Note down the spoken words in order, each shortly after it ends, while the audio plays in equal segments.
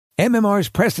MMR's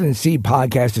Preston and Steve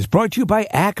podcast is brought to you by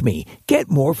Acme.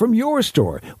 Get more from your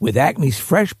store with Acme's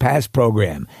Fresh Pass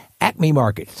program. Acme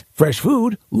Markets. Fresh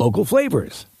food, local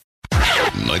flavors.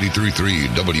 93.3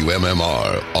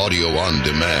 WMMR Audio on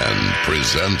Demand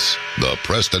presents the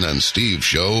Preston and Steve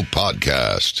Show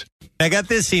podcast. I got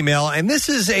this email, and this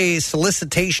is a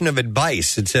solicitation of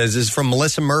advice. It says this is from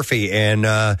Melissa Murphy,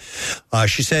 and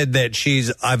she said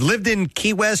that I've lived in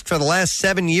Key West for the last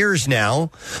 7 years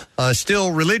now,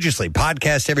 still religiously,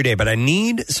 podcast every day, but I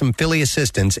need some Philly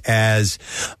assistance as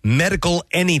medical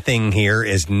anything here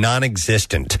is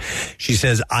non-existent. She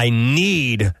says, I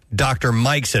need Dr.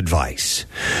 Mike's advice.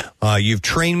 You've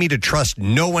trained me to trust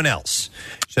no one else.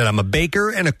 She said, I'm a baker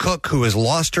and a cook who has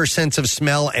lost her sense of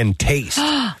smell and taste.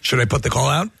 Should I put the call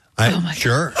out?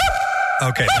 Sure.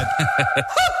 Okay.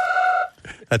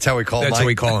 That's how we call him. That's how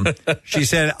we call him. She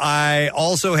said, I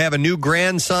also have a new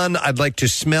grandson I'd like to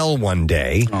smell one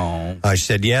day. She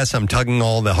said, yes, I'm tugging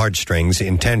all the heartstrings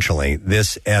intentionally.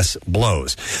 This S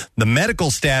blows. The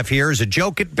medical staff here is a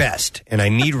joke at best, and I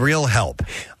need real help.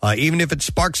 Even if it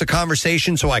sparks a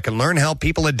conversation so I can learn how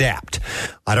people adapt.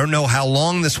 I don't know how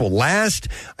long this will last.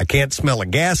 I can't smell a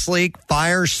gas leak,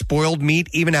 fire, spoiled meat,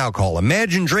 even alcohol.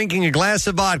 Imagine drinking a glass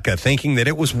of vodka thinking that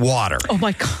it was water. Oh,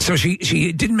 my God. So she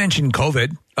didn't mention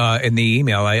COVID in the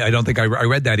email. I don't think I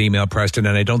read that email, Preston,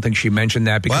 and I don't think she mentioned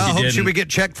that because I hope she would get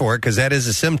checked for it because that is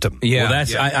a symptom. Yeah.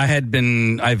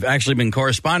 Well, I've actually been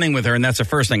corresponding with her, and that's the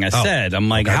first thing I said. I'm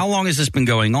like, how long has this been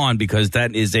going on? Because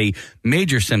that is a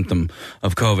major symptom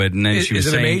of COVID. And then she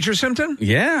was saying, a major symptom?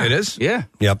 Yeah. It is? Yeah.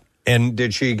 Yep. And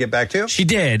did she get back to you? She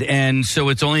did. And so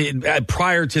it's only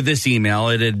prior to this email,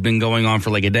 it had been going on for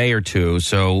like a day or two.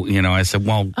 So, I said,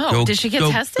 well, did she get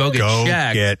tested? Go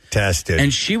get tested.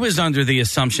 And she was under the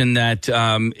assumption that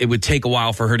it would take a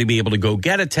while for her to be able to go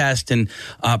get a test. And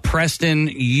Preston,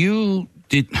 you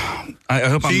did. I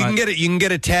hope you can get it. You can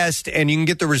get a test, and you can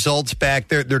get the results back.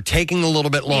 They're taking a little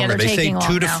bit longer. They say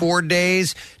 2 to 4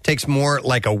 days. Takes more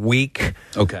like a week.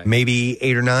 Okay, maybe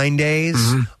 8 or 9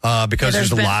 days. Because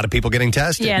there's a lot of people getting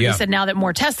tested. Yeah, they said now that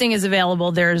more testing is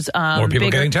available, there's more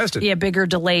people getting tested. Yeah, bigger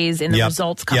delays in the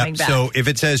results coming back. So if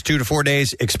it says 2 to 4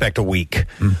 days, expect a week.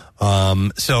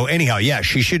 So anyhow,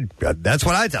 she should. That's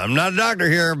what I thought. I'm not a doctor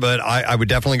here, but I would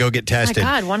definitely go get tested.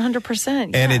 My God,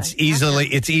 100%. And it's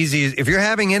easy. If you're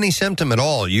having any symptom at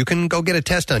all, you can go get a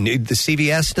test done. The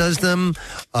CVS does them,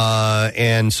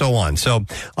 and so on. So,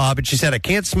 but she said, I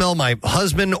can't smell my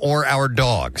husband or our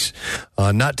dogs.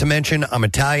 Not to mention, I'm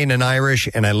Italian and Irish,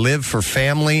 and I live for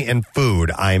family and food.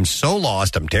 I am so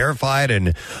lost. I'm terrified,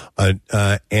 and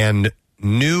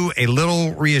knew a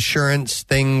little reassurance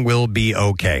thing will be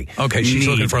okay. Okay, she's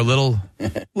looking for a little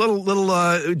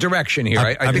direction here.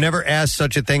 I've never asked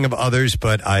such a thing of others,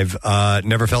 but I've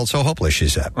never felt so hopeless, she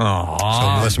said. Aww. So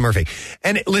Melissa Murphy.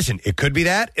 And listen, it could be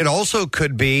that. It also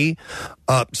could be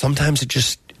sometimes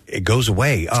it goes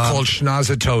away. It's called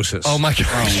schnozzatosis. Oh, my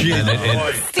gosh.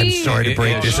 I'm sorry to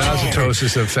break this.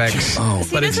 Schnozzatosis affects,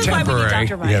 but it's temporary.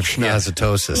 You have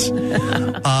schnozzatosis.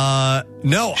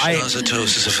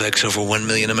 Schnozzatosis affects over 1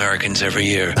 million Americans every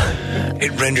year.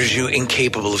 It renders you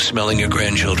incapable of smelling your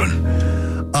grandchildren.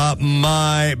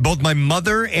 Both my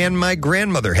mother and my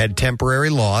grandmother had temporary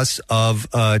loss of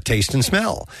taste and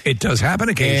smell. It does happen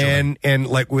occasionally. And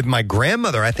like with my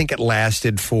grandmother, I think it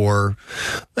lasted for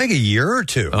like a year or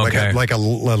two. Okay. Like a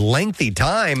lengthy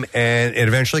time, and it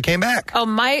eventually came back. Oh,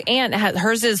 my aunt,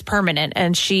 hers is permanent,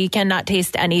 and she cannot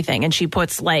taste anything, and she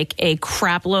puts like a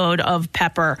crap load of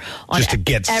pepper on just to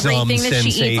get everything some that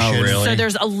sensation. she eats. Oh, really? So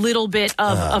there's a little bit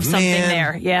of something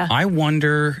there. Yeah. I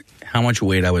wonder how much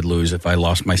weight I would lose if I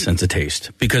lost my sense of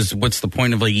taste. Because what's the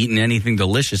point of like eating anything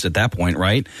delicious at that point,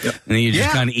 right? Yep. And then you just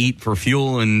kind of eat for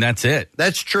fuel and that's it.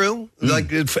 That's true.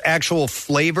 Like actual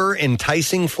flavor,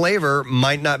 enticing flavor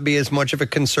might not be as much of a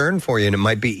concern for you, and it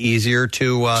might be easier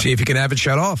to see if you can have it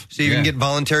shut off. See if you can get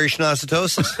voluntary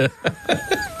schnozzatosis.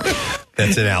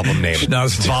 That's an album name.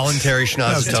 Voluntary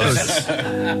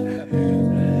schnozzatosis.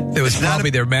 It was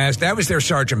probably their mask. That was their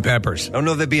Sgt. Pepper's. I don't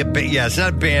know if that'd be it's not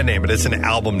a band name, but it's an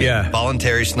album name. Yeah.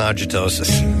 Voluntary schnozzatosis.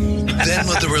 Then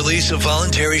with the release of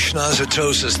Voluntary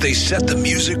Schnozzatosis, they set the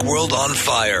music world on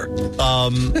fire. I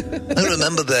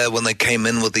remember there when they came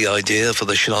in with the idea for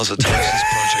the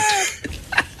Schnozzatosis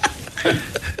project.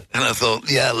 And I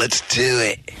thought, yeah, let's do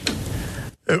it.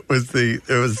 It was the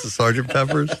Sgt.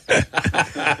 Pepper's.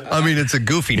 I mean, it's a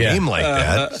goofy name like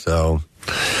that. So,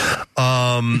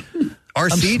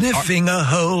 RC, sniffing a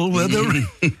hole with a...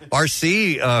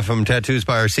 RC from Tattoos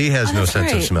by RC has no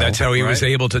sense of smell. That's how he was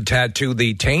able to tattoo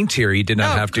the taint here. He did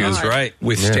not have to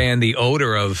withstand the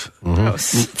odor of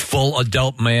full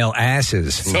adult male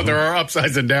asses. So there are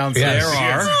upsides and downsides.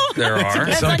 Yes. There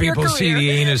are. Some people see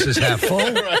the anus as half full.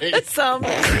 Some.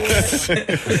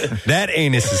 That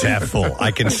anus is half full.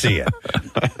 I can see it.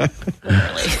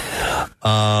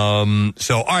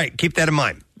 So, all right, keep that in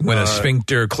mind. When a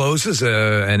sphincter closes,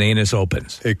 an anus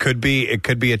opens. It could be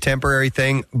a temporary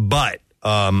thing, but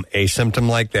a symptom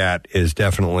like that is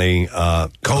definitely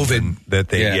COVID.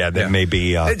 That may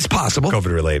be it's possible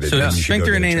COVID related. So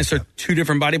sphincter and anus are two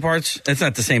different body parts? That's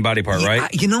not the same body part,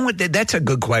 right? You know what? That's a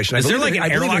good question. Is there like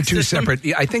an airlock two system? separate?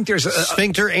 I think there's a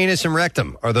sphincter, anus, and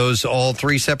rectum. Are those all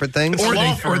three separate things? Or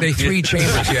are they three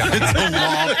chambers? Yeah, it's a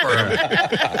law firm.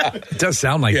 It does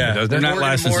sound like that, doesn't it? They're not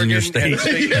licenses in your state.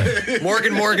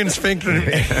 Morgan, sphincter,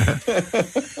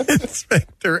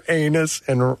 sphincter, anus,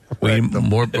 and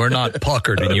rectum. We're not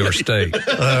puckered in your state.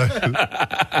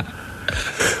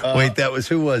 Wait,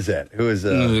 who was that? Who was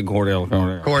Cordell?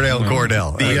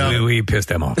 We pissed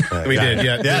them off. We did,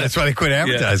 yeah. That's why they quit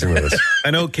advertising with us.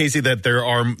 I know, Casey, that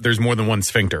there's more than one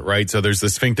sphincter, right? So there's the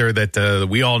sphincter that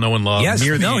we all know and love. Yes,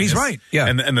 near the anus. he's right. Yeah,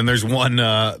 and then there's one.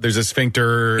 There's a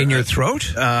sphincter in your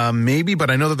throat, maybe, but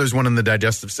I know that there's one in the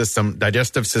digestive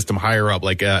system higher up,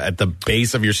 like at the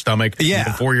base of your stomach,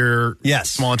 before your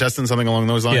small intestine, something along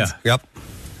those lines. Yeah. Yep.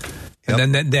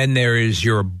 And then there is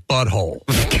your butthole.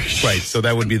 Right, so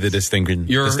that would be the distinction.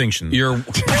 Your there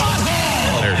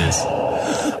it is.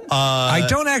 I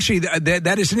don't actually.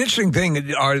 That is an interesting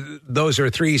thing. Those are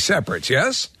three separates?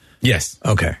 Yes. Yes.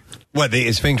 Okay. What,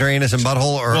 the sphincter, anus, and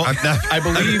butthole? Or I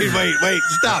believe. Wait,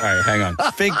 stop. All right, hang on.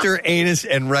 Sphincter, anus,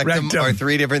 and rectum are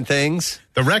three different things?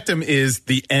 The rectum is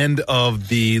the end of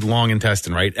the long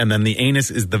intestine, right? And then the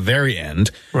anus is the very end.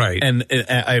 Right. And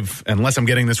unless I'm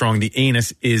getting this wrong, the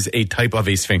anus is a type of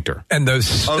a sphincter. And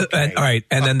those, all right.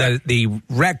 And then the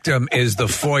rectum is the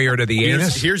foyer to the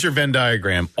anus. Here's your Venn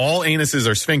diagram. All anuses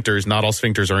are sphincters, not all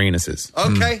sphincters are anuses.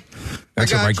 Okay.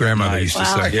 That's what my grandmother used to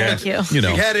say. Thank you. You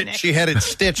know. She had it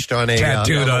stitched on a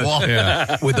tattooed on the wall.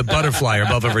 with a butterfly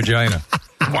above a vagina.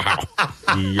 Wow.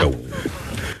 Yo.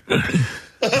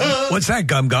 What's that,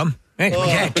 Gum? Hey,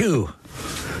 tattoo.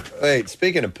 Wait,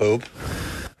 speaking of poop,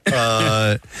 we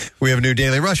have a new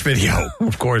Daily Rush video.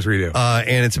 Of course we do.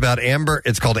 And it's about Amber.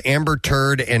 It's called Amber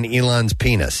Turd and Elon's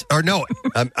penis. Or no,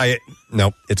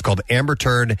 no, it's called Amber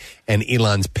Turd and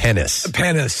Elon's penis.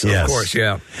 Penis, yes. Of course,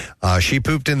 yeah. She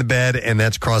pooped in the bed, and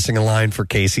that's crossing a line for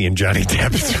Casey and Johnny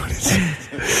Depp.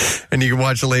 And you can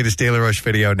watch the latest Daily Rush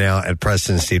video now at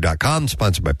PrestonandSteve.com,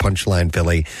 sponsored by Punchline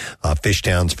Philly,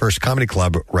 Fishtown's first comedy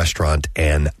club, restaurant,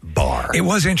 and bar. It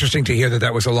was interesting to hear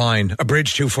that was a line. A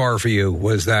bridge too far for you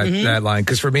was that line.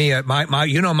 Because for me, my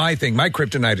thing, my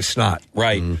kryptonite is snot.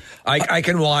 Right. I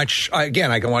can watch, I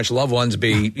can watch loved ones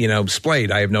be,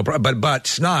 splayed. I have no problem. But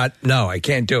snot, no, I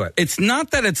can't do it. It's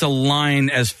not that it's a line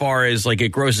as far as like it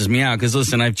grosses me out. Because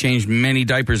listen, I've changed many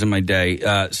diapers in my day.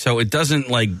 So it doesn't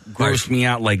like gross me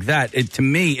out like that. To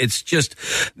me, it's just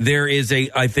there is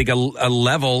I think a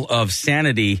level of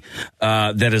sanity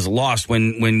that is lost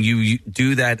when you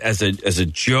do that as a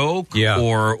joke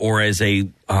or as a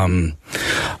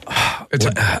it's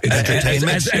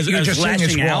entertainment. You're just saying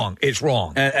it's out. Wrong. It's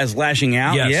wrong. As lashing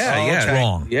out. Yes. It's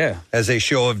wrong. Yeah. As a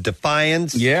show of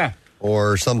defiance. Yeah.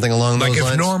 Or something along those lines.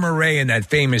 Like if Norma Ray in that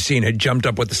famous scene had jumped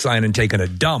up with the sign and taken a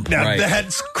dump. Now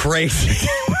that's crazy.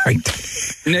 Right.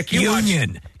 Nick,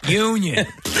 Union. Right?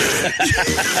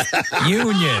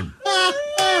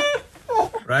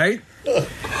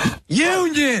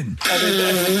 Union.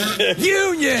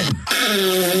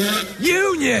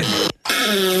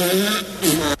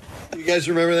 You guys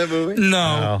remember that movie?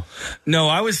 No.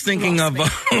 I was thinking of.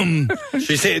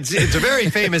 She said it's a very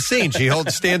famous scene. She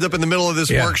stands up in the middle of this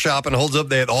workshop and holds up.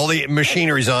 They had all the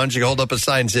machinery's on. She holds up a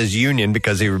sign that says "Union"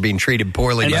 because they were being treated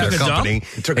poorly by their company.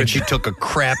 And she took a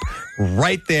crap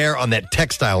right there on that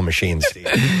textile machine, Steve.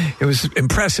 It was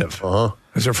impressive. It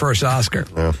was her first Oscar.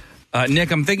 Yeah. Nick,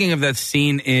 I'm thinking of that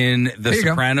scene in The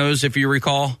Sopranos, if you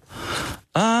recall.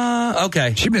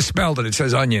 Okay. She misspelled it. It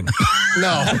says onion.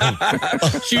 No.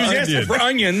 She was asking for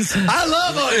onions. I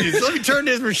love onions. Let me turn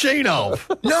this machine off.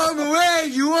 No, Ray,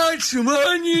 you want some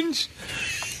onions?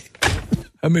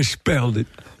 I misspelled it.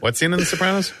 What scene in The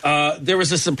Sopranos? There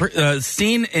was a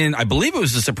scene in, I believe it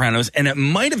was The Sopranos, and it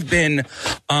might have been,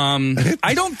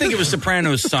 I don't think it was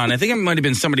Soprano's son. I think it might have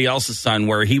been somebody else's son,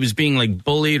 where he was being like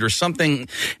bullied or something,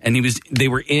 and they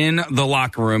were in the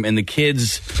locker room, and the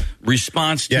kid's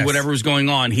response to whatever was going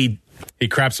on, he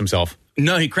craps himself.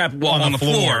 No, he crapped on the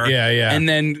floor. Yeah. And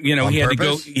then, he had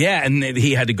purpose? to go. Yeah, and then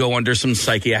he had to go under some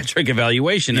psychiatric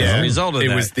evaluation as a result of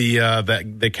that. It was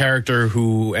the character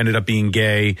who ended up being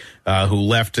gay, who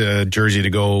left Jersey to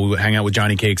go hang out with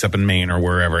Johnny Cakes up in Maine or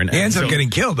wherever. And he ends up getting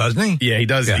killed, doesn't he? Yeah, he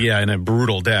does. Yeah, in a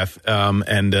brutal death.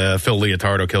 And Phil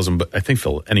Leotardo kills him. But I think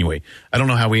anyway, I don't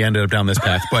know how we ended up down this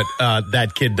path, but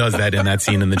that kid does that in that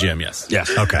scene in the gym. Yes.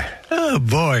 Yes. Okay. Oh,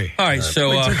 boy. All right,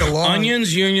 so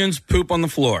onions, unions, poop on the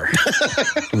floor.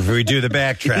 If we do the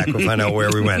backtrack, we'll find out where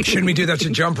we went. Shouldn't we do that to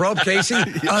jump rope, Casey?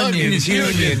 Onions,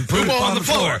 union, poop on the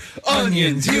floor.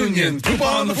 Onions, union, poop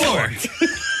on the floor.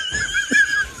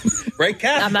 Right,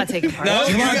 Kathy? I'm not taking part. No,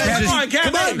 Come on, Kathy.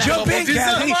 Come on, Jump in, Kathy.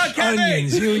 Come on, Kathy.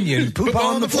 Onions, union, poop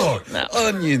on the floor. No.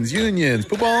 Onions, unions,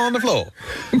 poop on the floor.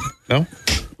 No?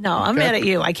 No, I'm mad at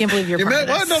you. I can't believe you're part of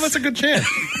this. What? No, that's a good chant.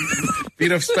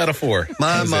 Beat up metaphor.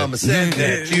 My mama said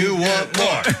that you want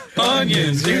more.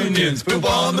 Onions, unions, poop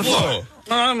on the floor.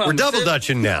 We're double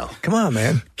dutching now. Come on,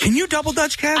 man. Can you double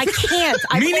dutch, Kathy? I can't.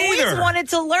 I've Me always neither. wanted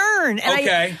to learn. And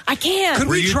Okay. I can't. Could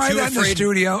we you try too that in the afraid-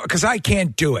 studio? Because I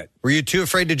can't do it. Were you too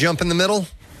afraid to jump in the middle?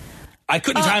 I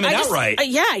couldn't time it out right.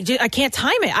 I can't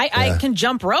time it. I can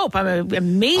jump rope. I'm an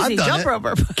amazing I've done jump it.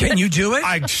 roper. Can you do it?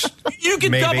 You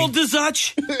can Maybe. double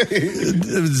dutch. Will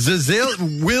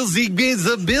ze gives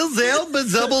a bilzel, but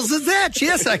doubles is that?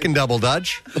 Yes, I can double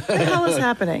dutch. What the hell is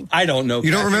happening? I don't know.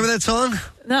 You don't remember that song?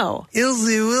 No.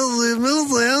 Ilzy will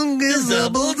bilzel,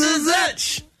 double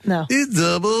dutch. No. It's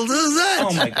double dutch.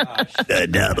 Oh my gosh. The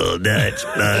double dutch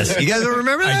bus. You guys don't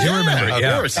remember that? I do remember it, yeah.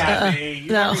 Of course. Kathy,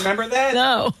 you No. don't remember that?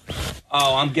 No.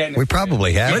 Oh, I'm getting it. We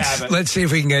probably have. Let's see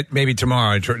if we can get maybe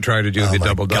tomorrow try to do the my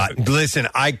double God. dutch. Listen,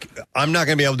 I'm not going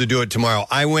to be able to do it tomorrow.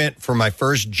 I went for my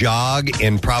first jog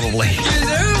in probably.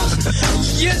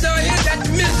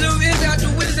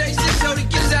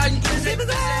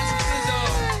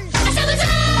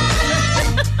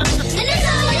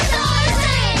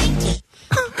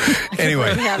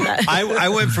 Anyway, I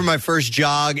went for my first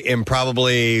jog in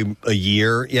probably a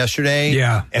year yesterday.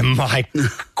 Yeah. And my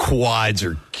quads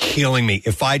are killing me.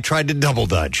 If I tried to double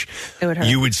dutch, It would hurt.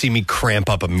 you would see me cramp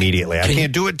up immediately. I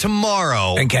can't do it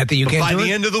tomorrow. And Kathy, you but can't by do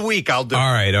the it? end of the week, I'll do it.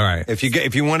 All right. If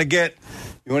you want to get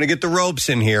the ropes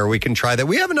in here, we can try that.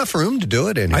 We have enough room to do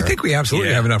it in here. I think we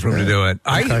absolutely have enough room to do it.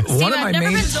 Steve, I've never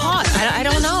been taught. I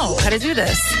don't know how to do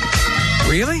this.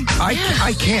 Really?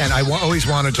 I can. I always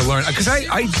wanted to learn because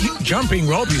jumping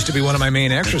rope used to be one of my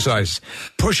main exercises.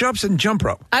 Push-ups and jump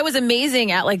rope. I was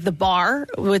amazing at like the bar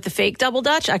with the fake double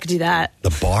dutch. I could do that.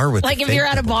 The bar with Like the if you're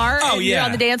at a bar Oh, and you're yeah.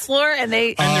 on the dance floor and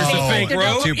they there's a fake their rope?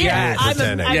 double- Two people Yeah, I'm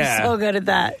pretending. Yeah. so good at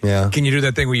that. Yeah. Can you do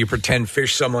that thing where you pretend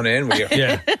fish someone in?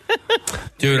 Yeah.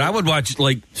 Dude, I would watch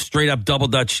like straight up double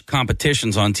dutch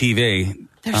competitions on TV.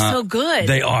 They're so good.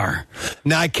 They are.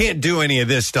 Now, I can't do any of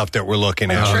this stuff that we're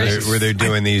looking at where they're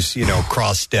doing these,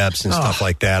 cross steps and stuff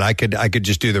like that. I could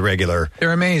just do the regular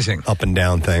They're amazing. up and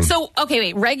down thing. So, okay,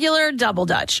 wait. Regular double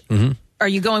dutch. Mm-hmm. Are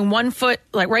you going 1 foot,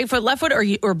 like right foot, left foot,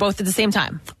 or both at the same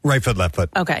time? Right foot, left foot.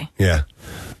 Okay. Yeah.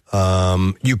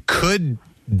 You could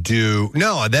do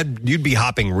that. You'd be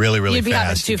hopping really, really You'd be hopping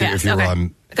fast too if fast. you were Okay.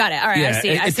 on. Got it. All right. Yeah, I see.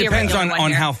 it a depends regular one on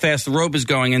here. how fast the rope is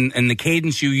going, and the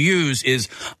cadence you use is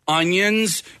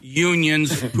onions,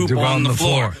 unions, poop on the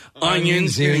floor.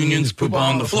 Onions, unions, poop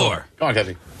on the floor. Come on,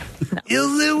 Kathy.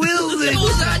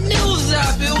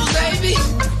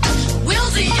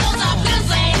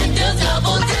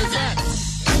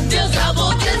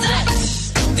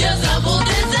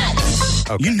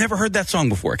 Okay. You never heard that song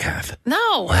before, Kath? No,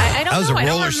 I don't That was know. a I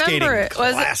don't roller remember skating it.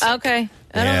 Was classic. it? Okay.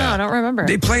 I don't Yeah. know. I don't remember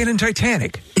They it. play it in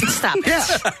Titanic. Stop it.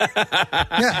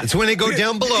 Yeah, it's when they go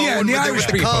down below. Yeah, and the they're Irish with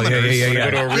the people. commoners. Yeah.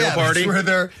 Go to a real party.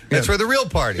 That's where the real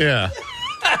party. Yeah.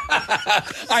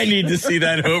 I need to see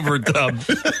that overdub.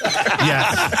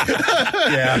 Yeah.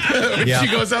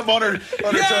 She goes up on her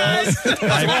toes. That's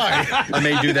why. I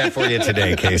may do that for you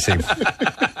today, Casey.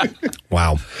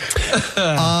 Wow.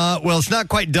 Well, it's not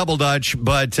quite double dutch,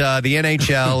 but the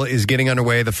NHL is getting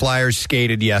underway. The Flyers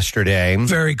skated yesterday.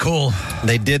 Very cool.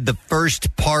 They did the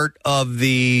first part of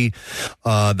the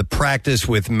practice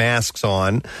with masks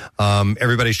on.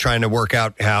 Everybody's trying to work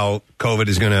out how COVID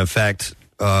is going to affect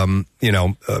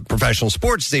professional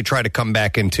sports. They try to come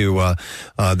back into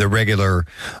the regular,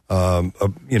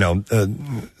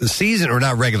 season, or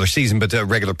not regular season, but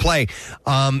regular play.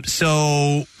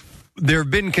 So there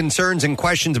have been concerns and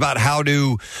questions about how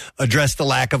to address the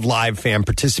lack of live fan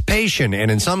participation. And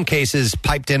in some cases,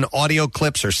 piped in audio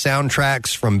clips or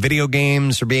soundtracks from video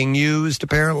games are being used,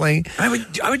 apparently. I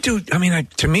would do,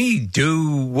 to me,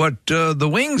 do what the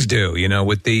Wings do,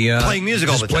 with the... playing music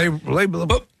all the time. Play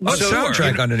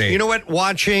soundtrack underneath. You know what?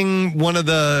 Watching one of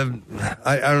the...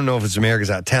 I don't know if it's America's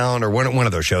Got Talent or one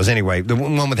of those shows. Anyway, the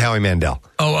one with Howie Mandel.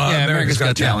 Oh, America's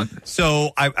Got Talent.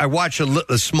 So I watched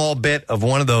a small bit of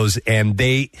one of those, and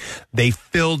they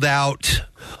filled out...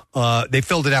 they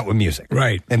filled it out with music.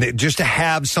 Right. And just to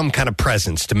have some kind of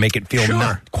presence to make it feel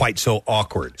not quite so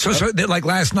awkward. So like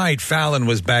last night, Fallon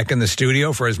was back in the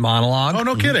studio for his monologue. Oh,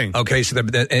 no kidding. Okay, so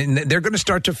they're going to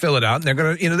start to fill it out, and they're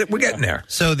going to, we're getting there.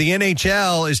 So the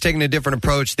NHL is taking a different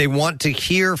approach. They want to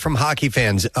hear from hockey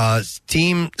fans.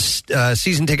 Team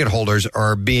season ticket holders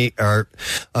are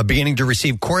beginning to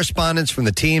receive correspondence from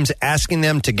the teams asking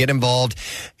them to get involved.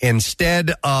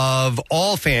 Instead of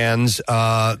all fans,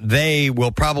 they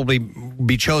will probably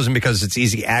be chosen because it's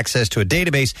easy access to a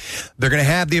database. They're going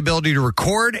to have the ability to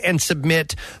record and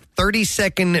submit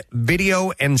 30-second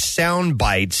video and sound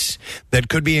bites that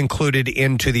could be included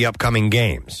into the upcoming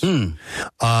games.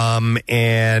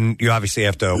 And you obviously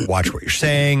have to watch what you're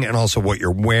saying and also what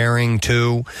you're wearing,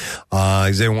 too.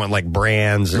 They want, like,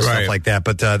 brands and stuff like that.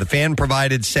 But the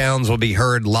fan-provided sounds will be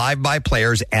heard live by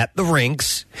players at the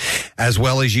rinks, as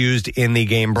well as used in the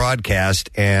game broadcast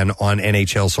and on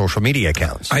NHL social media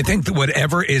accounts. I think that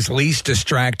whatever is least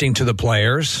distracting to the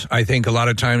players, I think a lot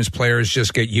of times players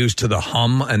just get used to the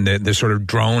hum and the sort of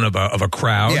drone of a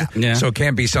crowd. Yeah. So it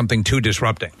can't be something too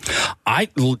disrupting. I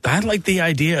like the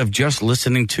idea of just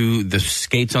listening to the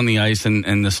skates on the ice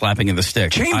and the slapping of the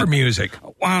stick. Chamber music.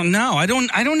 Well, no, I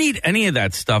don't need any of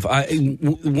that stuff.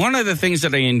 One of the things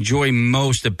that I enjoy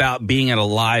most about being at a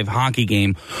live hockey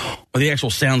game are the actual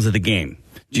sounds of the game.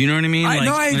 Do you know what I mean?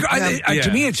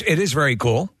 To me, it is very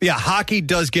cool. Yeah, hockey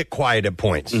does get quiet at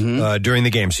points during the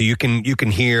game, so you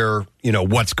can hear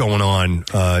what's going on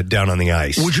down on the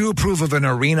ice. Would you approve of an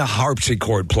arena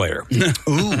harpsichord player?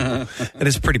 Ooh, it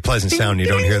is a pretty pleasant sound. You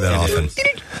don't hear that often.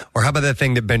 Or how about that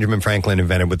thing that Benjamin Franklin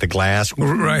invented with the glass?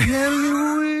 Right.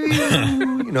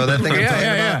 You know that thing I'm talking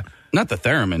about? Not the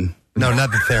theremin. No,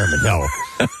 not the theremin. No,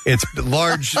 it's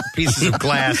large pieces of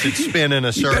glass that spin in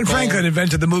a circle. Ben Franklin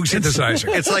invented the Moog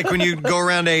synthesizer. It's like when you go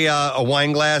around a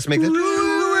wine glass, make that.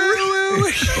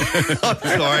 I'm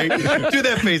sorry. Do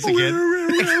that face again.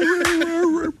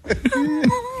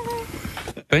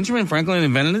 Benjamin Franklin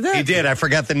invented that? He did. I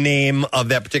forgot the name of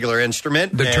that particular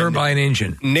instrument. The turbine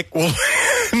engine. Nick will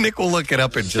look it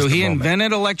up in just a moment. So he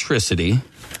invented electricity.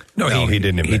 No, he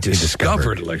didn't invent. He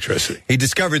discovered electricity. He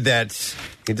discovered that.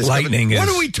 Lightning What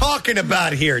is... are we talking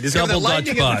about here? Discovered Double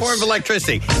lightning Dutch in the form of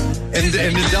electricity. And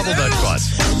the double Dutch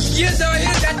bus. Yes, I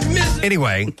had.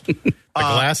 Anyway. The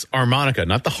glass harmonica.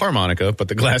 Not the harmonica, but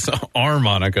the glass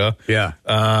harmonica. Yeah.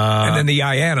 And then the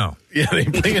iano. Yeah,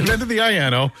 they invented the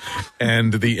iano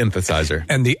and the synthesizer.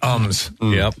 And the ums.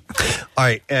 Yep. All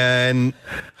right, and...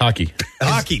 Hockey,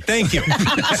 thank you.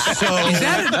 So Is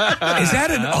that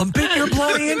an umpet you're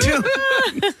blowing into?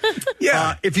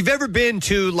 Yeah. If you've ever been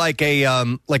to like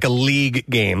a league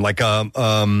game, like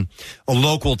a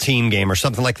local team game or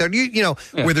something like that,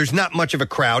 where there's not much of a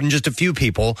crowd and just a few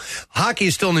people, hockey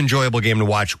is still an enjoyable game to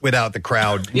watch without the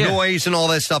crowd noise and all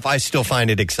that stuff. I still find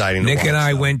it exciting. Nick and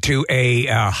I went to a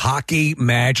hockey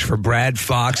match for Brad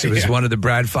Fox. It was one of the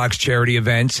Brad Fox charity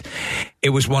events. It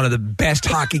was one of the best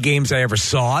hockey games I ever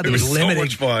saw. There was so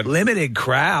much fun. Limited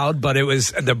crowd, but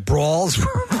the brawls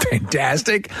were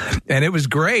fantastic, and it was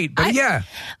great. But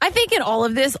I think in all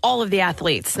of this, all of the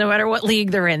athletes, no matter what league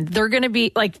they're in, they're going to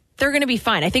be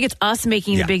fine. I think it's us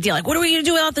making the big deal. Like, what are we going to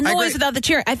do without the noise, without the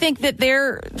cheering? I think that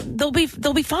they'll be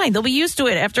fine. They'll be used to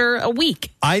it after a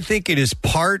week. I think it is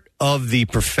part of the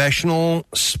professional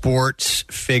sports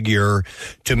figure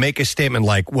to make a statement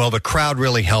like, well, the crowd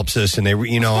really helps us, and they,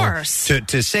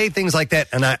 to say things like that.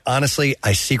 And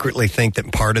I secretly think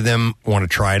that part of them want to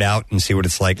try it out and see what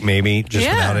it's like, maybe just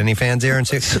without any fans there. And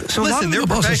say, listen, they're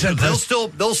professionals.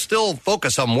 They'll still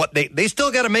focus on what they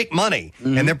still got to make money,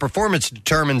 and their performance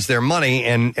determines their money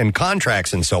and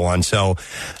contracts and so on. So,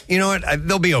 you know what?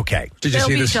 They'll be okay. They'll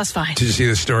be just fine. Did you see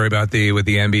the story about with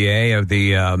the NBA of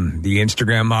the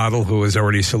Instagram model who was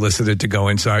already solicited to go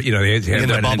inside? They had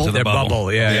their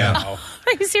bubble. Yeah.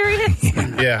 Are you serious?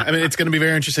 Yeah, I mean, it's going to be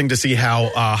very interesting to see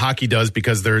how hockey does,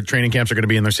 because their training camps are going to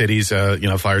be in their cities.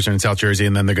 Flyers are in South Jersey,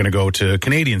 and then they're going to go to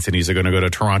Canadian cities. They're going to go to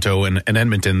Toronto and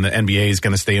Edmonton. The NBA is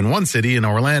going to stay in one city in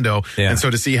Orlando. Yeah. And so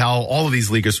to see how all of these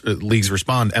leagues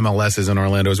respond, MLS is in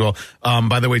Orlando as well.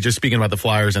 By the way, just speaking about the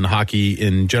Flyers and hockey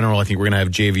in general, I think we're going to have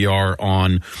JVR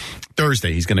on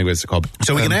Thursday he's going to give us a call.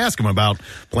 So we can ask him about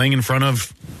playing in front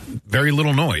of very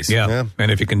little noise. Yeah.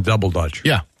 And if you can double dutch.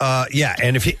 Yeah.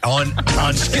 And if he on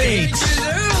skates.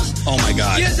 Oh my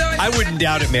God! I wouldn't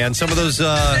doubt it, man. Some of those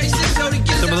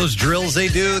drills they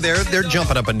do, they're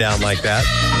jumping up and down like that.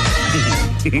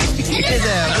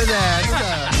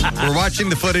 We're watching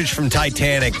the footage from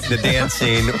Titanic, the dance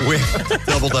scene with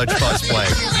double dutch bus playing.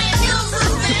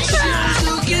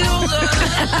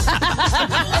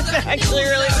 That's actually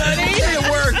really funny. It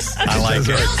works. I like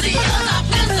it.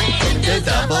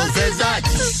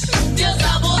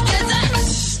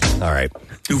 All right.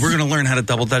 Dude, we're going to learn how to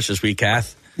double dutch this week,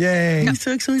 Kath. Yay. I'm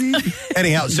so excited.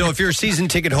 Anyhow, so if you're a season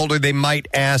ticket holder, they might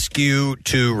ask you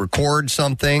to record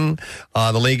something.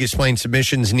 The league explained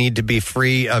submissions need to be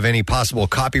free of any possible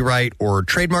copyright or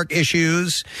trademark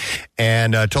issues,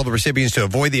 and told the recipients to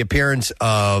avoid the appearance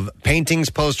of paintings,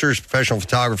 posters, professional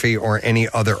photography, or any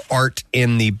other art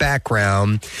in the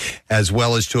background, as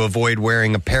well as to avoid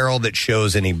wearing apparel that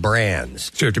shows any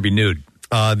brands. So you have to be nude.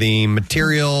 The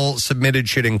material submitted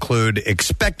should include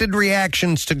expected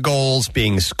reactions to goals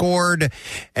being scored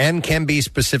and can be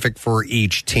specific for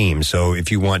each team. So if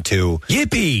you want to...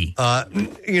 Yippee!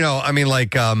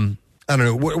 I don't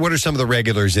know. What are some of the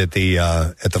regulars at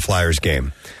the Flyers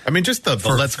game? I mean, just the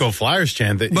Let's Go Flyers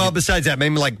chant. Besides that,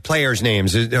 maybe like players'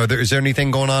 names. Is there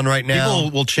anything going on right now?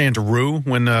 People will chant Roo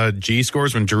when G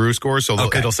scores, when Giroux scores. So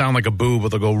it'll sound like a boo,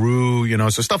 but they'll go Roo,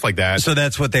 so stuff like that. So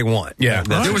that's what they want. Yeah.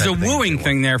 There was a wooing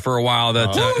thing there for a while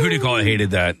that, who do you call it,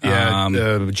 hated that?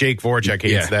 Yeah, Jake Voracek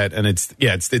hates that. And it's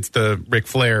the Ric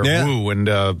Flair woo and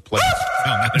players.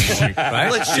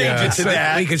 Right? Let's change it to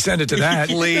that. We can send it to that.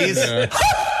 Please.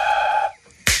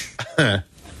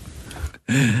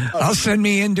 I'll send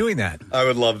me in doing that. I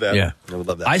would love that. Yeah. I would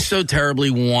love that. I so terribly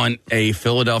want a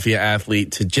Philadelphia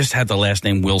athlete to just have the last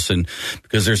name Wilson,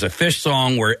 because there's a Fish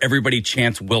song where everybody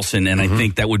chants Wilson, and I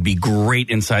think that would be great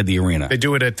inside the arena. They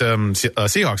do it at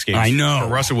Seahawks games. I know. For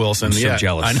Russell Wilson. I'm so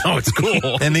jealous. I know, it's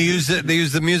cool. And they use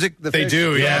the music? They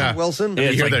do, yeah. Wilson? You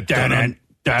hear like, that?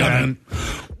 Dun-dun.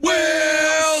 Wilson!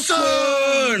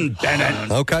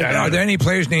 Okay. Are there any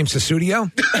players named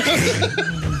Susudio?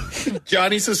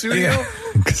 Johnny Susudio?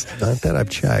 Not that I've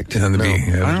checked. I don't know.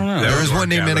 There was one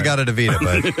named Minigata DeVita,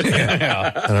 but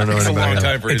I don't know. It's a long anybody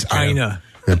time for his It's Ina.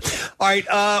 All right,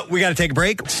 we got to take a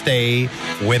break. Stay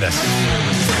with us.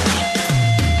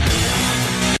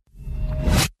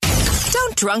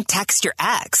 Don't drunk text your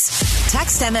ex.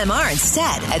 Text MMR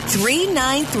instead at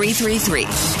 39333.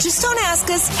 Just don't ask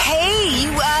us, hey,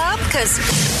 you up? Because,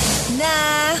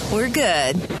 nah, we're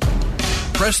good.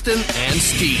 Preston and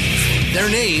Steve. Their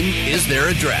name is their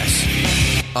address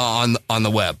on the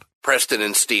web.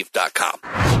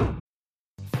 PrestonandSteve.com.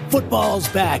 Football's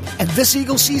back, and this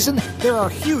Eagles season, there are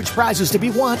huge prizes to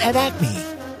be won at Acme.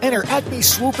 Enter Acme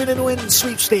Swoop In and Win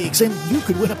sweepstakes, and you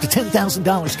could win up to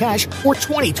 $10,000 cash or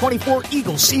 2024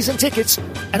 Eagles season tickets.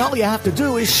 And all you have to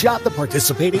do is shop the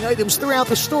participating items throughout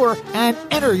the store and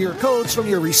enter your codes from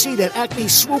your receipt at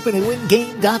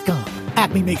acmeswoopinandwingame.com.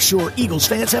 Acme makes sure Eagles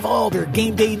fans have all their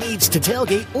game day needs to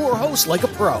tailgate or host like a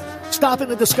pro. Stop in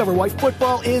to discover why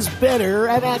football is better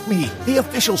at Acme, the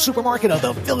official supermarket of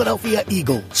the Philadelphia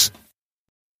Eagles.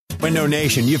 Window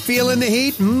Nation, you feeling the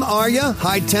heat? Are you?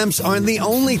 High temps aren't the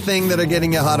only thing that are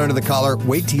getting you hot under the collar.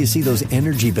 Wait till you see those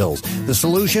energy bills. The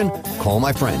solution? Call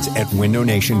my friends at Window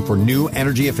Nation for new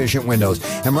energy-efficient windows.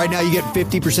 And right now you get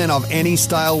 50% off any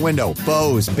style window.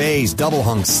 Bows, bays, double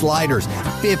hung, sliders.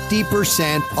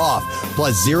 50% off.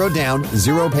 Plus 0 down,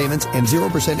 0 payments, and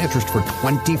 0% interest for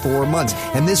 24 months.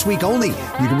 And this week only,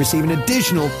 you can receive an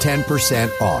additional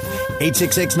 10% off.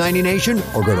 866-90Nation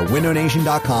or go to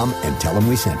windownation.com and tell them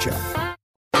we sent you.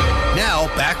 Now,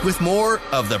 back with more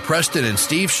of the Preston and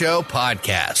Steve Show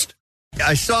podcast.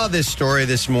 I saw this story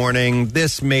this morning.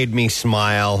 This made me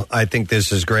smile. I think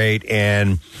this is great,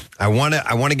 and I want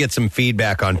to get some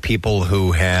feedback on people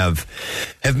who have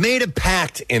made a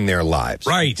pact in their lives,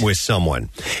 right, with someone,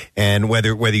 and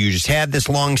whether you just had this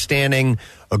long-standing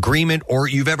agreement or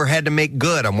you've ever had to make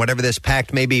good on whatever this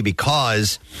pact may be,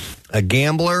 because a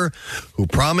gambler who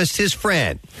promised his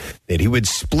friend that he would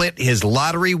split his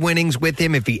lottery winnings with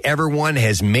him if he ever won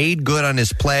has made good on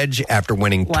his pledge after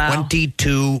winning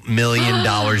 $22 million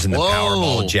in the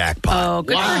Powerball jackpot. Oh,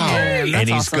 good for him. And That's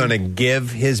he's going to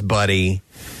give his buddy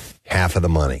half of the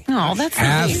money. Oh, that's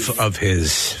half nice. of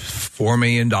his $4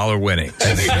 million winnings.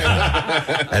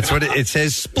 That's what it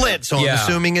says split, so I'm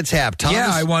assuming it's half.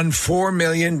 I won $4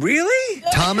 million. Really?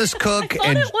 Thomas Cook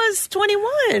I thought it was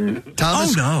 21.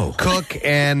 Thomas Cook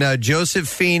and Joseph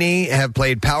Feeney have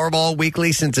played Powerball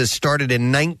Weekly since it started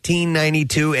in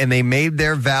 1992, and they made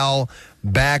their vow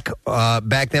back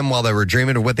then while they were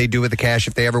dreaming of what they do with the cash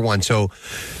if they ever won. So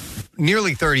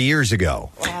nearly 30 years ago,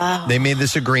 they made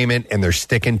this agreement, and they're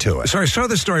sticking to it. So I saw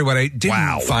the story. What I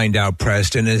didn't find out,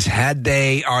 Preston, is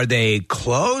are they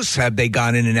close? Have they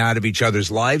gone in and out of each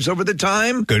other's lives over the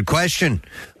time? Good question.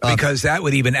 Because that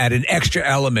would even add an extra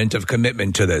element of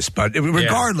commitment to this. But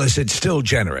regardless, it's still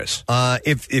generous.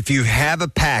 If you have a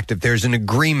pact, if there's an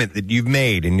agreement that you've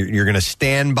made and you're going to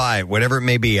stand by it, whatever it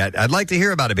may be, I'd like to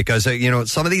hear about it because,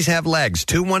 some of these have legs.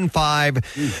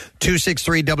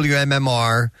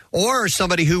 215-263-WMMR, or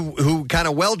somebody who kind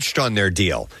of welched on their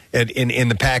deal in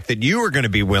the pact that you were going to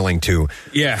be willing to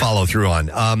follow through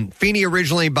on. Feeney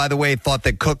originally, by the way, thought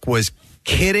that Cook was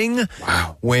kidding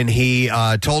when he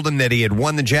told him that he had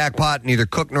won the jackpot. Neither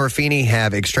Cook nor Feeney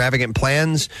have extravagant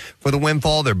plans for the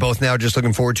windfall. They're both now just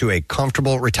looking forward to a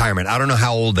comfortable retirement. I don't know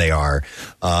how old they are,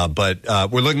 but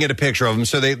we're looking at a picture of them,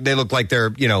 so they look like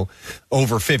they're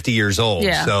over 50 years old.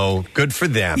 Yeah. So good for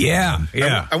them. Yeah.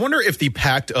 I wonder if the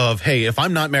pact of, hey, if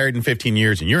I'm not married in 15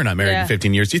 years and you're not married in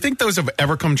 15 years, do you think those have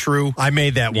ever come true? I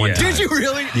made that one time. Did you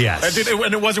really? Yes.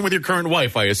 And it wasn't with your current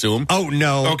wife, I assume? Oh,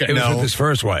 no. Okay. It was with his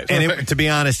first wife. And to be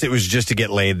honest, it was just to get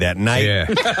laid that night. Yeah.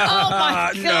 Oh,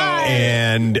 my God.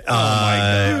 And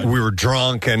we were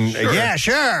drunk and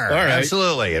sure. All right.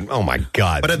 Absolutely. And oh my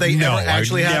God. But have they ever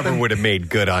actually I never happened? would have made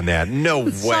good on that. No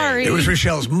way. Sorry. It was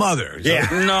Rochelle's mother. Yeah.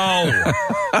 No.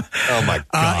 Oh my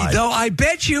God. Though I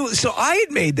bet you, so I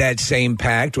had made that same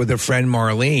pact with a friend,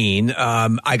 Marlene.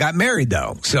 I got married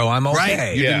though, so I'm okay.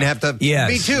 Right. You didn't have to. Yes.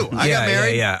 Me too. I got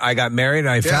married. Yeah. I got married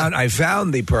and I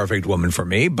found the perfect woman for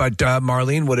me, but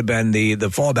Marlene would have been the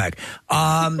fallback.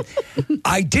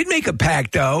 I did make a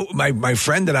pact though. My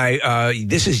friend that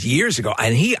this is years ago,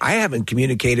 and I haven't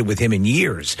communicated with him in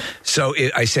years. So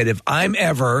I said, if I'm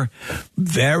ever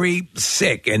very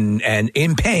sick and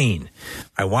in pain,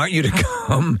 I want you to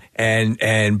come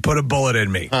and put a bullet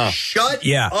in me. Shut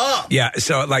up. Yeah.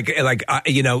 So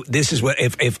this is what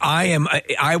if I am.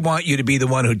 I want you to be the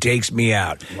one who takes me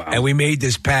out. Wow. And we made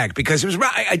this pact because it was.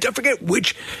 I don't forget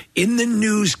which in the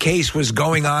news case was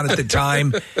going on at the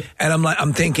time, and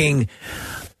I'm thinking,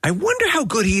 I wonder how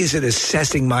good he is at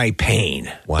assessing my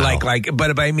pain. Wow.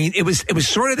 But I mean, it was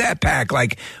sort of that pack.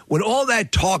 Like when all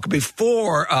that talk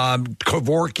before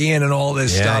Kevorkian and all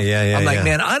this stuff. I'm like,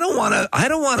 man, I don't want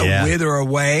to wither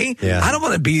away. Yeah. I don't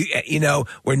want to be,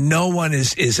 where no one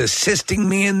is assisting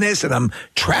me in this, and I'm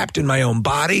trapped in my own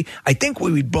body. I think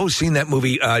we'd both seen that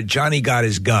movie, Johnny Got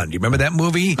His Gun. Do you remember that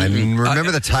movie? I remember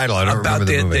the title. I don't remember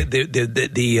the movie.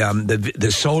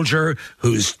 The soldier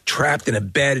who's trapped in a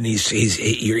bed and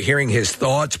you're hearing his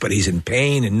thoughts, but he's in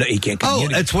pain and he can't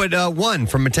communicate. Oh, that's what One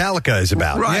from Metallica is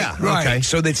about. Right, yeah, right. Okay.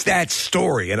 So that's that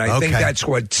story, and I think that's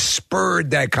what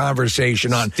spurred that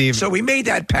conversation on. Steve, so we made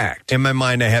that pact. In my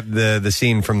mind, I have the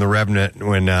scene from The Revenant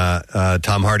when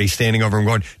Tom Hardy's standing over him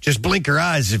going, just blink your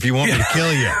eyes if you want me to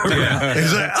kill you.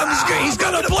 He's like, he's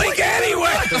going to blink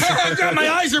anyway. My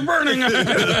eyes are burning.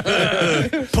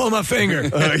 Pull my finger.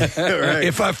 Right.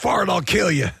 If I fart, I'll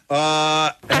kill you.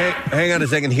 Hang on a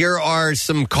second. Here are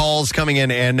some calls coming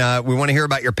in, and we want to hear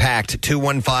about your pact.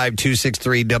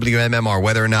 215-263-WMMR,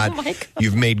 whether or not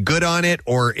you've made good on it,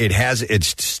 or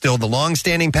it's still the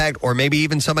long-standing pact, or maybe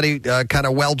even somebody kind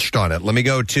of welched on it. Let me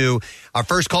go to our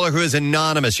first caller, who is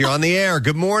anonymous. You're on the air.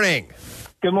 Good morning.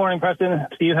 Good morning, Preston.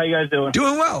 Steve, how you guys doing?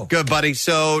 Doing well. Good, buddy.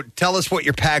 So tell us what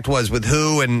your pact was with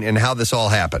who and how this all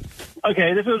happened.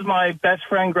 Okay, this was my best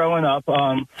friend growing up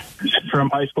from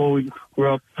high school. We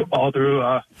grew up all through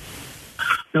life.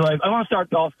 I want to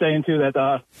start off saying, too, that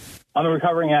I'm a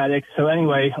recovering addict. So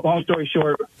anyway, long story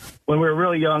short, when we were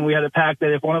really young, we had a pact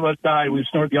that if one of us died, we'd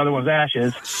snort the other one's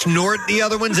ashes. Snort the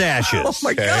other one's ashes. Oh,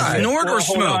 my God. Snort or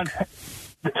smoke?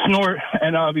 Snort,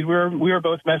 and we were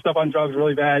both messed up on drugs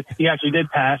really bad. He actually did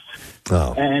pass,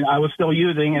 and I was still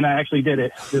using, and I actually did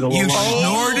it. You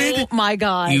snorted? Oh, my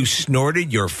God. You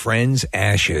snorted your friend's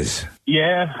ashes.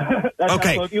 Yeah. That's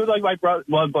Okay. He was like my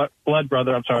blood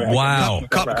brother. I'm sorry. Wow.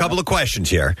 Couple of questions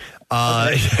here.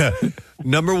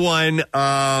 Number one,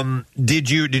 did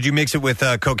you mix it with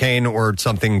cocaine or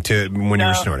something when you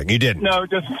were snorting? You didn't? No,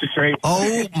 just straight.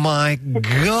 Oh, my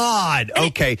God.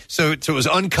 Okay, so it was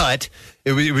uncut.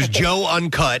 It was Joe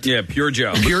uncut. Yeah, pure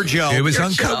Joe. Pure Joe. It was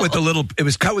uncut with the little. It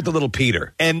was cut with the little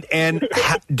Peter. And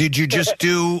did you just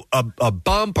do a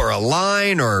bump or a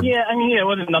line or? Yeah, I mean, it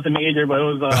wasn't nothing major, but it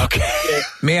was. Okay.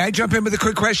 May I jump in with a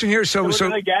quick question here? It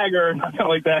wasn't a gag or nothing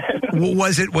like that.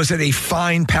 Was it a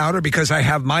fine powder? Because I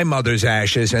have my mother's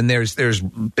ashes, and there's a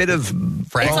bit of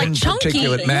bone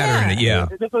particulate matter in it. Yeah.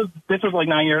 This was like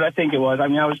 9 years, I think it was. I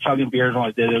mean, I was chugging beers when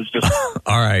I did it. It was just.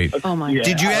 All right. Oh my. Yeah.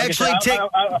 Did you actually take?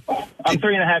 I'm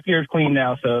 3.5 years clean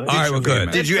now, so. All right, well,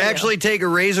 good. Did you actually take a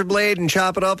razor blade and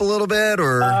chop it up a little bit,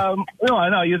 or? No,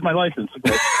 I used my license.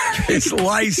 It's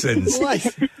license.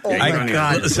 Oh my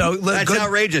God! So that's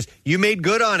outrageous. You made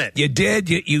good on it. You did.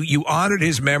 You honored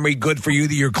his memory. Good for you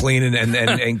that you're clean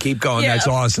and keep going. Yeah. That's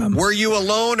awesome. Were you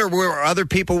alone, or were other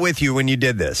people with you when you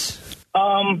did this?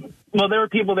 Well, there were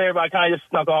people there, but I kind of just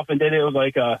snuck off and did it. It was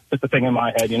like just a thing in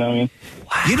my head, you know what I mean?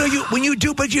 Wow. You know, when you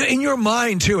do, but you in your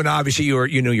mind too, and obviously you were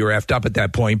effed up at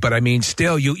that point. But I mean,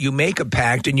 still, you make a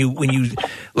pact, and when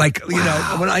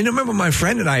I remember my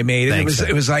friend and I made it.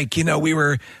 It was like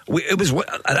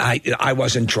I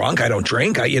wasn't drunk. I don't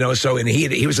drink. So and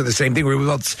he was the same thing. We were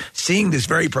both seeing this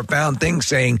very profound thing,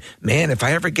 saying, "Man, if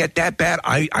I ever get that bad,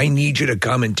 I need you to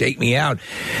come and take me out."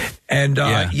 And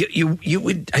you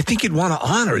would, I think you'd want to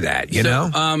honor that.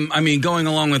 I mean, going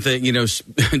along with it,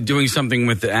 doing something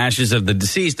with the ashes of the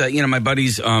deceased. My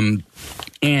buddy's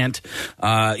aunt,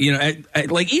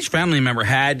 like each family member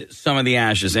had some of the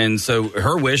ashes, and so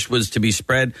her wish was to be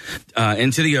spread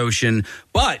into the ocean.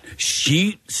 But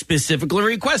she specifically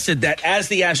requested that as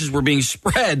the ashes were being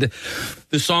spread,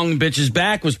 the song "Bitches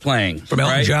Back" was playing from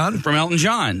Elton John. From Elton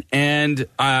John, and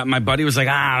my buddy was like,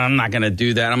 "I'm not going to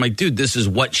do that." I'm like, "Dude, this is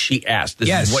what she asked. This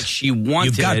is what she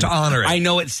wanted. You've got to honor it. I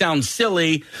know it sounds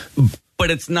silly." But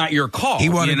it's not your call. He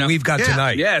wanted "We've Got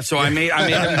Tonight." Yeah, so I made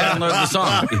him download the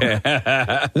song.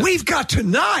 Yeah. "We've Got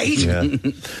Tonight." Yeah.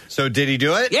 So did he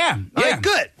do it? Yeah. All right,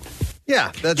 good.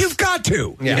 Yeah, you've got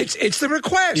to. Yeah. It's the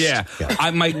request. Yeah.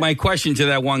 My question to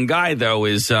that one guy though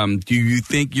is, do you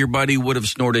think your buddy would have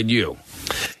snorted you?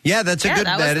 Yeah, that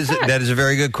is a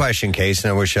very good question, Case,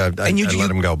 and I wish I'd let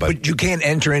him go. But you can't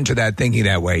enter into that thinking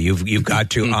that way. You've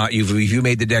got to. You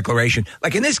made the declaration.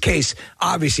 Like in this case,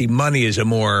 obviously, money is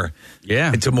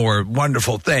it's a more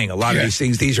wonderful thing. A lot of these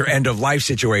things, these are end of life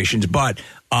situations, but.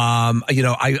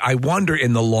 I wonder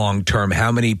in the long term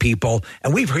how many people,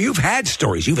 and you've had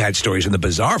stories in the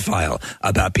Bizarre File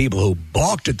about people who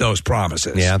balked at those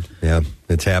promises. Yeah,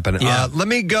 it's happening. Yeah. Let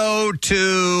me go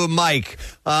to Mike.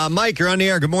 Mike, you're on the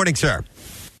air. Good morning, sir.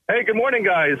 Hey, good morning,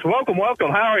 guys. Welcome.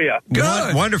 How are you?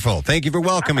 Good. Wonderful. Thank you for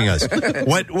welcoming us.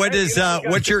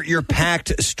 What's your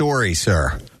packed story,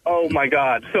 sir? Oh, my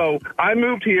God. So I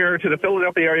moved here to the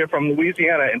Philadelphia area from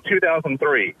Louisiana in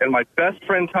 2003, and my best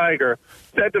friend Tiger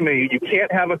said to me, "You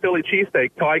can't have a Philly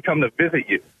cheesesteak till I come to visit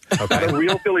you." Okay. Not a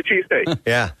real Philly cheesesteak.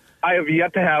 Yeah. I have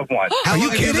yet to have one. How long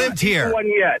have you lived here? One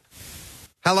yet.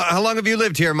 How long have you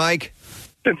lived here, Mike?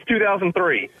 Since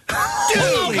 2003. Dude,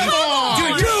 come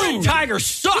on. Dude, Tiger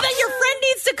sucks. Well, then your friend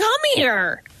needs to come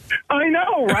here. I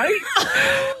know, right?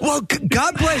 Well,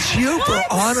 God bless you for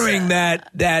honoring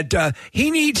that.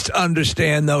 He needs to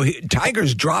understand, though,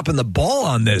 Tiger's dropping the ball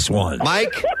on this one.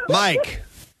 Mike?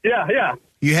 Yeah.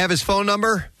 You have his phone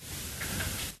number?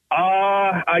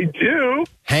 I do.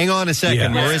 Hang on a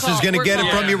second. Yeah. Marissa's going to get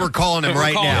it from you. We're calling him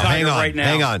right now.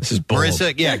 Hang on. This is bold.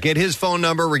 Marissa, get his phone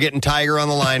number. We're getting Tiger on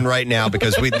the line right now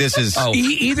because this is...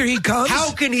 Either he comes...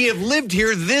 How can he have lived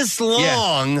here this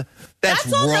long... Yeah. That's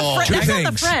wrong. That's on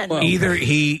the friend. Well, either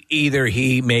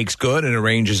he makes good and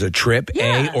arranges a trip,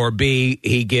 A, or B,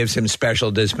 he gives him special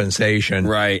dispensation,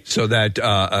 right? So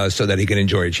that he can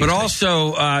enjoy it. But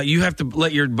also, you have to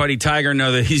let your buddy Tiger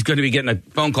know that he's going to be getting a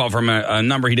phone call from a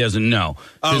number he doesn't know.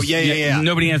 Oh yeah.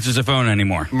 Nobody answers the phone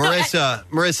anymore.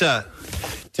 Marissa.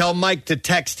 Tell Mike to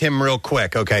text him real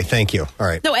quick. Okay, thank you. All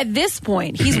right. No, at this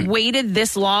point, he's waited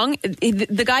this long.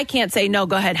 The guy can't say, no,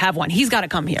 go ahead, have one. He's got to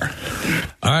come here.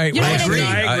 All right. You know what I mean?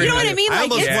 You know what I mean?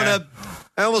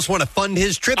 I almost want to fund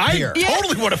his trip here. I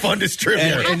totally want to fund his trip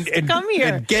here. And come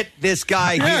here. And get this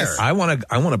guy here. I want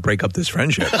to break up this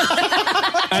friendship.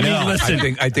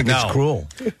 Listen, I think it's cruel.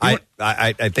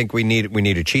 I think we need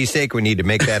a cheesesteak. We need to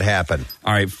make that happen.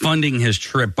 All right, funding his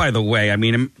trip. By the way, I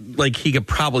mean, like he could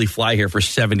probably fly here for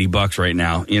 $70 right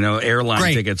now.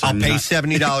 Airline tickets. I'll pay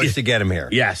 $70 to get him here.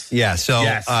 Yes. Yeah. So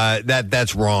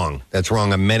that's wrong. That's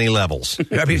wrong on many levels.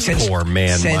 I mean, poor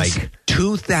man, since Mike.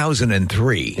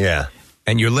 2003. Yeah.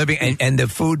 And you're living, and the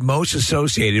food most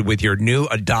associated with your new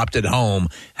adopted home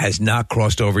has not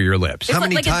crossed over your lips. How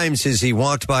many times has he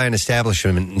walked by an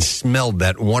establishment and smelled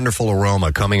that wonderful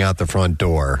aroma coming out the front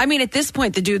door? I mean, at this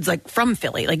point, the dude's like from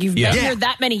Philly. Like you've been here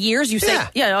that many years. You say,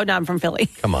 no, I'm from Philly.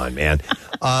 Come on, man.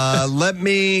 Let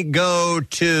me go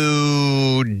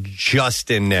to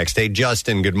Justin next. Hey,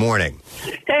 Justin, good morning.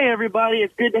 Hey, everybody.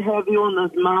 It's good to have you on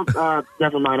this month.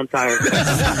 Never mind. I'm tired.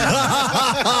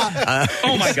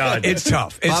 Oh, my God. It's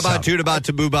tough. It's Baba tough. tuda ba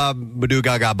tabu ba badu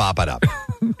gaga bapa da.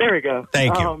 There we go.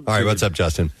 Thank you. All right, what's up,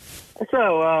 Justin?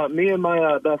 So, me and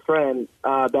my best friend,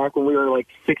 back when we were like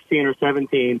 16 or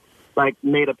 17, like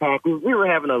made a pact. We were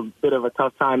having a bit of a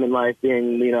tough time in life,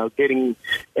 being, getting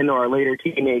into our later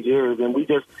teenage years, and we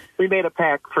made a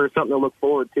pact for something to look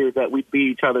forward to, that we'd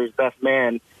be each other's best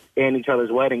man in each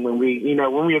other's wedding when we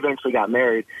eventually got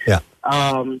married. Yeah.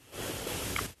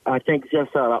 I think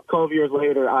just 12 years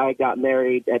later, I got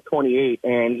married at 28,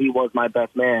 and he was my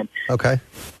best man. Okay.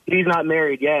 He's not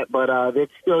married yet, but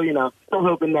it's still, still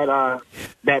hoping that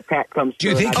that pact comes Do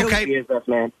you true. think I think he is best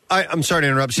man? I'm sorry to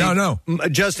interrupt. No.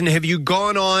 Justin, have you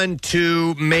gone on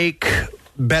to make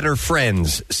better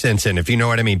friends since then, if you know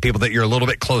what I mean? People that you're a little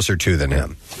bit closer to than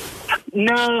him.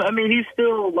 No, I mean, he's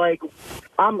still like,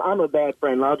 I'm a bad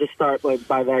friend. I'll just start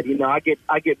by that.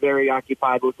 I get very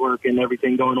occupied with work and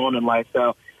everything going on in life,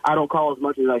 so I don't call as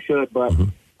much as I should, but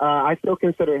I still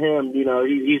consider him,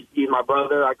 he's my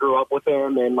brother. I grew up with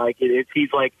him, and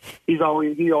he's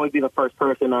always be the first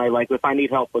person if I need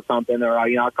help with something, or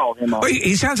I'll call him up. Well,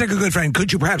 he sounds like a good friend.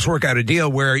 Could you perhaps work out a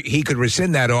deal where he could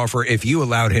rescind that offer if you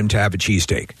allowed him to have a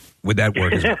cheesesteak? Would that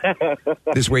work as well?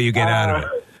 This way you get out of it.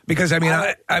 Because,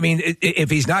 if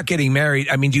he's not getting married,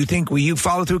 do you think, will you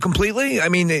follow through completely?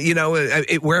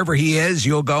 Wherever he is,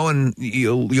 you'll go and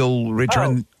you'll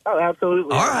return. Oh,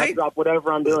 absolutely. All right. I'll drop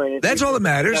whatever I'm doing. That's all that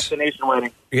matters. Destination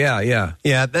wedding. Yeah,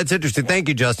 that's interesting. Thank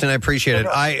you, Justin. I appreciate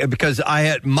it. Because I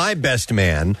had my best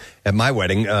man at my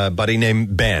wedding, a buddy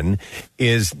named Ben,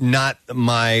 is not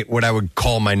what I would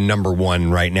call my number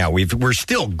one right now. We're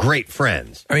still great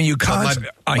friends. I mean, you can't.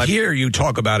 I hear you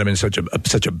talk about him in such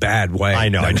a bad way. I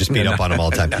know. I just beat up on him all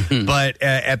the time. But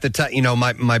at the time,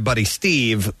 my buddy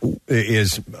Steve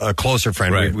is a closer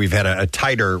friend. Right. We've had a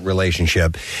tighter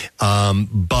relationship.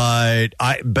 But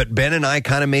Ben and I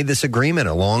kind of made this agreement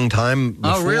a long time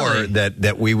before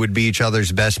that we would be each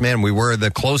other's best man. We were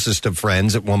the closest of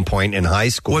friends at one point in high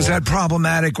school. Was that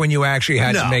problematic when you actually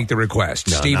had to make the request?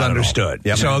 No, Steve understood.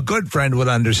 Yep. So a good friend would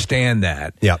understand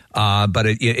that. Yep. But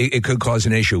it could cause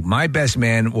an issue. My best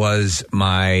man was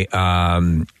my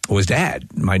dad,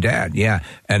 yeah.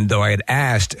 And though I had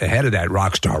asked ahead of that,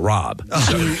 Rockstar Rob.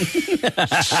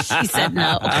 He said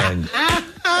no.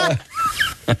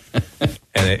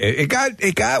 And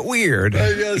it got weird.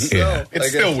 I guess so. Yeah. It's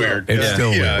still weird. It's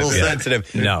still weird. A little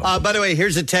sensitive. No. By the way,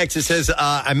 here's a text that says,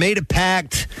 I made a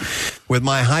pact with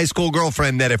my high school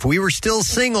girlfriend that if we were still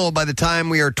single by the time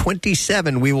we are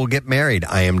 27, we will get married.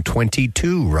 I am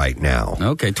 22 right now.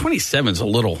 Okay, 27 is a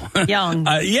little young.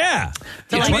 Yeah.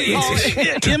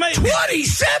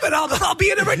 27, I'll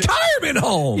be in a retirement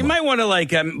home. You might want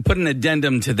to put an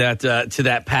addendum to that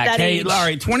pact. That hey, age. all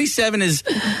right, 27 is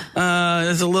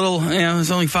a little,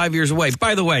 it's only 5 years away.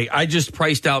 By the way, I just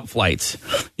priced out flights.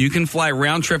 You can fly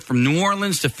round trip from New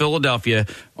Orleans to Philadelphia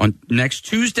on next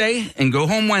Tuesday and go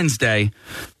home Wednesday.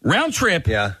 Round trip,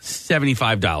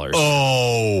 $75.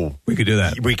 Oh, we could do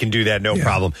that. We can do that, no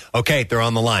problem. Okay, they're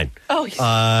on the line. Oh,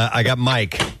 I got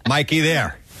Mike. Mike, you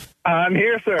there? I'm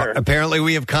here, sir. Apparently,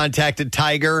 we have contacted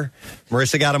Tiger.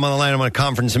 Marissa got him on the line. I'm going to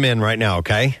conference him in right now.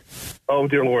 Okay. Oh,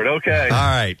 dear Lord. Okay. All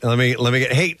right. Let me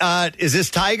get. Hey, is this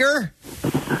Tiger?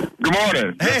 Good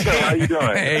morning. Hey, how you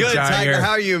doing? Hey, good, Tiger. How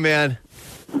are you, man?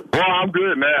 Well, I'm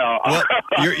good now. Well,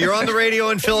 you're on the radio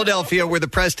in Philadelphia. We're the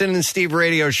Preston and Steve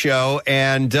radio show,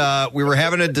 and we were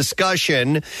having a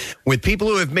discussion with people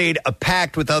who have made a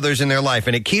pact with others in their life,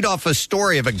 and it keyed off a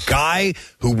story of a guy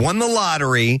who won the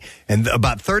lottery, and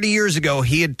about 30 years ago,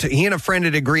 he and a friend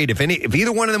had agreed if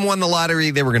either one of them won the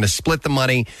lottery, they were going to split the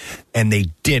money, and they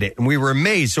did it. And we were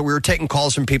amazed, so we were taking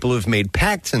calls from people who have made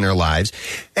pacts in their lives,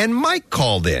 and Mike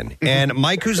called in, and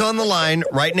Mike, who's on the line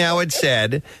right now, had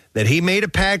said that he made a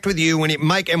pact with you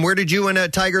Mike. And where did you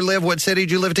and Tiger live? What city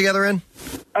did you live together in?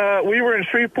 We were in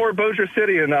Shreveport, Bossier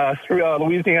City in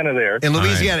Louisiana. There in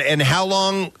Louisiana. Right. And how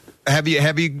long have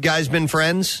you guys been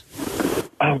friends?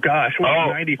 Oh gosh,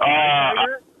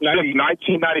 1994.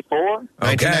 1994.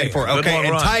 1994. Okay.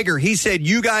 And Tiger, he said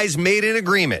you guys made an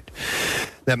agreement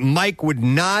that Mike would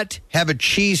not have a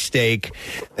cheesesteak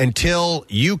until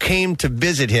you came to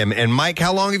visit him. And Mike,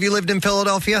 how long have you lived in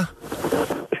Philadelphia?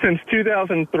 Since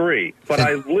 2003, but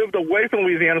I lived away from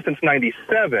Louisiana since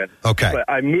 97. Okay. But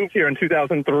I moved here in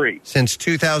 2003. Since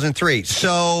 2003.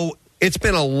 So it's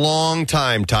been a long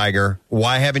time, Tiger.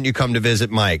 Why haven't you come to visit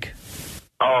Mike?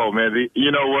 Oh, man,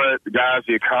 you know what, guys?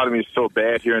 The economy is so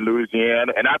bad here in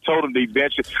Louisiana, and I told them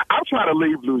I'm trying to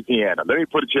leave Louisiana. Let me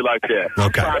put it to you like that.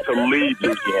 Okay. I'm trying to leave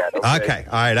Louisiana. Okay.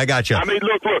 All right, I got you. I mean,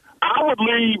 look, I would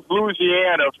leave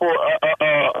Louisiana for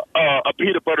a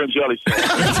peanut butter and jelly sandwich.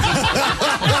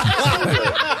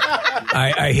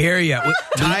 I hear you.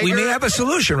 We may have a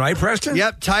solution, right, Preston?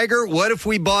 Yep, Tiger, what if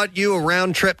we bought you a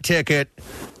round-trip ticket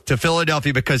to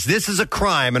Philadelphia? Because this is a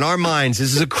crime in our minds.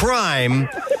 This is a crime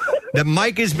that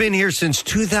Mike has been here since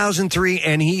 2003,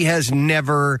 and he has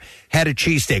never had a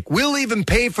cheesesteak. We'll even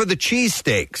pay for the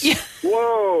cheesesteaks. Yeah.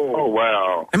 Whoa. Oh,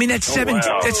 wow. I mean, that's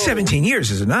 17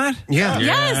 years, is it not? Yeah.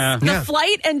 Yes, the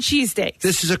flight and cheesesteaks.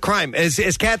 This is a crime.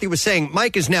 As Kathy was saying,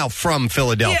 Mike is now from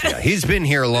Philadelphia. Yeah. He's been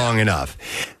here long enough,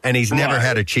 and he's never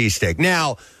had a cheesesteak.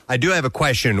 Now, I do have a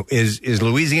question. Is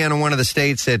Louisiana one of the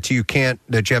states that you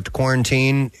have to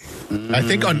quarantine? I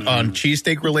think on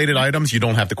cheesesteak related items, you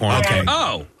don't have to quarantine.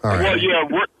 Oh. All right.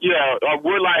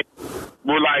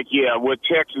 Well, we're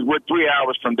Texas. We're 3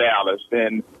 hours from Dallas,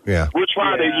 and we're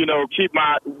trying to, keep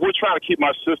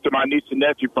my sister, my niece and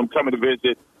nephew from coming to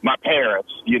visit my parents,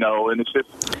 and it's just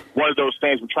one of those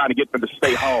things. We're trying to get them to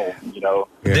stay home,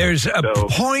 There's a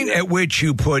point at which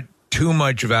you put too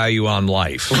much value on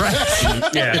life. Right.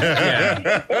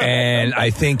 Yeah. And I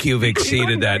think you've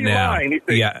exceeded that now.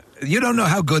 Yeah. You don't know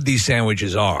how good these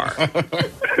sandwiches are. Yeah,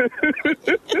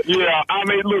 I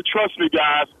mean, look, trust me,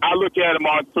 guys. I look at them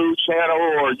on Food Channel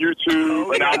or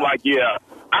YouTube, and I'm like,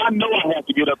 I know I have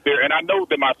to get up there, and I know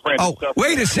that my friends... Oh,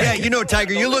 wait a second. Yeah,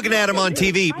 Tiger, you're looking at him on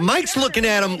TV. Mike's looking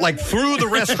at him like through the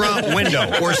restaurant window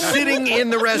or sitting in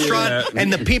the restaurant,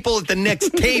 and the people at the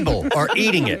next table are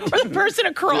eating it. The person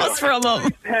across from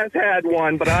him has had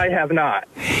one, but I have not.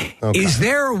 Okay. Is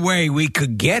there a way we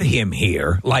could get him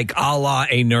here, like a la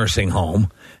a nursing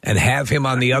home, and have him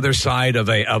on the other side of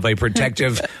a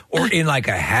protective, or in like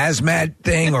a hazmat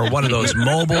thing, or one of those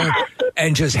mobile,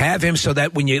 and just have him so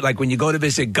that when you go to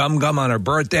visit Gum on her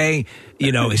birthday,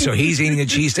 so he's eating a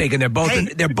cheesesteak, and they're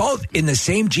both in the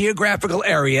same geographical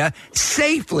area,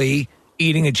 safely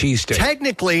eating a cheesesteak.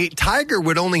 Technically, Tiger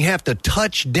would only have to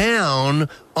touch down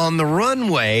on the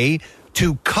runway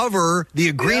to cover the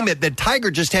agreement that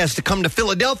Tiger just has to come to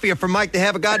Philadelphia for Mike to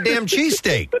have a goddamn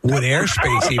cheesesteak. Would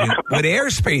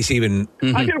airspace even?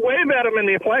 I could wave at him in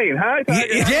the plane. Hi,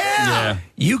 Tiger. Yeah.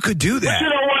 You could do that. But you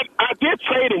know what? I did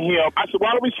say to him, I said,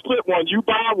 why don't we split one? You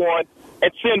buy one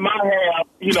and send my half,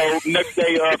 next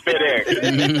day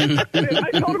FedEx.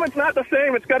 I told him it's not the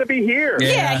same. It's got to be here.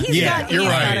 You're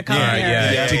right.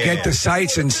 To get the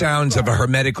sights and sounds of a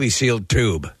hermetically sealed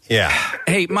tube. Yeah.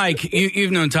 Hey, Mike,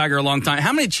 you've known Tiger a long time.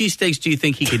 How many cheesesteaks do you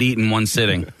think he could eat in one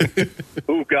sitting?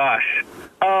 Oh, gosh.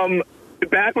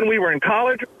 Back when we were in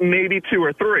college, maybe 2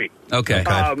 or 3. Okay.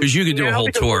 Because you could do a whole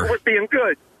tour. We're being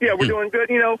good. Yeah, we're doing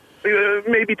good.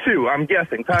 Maybe 2, I'm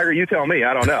guessing. Tiger, you tell me.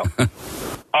 I don't know.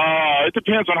 It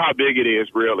depends on how big it is,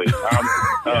 really.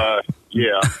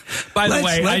 Yeah. By the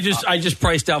way, I just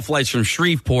priced out flights from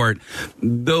Shreveport.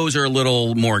 Those are a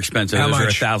little more expensive. How Those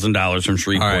much? are $1,000 from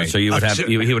Shreveport. Right. So he would have to drive.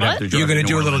 You're going to to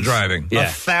do a New little Orleans. driving. Yeah.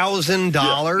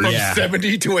 $1,000? From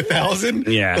 70 to 1,000?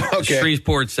 Yeah. Okay.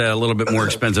 Shreveport's a little bit more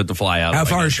expensive to fly out. How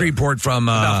far is Shreveport from?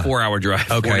 About a 4-hour drive.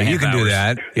 Okay, you can do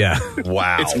that. Yeah.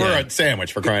 Wow. It's for a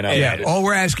sandwich, for crying out loud. Yeah. All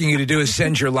we're asking you to do is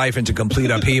send your life into complete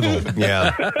upheaval.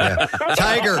 Yeah.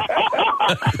 Tiger,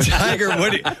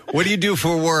 what do you do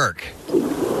for work?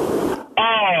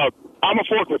 I'm a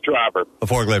forklift driver. A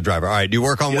forklift driver. All right. Do you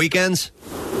work on weekends?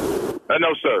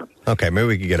 No, sir. Okay, maybe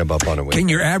we could get him up on a weekend. Can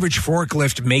your average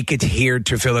forklift make it here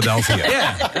to Philadelphia?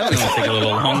 Yeah. That was going to take a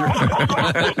little longer.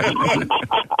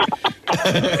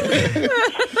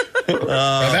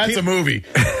 Now that's a movie.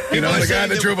 The guy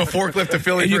that drove a forklift to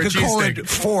Philly And you for a could call cheesesteak. it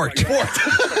forked.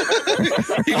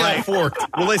 He got forked.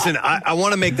 Well, listen, I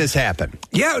want to make this happen.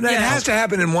 Yeah, that has to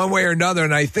happen in one way or another,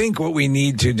 and I think what we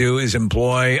need to do is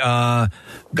employ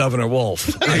Governor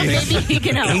Wolf. Maybe he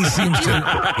can help.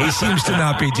 He seems to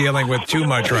not be dealing with too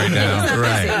much right now.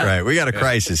 Right. We got a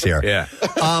crisis here. Yeah.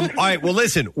 All right. Well,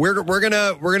 listen, we're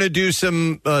gonna do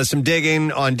some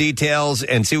digging on details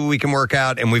and see what we can work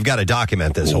out, and we've got to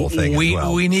document this whole thing.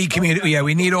 We need community. Yeah,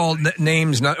 we need all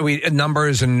names,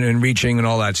 numbers, and reaching and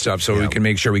all that stuff, so we can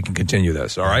make sure we can continue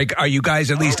this. All right. Are you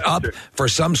guys at least up for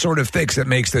some sort of fix that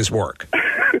makes this work? Oh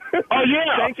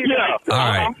yeah. Thank you. Yeah. All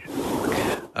right.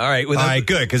 All right,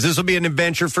 good, because this will be an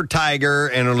adventure for Tiger,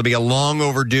 and it'll be a long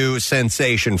overdue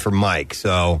sensation for Mike.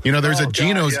 So There's a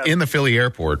Geno's in the Philly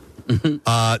airport.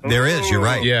 there is. You're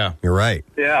right. Yeah. You're right.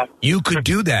 Yeah. You could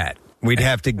do that. We'd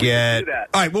have to get. All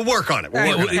right, we'll work on it.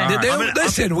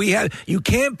 Listen, you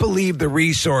can't believe the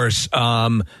resource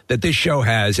that this show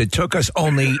has. It took us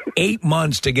only 8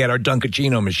 months to get our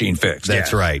Dunkachino machine fixed.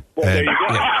 That's right. Well, there you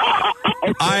go.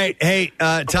 All right, hey,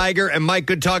 Tiger and Mike,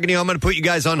 good talking to you. I'm going to put you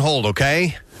guys on hold,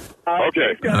 okay?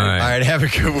 Okay. All right, have a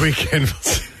good weekend.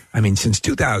 I mean, since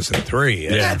 2003,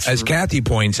 as Kathy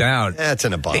points out, that's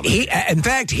an abomination. In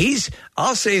fact,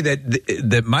 I'll say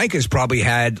that Mike has probably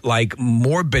had like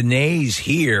more beignets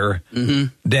here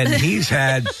than he's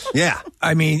had. Yeah,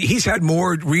 I mean, he's had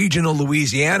more regional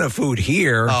Louisiana food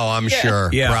here. Oh, I'm sure.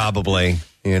 Yeah, probably.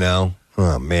 You know.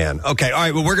 Oh, man. Okay. All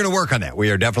right. Well, we're going to work on that.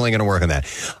 We are definitely going to work on that.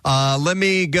 Let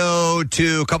me go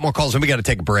to a couple more calls, and we got to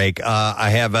take a break. I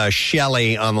have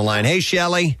Shelly on the line. Hey,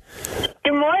 Shelly.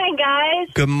 Good morning, guys.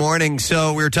 Good morning.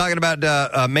 So we were talking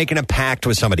about making a pact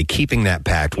with somebody, keeping that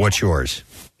pact. What's yours?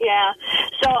 Yeah.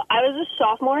 So I was a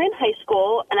sophomore in high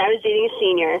school, and I was dating a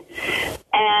senior.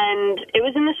 And it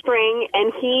was in the spring,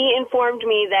 and he informed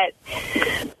me that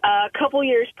a couple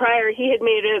years prior, he had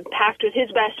made a pact with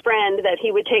his best friend that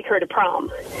he would take her to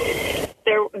prom.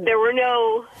 There were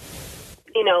no,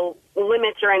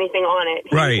 limits or anything on it.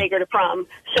 He would take her to prom.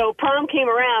 So prom came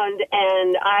around,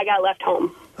 and I got left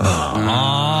home.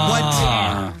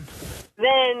 What?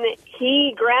 Then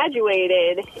he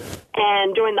graduated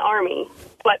and joined the Army,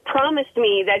 but promised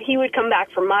me that he would come back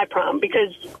for my prom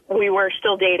because we were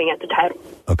still dating at the time.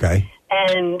 Okay.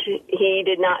 And he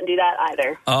did not do that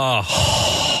either.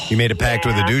 Oh. You made a pact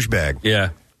with a douchebag. Yeah.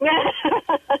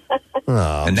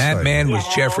 And that man was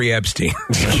Jeffrey Epstein.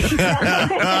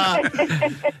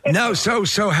 No, so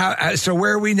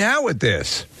where are we now with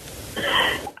this?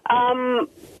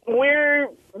 We're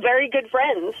very good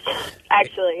friends,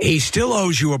 actually. He still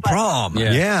owes you a prom.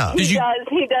 Yeah. He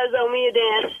does owe me a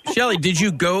dance. Shelly, did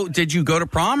you go to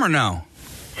prom or no?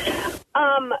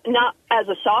 Not as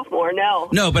a sophomore, no.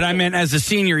 No, but I meant as a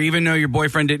senior, even though your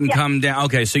boyfriend didn't come down.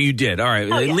 Okay, so you did. All right.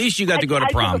 Oh, At least you got to go to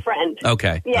prom. I took a friend.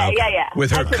 Okay. Yeah.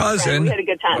 With her cousin. We had a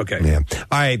good time. Okay. Yeah.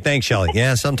 All right. Thanks, Shelly.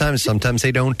 Yeah. Sometimes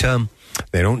they don't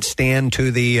stand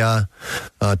to the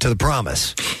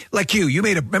promise. Like you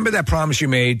remember that promise you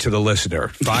made to the listener,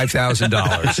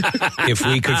 $5,000 if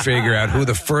we could figure out who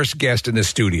the first guest in the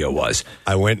studio was.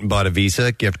 I went and bought a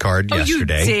Visa gift card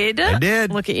yesterday. You did? I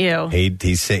did. Look at you.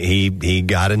 He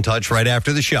got in touch right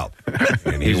after the show.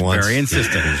 And he's very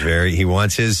insistent. He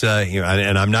wants his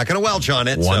and I'm not going to welch on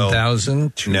it.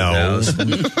 1,000,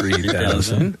 2,000,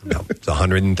 3,000. No, it's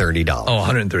 $130. Oh,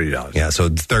 $130. Yeah, so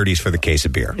 30s for the case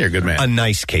of beer. You're a good man. A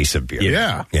nice case of beer.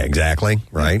 Yeah. Yeah, exactly.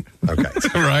 Right? Okay.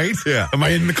 Right? Yeah. Am I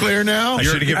in the clear now? I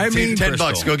should have given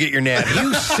 $10. Go get your natty.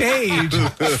 You saved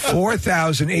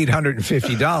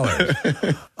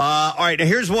 $4,850. All right, now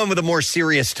here's one with a more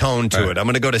serious tone to it. I'm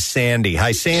going to go to Sandy.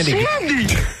 Hi, Sandy.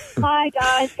 Hi,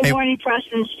 guys. Good morning,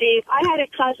 Preston and Steve. I had a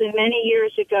cousin many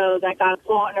years ago that got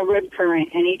caught in a rip current,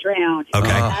 and he drowned. Okay.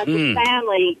 As a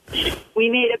family, we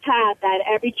made a pact that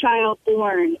every child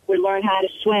born would learn how to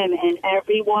swim, and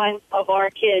every one of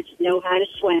our kids know how to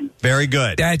swim. Very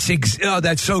good. That's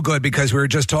so good because we were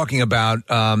just talking about,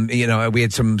 we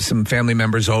had some family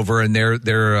members over, and they're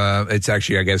it's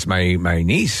actually, I guess, my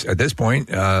niece at this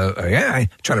point. I'm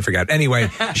trying to figure out. Anyway,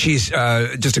 she's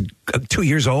just 2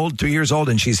 years old,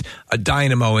 and she's a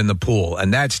dynamo in the pool,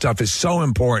 and that stuff is so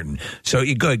important. So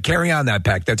you good. Carry on that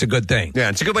pact. That's a good thing. Yeah,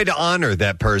 it's a good way to honor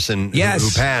that person who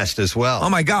passed as well. Oh,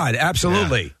 my God.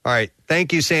 Absolutely. Yeah. All right.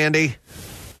 Thank you, Sandy.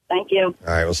 Thank you.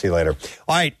 All right, we'll see you later.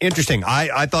 All right, interesting.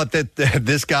 I thought that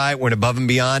this guy went above and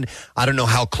beyond. I don't know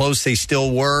how close they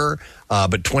still were,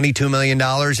 but $22 million,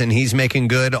 and he's making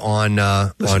good on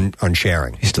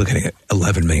sharing. He's still getting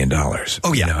 $11 million.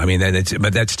 Oh, yeah.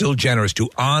 But that's still generous to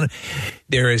on.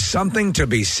 There is something to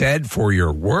be said for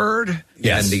your word.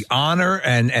 Yes. And the honor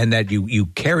and that you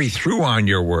carry through on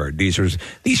your word. These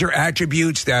are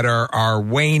attributes that are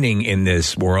waning in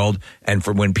this world, and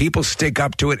for when people stick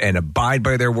up to it and abide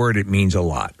by their word, it means a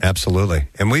lot. Absolutely.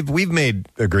 And we've made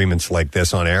agreements like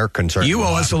this on air concerning you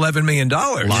owe us $11 million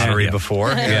lottery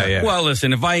before. Yeah. Well,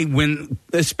 listen, if I win,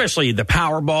 especially the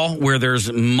Powerball, where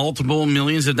there's multiple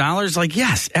millions of dollars, like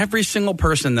yes, every single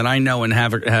person that I know and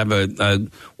have a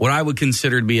what I would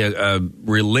consider to be a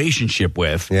relationship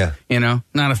with,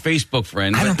 not a Facebook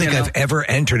friend. I don't think I've ever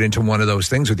entered into one of those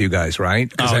things with you guys, right?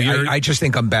 Because I just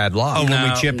think I'm bad luck. Oh, when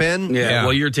we chip in? Yeah.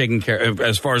 Well, you're taken care of.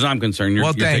 As far as I'm concerned,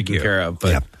 you're taken care of.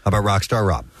 But How about Rockstar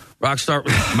Rob? Rockstar,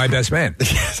 my best man.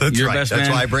 That's your right. Best That's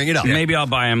man. why I bring it up. Maybe I'll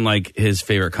buy him like his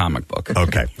favorite comic book.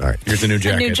 Okay. All right. Here's a new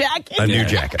jacket. A new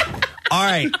jacket. All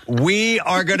right. We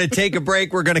are going to take a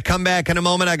break. We're going to come back in a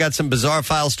moment. I got some bizarre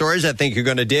file stories I think you're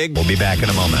going to dig. We'll be back in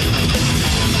a moment.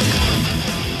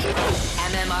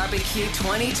 Barbecue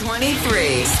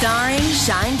 2023. Starring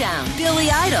Shinedown, Billy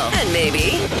Idol, and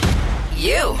maybe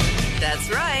you.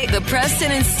 That's right. The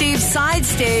Preston and Steve Side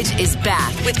Stage is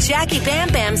back with Jackie Bam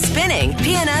Bam spinning,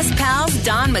 PNS pals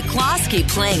Don McCloskey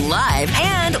playing live,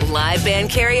 and live band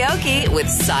karaoke with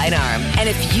Sidearm. And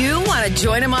if you want to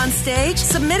join them on stage,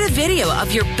 submit a video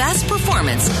of your best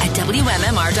performance at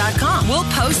WMMR.com. We'll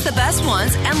post the best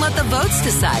ones and let the votes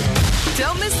decide.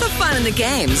 Don't miss the fun in the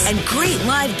games and great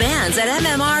live bands at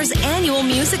MMR's annual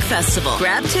music festival.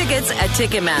 Grab tickets at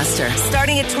Ticketmaster,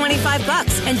 starting at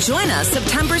 $25, and join us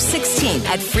September 16th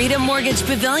at Freedom Mortgage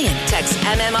Pavilion. Text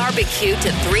MMRBQ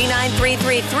to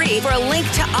 39333 for a link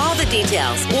to all the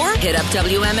details, or hit up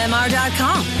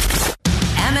WMMR.com.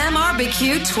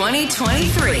 MMRBQ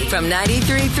 2023 from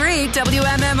 93.3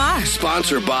 WMMR.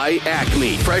 Sponsored by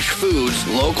Acme. Fresh foods,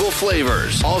 local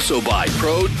flavors. Also by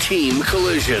Pro Team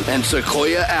Collision and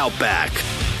Sequoia Outback.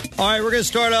 All right, we're going to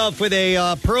start off with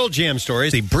a Pearl Jam story.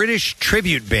 The British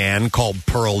tribute band called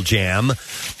Pearl Jam,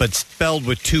 but spelled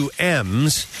with two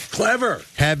M's. Clever.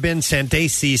 Have been sent a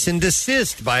cease and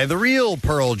desist by the real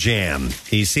Pearl Jam.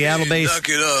 The Seattle-based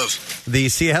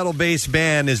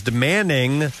band is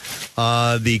demanding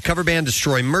the cover band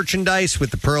destroy merchandise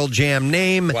with the Pearl Jam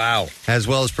name. Wow. As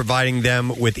well as providing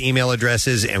them with email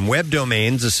addresses and web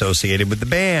domains associated with the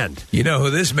band. You know who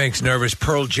this makes nervous?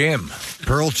 Pearl Jam.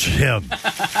 Pearl Jam.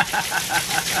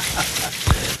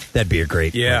 That'd be a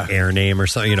great air name or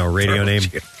something, radio Pearl name.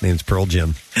 Jim. Name's Pearl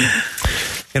Jam.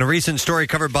 In a recent story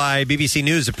covered by BBC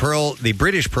News, the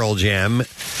British Pearl Jam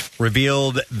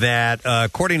revealed that,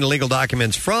 according to legal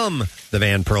documents from the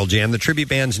band Pearl Jam, the tribute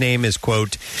band's name is,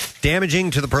 quote,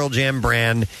 damaging to the Pearl Jam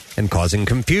brand and causing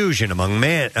confusion among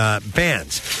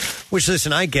fans. Which,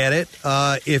 listen, I get it.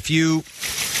 If you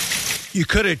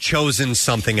could have chosen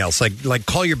something else, like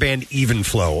call your band Even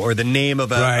Flow or the name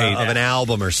of an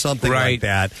album or something like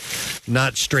that.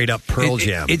 Not straight up Pearl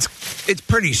Jam. It's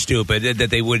pretty stupid that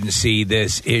they wouldn't see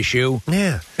this issue.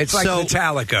 Yeah, it's like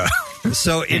Metallica.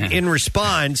 So in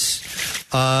response,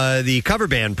 the cover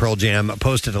band Pearl Jam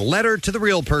posted a letter to the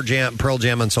real Pearl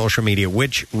Jam on social media,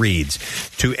 which reads,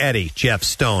 to Eddie, Jeff,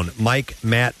 Stone, Mike,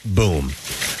 Matt, Boom,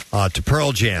 to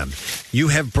Pearl Jam, you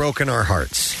have broken our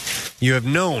hearts. You have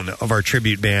known of our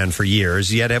tribute band for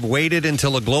years, yet have waited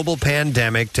until a global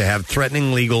pandemic to have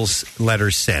threatening legal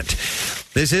letters sent.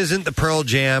 This isn't the Pearl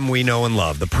Jam we know and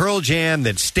love. The Pearl Jam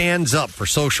that stands up for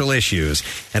social issues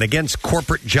and against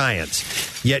corporate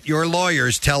giants. Yet your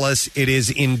lawyers tell us it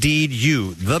is indeed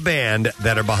you, the band,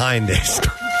 that are behind this.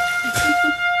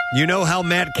 You know how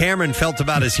Matt Cameron felt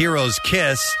about his heroes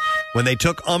Kiss when they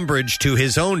took umbrage to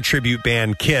his own tribute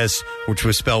band Kiss, which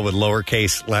was spelled with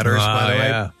lowercase letters, by the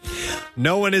way.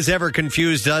 No one has ever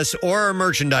confused us or our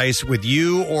merchandise with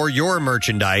you or your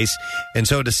merchandise, and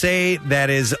so to say that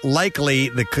it is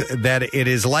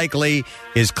likely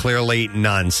is clearly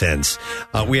nonsense.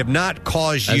 We have not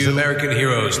caused As American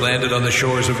heroes landed on the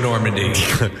shores of Normandy.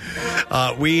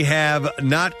 We have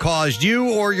not caused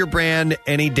you or your brand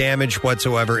any damage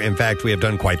whatsoever. In fact, we have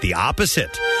done quite the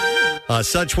opposite.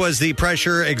 Such was the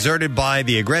pressure exerted by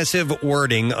the aggressive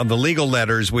wording of the legal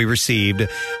letters we received.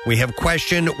 We have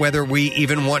questioned whether we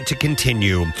even want to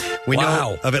continue. We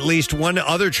know of at least one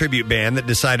other tribute band that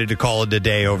decided to call it a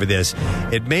day over this.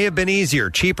 It may have been easier,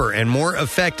 cheaper, and more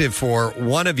effective for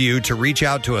one of you to reach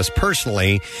out to us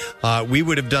personally. We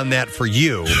would have done that for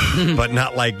you, but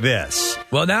not like this.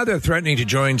 Well, now they're threatening to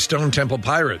join Stone Temple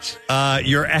Pilots.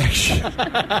 Your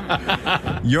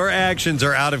actions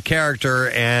are out of character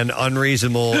and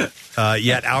unreasonable,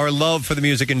 yet our love for the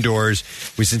music endures.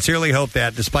 We sincerely hope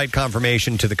that, despite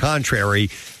confirmation to the contrary,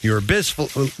 you are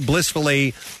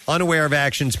blissfully unaware of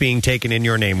actions being taken in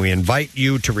your name. We invite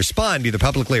you to respond either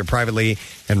publicly or privately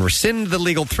and rescind the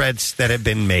legal threats that have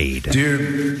been made.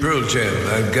 Dear Pearl Jam,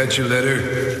 I've got your letter.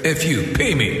 If you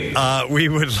pay me. We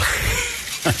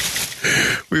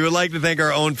would like to thank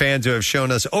our own fans who have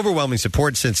shown us overwhelming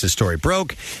support since the story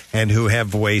broke and who have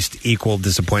voiced equal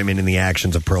disappointment in the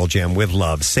actions of Pearl Jam. With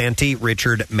love, Santi,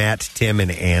 Richard, Matt, Tim,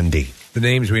 and Andy. The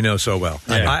names we know so well.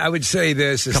 Yeah. I would say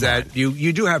this is that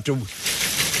you do have to.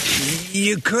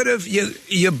 You could have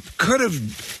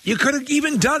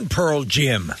even done Pearl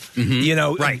Jam,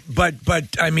 right? But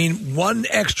I mean, one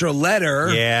extra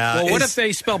letter. Yeah. Well, what if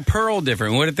they spelled Pearl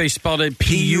different? What if they spelled it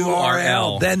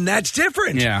P-U-R-L? Then that's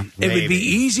different. Yeah, it would be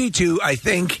easy to. I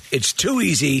think it's too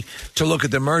easy to look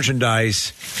at the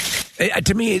merchandise.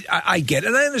 To me, I get it.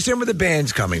 And I understand where the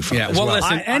band's coming from. Yeah. Well,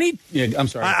 listen. I'm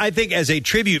sorry. I think as a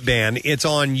tribute band, it's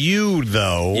on you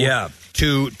though. Yeah.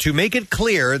 to make it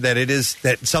clear that it is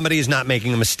that somebody is not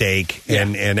making a mistake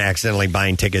and accidentally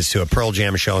buying tickets to a Pearl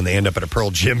Jam show and they end up at a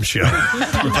Pearl Jam show.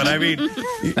 But I mean,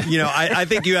 I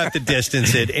think you have to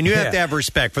distance it and you have to have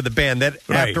respect for the band that,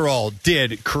 after all,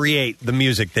 did create the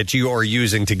music that you are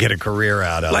using to get a career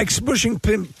out of. Like Smushing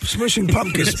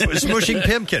Pumpkins. Smushing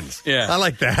Pimpkins. Yeah. I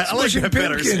like that. I like that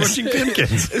better. Smushing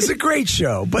Pimpkins. It's a great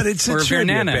show, but it's a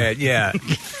trivia band. Yeah.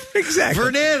 Exactly.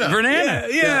 Vernana.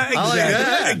 Yeah, exactly. I like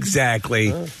that.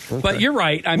 Exactly. But you're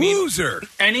right. I mean, loser.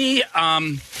 Any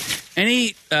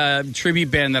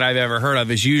tribute band that I've ever heard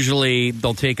of is usually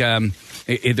they'll take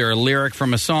either a lyric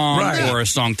from a song or a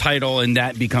song title, and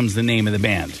that becomes the name of the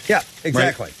band. Yeah,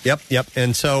 exactly. Right? Yep.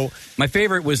 And so my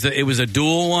favorite was it was a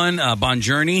dual one, Bon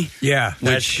Journey. Yeah,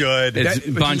 that's good. It's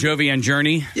Bon Jovi and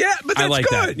Journey. Yeah, but that's I like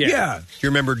good. That. Yeah. Do you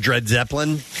remember Dred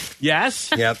Zeppelin? Yes.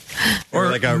 Yep.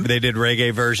 Or they did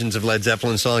reggae versions of Led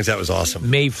Zeppelin songs. That was awesome.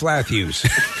 Maeve Flatthews.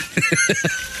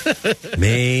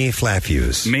 Maeve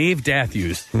Flatthews. Maeve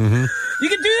Dathews. Mm-hmm. You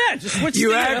could do that. Just switch.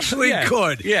 You actually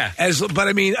could. Yeah. But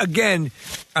I mean, again,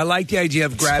 I like the idea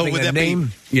of grabbing a name.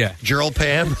 Yeah. Gerald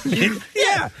Pam.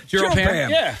 Yeah. Gerald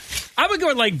Pam. Yeah. I would go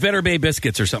with like Vetter Bay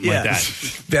Biscuits or something like that.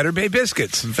 Vetter Bay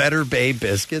Biscuits. Vetter Bay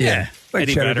Biscuits? Yeah. Like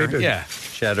Eddie Cheddar Vedder. Bay Yeah.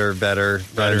 Cheddar, Vetter,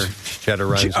 Cheddar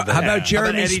rhymes. How about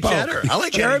Jeremy Eddie Spoke? Cheddar? I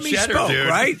like Jeremy Eddie Cheddar, Spoke, dude.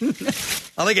 right?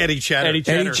 I like Eddie Cheddar. Eddie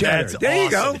Cheddar. Eddie Cheddar. That's There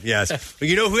awesome. you go. Yes.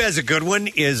 You know who has a good one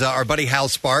is our buddy Hal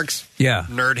Sparks. Yeah.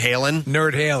 Nerd Halen.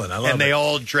 I love it. And they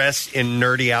all dress in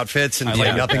nerdy outfits and I play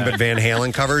like nothing that. but Van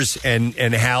Halen covers. And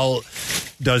Hal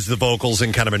does the vocals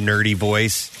in kind of a nerdy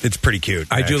voice. It's pretty cute.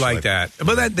 I do like that.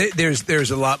 But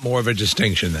there's a lot more of a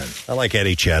distinction then. I like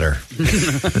Eddie Cheddar.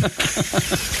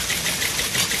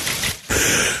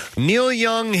 Neil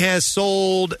Young has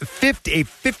sold a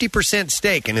 50%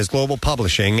 stake in his global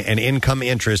publishing and income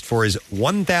interest for his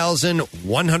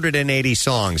 1,180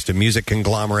 songs to music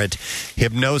conglomerate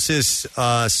Hypnosis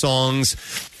Songs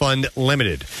Fund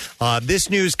Limited. This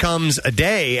news comes a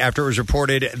day after it was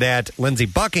reported that Lindsey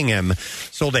Buckingham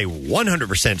sold a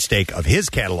 100% stake of his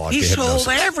catalog to Hypnosis.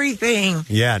 everything.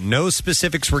 Yeah, no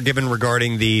specifics were given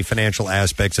regarding the financial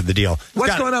aspects of the deal.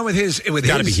 What's going on with his? It's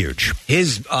got to be huge.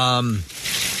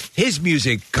 His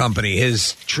music company,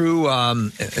 his true,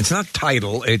 it's not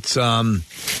Tidal, it's...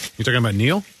 You're talking about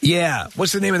Neil? Yeah.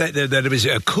 What's the name of that? That it was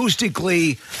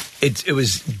acoustically, it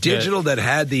was digital that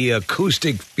had the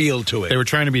acoustic feel to it. They were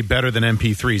trying to be better than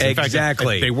MP3s. In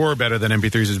Exactly. fact, they were better than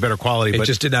MP3s. It was better quality. It but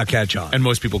just did not catch on. And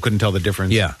most people couldn't tell the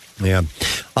difference. Yeah. Yeah.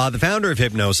 The founder of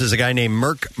Hypnosis is a guy named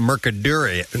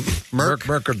Mercadurri.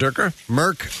 Mercadurker?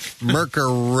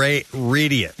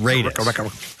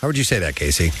 Mercuradius. How would you say that,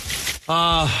 Casey?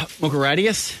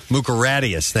 Mucaradius?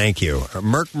 Mucaradius, thank you.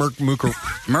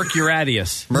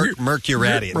 Mercuradius.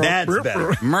 Mercuradius. That's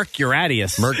better.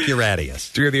 Mercuradius.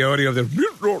 Mercuradius. Do you hear the audio of the...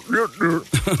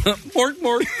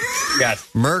 Mork. Yes.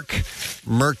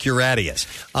 Mercuradius.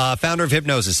 Founder of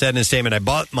Hypnosis said in a statement, I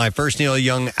bought my first Neil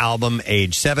Young album,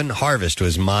 age 7. Harvest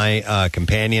was my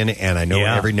companion, and I know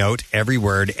every note, every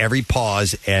word, every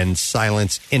pause, and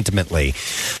silence intimately.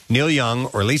 Neil Young,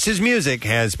 or at least his music,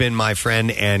 has been my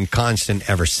friend and constant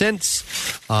ever since.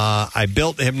 I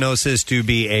built Hypnosis to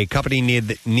be a company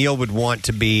that Neil would want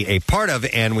to be a part of,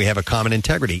 and we have a common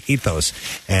integrity, ethos,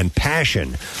 and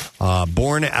passion,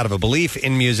 born out of a belief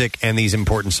in music and these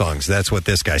important songs. That's what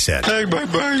this guy said.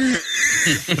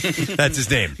 That's his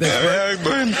name.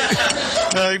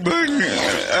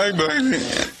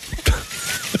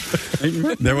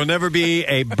 There will never be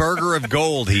a burger of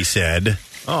gold, he said.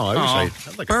 Oh, I wish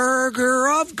I'd like a burger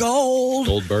of gold.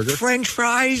 Gold burger? French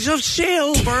fries of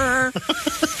silver.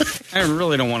 I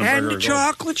really don't want a burger and a of gold.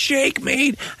 chocolate shake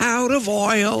made out of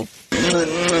oil.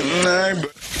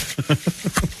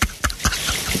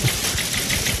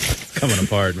 coming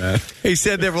apart, man. He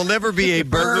said there will never be a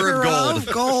burger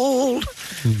of gold.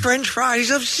 French fries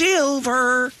of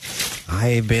silver.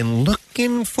 I've been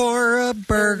looking for a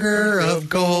burger of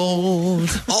gold.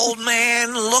 Old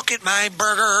man, look at my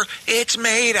burger. It's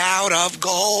made out of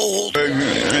gold.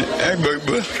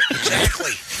 Exactly.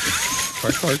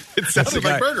 It sounded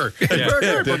like burger.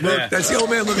 Burger. That's the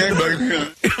old man looking at the burger.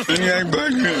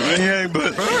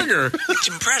 Burger. It's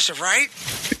impressive, right?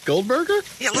 Gold burger?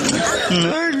 Yeah, look at the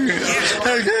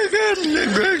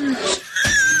burger.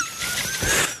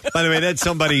 By the way, that's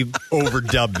somebody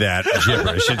overdubbed that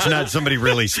gibberish. It's not somebody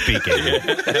really speaking.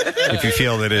 If you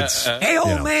feel that it's... Hey,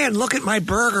 old man, look at my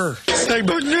burger.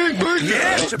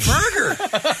 Yeah, it's a burger.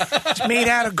 It's made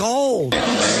out of gold.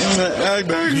 Yeah, you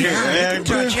can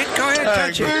touch it. Go ahead,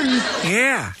 touch it.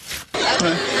 Yeah.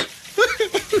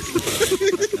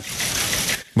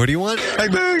 What do you want? I'll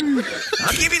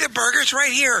give you the burgers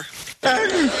right here.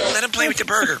 Let him play with the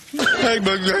burger.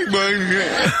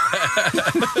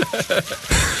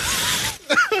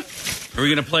 Are we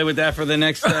going to play with that for the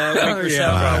next week or so?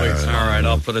 Probably. All right,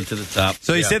 I'll put it to the top.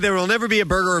 So he said there will never be a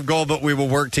burger of gold, but we will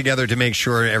work together to make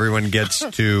sure everyone gets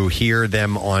to hear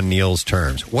them on Neil's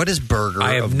terms. What does burger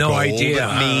I have of no gold idea.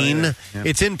 mean? Yeah.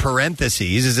 It's in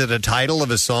parentheses. Is it a title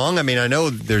of a song? I mean, I know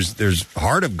there's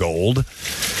Heart of Gold.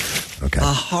 Okay. A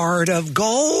heart of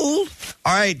gold.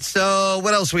 All right, so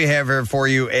what else we have here for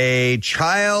you? A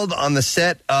child on the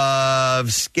set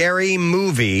of Scary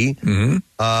Movie.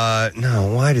 Mm-hmm.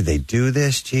 No, why did they do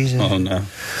this? Jesus. Oh, no.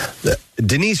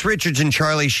 Denise Richards and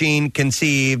Charlie Sheen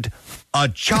conceived a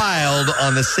child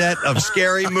on the set of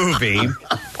Scary Movie.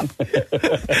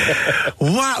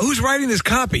 Wow, who's writing this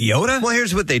copy, Yoda? Well,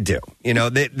 here's what they do. You know,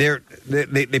 they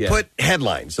put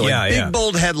headlines, so big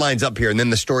bold headlines up here, and then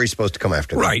the story's supposed to come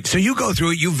after that. Right. So you go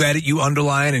through it, you vet it, you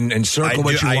underline and circle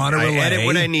what you want to relay. I edit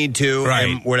what I need to. Right.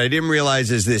 And what I didn't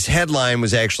realize is this headline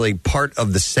was actually part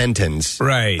of the sentence.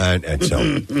 Right. And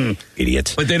so,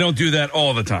 idiots. But they don't do that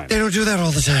all the time. They don't do that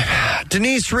all the time.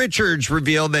 Denise Richards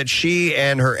revealed that she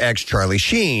and her ex, Charlie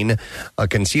Sheen,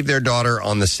 conceived their daughter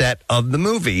on the set of the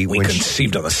movie. We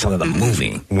conceived on the set of the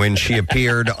movie. When she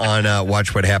appeared on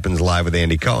Watch What Happens Live with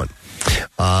Andy Cohen.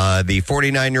 The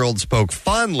 49-year-old spoke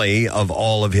fondly of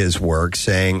all of his work,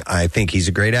 saying, I think he's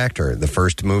a great actor. The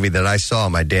first movie that I saw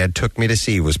my dad took me to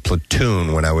see was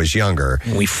Platoon when I was younger.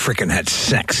 We freaking had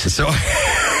sex. So...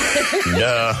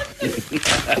 No.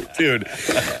 Dude,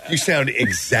 you sound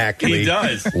exactly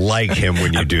like him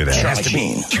when you do that.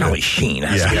 Charlie Sheen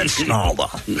has to be small, though.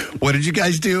 What did you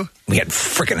guys do? We had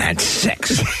freaking had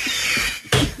sex.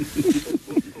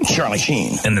 Charlie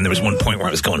Sheen. And then there was one point where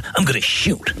I was going, I'm going to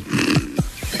shoot.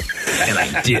 And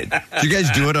I did. Did you guys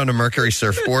do it on a Mercury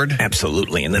surfboard?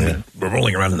 Absolutely. And then we were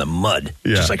rolling around in the mud,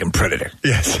 just like in Predator.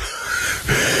 Yes.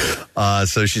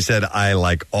 So she said, I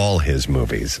like all his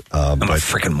movies. I'm a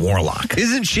freaking warlock.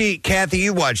 Isn't she, Kathy,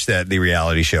 you watched the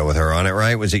reality show with her on it,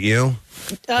 right? Was it you?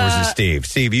 Or was it Steve?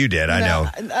 Steve, you did, I know.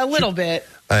 A little bit.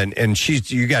 And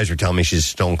you guys were telling me she's a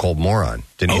stone cold moron.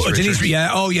 Denise Richards.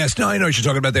 Yeah. Oh, yes. No, I know what you're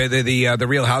talking about. The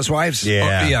Real Housewives.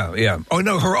 Yeah. Yeah. Oh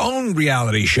no, her own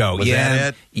reality show. Was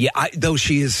that it? Yeah. Though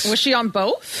she is. Was she on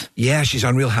both? Yeah, she's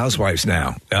on Real Housewives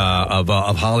now of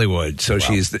Hollywood. So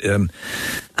she's. I don't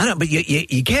know, but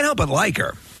you can't help but like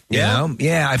her. You know?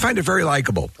 Yeah. I find her very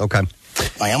likable. Okay.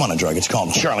 I am on a drug. It's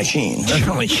called Charlie Sheen.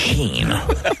 Charlie Sheen.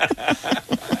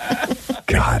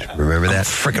 God, remember that?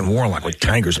 Freaking warlock with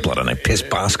tiger's blood, and I pissed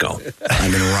Bosco.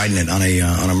 I've been riding it on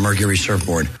a Mercury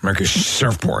surfboard. Mercury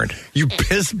surfboard. You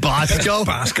pissed Bosco?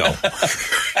 Bosco.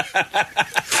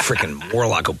 Freaking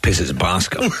warlock who pisses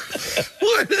Bosco.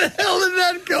 Where the hell did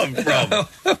that come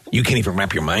from? You can't even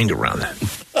wrap your mind around that.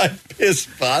 I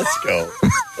pissed Bosco.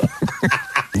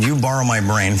 You borrow my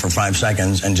brain for 5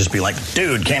 seconds and just be like,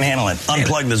 dude, can't handle it.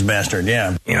 Unplug this bastard.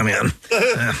 Yeah. Yeah, man.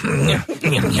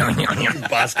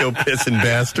 Bosco pissing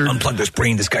bastard. Unplug this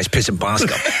brain. This guy's pissing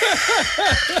Bosco.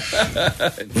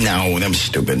 No, that was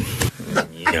stupid.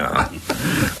 Yeah.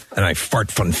 And I fart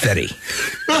funfetti.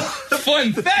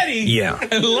 Funfetti? Yeah.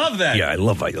 I love that. Yeah, I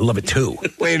love it too.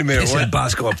 Wait a minute. Pissing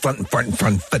Bosco up front and farting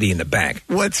funfetti in the back.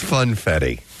 What's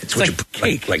funfetti? It's like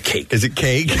cake. Like cake. Is it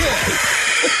cake?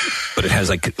 But it has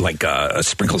like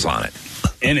sprinkles on it.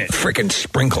 In it. Frickin'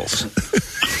 sprinkles.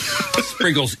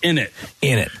 Sprinkles in it.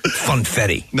 In it.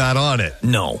 Funfetti. Not on it.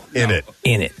 No. In it.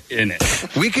 In it. In it.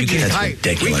 We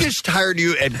just hired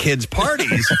you at kids'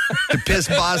 parties to piss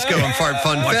Bosco and fart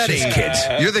funfetti. Watch this, kids.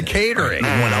 You're the catering.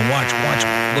 Now watch.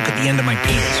 Look at the end of my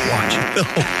penis. Watch.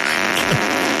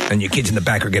 And your kids in the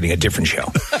back are getting a different show.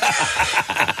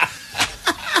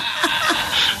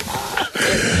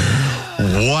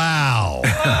 Wow.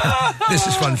 This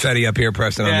is funfetti up here,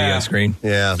 Preston, on the screen.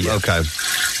 Yeah. Okay.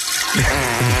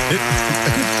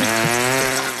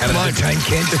 Having a good time,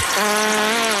 kid?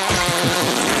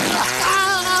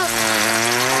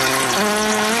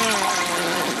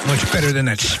 Much better than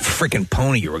that freaking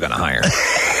pony you were going to hire.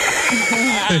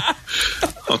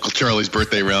 Uncle Charlie's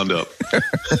birthday roundup.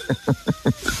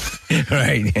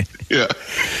 Right. Yeah.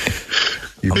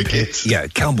 Yeah,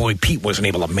 Cowboy Pete wasn't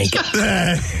able to make it.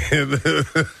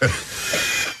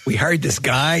 We hired this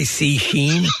guy, C.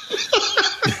 Sheen.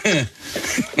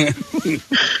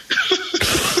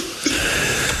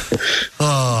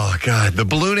 Oh, God. The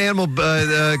balloon animal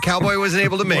cowboy wasn't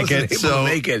able to make it. So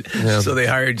they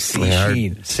hired C.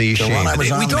 Sheen. C. Sheen. We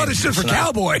thought it stood for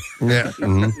cowboy. Yeah.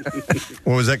 Mm-hmm.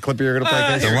 What was that clip you were going to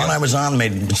play? The one I was on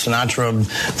made Sinatra,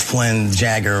 Flynn,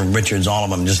 Jagger, Richards, all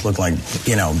of them just look like,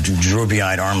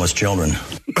 droopy-eyed, armless children.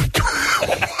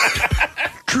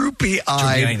 Droopy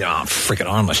droopy-eyed. Freaking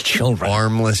armless children.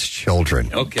 Armless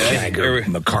children. Okay. Jagger,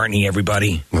 McCartney,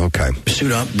 everybody. Okay.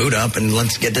 Suit up, boot up, and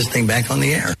let's get this thing back on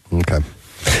the air. Okay.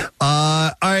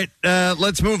 All right,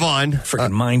 let's move on.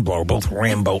 Freaking mind blower, both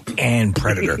Rambo and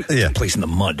Predator. Yeah. Place in the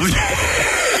mud.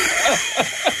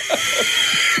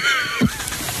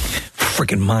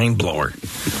 Freaking mind blower.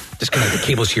 Disconnect the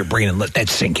cables to your brain and let that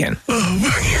sink in.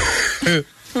 I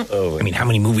mean, how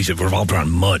many movies have revolved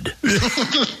around mud?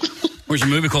 There's a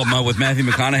movie called Mud with Matthew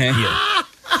McConaughey. Yeah.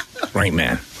 Right,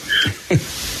 man.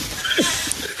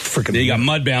 Freaking. You got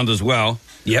Mudbound as well.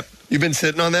 Yep. You've been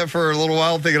sitting on that for a little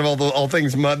while, thinking of all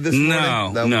things mud this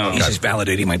morning? No. He's just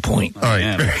validating my point. All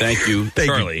right. Thank you,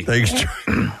 Charlie. Thanks,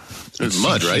 Charlie. It's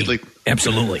mud, right? Like,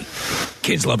 absolutely.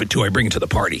 Kids love it, too. I bring it to the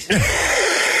parties.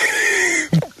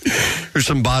 There's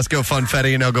some Bosco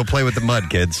funfetti, and I'll go play with the mud,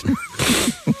 kids.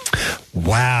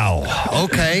 Wow.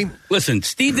 Okay. Listen,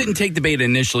 Steve didn't take the bait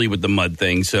initially with the mud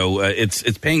thing, so it's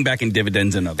paying back in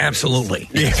dividends and other Absolutely.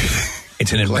 Yeah.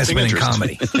 It's an investment in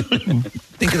comedy.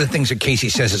 Think of the things that Casey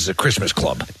says is a Christmas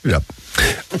club. Yep.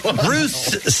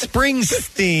 Bruce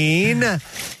Springsteen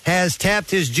has tapped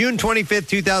his June 25th,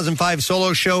 2005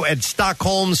 solo show at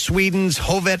Stockholm, Sweden's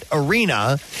Hovet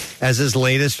Arena as his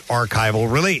latest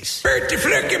archival release.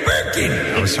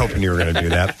 I was hoping you were going to do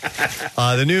that.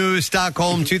 The new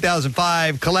Stockholm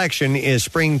 2005 collection is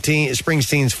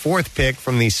Springsteen's fourth pick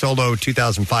from the solo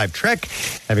 2005 trek,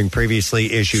 having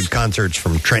previously issued concerts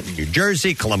from Trenton, New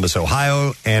Jersey, Columbus,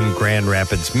 Ohio, and Grand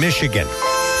Rapids, Michigan.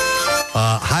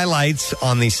 Highlights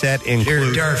on the set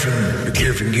include Darfin,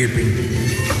 Gierpen,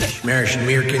 Martian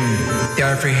Mirkin,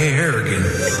 Darfin Harrigan.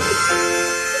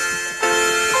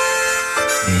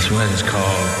 This one's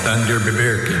called Thunder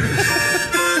Bedurkin.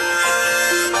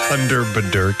 Thunder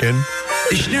Bedurkin.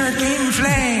 The Snurkin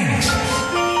Flames.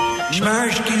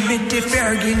 Schmarskin mit der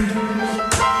Fergen.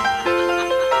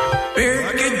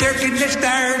 Birkin, Durkin, the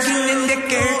Starkin, and the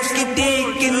Kirkin,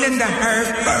 Deakin, and the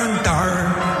Harfburn Dar.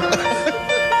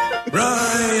 Roy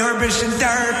Orbison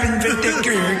Darpin, with the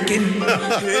Kirkin.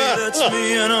 Yeah, that's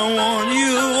me, and I want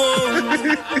you.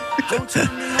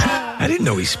 I didn't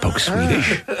know he spoke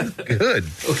Swedish. Good.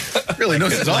 Really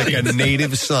knows his like a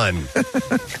native son.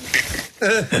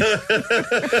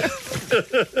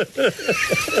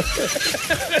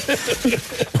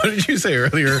 What did you say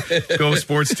earlier? Go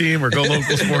sports team or go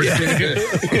local sports team?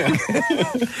 Yeah.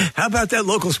 How about that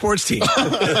local sports team?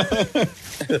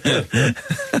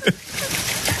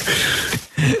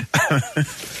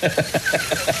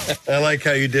 I like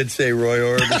how you did say Roy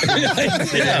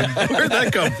Orbison. Yeah. Where'd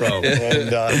that come from? And,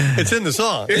 it's in the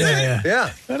song. Yeah.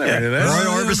 I never knew that. Roy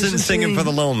Orbison singing for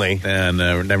the lonely. And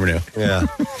never knew. Yeah.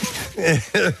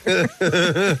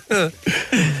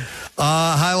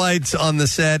 Highlights on the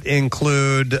set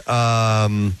include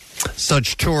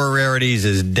such tour rarities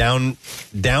as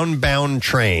Downbound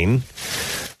Train.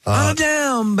 A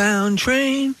downbound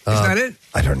train. Is that it?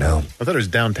 I don't know. I thought it was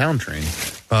Downtown Train.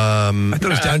 I thought it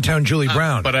was Downtown Julie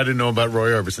Brown. But I didn't know about Roy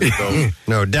Orbison. So.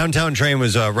 No, Downtown Train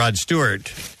was Rod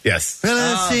Stewart. Yes. Well,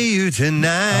 I see you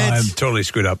tonight. I'm totally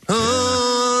screwed up.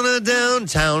 On a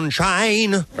downtown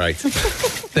train. Right.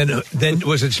 Then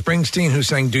was it Springsteen who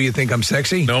sang "Do You Think I'm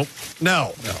Sexy"? Nope.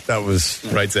 No. That was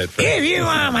right. Said. If you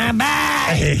want my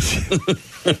bag.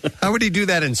 How would he do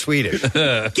that in Swedish? Get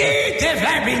the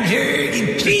flapping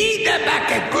jerkin, feed the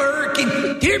bucket working,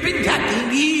 turpin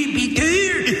tucking, you be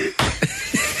turd.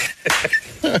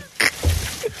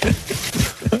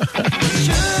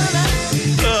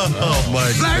 Oh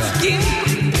my God.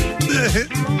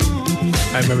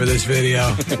 I remember this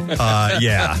video.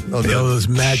 Yeah. All those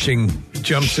matching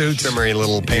jumpsuits. Shimmery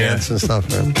little pants and stuff.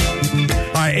 Man.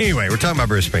 All right, anyway, we're talking about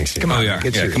Bruce Springsteen. Come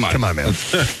on, come on, man.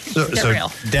 So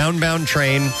Downbound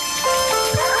Train,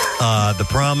 The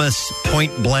Promise,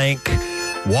 Point Blank,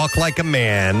 Walk Like a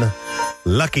Man,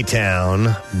 Lucky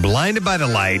Town, Blinded by the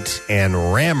Light,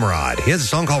 and Ramrod. He has a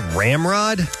song called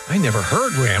Ramrod. I never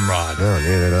heard Ramrod. Oh,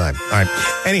 neither did I. All right.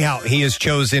 Anyhow, he has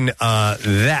chosen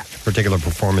that particular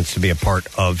performance to be a part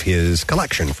of his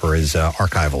collection for his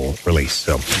archival release.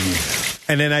 So,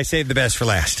 and then I saved the best for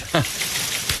last.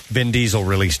 Vin Diesel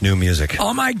released new music.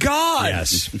 Oh, my God.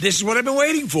 Yes. This is what I've been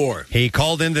waiting for. He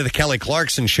called into the Kelly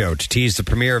Clarkson show to tease the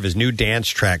premiere of his new dance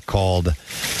track called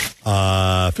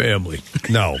Family.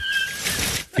 No.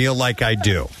 Feel Like I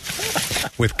Do.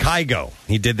 With Kygo.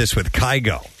 He did this with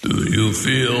Kygo. Do you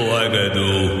feel like I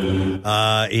do?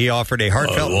 He offered a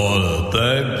heartfelt... I want to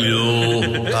thank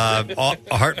you.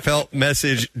 A heartfult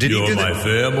message. You're my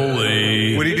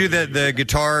family. Would he do the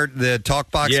guitar, the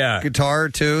talkbox guitar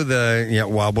too?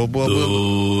 Wobble, wobble.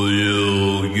 Do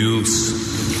you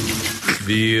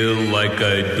feel like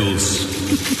I do?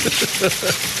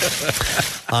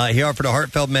 He offered a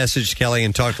heartfelt message to Kelly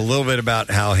and talked a little bit about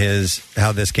how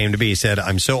this came to be. He said,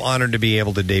 "I'm so honored to be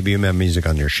able to debut my music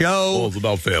on your show. Well, it's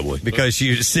about family.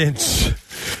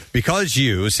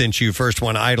 Since you first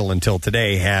won Idol until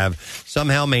today, have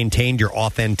somehow maintained your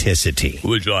authenticity."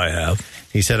 Which I have.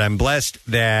 He said, "I'm blessed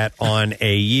that on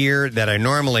a year that I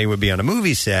normally would be on a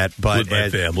movie set, but with my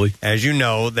family. As you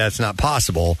know, that's not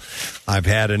possible. I've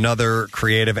had another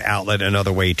creative outlet,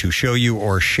 another way to show you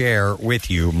or share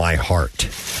with you my heart."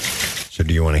 So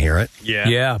do you want to hear it? Yeah.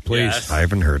 Yeah, please. Yes. I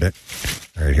haven't heard it.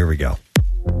 All right, here we go.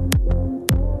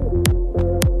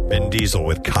 Vin Diesel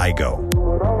with Kygo.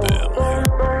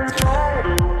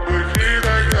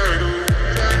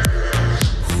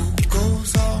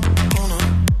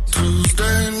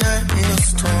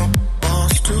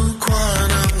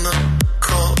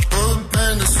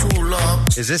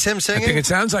 Is this him singing? I think it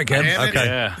sounds like him. Okay.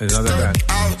 Yeah. It's not that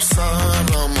bad. It's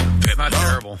not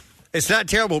terrible. It's not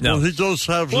terrible, No. but he does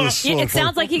have this. It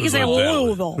sounds like he can say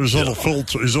Louisville. He's on a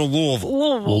filter. He's on Louisville.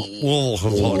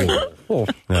 Let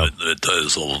me tell you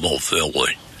something about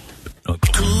family.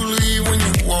 When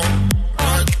you walk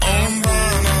right on by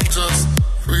and I'm just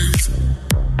freezing.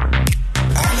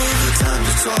 All of the time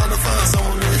you try to find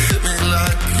someone to hit me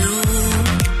like you.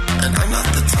 And I'm not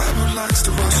the type who likes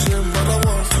to rush in, but I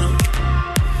want to.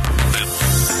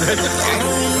 I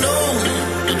don't know you,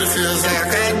 but it feels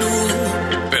like I do.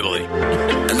 Family.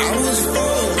 And I was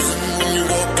frozen when you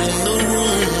walked in the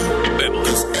room. Family.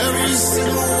 'Cause every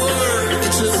single word,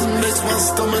 it just makes my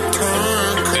stomach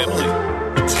turn cold. Family. I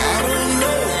don't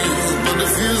know you, but it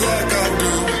feels like I do.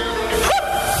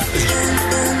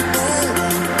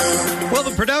 Well,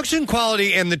 the production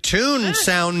quality and the tune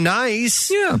sound nice.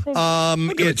 Yeah.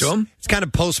 Give it to him. It's kind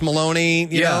of Post Maloney,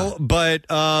 you know, but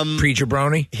Preacher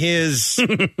Brony. his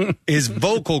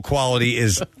vocal quality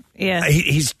is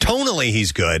he's tonally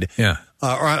he's good. Yeah.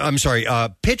 Or I'm sorry,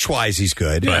 pitch wise he's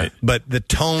good. Right. But the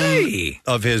tone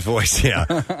of his voice, is a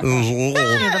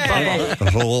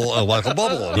little like a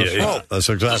bubble in his throat. That's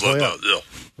exactly it.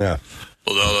 Yeah.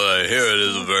 Well, now that I hear it,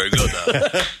 isn't very good now.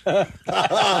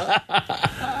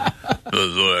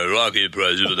 That's why Rocky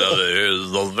impressed you, but now that I hear it,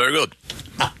 it's not very good.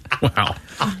 Wow.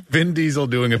 Vin Diesel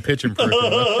doing a pitch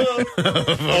impersonation.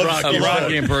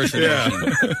 Rocky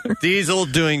impersonation. Yeah. Diesel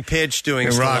doing pitch, doing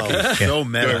Rocky. Stallone. So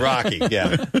meta. Doing Rocky,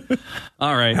 yeah.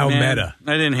 All right. How man. meta.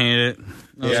 I didn't hate it.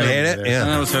 Yeah, hate it?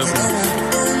 Yeah. I was hoping.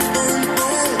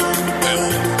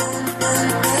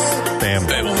 Bam.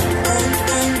 Family.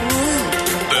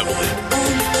 Family.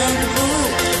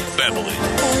 Family.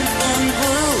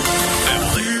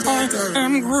 Family.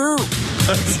 I'm Groot. I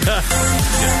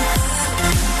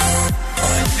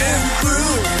am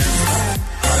Groot.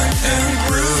 I am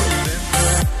Groot.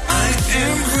 I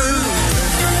am Groot.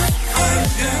 I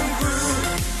am Groot.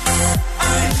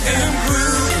 I am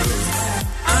Groot.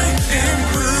 I am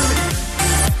Groot.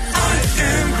 I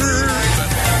am Groot.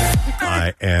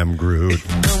 I am Groot.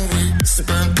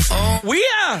 We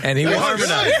And he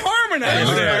harmonized. We harmonized.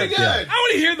 Yeah. Very good. I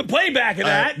want to hear the playback of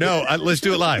that. No, let's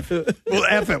do it live. We'll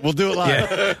F it. We'll do it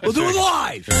live. Yeah. We'll do it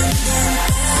live.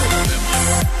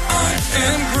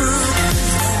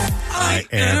 I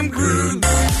am Groot. I am Groot.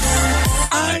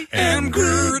 I am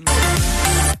Groot.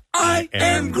 I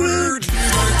am Groot.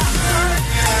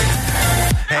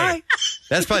 Hey,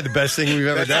 that's probably the best thing we've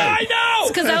ever done. I know.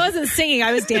 Because I wasn't singing,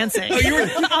 I was dancing. You were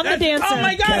I'm the dancer. Oh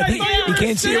my God! Kathy, I thought you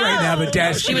can't see it right now, but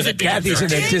She was a Kathy's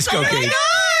in a disco cage.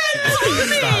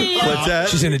 What's that?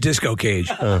 She's in a disco cage.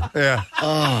 Yeah.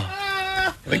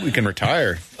 I think we can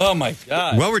retire. Oh my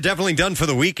God! Well, we're definitely done for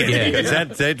the weekend. Yeah. Because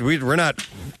we're not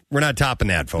topping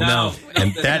that, folks. No.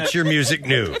 And that's your music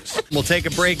news. We'll take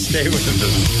a break. Stay with us.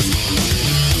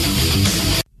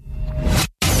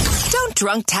 Don't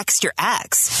drunk text your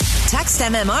ex. Text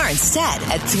MMR instead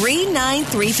at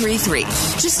 39333.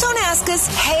 Just don't ask us,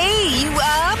 hey, you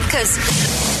up? Because,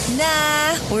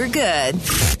 nah, we're good.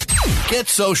 Get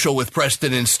social with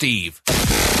Preston and Steve.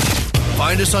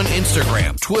 Find us on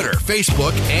Instagram, Twitter,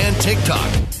 Facebook, and TikTok.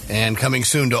 And coming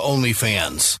soon to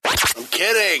OnlyFans. I'm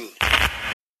kidding.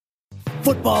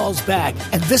 Football's back,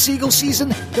 and this Eagle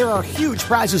season, there are huge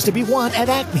prizes to be won at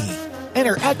Acme.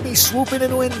 Enter Acme Swoop In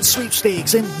and Win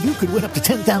sweepstakes, and you could win up to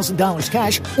 $10,000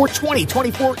 cash or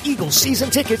 2024 Eagles season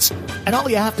tickets. And all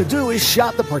you have to do is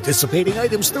shop the participating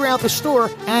items throughout the store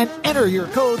and enter your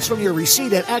codes from your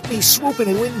receipt at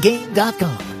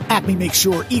acmeswoopinandwingame.com. Acme makes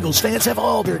sure Eagles fans have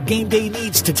all their game day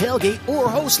needs to tailgate or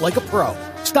host like a pro.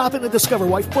 Stop in and discover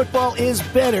why football is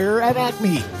better at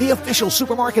Acme, the official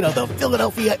supermarket of the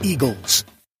Philadelphia Eagles.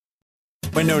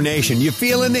 Window Nation, you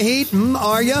feeling the heat?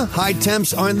 Are you? High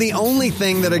temps aren't the only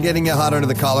thing that are getting you hot under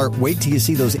the collar. Wait till you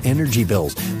see those energy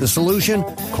bills. The solution?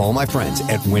 Call my friends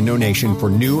at Window Nation for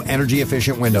new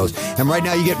energy-efficient windows. And right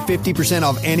now you get 50%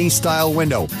 off any style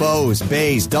window. Bows,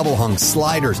 bays, double hung,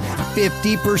 sliders.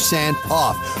 50%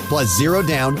 off. Plus 0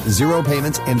 down, 0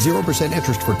 payments, and 0%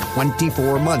 interest for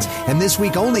 24 months. And this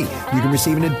week only, you can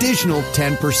receive an additional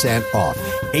 10% off.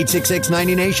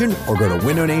 866-90-NATION or go to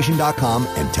windownation.com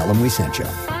and tell them we sent you.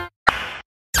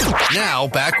 Now,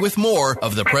 back with more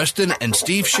of the Preston and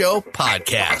Steve Show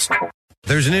podcast.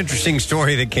 There's an interesting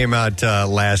story that came out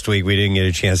last week. We didn't get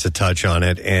a chance to touch on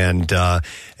it, and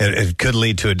it could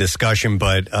lead to a discussion.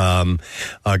 But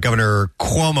Governor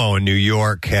Cuomo in New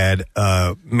York had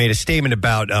made a statement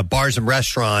about bars and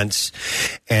restaurants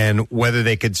and whether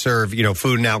they could serve,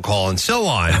 food and alcohol and so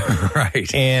on.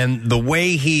 Right. And the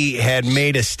way he had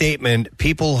made a statement,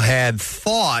 people had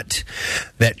thought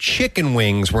that chicken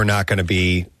wings were not going to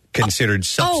be considered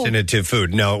substantive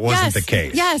food. No, it wasn't the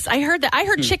case. Yes, I heard that. I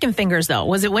heard chicken fingers, though.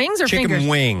 Was it wings or chicken fingers? Chicken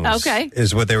wings. Okay.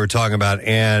 Is what they were talking about.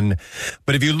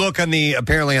 But if you look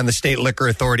apparently on the State Liquor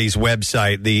Authority's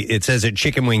website, it says that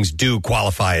chicken wings do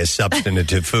qualify as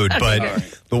substantive food. But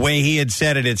the way he had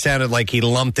said it, it sounded like he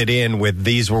lumped it in with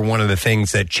these were one of the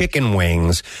things that chicken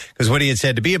wings, because what he had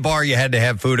said, to be a bar, you had to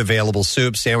have food available,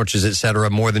 soup, sandwiches, etc.,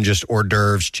 more than just hors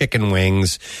d'oeuvres, chicken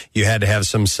wings. You had to have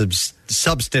some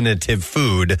substantive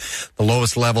food. The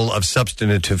lowest level of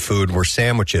substantive food were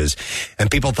sandwiches. And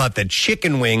people thought that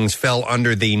chicken wings fell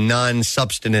under the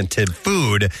non-substantive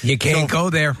food. You can't go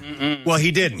there. Well,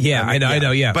 he didn't. Yeah, I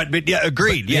know, yeah. But yeah,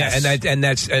 agreed, yes. Yeah, and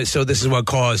that's so this is what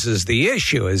causes the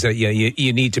issue, is that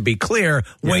you need to be clear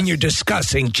when you're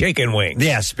discussing chicken wings.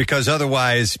 Yes, because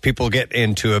otherwise people get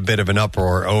into a bit of an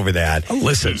uproar over that. Oh,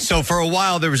 listen. So for a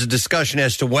while there was a discussion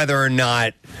as to whether or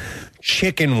not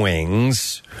chicken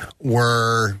wings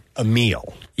were a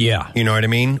meal. Yeah. You know what I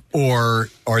mean? Or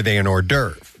are they an hors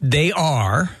d'oeuvre? They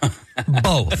are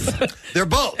both. They're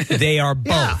both. They are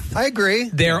both. Yeah, I agree.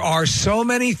 There are so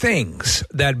many things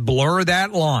that blur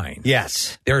that line.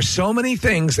 Yes. There are so many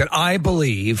things that I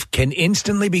believe can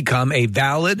instantly become a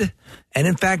valid and,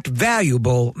 in fact,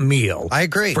 valuable meal. I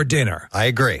agree. For dinner. I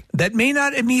agree. That may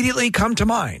not immediately come to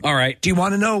mind. All right. Do you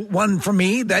want to know one for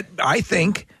me that I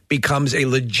think becomes a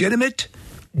legitimate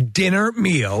dinner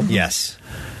meal? Yes.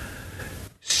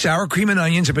 Sour cream and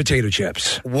onions and potato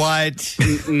chips. What?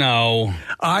 No.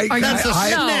 That's a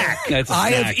snack. That's a I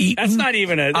snack. have eaten. That's not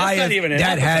even a. That's not even an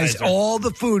That has appetizer. all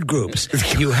the food groups.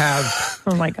 You have.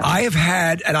 Oh my God. I have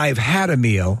had a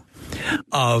meal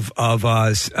of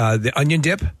the onion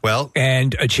dip. Well,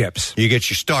 and chips. You get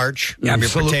your starch. You have your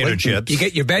potato chips. You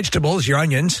get your vegetables, your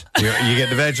onions. You get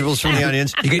the vegetables from the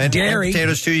onions. You get and dairy. And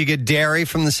potatoes too. You get dairy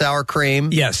from the sour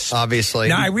cream. Yes, obviously.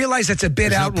 Now I realize that's a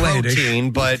bit There's outlandish, no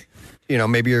protein, but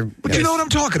maybe you're. But you know what I'm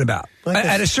talking about.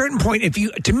 At a certain point,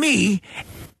 to me,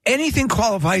 anything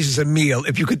qualifies as a meal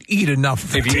if you could eat enough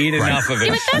of it. If you eat enough of it,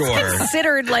 Yeah, but that's sure.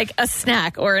 considered like a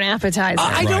snack or an appetizer.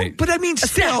 I don't, but I mean,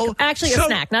 still. Snack. Actually, a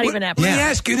snack, not even an appetizer. Let me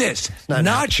ask you this: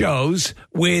 nachos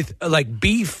with like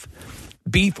beef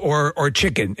or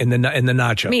chicken in the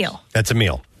nachos. Meal. That's a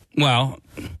meal. Well,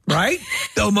 right?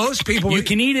 Though most people you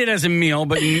can eat it as a meal,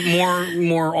 but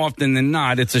more often than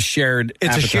not, it's a shared.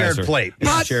 It's appetizer. a shared plate.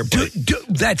 But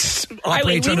that's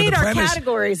operates we under need the our premise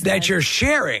categories, that then. you're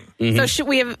sharing. Mm-hmm. So should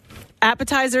we have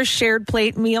appetizer, shared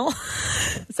plate, meal?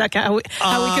 Is that how we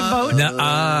can vote? No,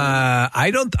 I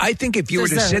don't. I think if you were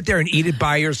to Dessert. sit there and eat it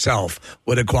by yourself,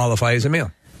 would it qualify as a meal?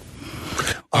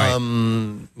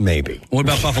 Maybe. What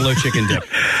about buffalo chicken dip?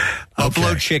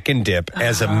 Buffalo chicken dip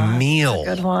as a meal.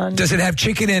 Good one. Does it have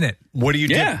chicken in it? What are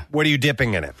you? What are you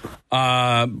dipping in it?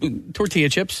 Tortilla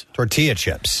chips. Tortilla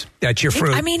chips. That's your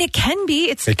fruit. I mean, it can be.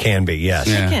 It's It can be. Yes.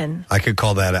 chicken. I could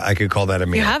call that. I could call that a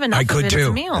meal. You have enough I could of it as too.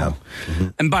 a meal. Yeah.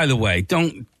 And by the way,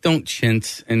 don't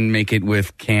chintz and make it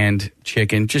with canned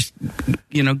chicken. Just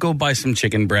go buy some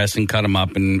chicken breasts and cut them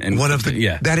up and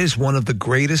that is one of the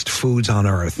greatest foods on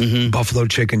earth. Buffalo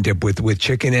chicken dip with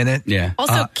chicken in it. Yeah.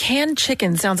 Also, canned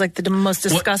chicken sounds like the most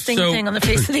disgusting thing on the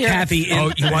face of the earth. Kathy, You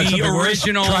want the something worse?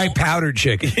 original Try powdered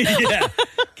chicken. yeah.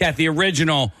 Kathy,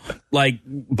 original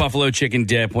buffalo chicken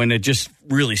dip when it just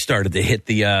really started to hit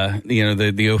the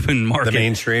the open market,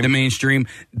 the mainstream,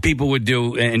 people would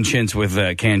do and chintz with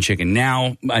canned chicken.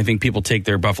 Now I think people take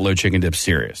their buffalo chicken dip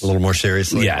serious, a little more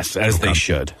seriously. Yes, as they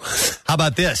should. How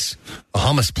about this? A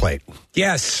hummus plate.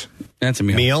 Yes, that's a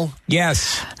meal.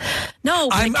 Yes. No,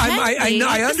 but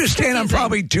I understand. I'm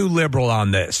probably too liberal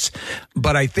on this,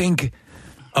 but I think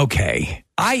Okay.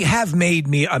 I have made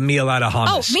me a meal out of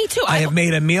hummus. Oh, me too. I have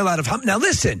made a meal out of hummus. Now,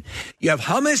 listen, you have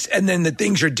hummus and then the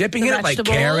things you're dipping in it, like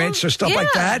carrots or stuff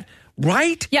like that,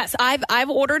 right? Yes, I've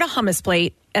ordered a hummus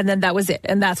plate, and then that was it.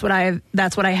 And that's what I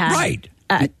had. Right.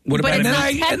 What about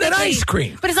and then ice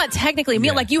cream? But it's not technically a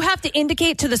meal. Like, you have to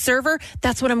indicate to the server,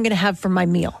 that's what I'm going to have for my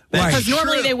meal. Because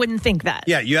normally they wouldn't think that.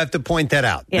 Yeah, you have to point that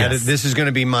out. Yes. That this is going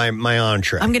to be my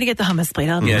entree. I'm going to get the hummus plate.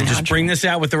 Just bring this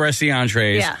out with the rest of the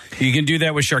entrees. Yeah. You can do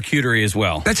that with charcuterie as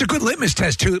well. That's a good litmus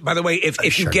test too. By the way,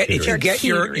 if you get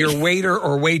your waiter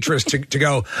or waitress to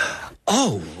go,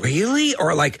 oh, really?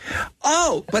 Or like,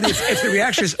 oh, but if the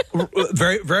reaction is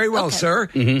very, very well, sir,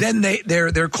 then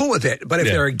they're cool with it. But if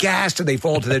they're aghast and they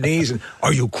fall to their knees and,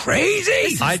 are you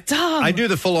crazy? I do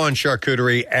the full-on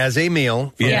charcuterie as a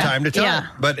meal from time to time. Yeah.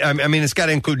 But I mean, it's got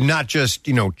to include not just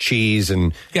cheese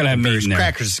and gotta have meat in there.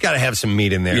 crackers. It's got to have some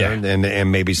meat in there,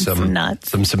 and maybe some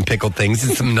nuts, some pickled things,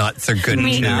 and some nuts are good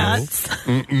meat too. Nuts.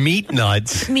 Meat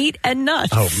nuts, meat and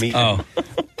nuts. Oh, meat. Oh,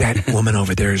 that woman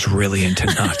over there is really into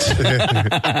nuts.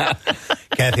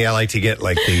 Kathy, I like to get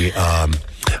like the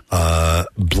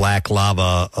black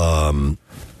lava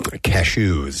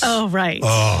cashews. Oh, right.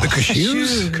 Oh, the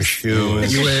cashews? The Cashews.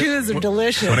 cashews are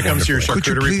delicious. When it comes to your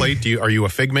charcuterie plate, are you a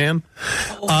fig man?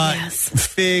 Yes.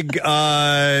 Fig,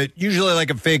 usually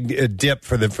like a fig dip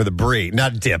for the brie,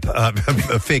 not dip,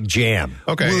 a fig jam.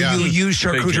 Okay, Will you use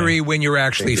charcuterie when you're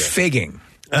actually figging?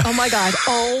 Oh my God!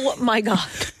 Oh my God!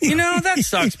 That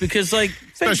sucks because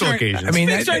special occasions. I mean,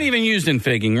 figs aren't even used in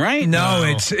figging, right? No,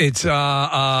 it's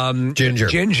ginger.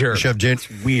 Ginger. Shove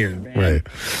ginger. It's weird, man. Right.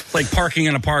 It's like parking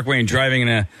in a parkway and driving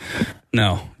in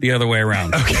the other way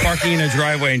around. Okay. Parking in a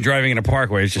driveway and driving in a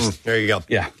parkway. It's just there you go.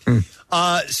 Yeah.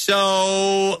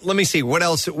 So let me see. What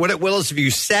else? What else have you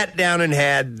sat down and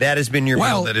had? That has been your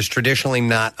meal. That is traditionally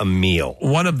not a meal.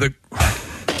 One of the.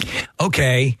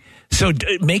 Okay. So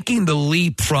making the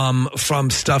leap from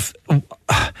stuff,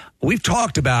 we've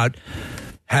talked about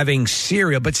having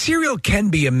cereal, but cereal can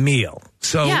be a meal.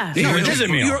 So it is a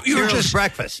meal. You're just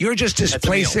breakfast. You're just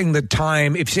displacing the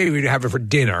time. If say you have it for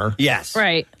dinner, yes,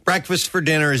 right. Breakfast for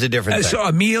dinner is a different thing. So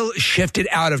a meal shifted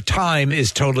out of time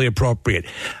is totally appropriate.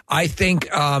 I think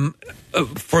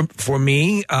for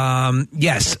me,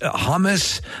 yes,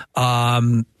 hummus.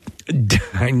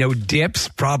 I know dips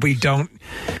probably don't.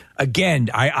 Again,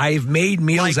 I've made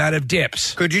meals out of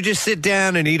dips. Could you just sit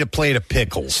down and eat a plate of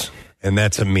pickles, and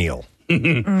that's a meal?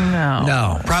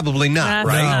 No, probably not. That's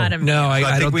right? not a meal. No,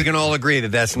 I think we can all agree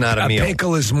that that's not a meal. A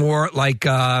pickle is more like it's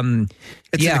an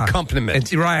accompaniment.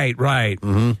 It's, right.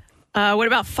 Mm-hmm. What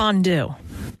about fondue?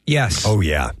 Yes. Oh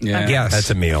yeah. Yes,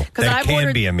 that's a meal. That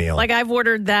can be a meal. Like I've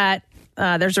ordered that.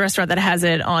 There's a restaurant that has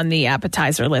it on the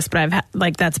appetizer list, but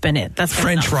that's been it. That's been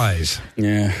French enough. fries.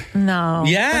 Yeah. No.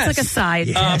 Yes. That's like a side.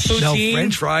 No,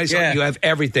 French fries. Yeah. You have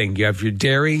everything. You have your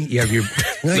dairy. You have your.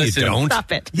 No, you don't.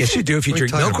 Stop it. Yes, you do. If you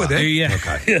drink milk with it. Yeah.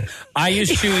 Okay. I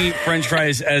used to eat French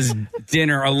fries as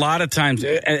dinner a lot of times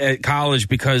at college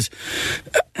because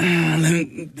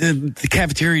the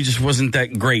cafeteria just wasn't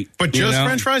that great. But just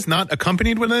French fries, not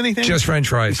accompanied with anything? Just French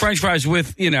fries. French fries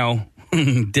with,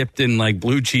 dipped in like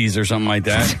blue cheese or something like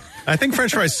that. I think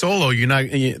French fries solo,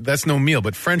 that's no meal.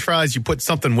 But French fries, you put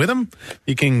something with them,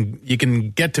 you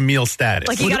can get to meal status.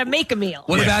 Like you got to make a meal.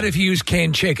 What about if you use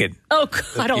canned chicken? Oh,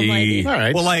 I don't like it. All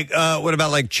right. Well, what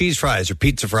about like cheese fries or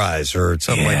pizza fries or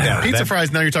something like that? Pizza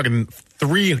fries, now you're talking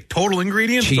 3 total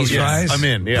ingredients? Cheese fries? I'm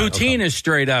in. Yeah. Poutine is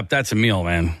straight up. That's a meal,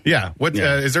 man. Yeah. What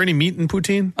is there any meat in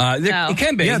poutine? No. It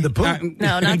can be. Yeah, the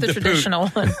No, not the traditional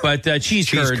one. But cheese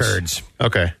curds.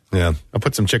 Okay. Yeah. I'll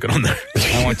put some chicken on there.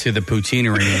 I went to the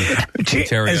poutineery in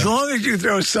Ontario. As long as you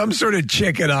throw some sort of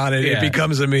chicken on it, it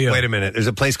becomes a meal. Wait a minute. There's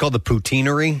a place called the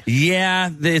Poutineery? Yeah,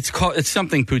 it's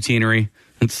something poutineery.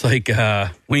 It's like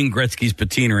Wayne Gretzky's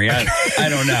Patinery. I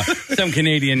don't know. Some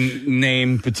Canadian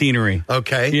name, Patinery.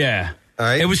 Okay. Yeah. All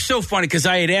right. It was so funny because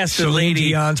I had asked the Celine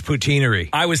lady. Dion's Poutineery.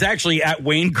 I was actually at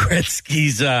Wayne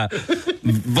Gretzky's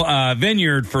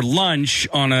vineyard for lunch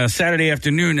on a Saturday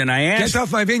afternoon, and I asked. Get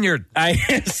off my vineyard. I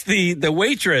asked the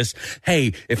waitress,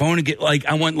 hey, if I want to get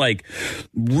I want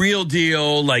real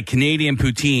deal, Canadian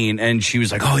poutine. And she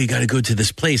was like, oh, you got to go to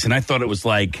this place. And I thought it was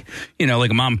like a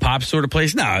mom and pop sort of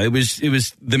place. No, it was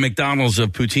the McDonald's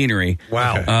of poutineery.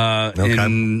 Wow.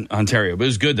 In Ontario. But it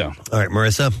was good, though. All right,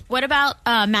 Marissa? What about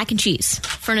mac and cheese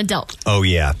for an adult? Oh,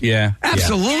 yeah. Yeah.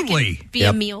 Absolutely. Be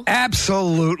a meal.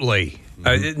 Absolutely.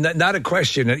 Not a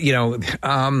question. Yeah,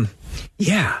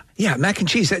 mac and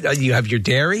cheese. You have your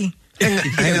dairy.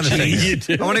 Hang on a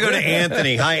second. I want to go to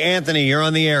Anthony. Hi, Anthony. You're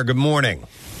on the air. Good morning.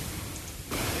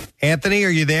 Anthony, are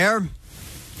you there?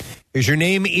 Is your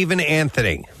name even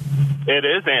Anthony? It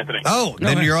is Anthony. Oh,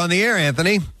 then you're on the air,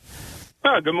 Anthony.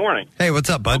 Oh, good morning. Hey, what's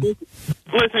up, bud?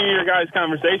 Listening to your guys'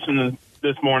 conversation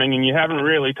this morning, and you haven't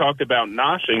really talked about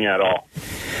noshing at all.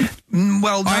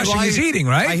 Well, noshing is eating,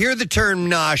 right? I hear the term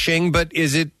noshing, but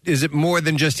is it more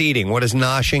than just eating? What does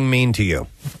noshing mean to you?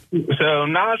 So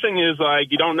noshing is like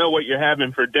you don't know what you're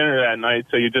having for dinner that night,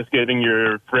 so you're just getting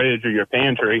your fridge or your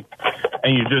pantry,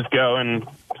 and you just go and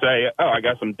say, oh, I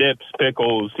got some dips,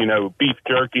 pickles, beef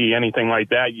jerky, anything like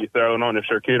that. You throw it on a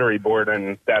charcuterie board,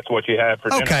 and that's what you have for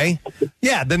dinner. Okay.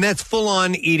 Yeah, then that's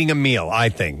full-on eating a meal, I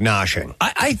think, noshing.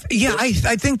 I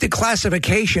think the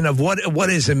classification of what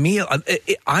is a meal,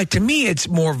 to me, it's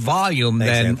more volume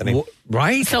than...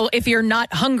 Right? So if you're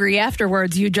not hungry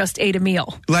afterwards, you just ate a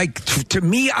meal. Like, to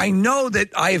me, I know that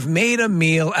I've made a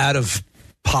meal out of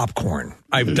popcorn.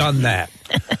 I've done that.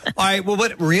 All right, well,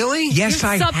 what, really? Yes,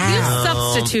 I have. You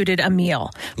substituted a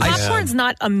meal. Popcorn's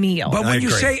not a meal. But when you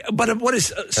say, but what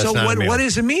is, so what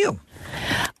is a meal?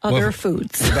 Other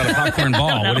foods. What about a popcorn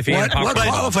ball? What if you ate a popcorn ball?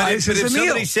 What qualifies as a meal? If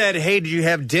somebody said, hey, did you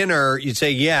have dinner? You'd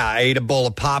say, yeah, I ate a bowl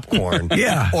of popcorn.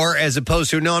 Yeah. Or as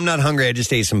opposed to, no, I'm not hungry, I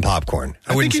just ate some popcorn.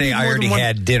 I wouldn't say I already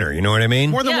had dinner. You know what I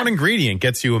mean? More than one ingredient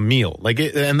gets you a meal.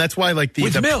 And that's why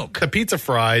the pizza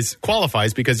fries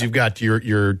qualifies because you've got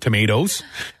your tomatoes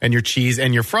and your cheese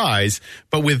and your fries.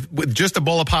 But with just a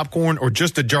bowl of popcorn or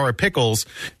just a jar of pickles,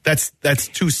 that's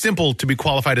too simple to be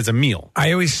qualified as a meal.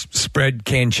 I always spread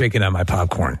canned chicken on my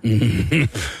popcorn.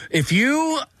 If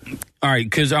you, all right,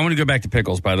 because I want to go back to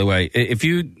pickles, by the way. If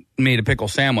you made a pickle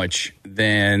sandwich,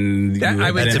 then that's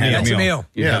a meal.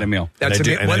 You had a meal. That's a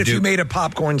meal. What if you made a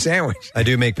popcorn sandwich? I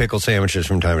do make pickle sandwiches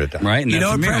from time to time. Right. You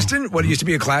know what, Preston? What used to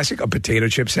be a classic? A potato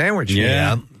chip sandwich.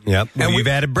 Yeah. Yep. And we've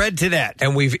added bread to that.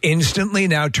 And we've instantly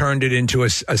now turned it into a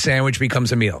sandwich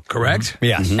becomes a meal, correct? Mm-hmm.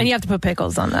 Yes. And you have to put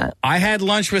pickles on that. I had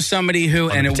lunch with somebody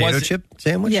who, and it was potato chip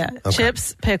sandwich? Yeah. Okay.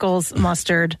 Chips, pickles,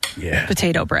 mustard,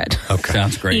 potato bread. Okay.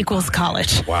 Sounds great. Equals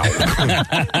college. Wow.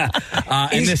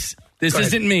 And this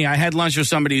isn't me. I had lunch with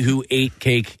somebody who ate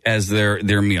cake as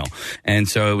their meal. And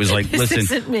so it was like, This listen,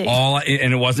 isn't me.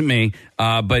 and it wasn't me.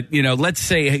 But, let's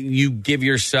say you give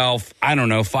yourself,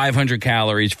 500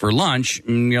 calories for lunch.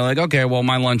 And you're like, okay, well,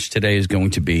 my lunch today is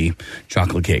going to be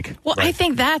chocolate cake. Well, I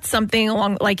think that's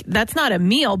something that's not a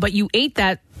meal, but you ate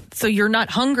that so you're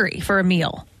not hungry for a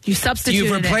meal. You substituted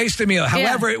You've replaced the meal.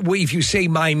 However, if you say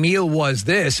my meal was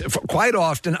this, quite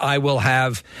often I will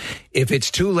have, if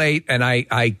it's too late and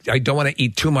I don't want to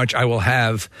eat too much, I will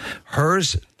have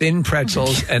hers, thin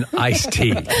pretzels, and iced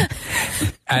tea.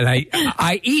 And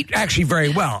I eat actually very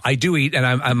well. I do eat, and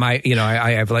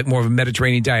I have like more of a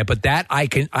Mediterranean diet. But that I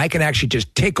can actually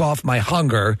just take off my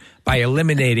hunger by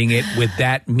eliminating it with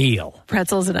that meal.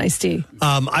 Pretzels and iced tea.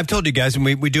 I've told you guys, and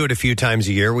we do it a few times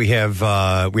a year. We have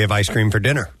ice cream for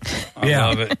dinner. I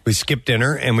love it. We skip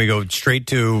dinner and we go straight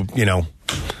to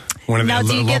one of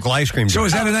the local ice cream. So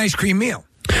is that an ice cream meal?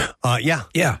 Yeah.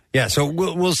 So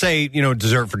we'll say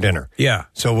dessert for dinner. Yeah.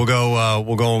 So we'll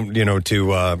go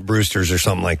to Brewster's or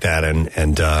something like that,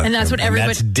 and that's what everybody.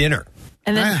 That's dinner.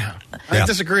 And then I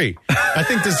disagree. I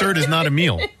think dessert is not a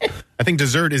meal. I think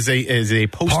dessert is a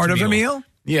post part of a meal.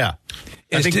 Yeah.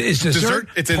 I think is dessert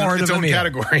it's in part its of a own meal?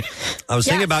 category. I was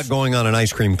thinking about going on an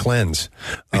ice cream cleanse.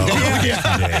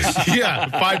 Yeah,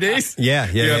 5 days. Yeah.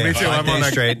 Me too. 5 days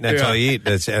straight. That's all you eat.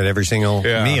 That's at every single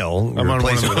meal. I'm on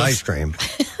Replace one it of with those. ice cream.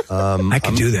 I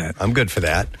can do that. I'm good for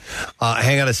that.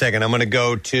 Hang on a second. I'm going to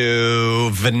go to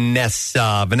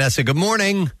Vanessa. Vanessa, good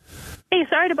morning. Hey,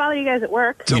 sorry to bother you guys at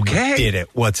work. It's okay. You did it.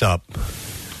 What's up?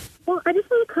 Well, I just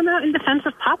want to come out in defense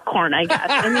of popcorn, I guess.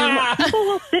 I mean, people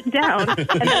will sit down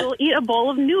and they will eat a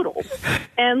bowl of noodles.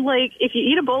 And, if you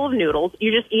eat a bowl of noodles,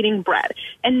 you're just eating bread.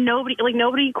 And nobody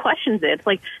questions it. It's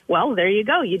like, well, there you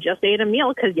go. You just ate a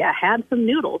meal because you had some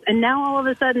noodles. And now all of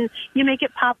a sudden, you make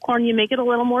it popcorn, you make it a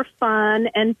little more fun,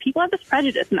 and people have this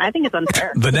prejudice, and I think it's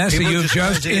unfair. Vanessa, you've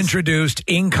just introduced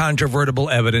incontrovertible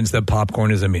evidence that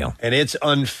popcorn is a meal. And it's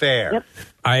unfair. Yep.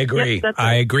 I agree. Yep, that's I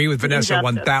right. agree with Vanessa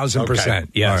Injustice. 1,000%. Okay.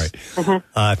 Yes. All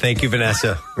right. Thank you,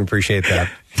 Vanessa. We appreciate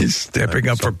that. He's stepping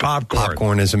up for popcorn.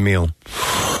 Popcorn is a meal.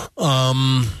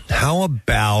 How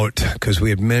about, because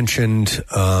we had mentioned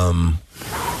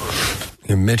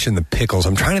you mentioned the pickles.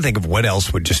 I'm trying to think of what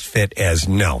else would just fit as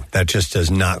no. That just does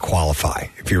not qualify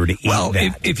if you were to eat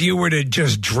that. If you were to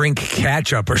just drink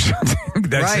ketchup or something,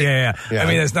 that's Right. yeah. I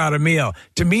mean, that's not a meal.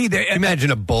 To me, imagine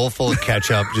a bowl full of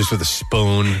ketchup just with a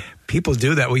spoon. People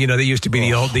do that. Well, they used to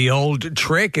be the old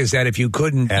trick is that if you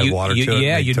couldn't add water to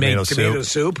it, you'd make tomato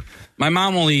soup. My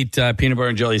mom will eat peanut butter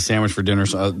and jelly sandwich for dinner.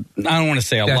 So I don't want to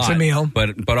say a lot. That's a meal.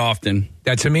 but often.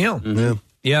 That's a meal. Yeah.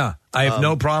 Yeah, I have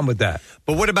no problem with that.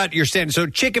 But what about your standard? So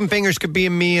chicken fingers could be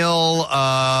a meal.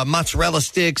 Mozzarella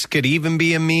sticks could even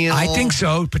be a meal. I think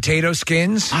so. Potato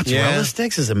skins. Mozzarella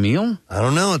sticks is a meal? I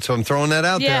don't know. So I'm throwing that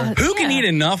out there. Who can eat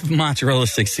enough mozzarella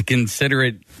sticks to consider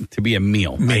it to be a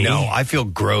meal? I know. I feel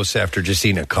gross after just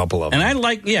eating a couple of them. And I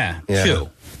like, two.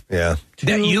 Yeah.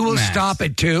 That you will max. stop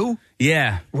at 2?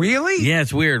 Yeah. Really? Yeah,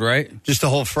 it's weird, right? Just the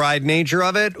whole fried nature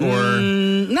of it? Or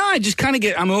no, I just kind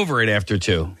of I'm over it after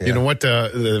 2. You know what?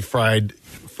 The fried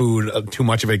food, too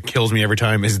much of it kills me every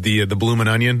time, is the bloomin'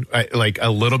 onion. Like a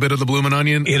little bit of the bloomin'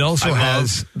 onion. It also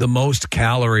has the most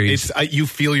calories. You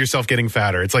feel yourself getting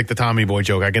fatter. It's like the Tommy Boy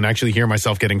joke. I can actually hear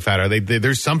myself getting fatter.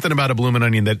 There's something about a bloomin'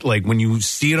 onion that, like, when you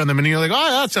see it on the menu, you're like,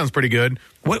 oh, that sounds pretty good.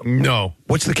 What? No.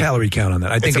 What's the calorie count on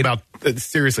that? I think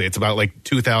seriously, it's about like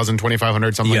 2,000,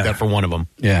 2,500, something like that for one of them.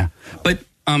 Yeah. But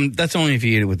that's only if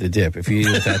you eat it with the dip. If you eat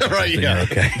it with that, right? then Yeah. you're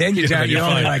okay. Then you're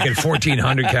only like at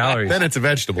 1,400 calories. Then it's a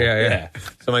vegetable. Yeah.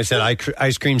 Somebody said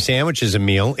ice cream sandwich is a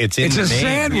meal. It's in the name.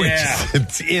 Sandwich. Yeah.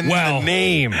 It's in the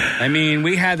name. I mean,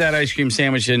 we had that ice cream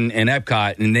sandwich in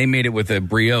Epcot, and they made it with a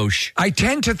brioche. I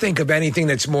tend to think of anything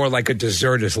that's more like a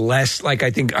dessert as less like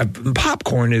I think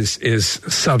popcorn is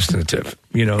substantive.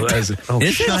 You know, as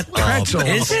pretzel.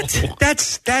 Is it?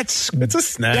 That's it's a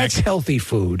snack. That's healthy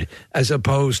food as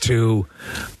opposed to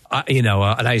an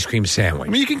ice cream sandwich.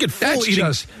 I mean, you can get full That's eating.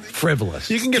 just frivolous.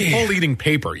 You can get full eating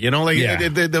paper. You know, like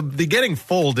the getting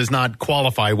full does not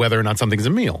qualify whether or not something's a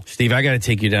meal. Steve, I got to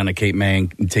take you down to Cape May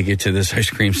and take you to this ice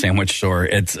cream sandwich store.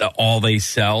 It's all they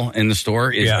sell in the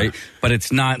store. But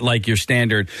it's not like your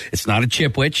standard. It's not a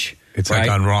Chipwich. It's like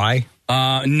on rye.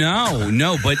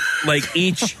 No, but like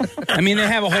each, I mean, they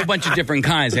have a whole bunch of different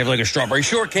kinds. They have like a strawberry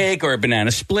shortcake or a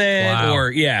banana split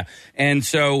and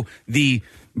so the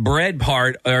bread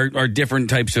part are different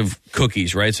types of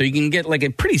cookies, right? So you can get like a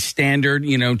pretty standard,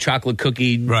 chocolate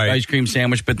cookie ice cream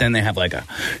sandwich, but then they have like a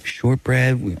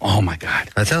shortbread. Oh my God.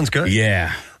 That sounds good.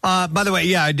 Yeah. By the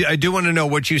way, I do want to know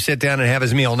what you sit down and have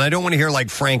as a meal, and I don't want to hear like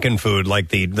Frankenfood, like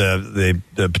the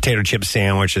potato chip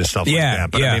sandwich and stuff like that.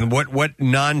 But I mean, what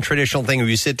non-traditional thing if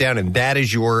you sit down and that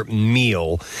is your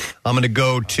meal? I'm going to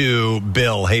go to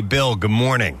Bill. Hey, Bill. Good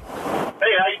morning. Hey, how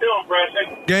you doing,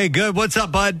 Preston? Hey, good. What's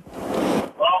up, bud?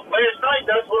 Well, last night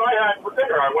that's what I had for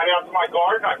dinner. I went out to my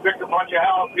garden. I picked a bunch of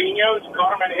jalapenos, cut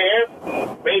them in half,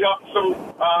 made up some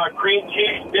cream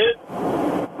cheese dip.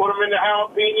 Put them in the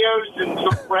jalapenos and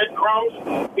some breadcrumbs,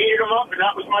 heated them up, and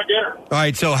that was my dinner. All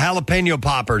right, so jalapeno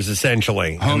poppers,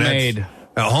 essentially. Homemade.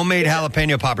 Homemade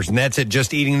jalapeno poppers, and that's it,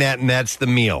 just eating that, and that's the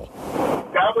meal.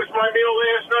 That was my meal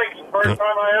last night. It's the first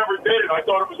time I ever did it. I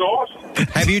thought it was awesome.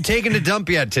 Have you taken a dump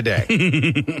yet today?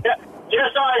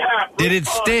 Yes, I have. Did it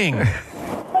sting? A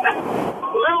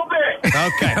little bit.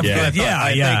 Okay. Yeah.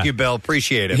 Thank you, Bill.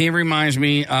 Appreciate it. He reminds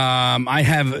me, I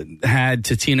have had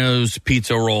Totino's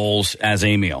pizza rolls as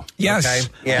a meal. Yes. Okay.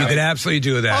 Yeah. You could absolutely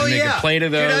do that. Oh, Make a plate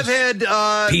of those. Dude, I've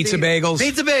had Pizza bagels.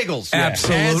 Pizza bagels.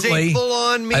 Absolutely. As a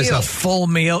full-on meal. As a full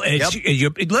meal.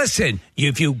 Listen,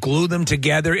 if you glue them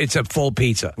together, it's a full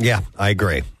pizza. Yeah, I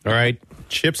agree. All right.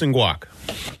 Chips and guac.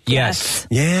 Yes.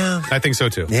 Yeah. I think so,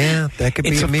 too. Yeah, that could be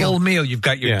It's a a meal. full meal. You've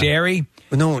got your dairy.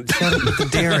 No, it's not the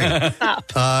dairy.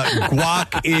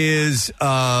 Guac is...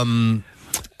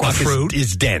 fruit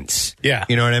is dense. Yeah.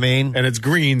 You know what I mean? And it's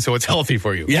green, so it's healthy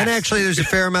for you. And actually, there's a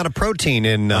fair amount of protein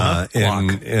in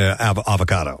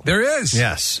avocado. There is.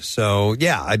 Yes. So,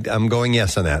 yeah, I'm going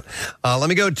yes on that. Let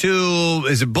me go to,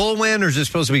 is it Bullwinkle or is it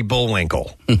supposed to be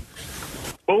Bullwinkle?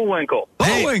 Bullwinkle.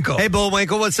 Bullwinkle. Hey,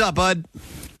 Bullwinkle, what's up, bud?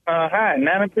 Hi,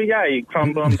 Nana Puyai, you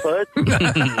crumbling pud.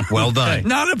 Well done.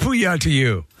 Not a puya to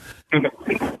you.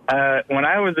 When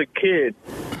I was a kid,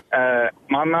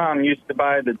 my mom used to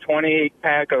buy the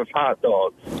 28-pack of hot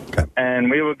dogs. Okay. And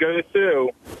we would go through,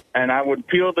 and I would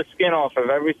peel the skin off of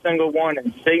every single one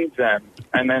and save them.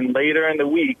 And then later in the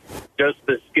week, just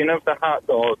the skin of the hot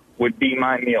dog would be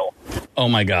my meal. Oh,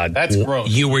 my God. That's gross.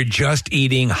 You were just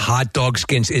eating hot dog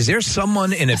skins. Is there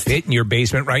someone in a pit in your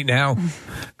basement right now?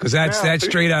 Because that's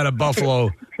straight out of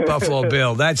Buffalo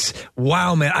Bill. That's,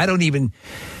 wow, man. I don't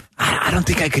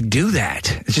think I could do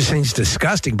that. It just seems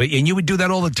disgusting. And you would do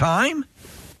that all the time?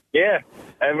 Yeah.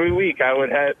 Every week,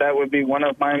 that would be one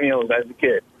of my meals as a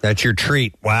kid. That's your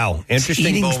treat. Wow. Interesting,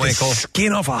 Eating the Bullwinkle.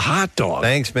 skin off a hot dog.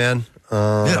 Thanks, man.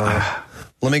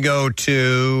 Let me go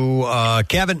to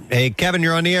Kevin. Hey, Kevin,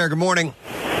 you're on the air. Good morning.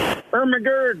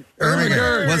 Ermagerd.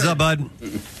 What's up, bud?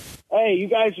 Hey, you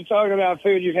guys are talking about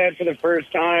food you've had for the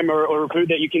first time or food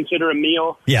that you consider a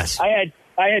meal. Yes. I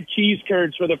had cheese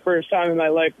curds for the first time in my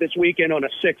life this weekend on a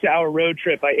 6-hour road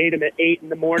trip. I ate them at 8 in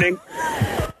the morning.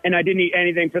 and I didn't eat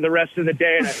anything for the rest of the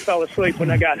day, and I fell asleep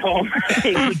when I got home.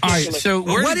 All right, so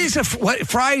what is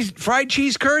fried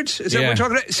cheese curds? Is that what we're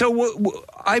talking about? So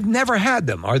I've never had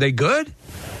them. Are they good?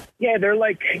 Yeah, they're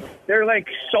like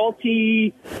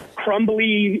salty,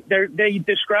 crumbly. They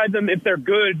describe them, if they're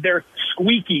good, they're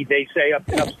squeaky. They say up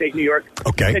in upstate New York.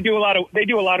 Okay. They do a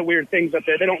lot of weird things up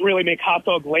there. They don't really make hot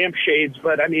dog lampshades,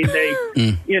 but I mean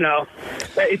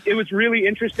it was really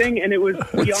interesting, and it was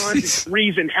beyond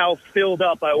reason how filled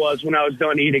up I was when I was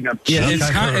done eating them. Yeah,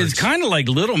 it's kind of like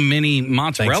little mini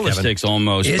mozzarella sticks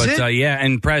almost. Is but it? yeah,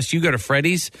 and Press, you go to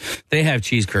Freddy's, they have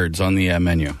cheese curds on the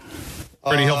menu.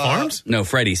 Freddie Hill Farms? No,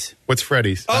 Freddy's. What's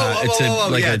Freddy's? It's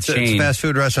a chain. It's fast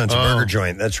food restaurant. It's a burger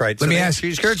joint. That's right. Let me ask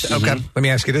cheese curds. Okay. Let me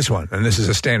ask you this one, and this is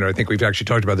a standard. I think we've actually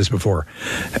talked about this before.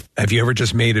 Have you ever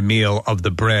just made a meal of the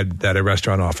bread that a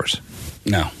restaurant offers?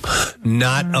 No.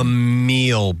 Not a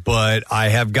meal, but I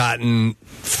have gotten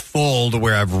full to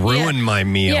where I've ruined my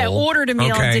meal. Yeah, ordered a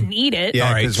meal and didn't eat it. Yeah,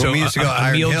 All right, because so when we used to go to a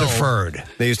Iron meal Hill, deferred.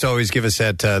 They used to always give us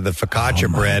that the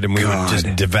focaccia bread, and we would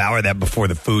just devour that before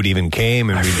the food even came.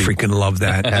 And I freaking love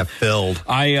that. Half filled.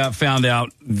 I found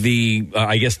out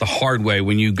I guess the hard way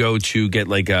when you go to get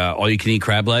like all you can eat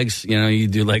crab legs. You know, you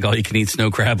do like all you can eat snow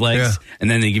crab legs,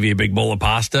 and then they give you a big bowl of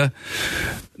pasta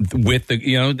with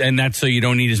and that's so you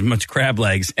don't eat as much crab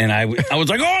legs. And I was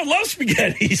like, oh, I love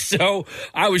spaghetti, so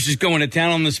I was just going to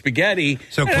town on the spaghetti.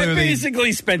 So and clearly, I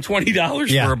basically spent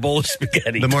 $20 for a bowl of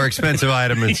spaghetti. The more expensive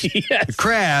item is the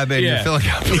crab, and you're filling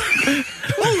up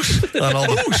on all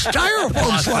the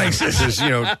styrofoam slices. This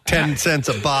is 10 cents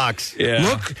a box. Yeah.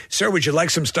 Look, sir, would you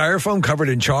like some styrofoam covered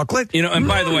in chocolate? And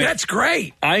by the way, that's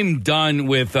great. I'm done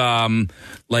with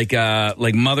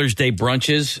like Mother's Day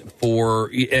brunches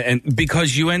and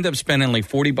because you end up spending like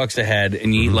 $40 a head,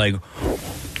 and you eat like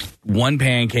one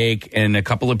pancake and a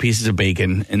couple of pieces of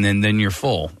bacon, and then you're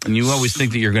full. And you always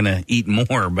think that you're going to eat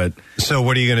more, but so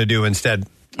what are you going to do instead?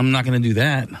 I'm not going to do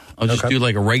that. I'll just do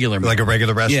like a regular meal. Like a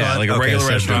regular restaurant? Yeah, like a regular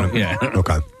restaurant. Yeah.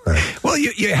 Okay. Right. Well,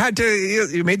 you had to.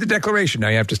 You made the declaration. Now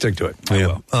you have to stick to it.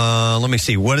 Let me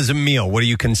see. What is a meal? What do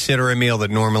you consider a meal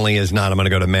that normally is not? I'm going to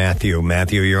go to Matthew.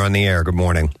 Matthew, you're on the air. Good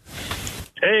morning.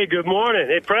 Hey, good morning.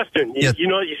 Hey, Preston. You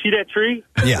see that tree?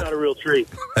 Yeah. It's not a real tree.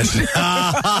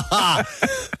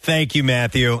 Thank you,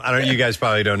 Matthew. You guys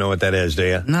probably don't know what that is, do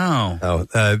you? No. Oh,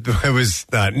 it was.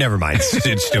 Never mind.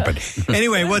 It's stupid.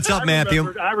 Anyway, what's up,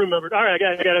 Matthew? I remembered. All right,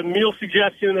 I got a meal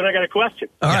suggestion, and then I got a question.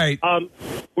 All right.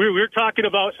 We're talking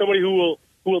about somebody who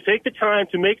will take the time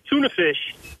to make tuna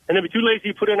fish, and then be too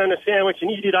lazy to put it on a sandwich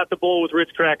and eat it out the bowl with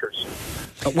Ritz crackers.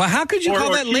 Well, how could you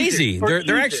call that lazy?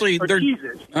 They're cheeses.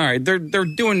 All right. They're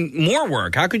doing more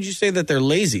work. How could you say that they're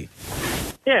lazy?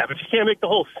 Yeah, but you can't make the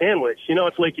whole sandwich.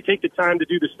 It's like you take the time to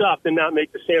do the stuff, then not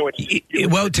make the sandwich.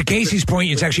 Well, to Casey's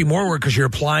point, it's actually more work because you're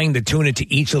applying the tuna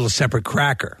to each little separate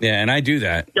cracker. Yeah, and I do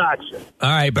that. Gotcha. All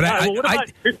right, but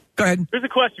go ahead. Here's a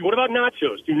question. What about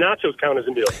nachos? Do nachos count as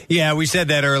a meal? Yeah, we said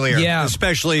that earlier. Yeah.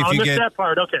 Especially if I'll you miss get that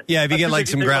part. Okay. Yeah, if you get like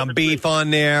some ground beef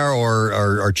on there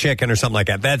or chicken or something like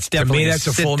that. That's definitely that's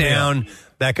a full down. meal.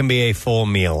 That can be a full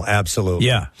meal. Absolutely.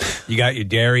 Yeah. You got your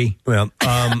dairy. Well,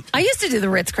 I used to do the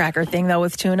Ritz cracker thing though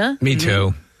with tuna. Me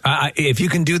too. If you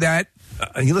can do that,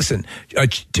 listen.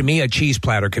 To me, a cheese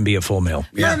platter can be a full meal.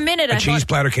 For a minute, a cheese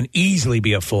platter can easily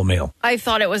be a full meal. I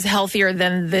thought it was healthier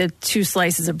than the 2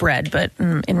 slices of bread, but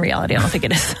in reality, I don't think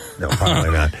it is. No,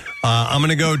 probably not. I'm going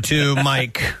to go to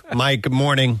Mike. Mike, good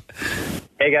morning.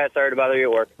 Hey, guys. Sorry to bother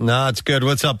you at work. No, it's good.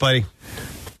 What's up, buddy?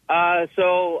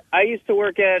 So I used to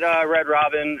work at Red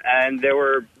Robin, and there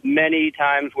were many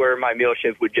times where my meal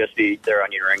shift would just be their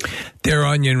onion rings. Their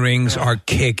onion rings are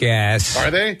kick-ass. Are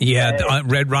they? Yeah,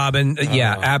 Red Robin,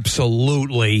 yeah,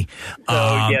 absolutely. So,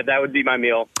 yeah, that would be my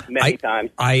meal many times.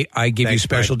 I give you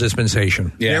special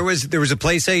dispensation. Yeah. There was a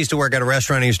place I used to work at, a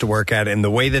restaurant I used to work at, and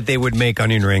the way that they would make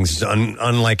onion rings is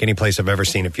unlike any place I've ever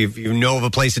seen. If you know of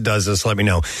a place that does this, let me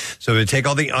know. So they'd take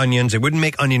all the onions. They wouldn't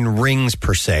make onion rings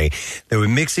per se. They would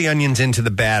mix the onions into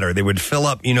the batter. They would fill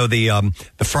up,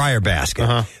 the fryer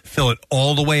basket, fill it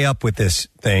all the way up with this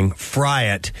thing, fry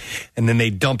it, and then they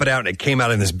dump it out, and it came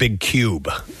out in this big cube.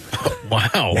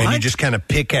 Wow. And you just kind of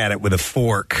pick at it with a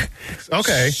fork.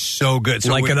 Okay. So good.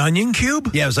 So like an onion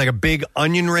cube? Yeah, it was like a big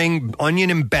onion ring, onion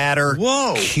and batter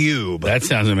cube. That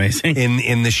sounds amazing.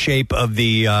 In the shape of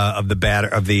the batter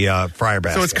of the fryer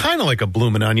basket. So it's kind of like a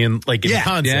bloomin' onion, like in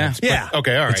concept. Yeah. But,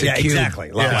 okay, all right. Yeah,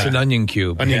 exactly. It's an onion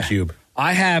cube. Onion cube.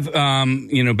 I have,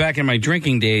 back in my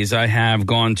drinking days, I have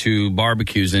gone to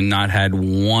barbecues and not had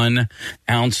 1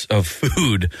 ounce of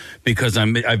food because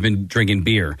I've been drinking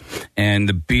beer. And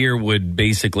the beer would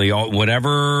basically,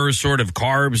 whatever sort of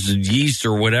carbs, yeast,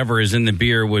 or whatever is in the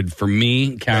beer would, for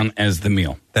me, count as the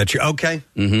meal. That's your, okay.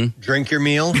 Mm-hmm. Drink your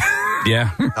meal. Yeah.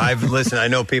 I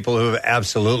know people who have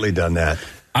absolutely done that.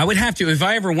 I would have to, if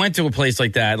I ever went to a place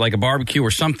like that, like a barbecue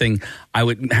or something, I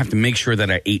would have to make sure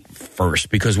that I ate first.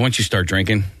 Because once you start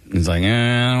drinking, it's like,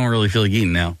 I don't really feel like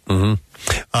eating now.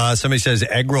 Mm-hmm. Somebody says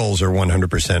egg rolls are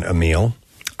 100% a meal.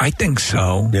 I think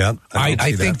so. Yeah,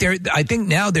 I think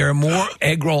now there are more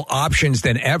egg roll options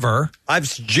than ever. I've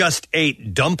just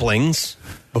ate dumplings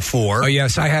before. Oh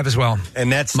yes, I have as well.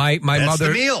 And that's my that's mother.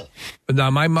 The meal. No,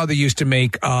 my mother used to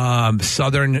make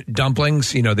southern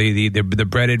dumplings. You know, the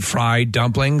breaded fried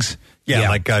dumplings. Yeah,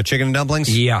 like chicken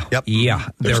dumplings. Yeah, yep. Yeah,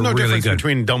 There's they're no really difference good.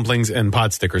 between dumplings and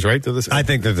pot stickers, right? I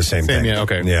think they're the same thing. Yeah,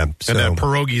 okay. Yeah, and the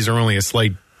pierogies are only a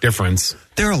slight difference.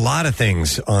 There are a lot of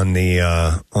things on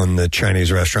the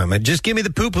Chinese restaurant. Just give me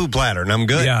the poo-poo platter and I'm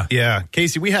good. Yeah.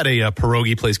 Casey, we had a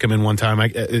pierogi place come in one time.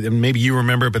 Maybe you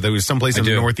remember, but there was someplace in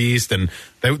the Northeast, and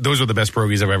those were the best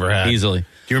pierogies I've ever had. Easily. Do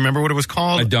you remember what it was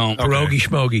called? I don't. Okay. Pierogi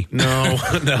schmogi. No.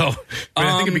 But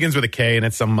I think it begins with a K, and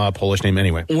it's some Polish name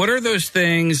anyway. What are those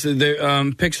things?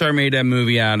 Pixar made a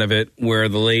movie out of it where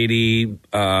the lady,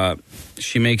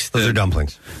 she makes Those are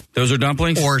dumplings. Those are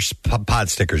dumplings? Or pot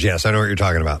stickers, yes. I know what you're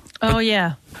talking about. Oh,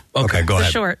 yeah. Okay, go The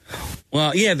ahead. short.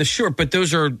 Well, yeah, the short, but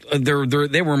those are,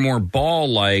 they were more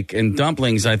ball-like, and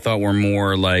dumplings I thought were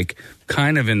more like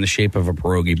kind of in the shape of a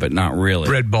pierogi, but not really.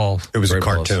 Bread balls. It was Bread a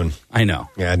cartoon. balls. I know.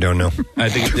 Yeah, I don't know. I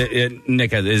think,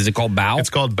 Nick, is it called bao? It's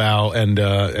called bao, and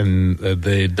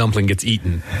the dumpling gets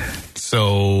eaten.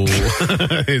 So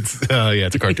it's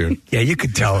a cartoon. Yeah, you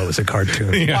could tell it was a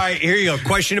cartoon. All right, here you go.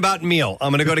 Question about meal.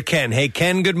 I'm going to go to Ken. Hey,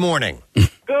 Ken, good morning.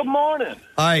 Good morning.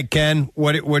 All right, Ken,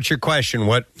 what's your question?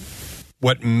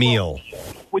 What meal?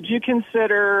 Would you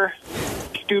consider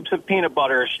scoops of peanut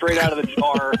butter straight out of the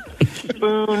jar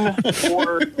spoon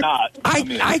or not?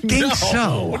 I think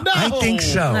so. No. I think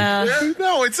so.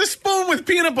 No, it's a spoon with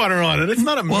peanut butter on it. It's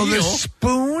not a meal. Well, the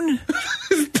spoon?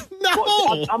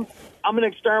 No. Well, I'm an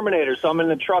exterminator, so I'm in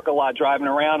the truck a lot, driving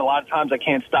around. A lot of times I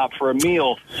can't stop for a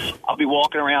meal. I'll be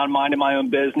walking around, minding my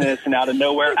own business, and out of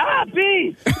nowhere,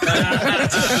 bees!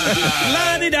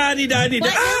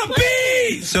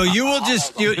 Bees! So you will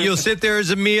you'll sit there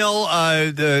as a meal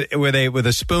with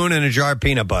a spoon and a jar of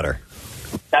peanut butter.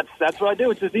 That's what I do.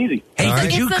 It's just easy.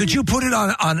 Hey, could you put it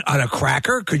on a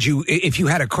cracker? Could you, if you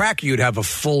had a cracker, you'd have a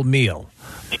full meal.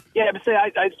 Yeah, but say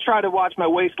I try to watch my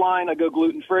waistline. I go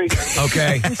gluten free.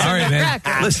 Okay, all right, man.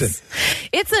 Listen,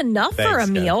 It's enough for a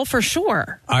meal, for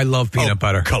sure. I love peanut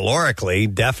butter.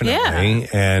 Calorically, definitely,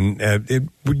 and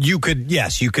you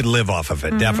could live off of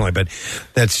it, definitely. But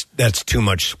that's too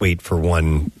much sweet for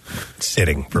one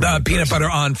sitting. For one peanut butter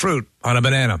on fruit on a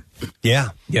banana. Yeah,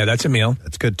 that's a meal.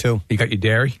 That's good too. You got your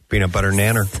dairy, peanut butter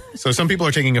nanner. So some people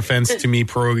are taking offense to me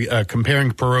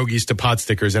comparing pierogies to pot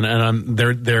stickers, and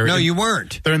they're no, you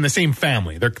weren't. They're in the same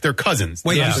family. They're cousins.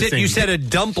 Wait, They're you said a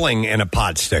dumpling and a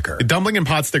pot sticker. A dumpling and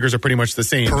pot stickers are pretty much the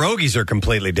same. Pierogies are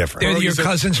completely different. They're your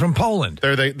cousins from Poland.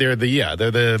 They're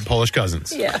the Polish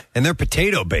cousins. Yeah, and they're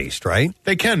potato based, right?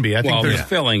 They can be. I think the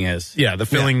filling is. Yeah, the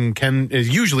filling is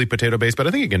usually potato based, but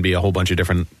I think it can be a whole bunch of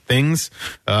different things.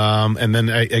 And then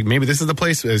maybe this is the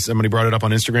place. As somebody brought it up on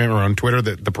Instagram or on Twitter,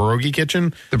 the pierogi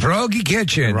kitchen. The pierogi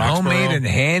kitchen, homemade and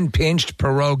hand pinched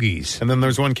pierogies. And then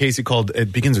there's one, Casey, called,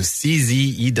 it begins with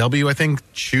CZEW, I think,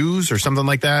 Chews or something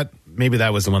like that. Maybe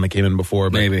that was the one that came in before.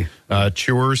 But, maybe.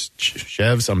 Chewers,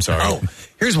 Chevs, I'm sorry. Oh,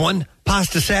 here's one,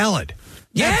 pasta salad.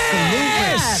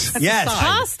 Yes, yes,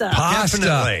 pasta.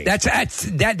 Definitely. That's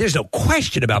there's no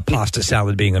question about pasta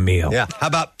salad being a meal. Yeah. How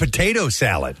about potato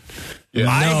salad? Yeah.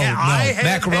 I have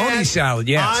macaroni salad.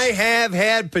 Yes, I have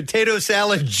had potato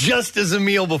salad just as a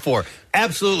meal before.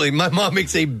 Absolutely, my mom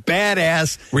makes a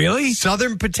badass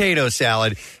Southern potato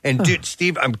salad, and dude,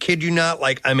 Steve, I'm kid you not,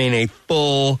 a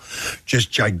full, just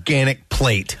gigantic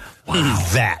plate. Wow,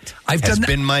 that has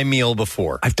been my meal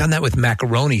before. I've done that with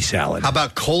macaroni salad. How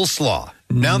about coleslaw?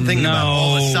 Now I'm thinking about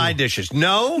all the side dishes.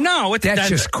 No, that's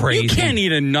just crazy. You can't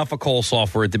eat enough of coleslaw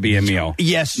for it to be a meal.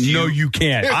 Yes, no, you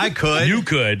can't. I could. You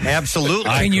could Absolutely.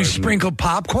 Can you sprinkle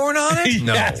popcorn on it?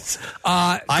 No. Yes.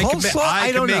 I can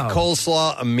make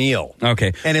coleslaw a meal.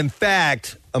 Okay. And in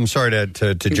fact, I'm sorry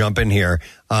to jump in here.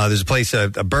 There's a place, a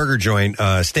burger joint,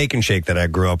 Steak and Shake that I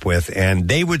grew up with, and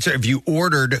they would serve, if you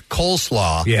ordered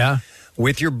coleslaw,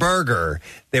 with your burger,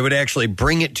 they would actually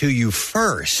bring it to you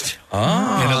first in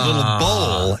a little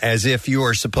bowl, as if you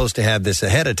are supposed to have this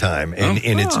ahead of time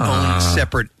in its own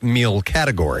separate meal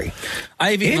category.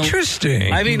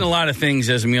 Interesting. I've eaten a lot of things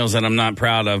as meals that I'm not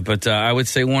proud of, but I would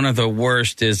say one of the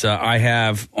worst is I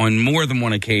have on more than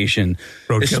one occasion,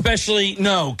 especially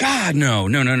no,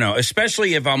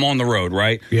 especially if I'm on the road,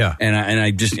 right? Yeah, and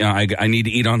I just I need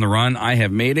to eat on the run. I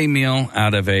have made a meal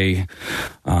out of a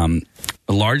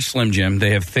large Slim Jim.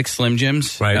 They have thick Slim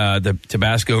Jims, the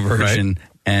Tabasco version,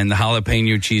 and the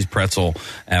jalapeno cheese pretzel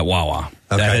at Wawa.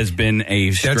 Okay. That has been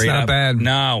a straight That's not up, bad.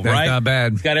 No, That's right? not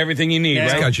bad. It's got everything you need,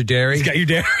 right? It's got your dairy. It's got your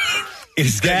dairy.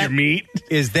 Is that your meat?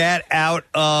 Is that out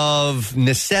of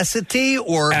necessity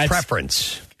or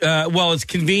preference? Well, it's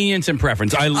convenience and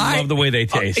preference. I love the way they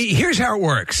taste. Here's how it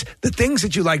works. The things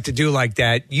that you like to do like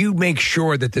that, you make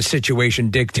sure that the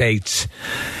situation dictates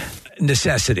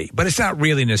necessity, but it's not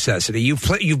really necessity. You've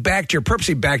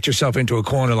purposely backed yourself into a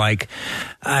corner like,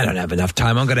 I don't have enough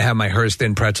time. I'm going to have my Hearst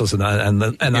thin pretzels and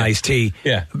iced tea,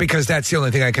 because that's the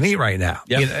only thing I can eat right now.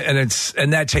 Yep. You know,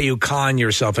 and that's how you con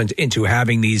yourself into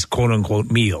having these quote unquote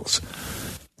meals.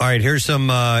 All right, here's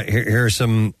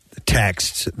some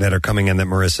texts that are coming in that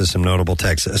Marissa, some notable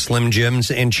texts. Slim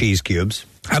Jims and cheese cubes.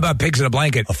 How about pigs in a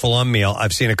blanket? A full-on meal.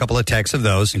 I've seen a couple of texts of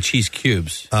those. And cheese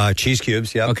cubes. Cheese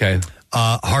cubes, yep. Okay.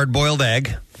 Hard-boiled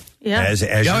egg. Yeah. As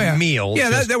your meal.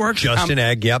 Yeah, that works. Just an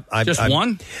egg, yep. Just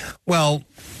one? Well,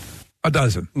 a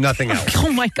dozen. Nothing else.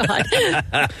 Oh, my God.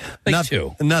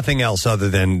 Two. Nothing else other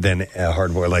than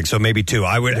hard-boiled egg. So maybe two.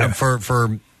 I would,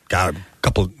 for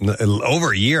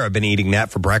over a year, I've been eating that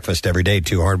for breakfast every day,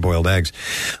 2 hard-boiled eggs.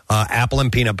 Apple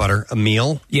and peanut butter, a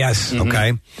meal. Yes.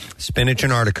 Okay. Spinach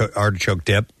and artichoke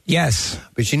dip. Yes.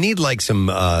 But you need like some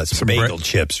bagel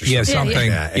chips or something. Yeah,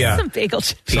 something. Yeah. Some bagel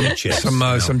chips. Pita chips.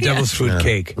 Some devil's food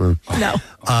cake. No.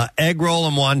 Egg roll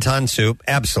and wonton soup.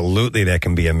 Absolutely, that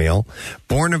can be a meal.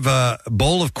 Born of a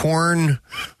bowl of corn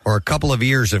or a couple of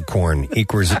ears of corn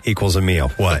equals a meal.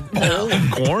 What? Bowl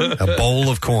of corn? A bowl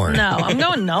of corn. No, I'm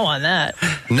going no on that.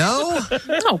 No?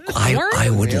 No, corn? I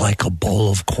would like a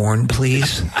bowl of corn,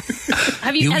 please.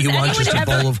 Have You has want just a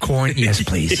anyone bowl of corn? Yes,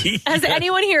 please. Has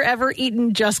anyone here ever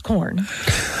eaten just corn?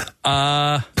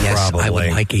 Yes, Probably. I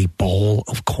would like a bowl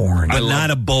of corn. But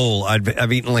not a bowl.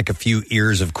 I've eaten like a few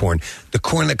ears of corn. The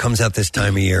corn that comes out this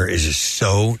time of year is just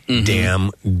so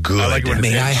damn good. I like when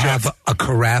May I have a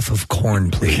carafe of corn,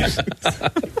 please?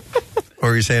 What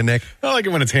were you saying, Nick? I like it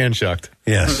when it's hand shucked.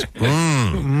 Yes.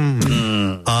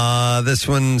 This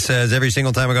one says, every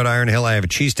single time I go to Iron Hill, I have a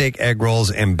cheesesteak, egg rolls,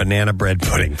 and banana bread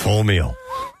pudding. Full meal.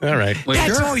 All right.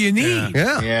 That's all you need.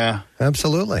 Yeah.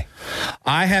 Absolutely.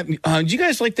 I have. Do you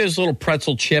guys like those little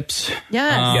pretzel chips?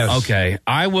 Yes. Yes. Okay.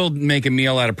 I will make a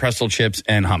meal out of pretzel chips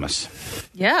and hummus.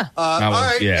 Yeah. All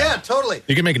right. Yeah, totally.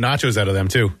 You can make nachos out of them,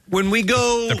 too. When we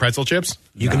go... The pretzel chips?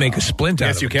 You can make a splint out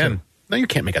Yes, of you it, can. too. No, you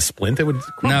can't make a splint. It would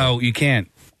crumble. No, you can't.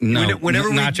 No, Whenever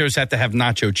nachos have to have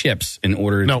nacho chips in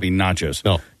order to be nachos.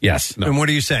 No. Yes. And what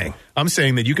are you saying? I'm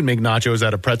saying that you can make nachos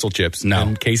out of pretzel chips. No.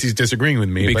 And Casey's disagreeing with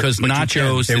me. Because but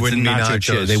nachos, They it's wouldn't a be nacho nachos.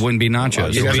 chip. They wouldn't be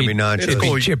nachos. It wouldn't be nachos. It's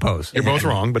cool. Chippos. You're both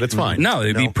wrong, but it's fine. No,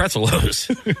 they'd be pretzelos.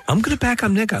 I'm going to back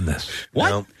on Nick on this. What?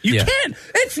 No. You Yeah. can't.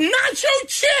 It's nacho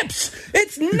chips.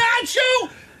 It's nacho.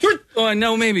 Oh,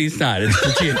 no, maybe it's not. It's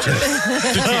tortilla chips.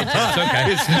 Tortilla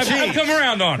chips. Okay. I've come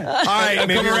around on it. All right, I've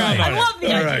come around on it. I love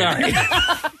the idea.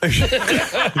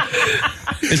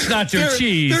 It's nacho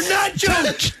cheese. They're not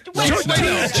just... All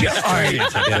right.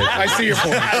 I see your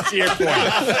point.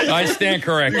 I stand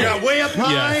corrected. You got way up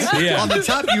high. Yes. On the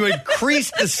top, you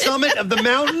increased the summit of the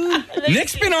mountain.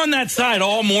 Nick's been on that side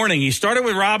all morning. He started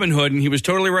with Robin Hood, and he was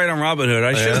totally right on Robin Hood.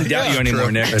 I shouldn't doubt you anymore,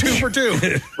 true. Nick. 2 for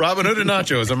 2. Robin Hood and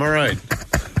nachos. I'm all right.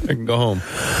 I can go home.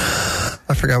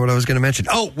 I forgot what I was going to mention.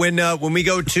 Oh, when we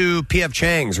go to P.F.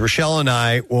 Chang's, Rochelle and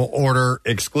I will order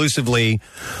exclusively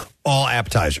all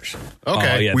appetizers.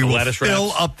 Okay. Oh, yeah, We the will lettuce fill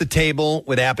wraps. up the table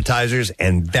with appetizers,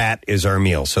 and that is our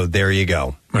meal. So there you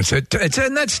go. And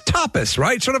that's tapas,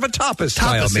 right? Sort of a tapas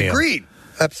style Tapas, meal. agreed.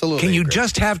 Absolutely. Can you agreed.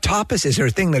 just have tapas? Is there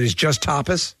a thing that is just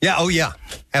tapas? Yeah, oh yeah.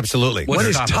 Absolutely. What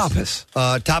is tapas?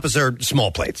 tapas? Tapas are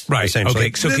small plates. Right. Essentially.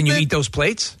 Okay. So can you eat those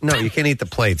plates? No, you can't eat the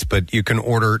plates, but you can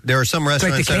order. There are some like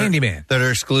restaurants the Candyman. that are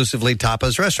exclusively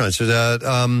tapas restaurants. There's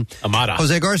Amada.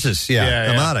 Jose Garces.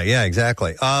 Yeah. Amada. Yeah,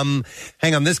 exactly.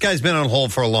 Hang on. This guy's been on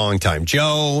hold for a long time.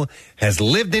 Joe has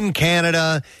lived in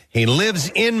Canada. He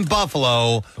lives in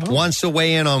Buffalo. Wants to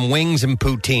weigh in on wings and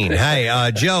poutine.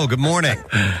 Hey, Joe, good morning.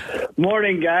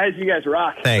 Morning, guys. You guys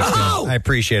rock. Thanks. Man. I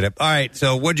appreciate it. All right.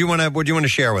 So what do you want to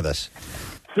share with us?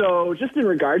 So just in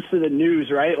regards to the news,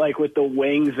 right, like with the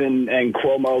wings and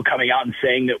Cuomo coming out and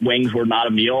saying that wings were not a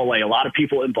meal, like a lot of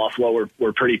people in Buffalo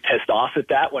were pretty pissed off at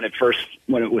that when it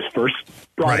was first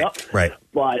brought up. Right.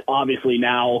 But obviously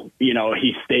now,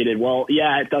 he stated, well,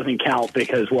 yeah, it doesn't count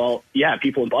because, well, yeah,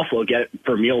 people in Buffalo get it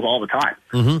for meals all the time.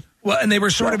 Mm-hmm. Well, and they were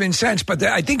sort of incensed, but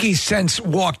I think he's since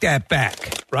walked that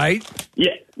back, right?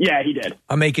 Yeah, he did.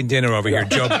 I'm making dinner over here,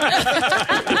 Joe.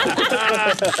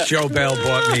 Joe Bell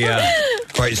bought me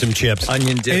quite some chips.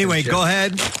 Onion dip. Anyway, go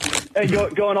ahead. And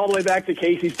going all the way back to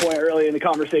Casey's point earlier in the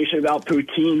conversation about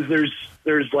poutines,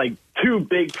 there's like two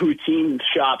big poutine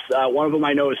shops. One of them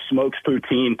I know is Smokes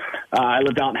Poutine. I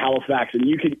lived out in Halifax, and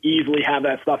you could easily have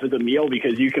that stuff as a meal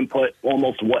because you can put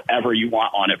almost whatever you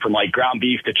want on it, from like ground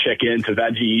beef to chicken to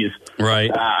veggies.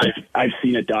 Right. I've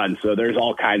seen it done. So there's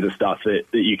all kinds of stuff that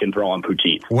you can throw on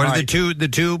poutine. What are the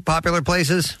two popular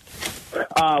places?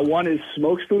 One is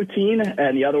Smokes Poutine,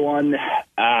 and the other one,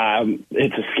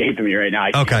 it's escaping me right now.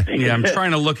 I can't think Yeah, of I'm it. trying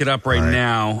to look it up right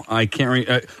now. I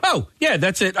can't yeah,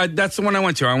 that's it. That's the one I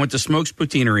went to. I went to Smokes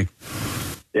Poutineery.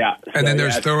 Yeah. And then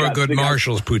there's Thorogood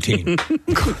Marshall's Poutine.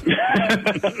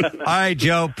 All right,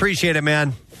 Joe. Appreciate it,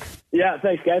 man. Yeah,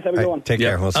 thanks, guys. Have a good one. Take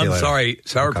care. We'll see you I'm later. sorry.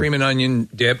 Sour cream and onion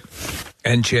dip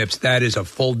and chips. That is a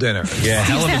full dinner. Yeah,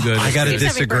 hell of a good. I got to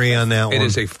disagree on that one. It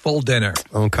is a full dinner.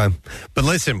 Okay. But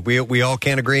listen, we all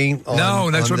can't agree on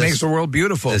No, that's on what makes the world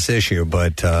beautiful. This issue,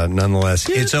 but nonetheless,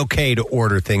 it's okay to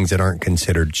order things that aren't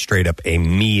considered straight up a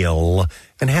meal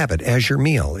and have it as your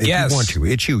meal if Yes. you want to.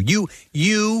 It's you.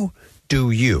 You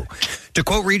do you. To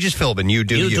quote Regis Philbin, you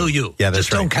do you. You do you. Yeah, that's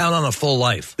Just don't count on a full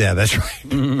life. Yeah, that's right.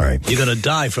 All right. You're going to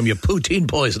die from your poutine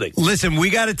poisoning. Listen, we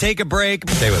got to take a break.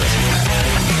 Stay with us.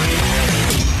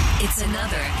 It's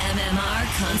another MMR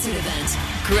concert event.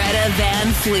 Greta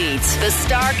Van Fleet, the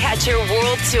Starcatcher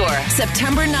World Tour,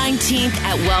 September 19th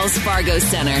at Wells Fargo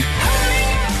Center.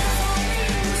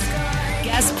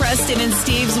 Guess Preston and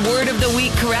Steve's word of the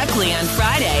week correctly on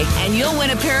Friday, and you'll win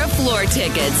a pair of floor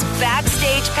tickets,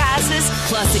 backstage passes,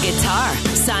 plus a guitar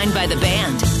signed by the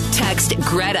band. Text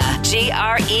Greta,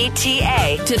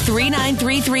 Greta, to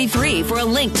 39333 for a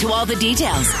link to all the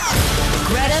details.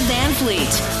 Greta Van Fleet,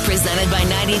 presented by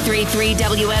 93.3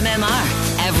 WMMR.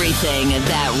 Everything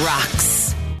that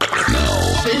rocks. Now,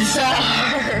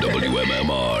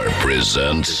 WMMR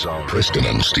presents Preston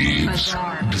and Steve's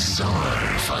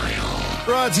Bizarre File.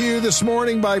 Brought to you this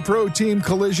morning by Pro Team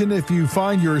Collision. If you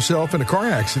find yourself in a car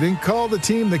accident, call the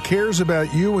team that cares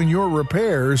about you and your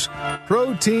repairs.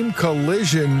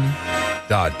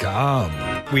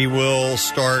 ProTeamCollision.com. We will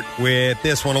start with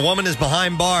this one. A woman is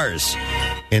behind bars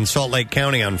in Salt Lake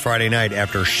County on Friday night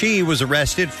after she was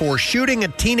arrested for shooting a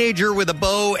teenager with a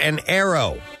bow and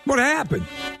arrow. What happened?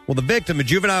 Well, the victim, a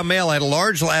juvenile male, had a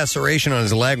large laceration on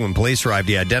his leg when police arrived.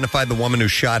 He identified the woman who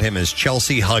shot him as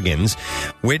Chelsea Huggins.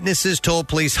 Witnesses told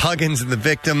police Huggins and the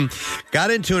victim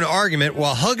got into an argument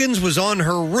while Huggins was on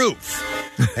her roof,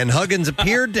 and Huggins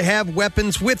appeared to have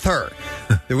weapons with her.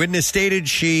 The witness stated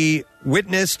she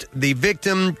witnessed the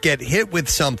victim get hit with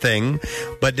something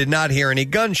but did not hear any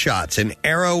gunshots. An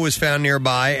arrow was found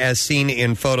nearby as seen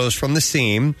in photos from the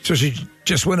scene. So she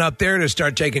just went up there to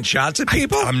start taking shots at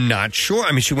people? I'm not sure.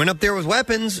 I mean, she went up there with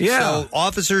weapons. Yeah. So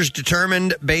officers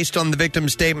determined, based on the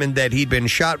victim's statement, that he'd been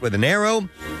shot with an arrow.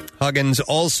 Huggins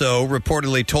also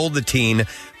reportedly told the teen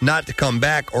not to come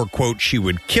back or, quote, she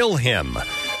would kill him.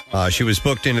 She was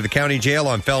booked into the county jail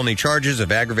on felony charges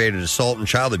of aggravated assault and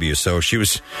child abuse. So she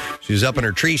was up in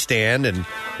her tree stand and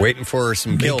waiting for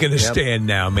some kill. Making a stand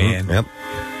now, man. Yep.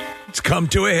 It's come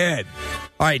to a head.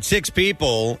 All right, 6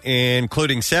 people,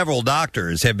 including several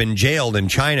doctors, have been jailed in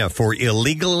China for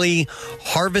illegally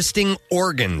harvesting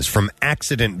organs from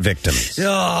accident victims.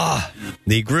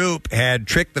 The group had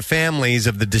tricked the families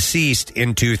of the deceased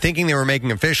into thinking they were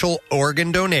making official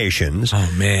organ donations.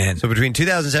 Oh, man. So between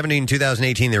 2017 and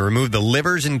 2018, they removed the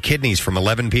livers and kidneys from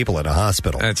 11 people at a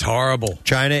hospital. That's horrible.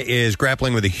 China is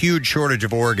grappling with a huge shortage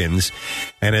of organs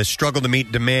and has struggled to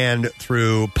meet demand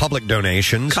through public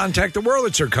donations. Contact the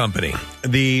Wurlitzer Company.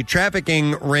 The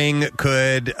trafficking ring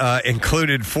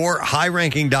included 4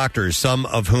 high-ranking doctors, some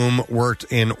of whom worked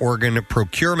in organ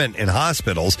procurement in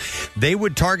hospitals. They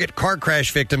would target car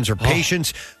crash victims or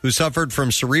patients who suffered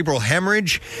from cerebral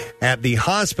hemorrhage at the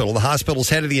hospital. The hospital's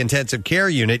head of the intensive care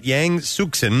unit, Yang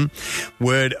Suxin,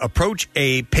 would approach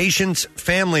a patient's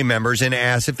family members and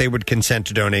ask if they would consent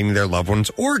to donating their loved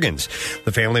one's organs.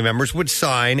 The family members would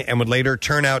sign and would later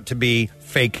turn out to be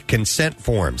fake consent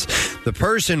forms. The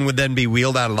person would then be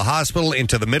wheeled out of the hospital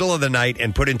into the middle of the night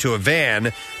and put into a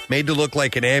van made to look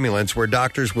like an ambulance where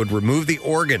doctors would remove the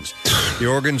organs. The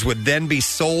organs would then be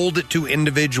sold to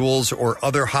individuals or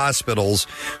other hospitals,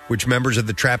 which members of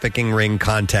the trafficking ring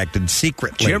contacted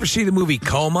secretly. Did you ever see the movie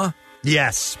Coma?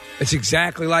 Yes. It's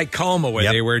exactly like Coma,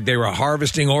 where they were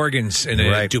harvesting organs in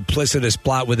a duplicitous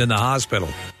plot within the hospital.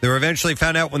 They were eventually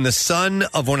found out when the son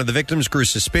of one of the victims grew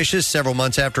suspicious. Several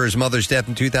months after his mother's death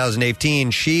in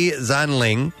 2018, Shi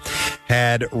Zanling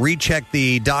had rechecked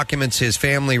the documents his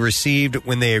family received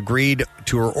when they agreed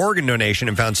to her organ donation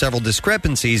and found several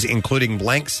discrepancies, including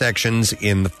blank sections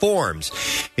in the forms.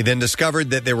 He then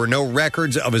discovered that there were no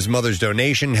records of his mother's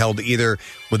donation held either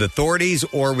with authorities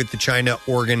or with the China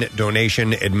Organ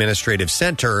Donation Administrative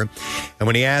Center. And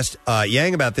when he asked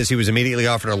Yang about this, he was immediately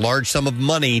offered a large sum of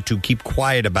money to keep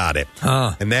quiet about it.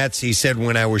 And he said,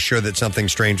 when I was sure that something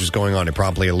strange was going on, it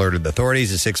promptly alerted the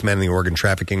authorities. The 6 men in the organ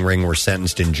trafficking ring were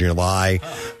sentenced in July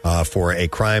for a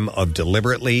crime of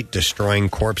deliberately destroying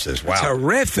corpses. Wow.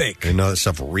 Terrific. You know, that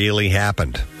stuff really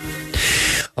happened.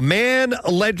 A man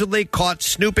allegedly caught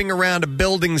snooping around a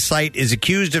building site is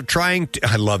accused of trying to...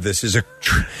 I love this.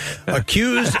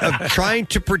 Accused of trying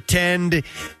to pretend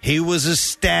he was a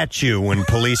statue when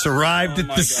police arrived at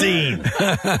the scene.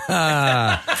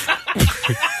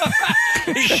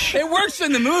 It works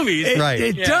in the movies.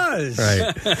 It does.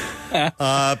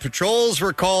 Right. Patrols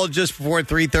were called just before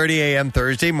 3:30 a.m.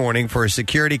 Thursday morning for a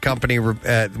security company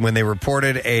when they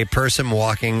reported a person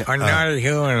walking... I'm not a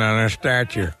human, I'm a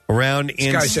statue. Around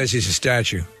this guy says he's a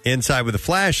statue. Inside with a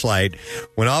flashlight.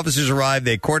 When officers arrived,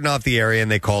 they cordoned off the area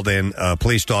and they called in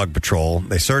police dog patrol.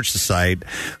 They searched the site.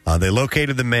 They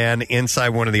located the man inside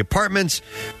one of the apartments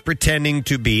pretending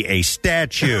to be a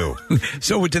statue.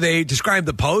 So did they describe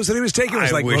the pose that he was taking?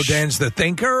 It was Rodin's The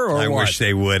Thinker or I what? wish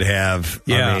they would have.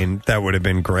 Yeah. I mean, that would have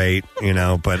been great,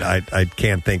 but I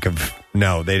can't think of...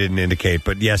 No, they didn't indicate.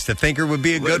 But yes, the Thinker would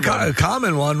be a good one. A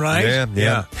common one, right?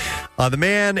 Yeah. The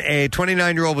man, a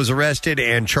 29-year-old, was arrested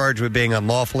and charged with being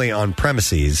unlawfully on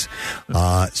premises.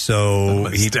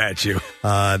 Statue.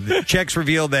 The checks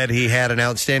revealed that he had an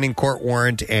outstanding court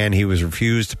warrant and he was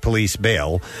refused police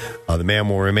bail. The man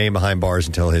will remain behind bars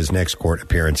until his next court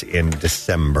appearance in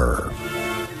December.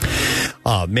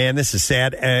 Oh, man, this is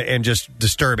sad and just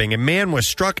disturbing. A man was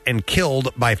struck and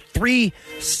killed by 3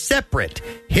 separate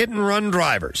hit-and-run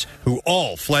drivers who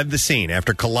all fled the scene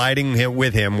after colliding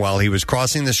with him while he was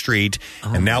crossing the street.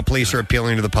 And now police are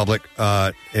appealing to the public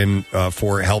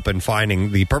for help in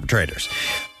finding the perpetrators.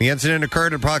 The incident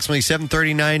occurred at approximately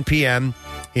 7:39 p.m.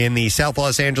 in the South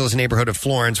Los Angeles neighborhood of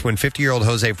Florence when 50-year-old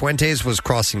Jose Fuentes was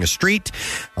crossing a street.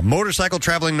 A motorcycle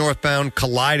traveling northbound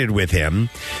collided with him.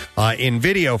 In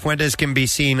video, Fuentes can be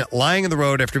seen lying in the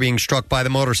road after being struck by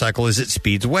the motorcycle as it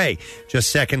speeds away.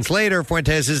 Just seconds later,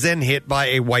 Fuentes is then hit by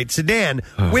a white sedan,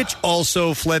 which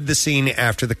also fled the scene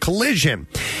after the collision.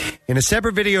 In a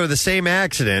separate video of the same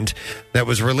accident that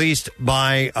was released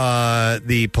by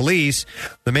the police,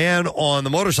 the man on the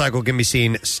motorcycle can be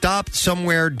seen stopped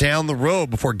somewhere down the road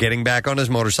before getting back on his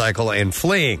motorcycle and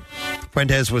fleeing.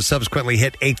 Fuentes was subsequently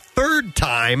hit a 3rd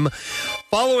time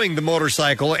following the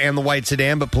motorcycle and the white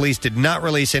sedan, but police did not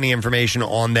release any information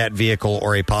on that vehicle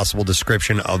or a possible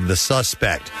description of the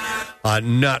suspect.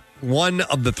 Not one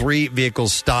of the 3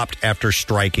 vehicles stopped after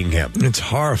striking him. It's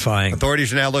horrifying.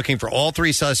 Authorities are now looking for all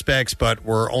 3 suspects, but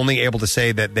were only able to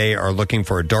say that they are looking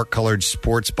for a dark-colored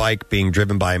sports bike being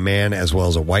driven by a man as well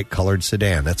as a white-colored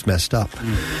sedan. That's messed up. All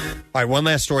right, one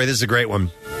last story. This is a great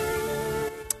one.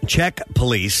 Czech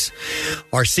police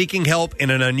are seeking help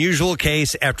in an unusual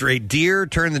case after a deer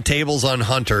turned the tables on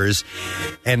hunters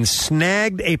and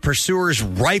snagged a pursuer's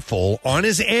rifle on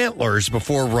his antlers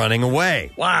before running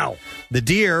away. Wow. The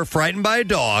deer, frightened by a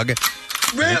dog,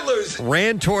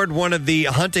 ran toward one of the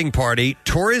hunting party,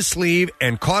 tore his sleeve,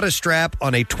 and caught a strap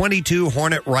on a .22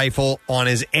 Hornet rifle on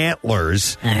his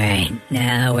antlers. All right,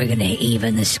 now we're going to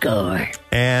even the score.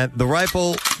 And the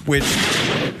rifle, which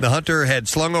the hunter had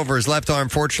slung over his left arm,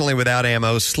 fortunately without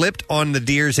ammo, slipped on the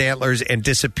deer's antlers and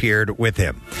disappeared with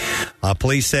him.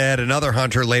 Police said another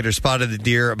hunter later spotted the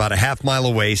deer about a half-mile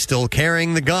away, still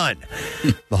carrying the gun.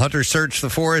 The hunter searched the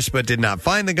forest but did not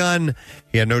find the gun.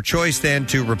 He had no choice then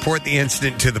to report the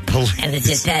incident to the police. I was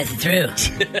just passing through.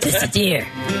 Just a deer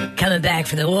coming back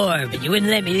from the war, but you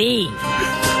wouldn't let me leave.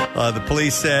 The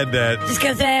police said that... Just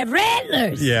because I have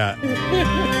rattlers. Yeah.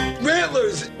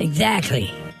 Rattlers.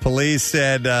 Exactly. Police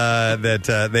said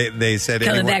that they said...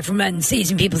 Coming back from hunting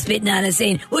season, people spitting on us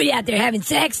saying, what, are you out there having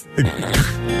sex?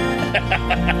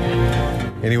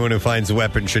 Anyone who finds a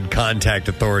weapon should contact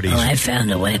authorities Oh, I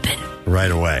found a weapon,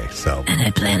 right away. So, and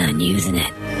I plan on using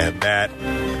it. and that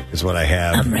is what I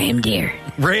have. Ram deer.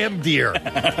 Ram deer.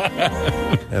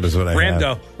 That is what I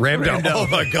Ramdo. have. Ramdo. Oh,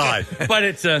 my God. But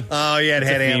it's a... Oh, yeah, it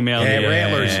had female. had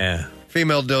antlers. Yeah.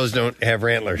 Female does don't have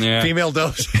antlers. Yeah. Female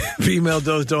does. Female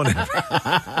does don't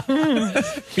have.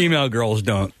 Female girls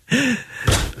don't.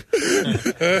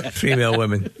 Female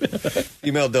women.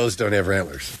 Female does don't have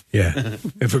antlers. Yeah.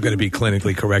 If we're going to be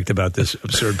clinically correct about this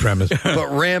absurd premise. But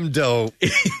ramdo,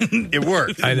 it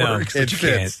works. I know. It But you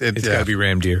fits. can't. It's got to be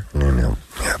ram deer. I know.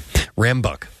 Yeah.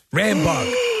 Rambuck. Rambuck.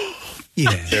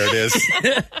 Yeah. There it is.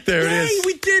 There it is.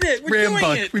 We did it. We're doing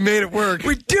Rambuck. it. We made it work.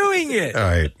 We're doing it. All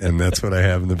right, and that's what I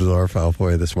have in the bizarre file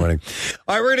for you this morning.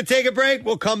 All right, we're going to take a break.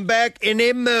 We'll come back in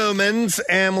a moment,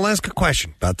 and we'll ask a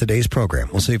question about today's program.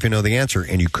 We'll see if you know the answer,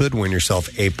 and you could win yourself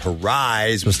a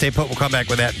prize. We'll stay put. We'll come back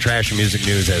with that trash and music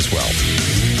news as well.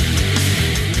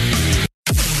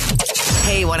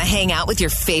 Hey, want to hang out with your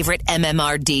favorite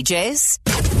MMR DJs?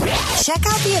 Check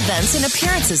out the events and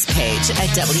appearances page at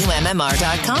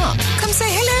WMMR.com. Come say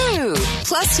hello.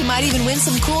 Plus, you might even win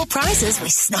some cool prizes we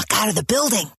snuck out of the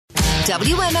building.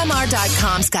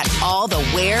 WMMR.com's got all the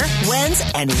where, whens,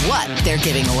 and what they're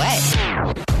giving away.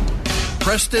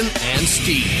 Preston and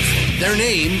Steve. Their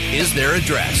name is their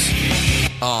address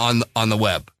on the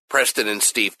web.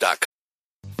 PrestonandSteve.com.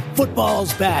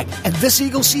 Football's back, and this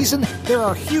Eagle season, there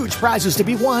are huge prizes to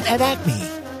be won at Acme.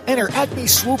 Enter Acme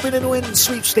Swoop In and Win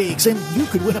sweepstakes, and you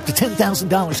could win up to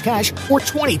 $10,000 cash or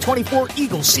 2024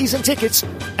 Eagles season tickets.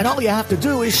 And all you have to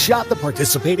do is shop the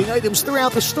participating items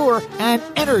throughout the store and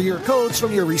enter your codes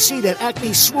from your receipt at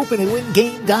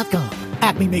acmeswoopinandwingame.com.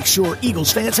 Acme makes sure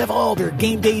Eagles fans have all their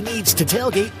game day needs to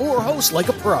tailgate or host like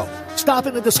a pro. Stop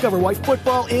in and discover why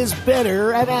football is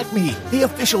better at Acme, the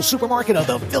official supermarket of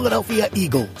the Philadelphia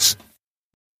Eagles.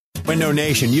 Window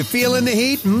Nation, you feeling the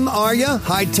heat? Are you?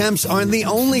 High temps aren't the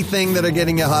only thing that are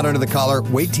getting you hot under the collar.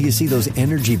 Wait till you see those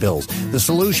energy bills. The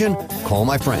solution? Call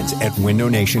my friends at Window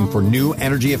Nation for new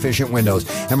energy-efficient windows.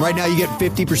 And right now you get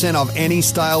 50% off any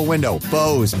style window.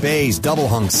 Bows, bays, double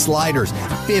hung, sliders.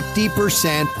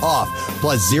 50% off.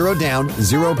 Plus 0 down,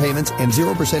 0 payments, and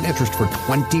 0% interest for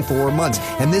 24 months.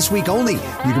 And this week only, you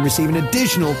can receive an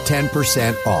additional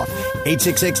 10% off.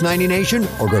 866-90-NATION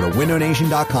or go to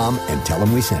windownation.com and tell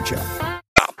them we sent you.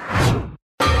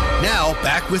 Now,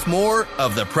 back with more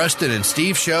of the Preston and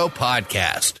Steve Show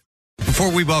podcast.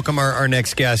 Before we welcome our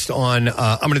next guest on,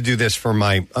 I'm going to do this for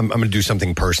I'm going to do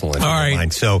something personal. All right.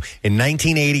 Mind. So in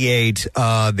 1988,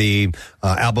 the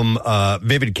album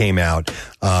Vivid came out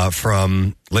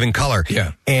from Living Colour.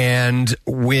 Yeah. And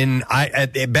when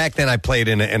back then I played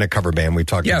in a cover band. We've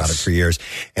talked about it for years.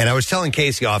 And I was telling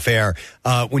Casey off air,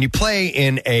 when you play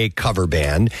in a cover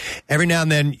band, every now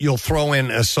and then you'll throw in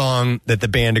a song that the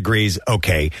band agrees,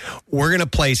 okay, we're going to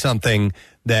play something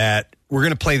that we're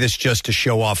going to play this just to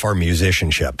show off our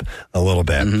musicianship a little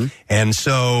bit. Mm-hmm. And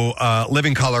so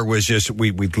Living Colour was just,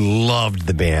 we loved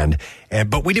the band,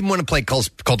 but we didn't want to play Cult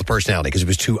of Personality because it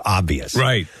was too obvious.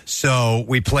 Right. So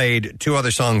we played 2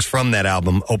 other songs from that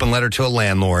album, Open Letter to a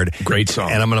Landlord. Great song.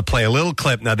 And I'm going to play a little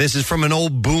clip. Now, this is from an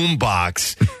old boom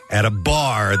box at a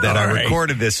bar that I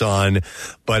recorded this on.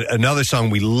 But another song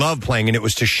we love playing, and it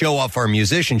was to show off our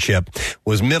musicianship,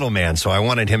 was Middleman. So I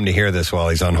wanted him to hear this while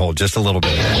he's on hold just a little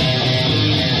bit.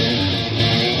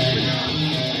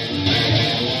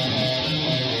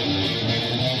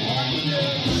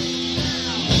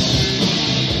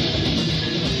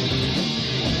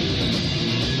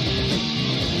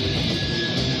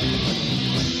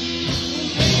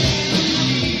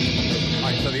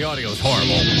 The audio is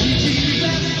horrible,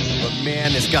 but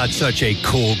man, it's got such a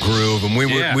cool groove, and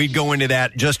we'd go into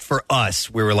that just for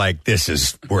us. We were like,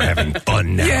 we're having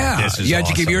fun now. Yeah, this is you had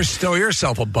awesome. to give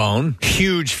yourself a bone.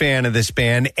 Huge fan of this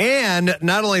band, and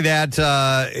not only that,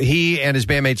 he and his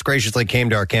bandmates graciously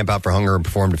came to our Camp Out for Hunger and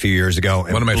performed a few years ago.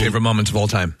 One of my favorite moments of all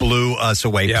time. Blew us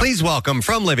away. Yeah. Please welcome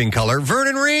from Living Colour,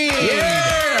 Vernon Reed.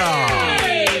 Yeah.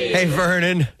 Hey,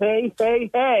 Vernon. Hey.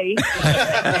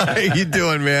 How you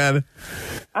doing, man?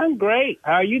 I'm great.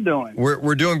 How are you doing?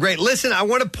 We're doing great. Listen, I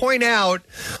want to point out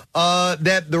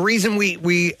that the reason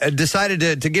we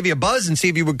decided to give you a buzz and see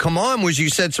if you would come on was you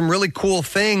said some really cool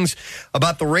things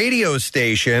about the radio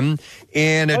station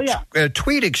in a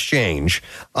tweet exchange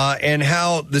and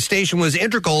how the station was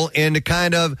integral into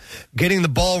kind of getting the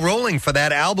ball rolling for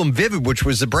that album Vivid, which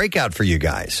was the breakout for you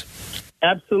guys.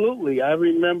 Absolutely. I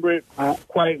remember it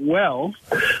quite well.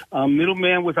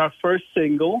 Middleman was our first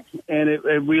single, and it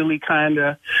really kind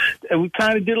of we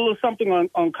kind of did a little something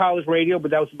on college radio,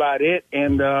 but that was about it.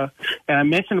 And I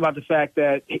mentioned about the fact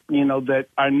that, you know, that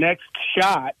our next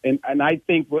shot, and I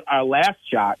think our last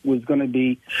shot was going to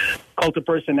be Cult of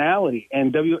Personality.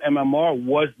 And WMMR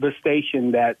was the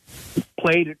station that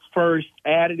played it first,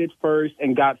 added it first,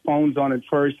 and got phones on it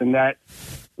first, and that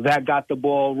got the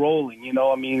ball rolling, you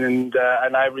know. I mean, and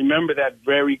I remember that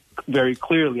very, very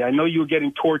clearly. I know you were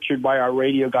getting tortured by our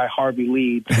radio guy Harvey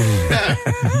Leeds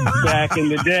back in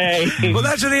the day. Well,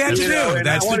 that's what he had to do.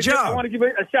 That's the job. I want to give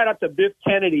a shout out to Biff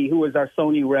Kennedy, who was our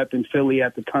Sony rep in Philly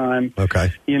at the time.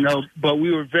 Okay, you know, but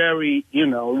we were very, you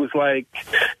know, it was like,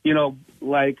 you know,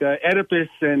 like Oedipus,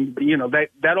 and you know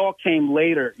that all came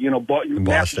later. You know,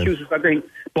 Massachusetts, I think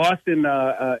Boston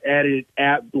added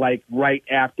it like right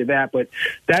after that, but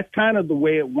that's kind of the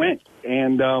way it went.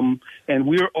 And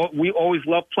we always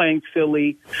loved playing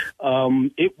Philly.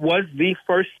 It was the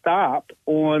first stop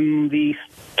on the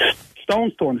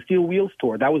Stones tour, the Steel Wheels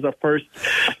tour. That was our first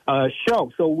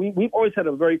show. So we've always had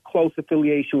a very close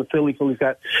affiliation with Philly. Philly's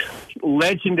got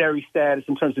legendary status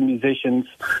in terms of musicians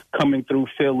coming through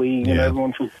Philly. You know,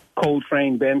 everyone from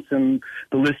Coltrane, Benson,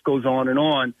 the list goes on and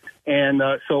on. And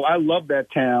so I love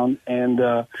that town, and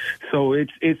so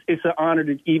it's an honor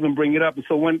to even bring it up. And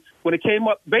so when it came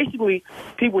up, basically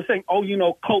people were saying, "Oh, you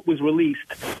know, Cult was released,"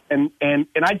 and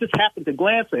I just happened to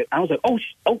glance at it. I was like, "Oh, it's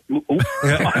all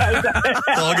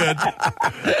good."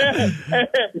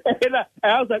 and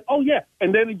I was like, "Oh yeah,"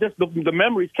 and then it just the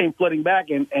memories came flooding back,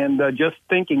 and just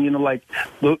thinking, you know, like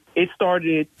it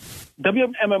started.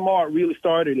 WMMR really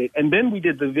started it, and then we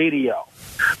did the video,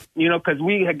 you know, because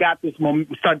we had got this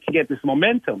started to get this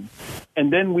momentum,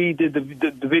 and then we did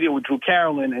the video with Drew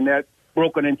Carolyn, and that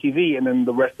broke on MTV, and then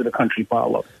the rest of the country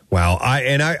followed. Wow.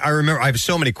 I remember I have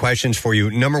so many questions for you.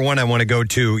 Number one, I want to go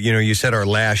to, you know, you said our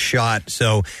last shot.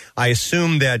 So I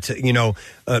assume that, you know,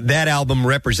 that album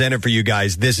represented for you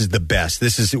guys, this is the best.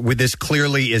 This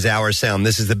clearly is our sound.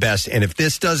 This is the best. And if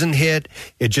this doesn't hit,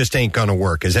 it just ain't going to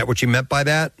work. Is that what you meant by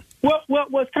that? Well,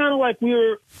 it's kind of like we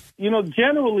were, you know,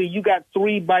 generally you got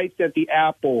 3 bites at the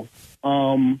apple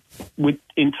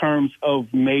in terms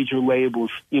of major labels.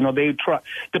 You know, they try,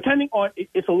 depending on,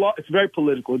 it's very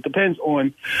political. It depends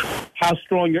on how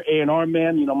strong your A&R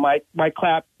man. You know, Mike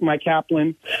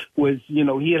Kaplan was, you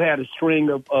know, he had a string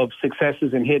of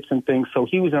successes and hits and things, so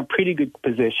he was in a pretty good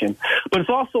position. But it's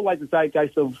also like the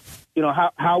zeitgeist of, you know,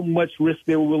 how much risk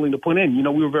they were willing to put in. You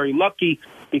know, we were very lucky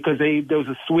because there was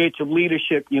a switch of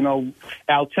leadership. You know,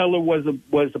 Al Teller was the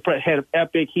head of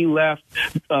Epic. He left,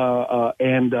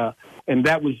 and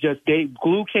that was just Dave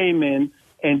Glue came in,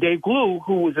 and Dave Glue,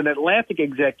 who was an Atlantic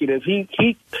executive, he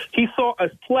saw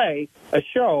us play a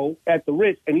show at the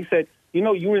Ritz, and he said, "You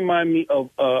know, you remind me of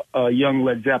a young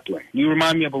Led Zeppelin. You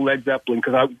remind me of a Led Zeppelin,"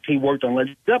 because he worked on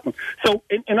Led Zeppelin. So,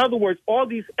 in other words,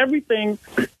 everything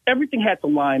had to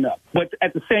line up. But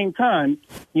at the same time,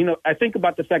 you know, I think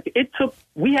about the fact that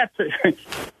we had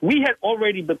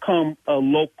already become a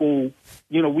local,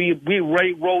 you know, we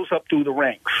rose up through the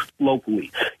ranks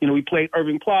locally. You know, we played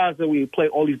Irving Plaza, we played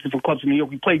all these different clubs in New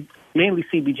York, we played mainly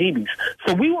CBGBs.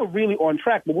 So we were really on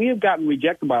track, but we have gotten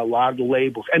rejected by a lot of the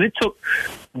labels. And it took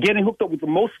getting hooked up with the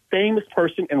most famous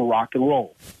person in rock and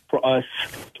roll for us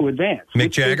to advance.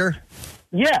 Mick Jagger?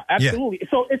 Yeah, absolutely. Yeah.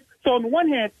 So on the one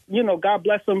hand, you know, God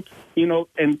bless him, you know,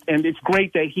 and it's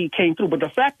great that he came through. But the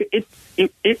fact that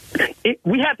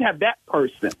we had to have that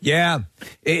person. Yeah,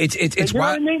 it's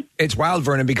wild. I mean? It's wild,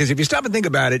 Vernon, because if you stop and think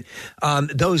about it,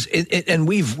 and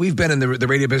we've been in the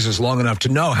radio business long enough to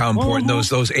know how important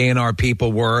those A&R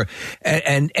people were,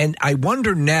 and I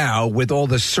wonder now, with all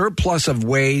the surplus of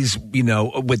ways, you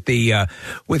know, with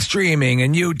streaming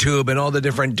and YouTube and all the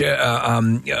different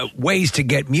ways to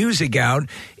get music out,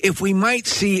 if we might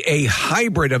see a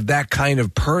hybrid of that kind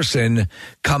of person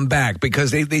come back,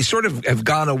 because they sort of have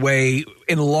gone away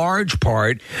in large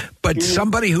part, but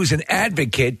somebody who's an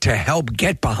advocate to help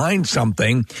get behind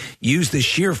something, use the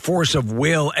sheer force of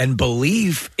will and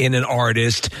belief in an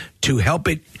artist to help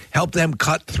them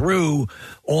cut through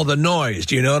all the noise.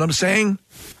 Do you know what I'm saying?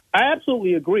 I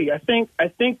absolutely agree. I think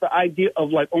the idea of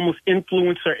like almost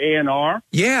influencer A&R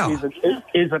is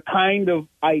a kind of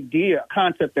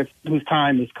concept whose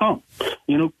time has come.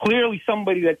 You know, clearly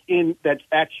somebody that's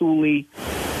actually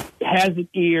has an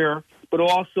ear, but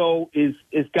also is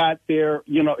got their,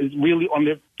 you know, is really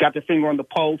got their finger on the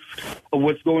pulse of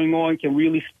what's going on, can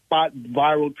really spot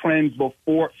viral trends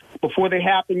before they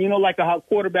happen. You know, like how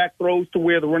quarterback throws to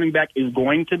where the running back is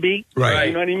going to be. Right.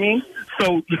 You know what I mean?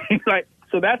 So like.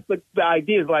 So that's the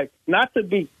idea is like,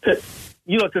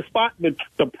 to spot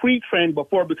the pre-trend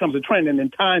before it becomes a trend and then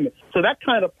time it. So that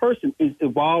kind of person is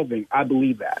evolving. I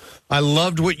believe that. I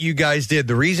loved what you guys did.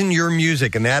 The reason your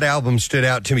music and that album stood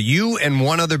out to me, you and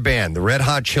one other band, the Red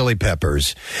Hot Chili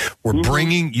Peppers, were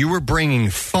bringing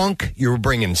funk, you were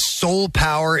bringing soul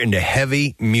power into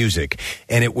heavy music.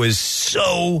 And it was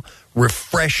so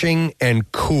refreshing and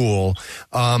cool.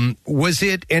 Was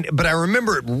it? But I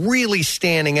remember it really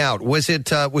standing out. Was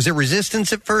it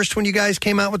resistance at first when you guys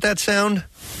came out with that sound?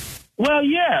 Well,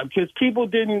 yeah, because people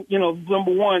didn't.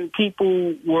 Number one,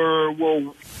 people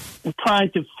were trying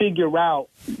to figure out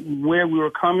where we were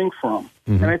coming from,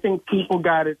 and I think people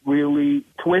got it really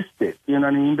twisted. You know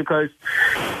what I mean?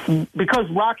 Because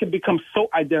rock had become so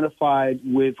identified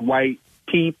with white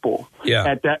people. Yeah.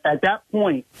 At that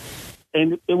point.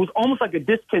 And it was almost like a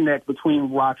disconnect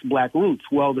between rock's black roots.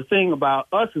 Well, the thing about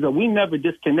us is that we never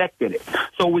disconnected it.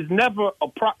 So it was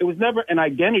never an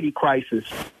identity crisis.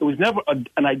 It was never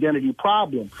an identity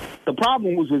problem. The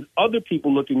problem was with other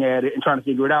people looking at it and trying to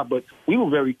figure it out. But we were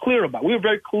very clear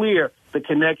the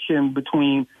connection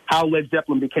between how Led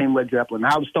Zeppelin became Led Zeppelin,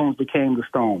 how the Stones became the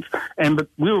Stones. And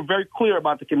we were very clear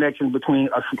about the connection between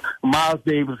Miles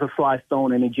Davis, a Sly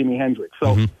Stone, and a Jimi Hendrix.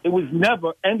 So it was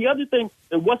never, and the other thing,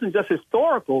 it wasn't just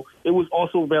historical, it was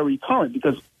also very current,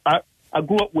 because I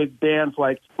grew up with bands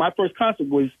like, my first concert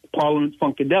was Parliament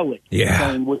Funkadelic,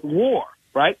 playing with War,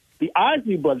 right? The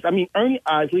Isley Brothers, Ernie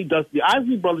Isley the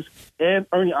Isley Brothers and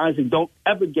Ernie Isley don't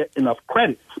ever get enough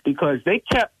credit, because they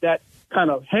kept that kind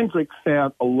of Hendrix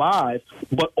sound alive,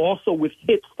 but also with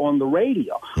hits on the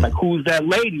radio, like Who's That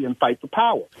Lady and Fight the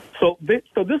Power. So this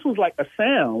was like a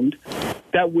sound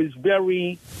that was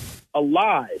very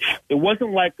alive. It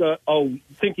wasn't like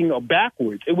thinking of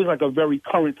backwards. It was like a very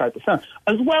current type of sound,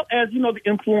 as well as the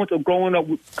influence of growing up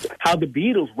with how the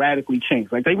Beatles radically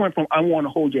changed. Like they went from "I Want to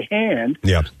Hold Your Hand"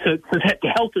 to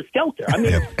 "Helter Skelter."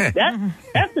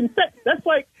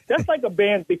 That's like a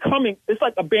band becoming. It's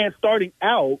like a band starting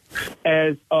out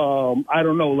as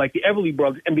like the Everly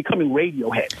Brothers and becoming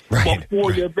Radiohead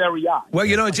before your very eyes. Well,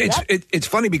 it's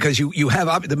funny because you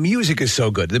have the music is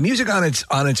so good. The music on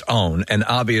its own, and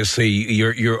obviously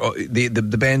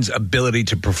the band's ability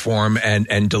to perform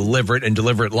and deliver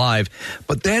it live.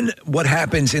 But then what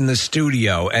happens in the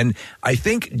studio, and I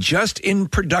think just in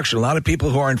production, a lot of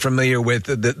people who aren't familiar with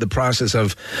the process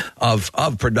of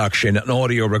production and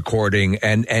audio recording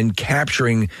and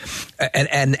capturing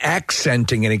and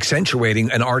accenting and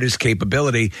accentuating an artist's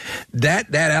capability.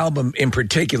 That album in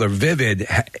particular, Vivid,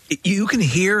 you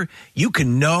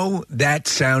can know that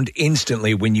sound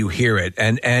instantly when you hear it,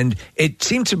 and it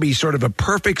seemed to be sort of a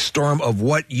perfect storm of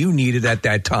what you needed at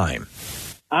that time.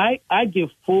 I give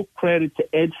full credit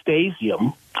to Ed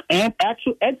Stasium, and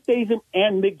actually Ed Stasium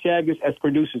and Mick Jagger as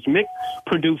producers. Mick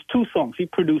produced two songs. He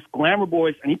produced Glamour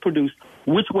Boys, and he produced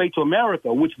Which Way to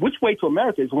America, which Way to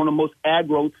America is one of the most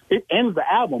aggro. It ends the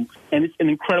album, and it's an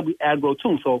incredibly aggro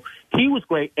tune. So he was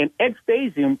great. And Ed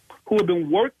Stasium, who had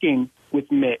been working with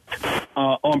Mick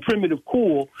on Primitive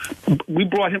Cool, we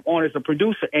brought him on as a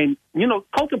producer. And,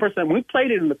 Cult of Personality, when we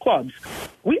played it in the clubs,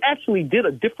 we actually did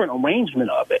a different arrangement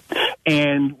of it.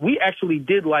 And we actually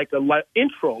did like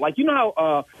intro. Like,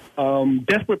 how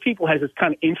Desperate People has this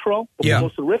kind of intro most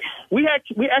of the riff? We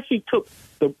actually took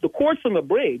the chords from the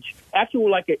bridge, actually were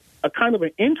like a kind of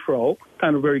an intro,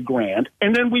 kind of very grand,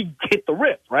 and then we hit the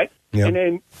riff, right?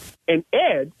 Yep. And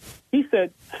Ed, he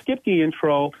said, skip the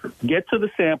intro, get to the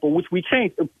sample, which we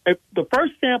changed. The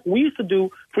first sample we used to do,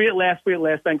 Free at Last,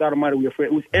 Thank God Almighty We Are Free,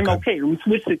 it was MLK, and we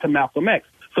switched it to Malcolm X.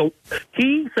 So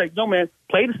he said, no, man,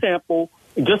 play the sample,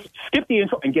 just skip the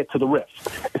intro and get to the riff.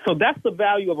 So that's the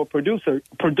value of a producer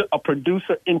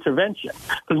intervention.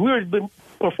 Because we were been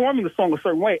performing the song a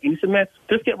certain way, and he said, man,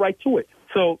 just get right to it.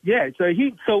 So,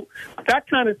 so that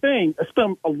kind of thing, I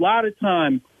spent a lot of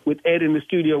time with Ed in the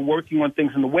studio working on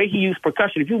things, and the way he used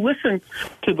percussion. If you listen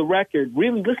to the record,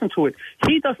 really listen to it,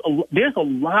 there's a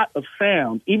lot of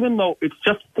sound, even though it's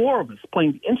just four of us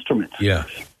playing the instruments. Yeah.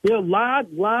 There are a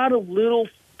lot of little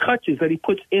touches that he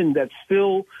puts in that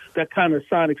fill that kind of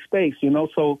sonic space,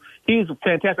 so he's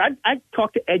fantastic. I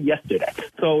talked to Ed yesterday,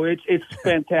 so it's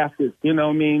fantastic.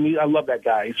 I love that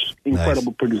guy. He's an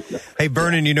incredible producer. Hey,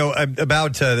 Vernon,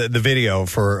 about the video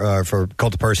for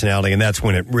Cult of Personality, and that's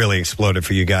when it really exploded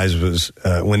for you guys, was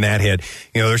when that hit.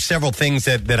 There's several things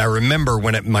that I remember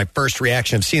when my first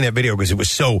reaction of seeing that video, because it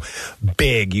was so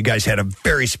big. You guys had a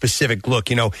very specific look.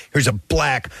 Here's a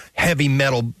black, heavy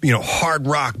metal, hard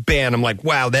rock band. I'm like,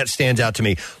 wow, that stands out to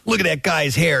me. Look at that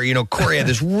guy's hair. hair. You know, Corey had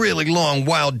this really long,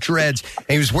 wild dreads, and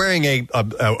he was wearing a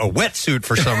wetsuit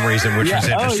for some reason, which was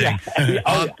interesting.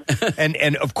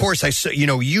 And of course, I saw, you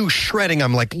know, you shredding.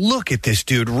 I'm like, look at this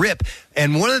dude rip.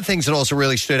 And one of the things that also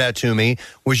really stood out to me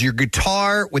was your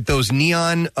guitar with those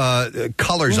neon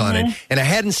colors on it. And I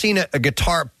hadn't seen a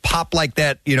guitar pop like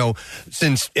that, you know,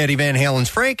 since Eddie Van Halen's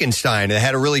Frankenstein. It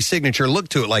had a really signature look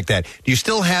to it like that. Do you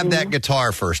still have that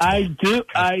guitar, first of all?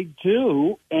 I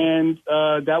do. And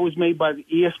that was made by the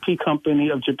ESP company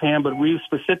of Japan, but really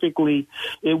specifically,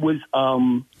 it was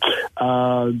the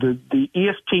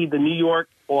ESP, the New York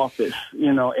office,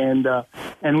 you know, and it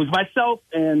was myself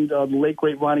and the late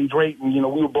great Ronnie Drayton. You know,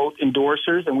 we were both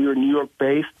endorsers, and we were New York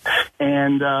based.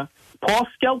 And Paul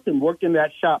Skelton worked in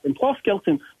that shop, and Paul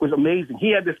Skelton was amazing. He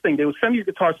had this thing; they would send me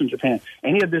guitars from Japan,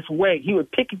 and he had this way. He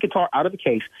would pick a guitar out of the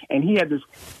case, and he had this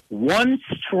one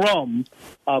strum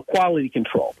quality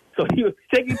control. So he would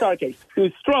take a guitar case, he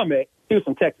would strum it. He was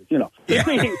from Texas, you know. Yeah.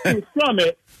 He would strum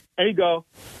it, and he'd go,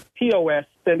 POS,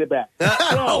 send it back.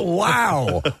 Oh,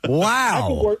 wow.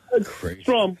 Wow.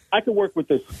 I could work with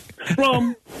this.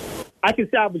 Strum, I can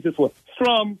salvage this one.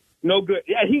 Strum, no good.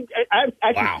 Yeah, I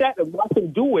actually sat and watched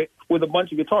him do it with a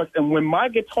bunch of guitars. And when my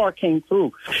guitar came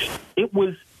through, it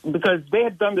was because they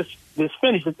had done this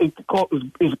finish. It was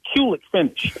a Kulik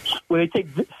finish, where they take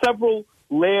several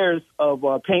layers of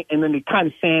paint, and then they kind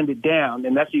of sand it down,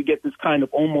 and that's how you get this kind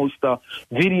of almost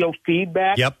video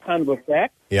feedback kind of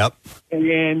effect. Yep.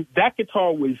 And that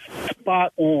guitar was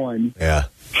spot on. Yeah.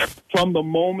 From the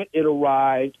moment it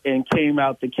arrived and came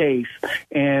out the case,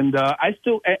 and I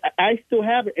still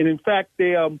have it. And in fact,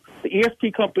 the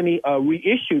ESP company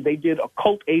reissued. They did a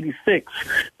Cult '86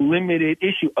 limited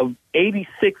issue of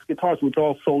 86 guitars, which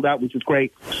all sold out, which is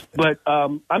great. But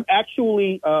I'm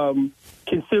actually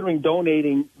considering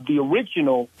donating the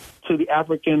original to the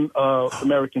African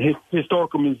American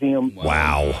Historical Museum.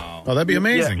 Wow. Oh, that'd be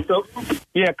amazing.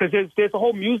 Yeah, because there's a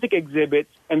whole music exhibit,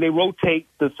 and they rotate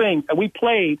the thing. And we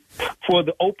played for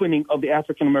the opening of the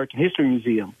African American History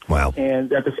Museum. Wow.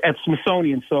 And at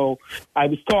Smithsonian. So I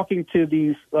was talking to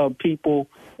these people,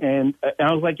 and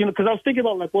I was like, you know, because I was thinking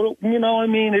about, like, well, you know, I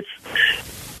mean, it's...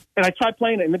 And I tried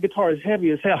playing it, and the guitar is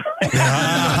heavy as hell.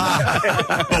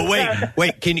 But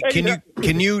wait, can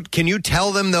you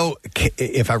tell them though?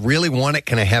 If I really want it,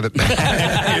 can I have it back?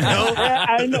 You know? Yeah,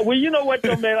 I know. Well, you know what,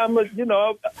 though, man?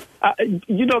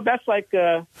 That's like,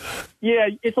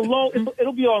 it's a loan.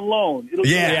 It'll be on loan. Right.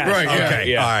 Yeah.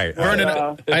 Okay. All right.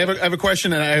 Vernon, I have a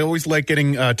question, and I always like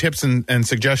getting tips and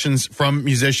suggestions from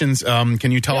musicians.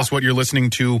 Can you tell us what you're listening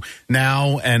to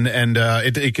now? And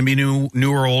it can be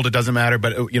new or old. It doesn't matter.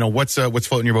 But you know, what's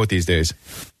floating your boat these days?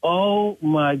 Oh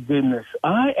my goodness!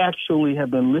 I actually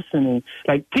have been listening.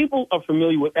 Like, people are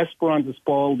familiar with Esperanza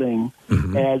Spalding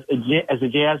as a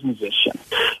jazz musician,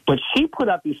 but she put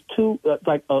out these two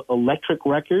electric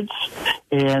records,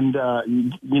 and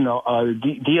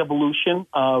De-Evolution,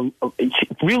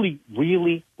 really,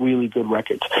 really, really good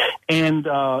records. And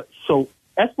so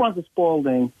Esperanza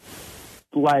Spalding,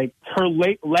 like, her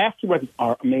last two records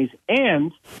are amazing.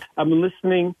 And I've been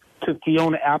listening to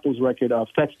Fiona Apple's record,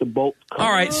 Fetch the Boat. All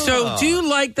right, so do you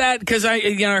like that? Because I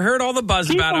heard all the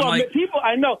buzz about it.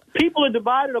 I know people are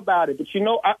divided about it, but you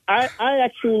know, I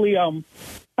actually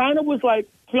kind of was like,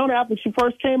 Fiona Apple, she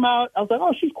first came out, I was like,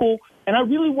 oh, she's cool, and I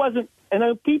really wasn't. And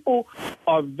then people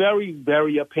are very,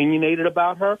 very opinionated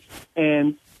about her,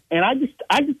 and I just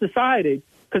decided,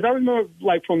 because I remember,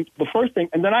 like, from the first thing,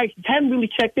 and then I hadn't really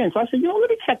checked in. So I said, you know, let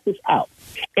me check this out.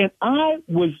 And I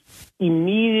was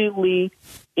immediately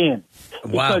in.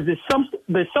 Wow. Because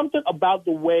there's something about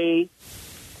the way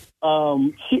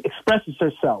she expresses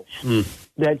herself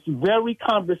that's very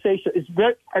conversational. It's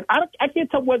very, and I can't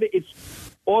tell whether it's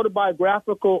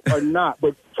autobiographical or not,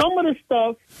 but some of the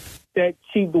stuff that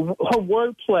her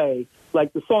wordplay,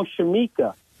 like the song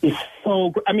Shamika, is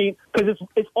so, I mean, because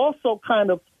it's also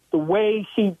kind of the way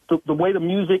the way the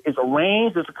music is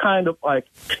arranged. It's a kind of like,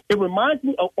 it reminds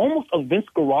me almost of Vince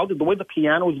Guaraldi, the way the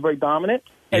piano is very dominant.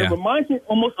 And it reminds me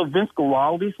almost of Vince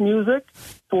Guaraldi's music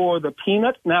for the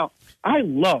Peanuts. Now, I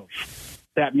love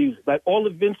that music, like all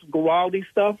of Vince Guaraldi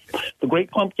stuff, The Great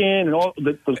Pumpkin, and all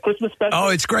the Christmas special. Oh,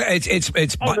 it's great! It's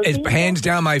hands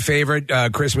down my favorite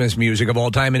Christmas music of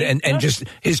all time, and just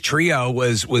his trio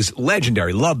was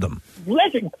legendary. Love them.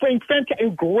 Legend,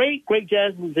 fantastic, great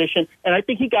jazz musician, and I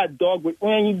think he got dogged with,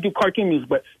 well, you do cartoon music,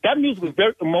 but that music was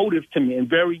very emotive to me and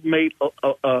very made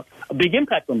a big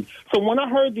impact on me. So when I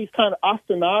heard these kind of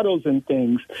ostinatos and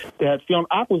things that Fiona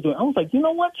Apple was doing, I was like, you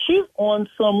know what? She's on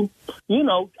some, you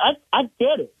know, I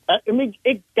get it. I mean,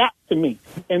 it got to me.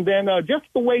 And then just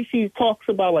the way she talks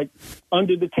about, like,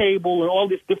 under the table and all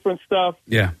this different stuff.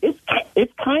 Yeah. It's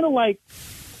it's kind of like,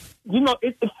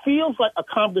 it feels like a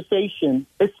conversation.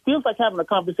 It feels like having a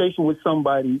conversation with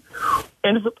somebody,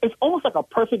 and it's almost like a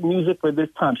perfect music for this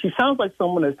time. She sounds like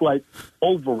someone that's like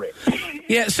over it.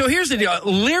 Yeah, so here's the deal.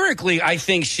 Lyrically, I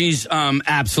think she's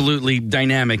absolutely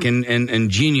dynamic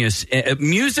and genius.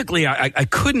 Musically, I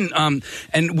couldn't.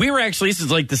 And we were actually, this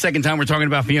is like the second time we're talking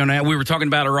about Fiona. We were talking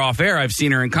about her off air. I've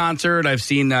seen her in concert. I've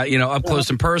seen, up close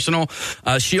and personal.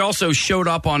 She also showed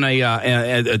up on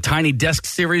a Tiny Desk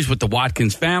series with the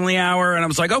Watkins Family Hour. And I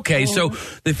was like, okay, so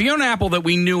the Fiona Apple that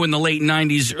we knew in the late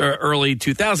 90s, early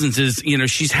 2000s is,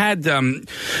 she's had,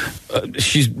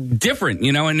 she's different,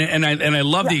 and I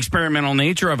love the experimental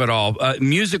nature of it all.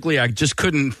 Musically, I just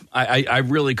couldn't, I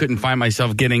really couldn't find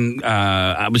myself getting,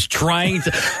 I was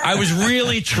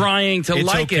really trying to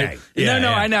like it. Yeah, no,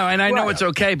 yeah. I know. And I know it's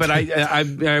okay, but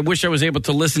I wish I was able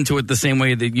to listen to it the same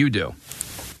way that you do.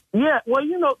 Yeah, well,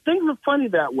 things are funny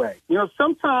that way.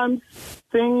 Sometimes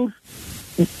things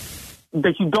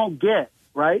that you don't get,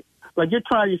 right? Like you're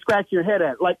trying to scratch your head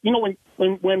at. Like, when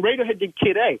Radiohead did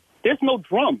Kid A, there's no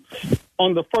drums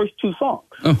on the first two songs,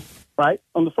 right?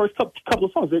 On the first couple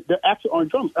of songs, there actually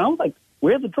aren't drums. And I was like,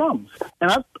 where are the drums?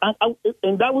 And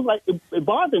and that was like, it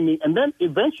bothered me. And then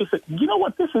eventually said, you know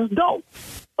what, this is dope.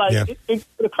 Like, it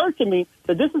occurred to me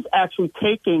that this is actually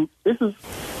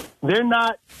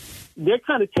they're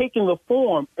kind of taking the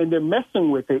form and they're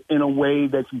messing with it in a way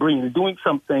that's brilliant. They're doing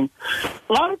something.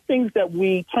 A lot of things that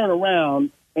we turn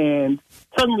around and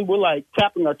suddenly we're like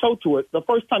tapping our toe to it. The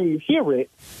first time you hear it,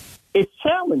 it's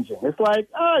challenging. It's like,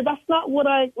 that's not what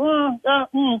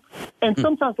And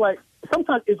sometimes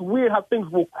it's weird how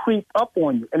things will creep up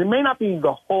on you. And it may not be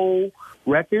the whole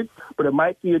record, but it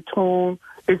might be a tune.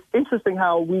 It's interesting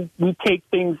how we take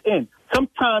things in.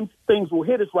 Sometimes things will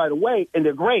hit us right away and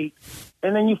they're great,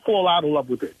 and then you fall out of love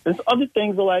with it. And other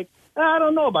things are like, I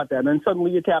don't know about that. And then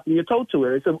suddenly you're tapping your toe to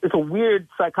it. It's a weird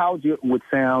psychology with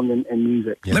sound and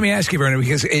music. Let me ask you, Vernon,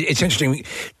 because it's interesting.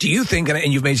 Do you think,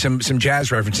 and you've made some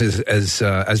jazz references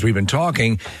as we've been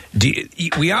talking,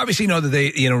 we obviously know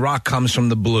that rock comes from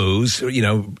the blues, a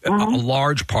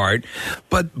large part,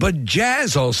 but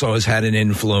jazz also has had an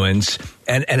influence.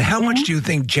 And how much do you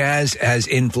think jazz has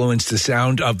influenced the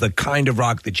sound of the kind of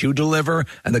rock that you deliver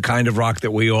and the kind of rock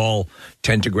that we all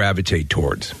tend to gravitate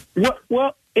towards?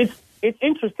 Well, it's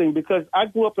interesting because I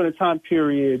grew up in a time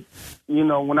period, when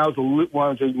I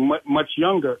was much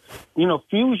younger.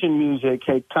 Fusion music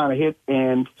had kind of hit,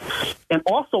 and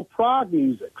also prog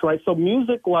music, right? So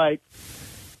music like,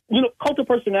 Cult of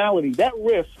Personality. That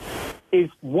riff is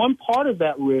one part of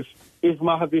that riff is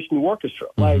Mahavishnu Orchestra.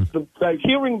 Mm-hmm. Like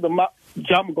hearing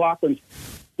John McLaughlin's,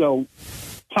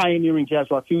 pioneering jazz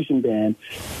rock fusion band.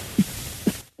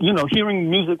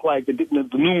 Hearing music like the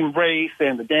New Race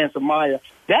and the Dance of Maya,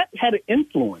 that had an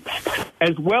influence,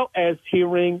 as well as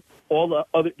hearing all the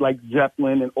other, like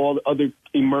Zeppelin and all the other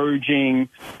emerging,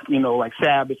 like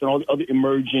Sabbath and all the other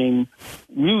emerging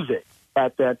music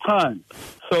at that time.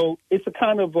 So it's a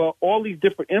kind of all these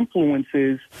different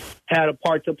influences had a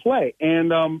part to play.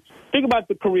 And think about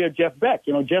the career of Jeff Beck.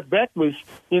 Jeff Beck was,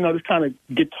 this kind of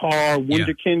guitar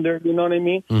wunderkinder, you know what I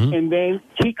mean? Mm-hmm. And then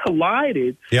he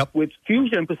collided with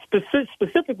fusion,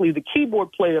 specifically the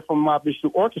keyboard player from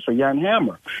Mahavishnu Orchestra, Jan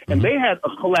Hammer. Mm-hmm. And they had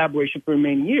a collaboration for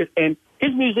many years. And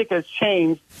his music has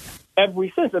changed ever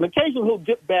since. And occasionally he'll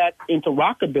dip back into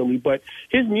rockabilly, but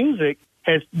his music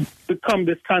has become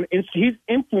this kind of, he's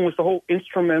influenced the whole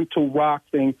instrumental rock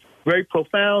thing very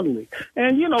profoundly.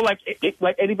 And, like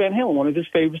Eddie Van Halen, one of his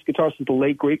favorite guitarists is the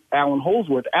late, great Alan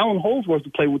Holdsworth. Alan Holdsworth,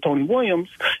 who played with Tony Williams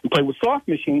and played with Soft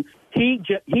Machine, he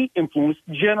influenced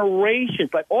generations.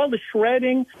 Like all the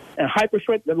shredding and hyper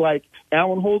shred, like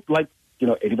Alan Holdsworth,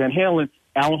 Eddie Van Halen,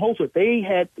 Alan Holdsworth, they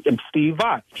had Steve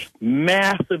Vai,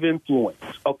 massive influence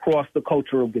across the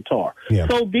culture of guitar. Yeah.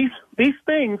 So these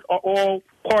things are all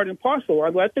part and parcel.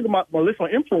 I think about my list of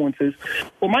influences.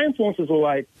 Well, my influences were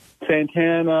like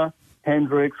Santana,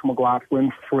 Hendrix,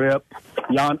 McLaughlin, Fripp,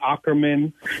 Jan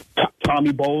Ackerman,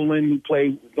 Tommy Bolin, who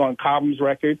played on Cobham's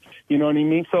record. You know what I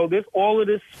mean? So there's all of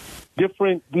this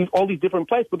all these different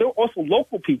places, but there were also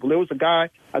local people. There was a guy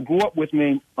I grew up with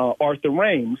named Arthur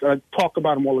Rames. I talk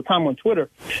about him all the time on Twitter,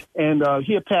 and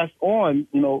he had passed on,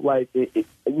 like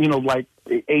 89,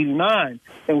 and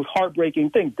it was heartbreaking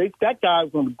thing. That guy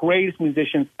was one of the greatest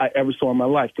musicians I ever saw in my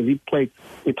life because he played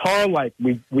guitar like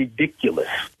ridiculous,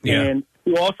 and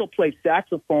he also played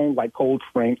saxophone like Cold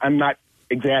Spring. I'm not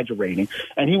exaggerating,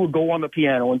 and he would go on the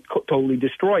piano and totally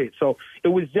destroy it. So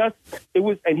and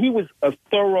he was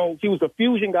a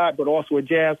fusion guy, but also a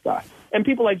jazz guy. And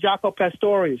people like Jaco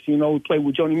Pastorius, who played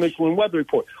with Joni Mitchell in Weather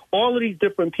Report. All of these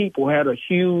different people had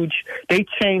they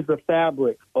changed the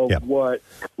fabric of what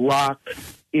rock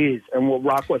is and what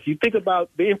rock was. You think about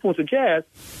the influence of jazz,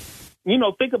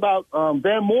 think about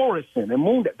Van Morrison and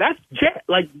Moon Dance. That's jazz.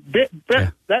 Like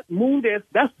that Moon Dance,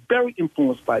 that's very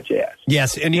influenced by jazz.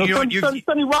 Yes, and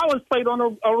Sonny Rollins played on a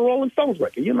Rolling Stones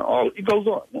record. It goes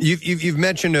on. You've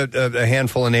mentioned a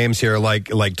handful of names here,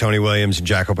 like Tony Williams and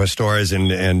Jaco Pastorius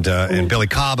and Billy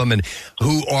Cobham, and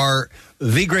who are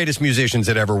the greatest musicians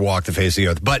that ever walked the face of the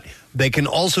earth. But they can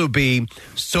also be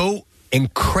so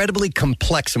incredibly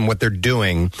complex in what they're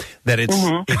doing that it's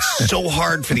so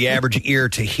hard for the average ear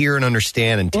to hear and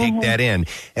understand and take that in.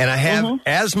 And I have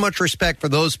as much respect for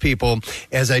those people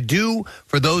as I do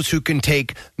for those who can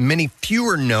take many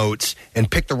fewer notes and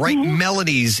pick the right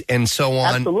melodies and so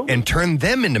on and turn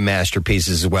them into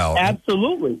masterpieces as well.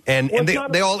 Absolutely. And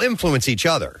they all influence each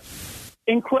other.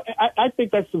 I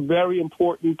think that's a very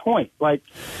important point. Like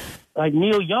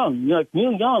Neil Young,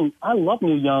 I love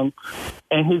Neil Young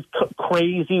and his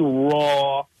crazy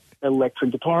raw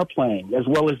electric guitar playing as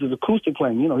well as his acoustic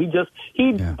playing. He does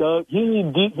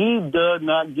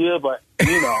not give a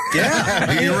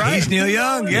Yeah, you're right. He's Neil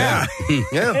Young. Yeah.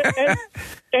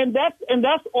 And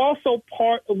that's also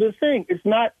part of the thing. It's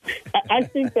not. I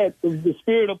think that the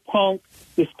spirit of punk,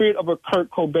 the spirit of a Kurt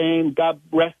Cobain, God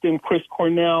rest him, Chris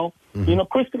Cornell.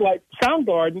 Chris, like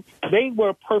Soundgarden, they were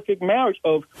a perfect marriage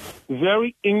of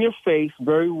very in your face,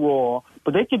 very raw,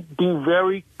 but they could be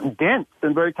very dense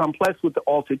and very complex with the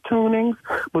altered tunings,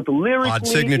 with the lyrics. Odd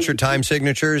time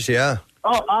signatures, yeah.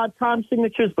 Oh, odd time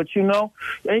signatures, but and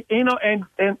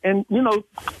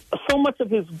so much of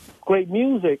his great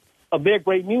music, of their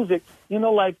great music,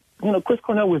 Chris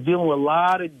Cornell was dealing with a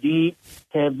lot of deep,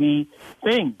 heavy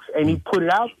things, and he put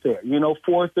it out there.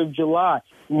 4th of July.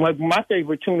 My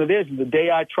favorite tune of theirs is "The Day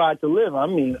I Tried to Live." I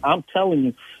mean, I'm telling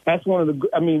you, that's one of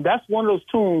those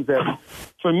tunes that,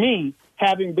 for me,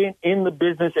 having been in the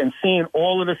business and seeing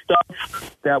all of the stuff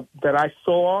that I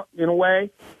saw, in a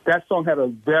way, that song had a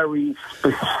very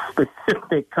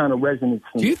specific kind of resonance.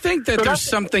 Do you think that there's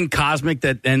something cosmic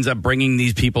that ends up bringing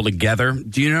these people together?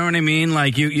 Do you know what I mean?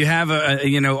 Like you have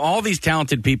all these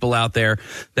talented people out there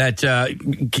that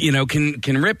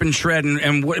can rip and shred,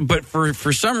 but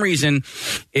for some reason,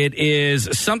 it is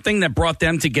something that brought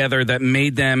them together that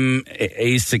made them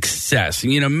a success.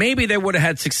 Maybe they would have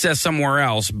had success somewhere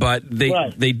else, but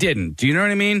they didn't. Do you know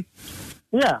what I mean?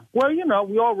 Yeah. Well,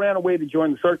 we all ran away to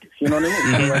join the circus. You know what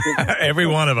I mean? Every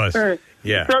one of us.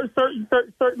 Yeah.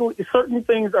 Certain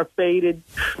things are fated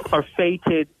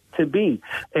to be,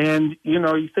 and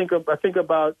I think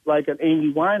about like an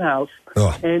Amy Winehouse,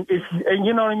 and it's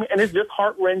you know what I mean, and it's just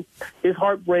it's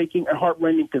heartbreaking and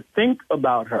heartrending to think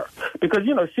about her because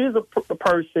she's a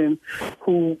person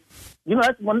who.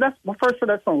 That's first for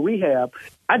that song Rehab,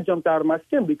 I jumped out of my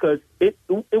skin because it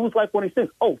was like one of these things.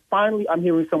 Oh, finally I'm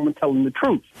hearing someone telling the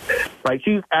truth. Right?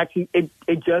 She's actually it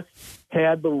just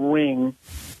had the ring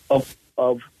of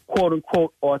quote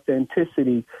unquote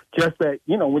authenticity. Just that,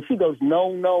 when she goes,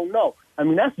 no, no, no. I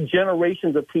mean, that's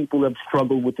generations of people that have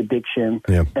struggled with addiction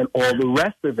and all the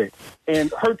rest of it.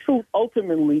 And her truth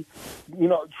ultimately,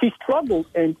 she struggled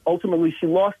and ultimately she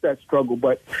lost that struggle.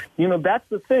 But, that's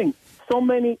the thing. So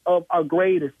many of our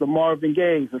greatest, the Marvin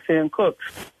Gayes, the Sam Cookes,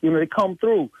 they come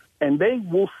through and they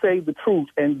will say the truth.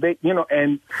 And they,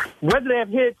 and whether they have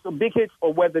hits or big hits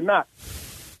or whether not,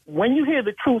 when you hear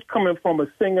the truth coming from a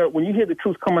singer, when you hear the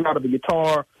truth coming out of a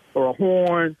guitar or a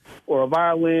horn or a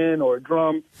violin or a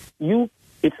drum,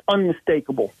 it's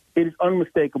unmistakable. It is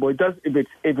unmistakable. It does if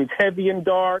it's heavy and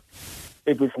dark,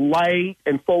 if it's light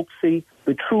and folksy,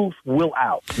 the truth will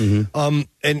out. Mm-hmm.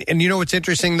 And what's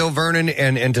interesting though, Vernon,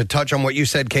 and to touch on what you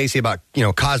said, Casey, about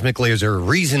cosmically, is there a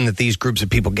reason that these groups of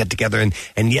people get together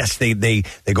and yes, they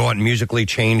go out and musically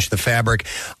change the fabric.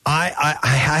 I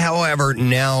however,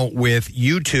 now with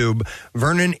YouTube,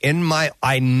 Vernon,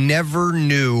 I never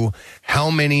knew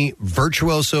how many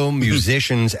virtuoso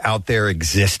musicians out there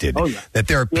existed. Oh, yeah. That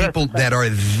there are people that are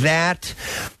that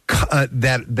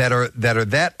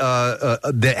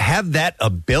that have that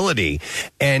ability,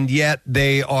 and yet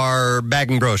they are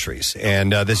bagging groceries,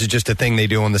 and this is just a thing they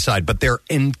do on the side. But they're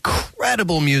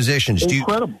incredible musicians.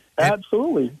 Incredible,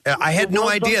 absolutely. I had no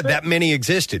idea that many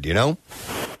existed. The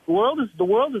world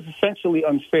is essentially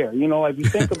unfair. If you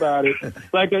think about it,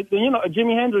 like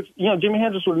Jimi Hendrix. Jimi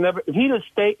Hendrix would never,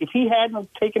 if he hadn't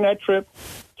taken that trip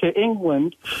to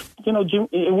England,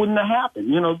 it wouldn't have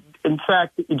happened. in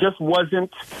fact, it just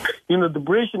wasn't, the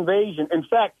British invasion. In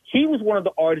fact, he was one of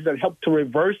the artists that helped to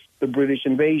reverse the British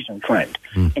invasion trend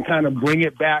and kind of bring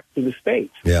it back to the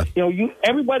States. Yeah.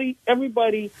 Everybody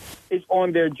is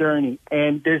on their journey,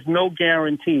 and there's no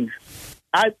guarantees.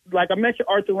 I mentioned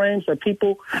Arthur Ames, that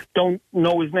people don't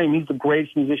know his name. He's the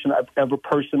greatest musician I've ever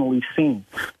personally seen.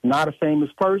 Not a famous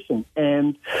person.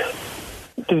 And,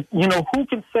 who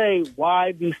can say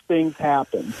why these things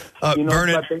happen?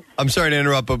 Vernon, I'm sorry to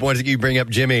interrupt, but once you bring up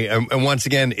Jimmy, and once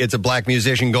again, it's a black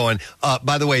musician going,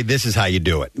 by the way, this is how you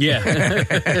do it.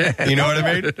 Yeah. You know what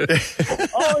I mean?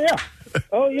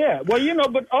 Oh, yeah. Well,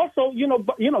 but also, he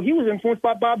was influenced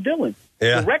by Bob Dylan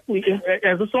directly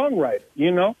as a songwriter,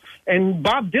 And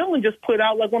Bob Dylan just put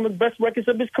out like one of the best records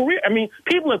of his career. I mean,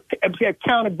 people have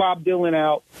counted Bob Dylan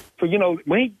out for,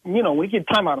 when he get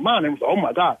Time Out of Mind, it was, oh,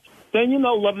 my God. Then,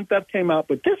 Love and Theft came out.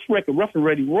 But this record, Rough and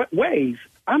Ready Ways,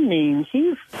 I mean,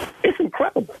 it's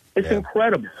incredible. It's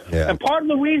incredible. Yeah. And part of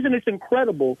the reason it's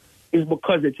incredible is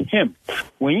because it's him.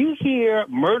 When you hear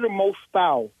Murder Most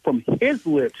Foul from his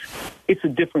lips, it's a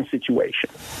different situation.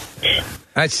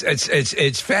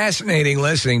 It's fascinating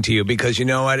listening to you because you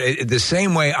know what? The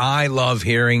same way I love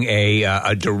hearing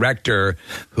a director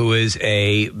who is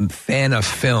a fan of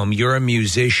film, you're a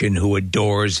musician who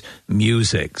adores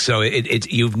music. So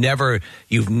you've never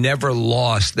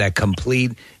lost that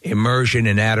complete immersion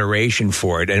and adoration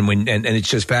for it, and it's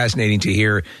just fascinating to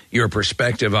hear your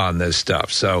perspective on this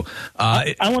stuff. So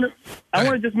I want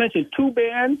to just mention two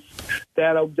bands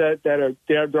that are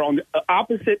on the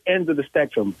opposite ends of the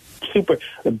spectrum. I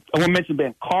want to mention the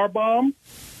band Car Bomb.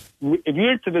 If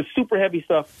you're into the super heavy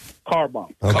stuff, Car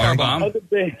Bomb. Okay. Car Bomb.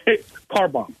 Car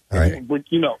Bomb. All right. But,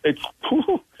 it's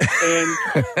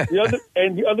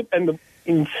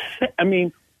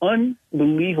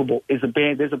unbelievable is a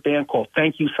band. There's a band called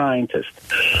Thank You Scientist.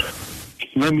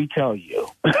 Let me tell you.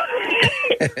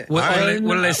 What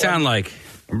do they sound like?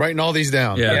 I'm writing all these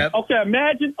down. Yeah. Okay.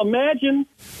 Imagine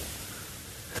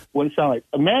what it sounds like.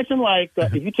 Imagine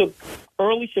if you took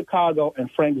early Chicago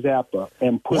and Frank Zappa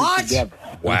and put it together.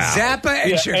 Wow. Zappa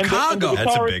and Chicago. And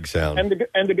that's a big sound. And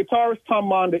the guitarist Tom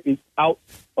Monda is out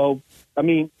of.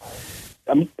 Say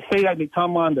that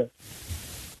Tom Monda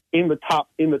in the top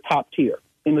tier.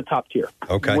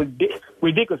 Okay.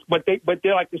 Ridiculous. But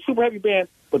they're like the super heavy band.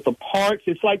 But the parts,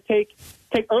 it's like take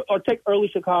early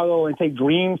Chicago and take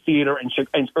Dream Theater and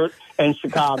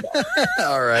Chicago.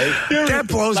 All right. Seriously, that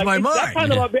blows my mind. That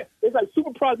kind of a band, it's like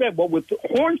super prog band, but with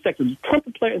horn sections,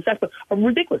 trumpet player, and saxophone are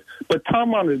ridiculous. But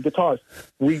Tom Monda, the guitarist,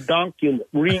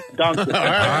 redonkulous. All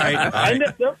right.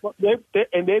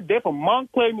 They're from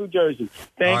Montclair, New Jersey.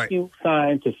 Thank you,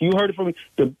 scientists. You heard it from me.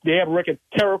 They have a record,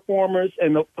 Terraformers,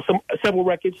 and several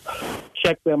records.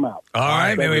 Check them out. All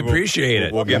right, man. We appreciate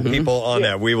it. We'll get people on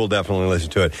that. We will definitely listen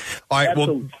to it. All right.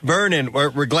 Absolutely. Well, Vernon,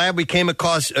 we're glad we came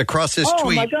across this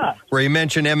tweet my God. where you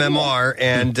mentioned MMR,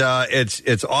 and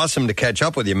it's awesome to catch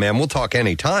up with you, man. We'll talk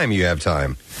anytime you have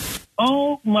time.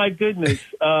 Oh my goodness!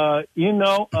 I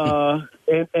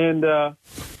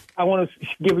want to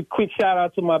give a quick shout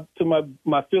out to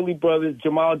my Philly brothers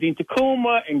Jamal Dean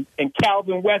Takuma and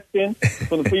Calvin Weston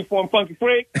from the Freeform Funky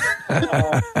Freak,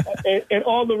 and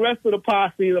all the rest of the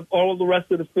posse, all the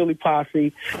rest of the Philly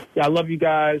posse. Yeah, I love you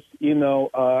guys,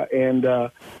 and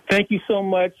thank you so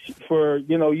much for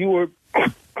you were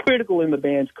critical in the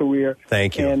band's career.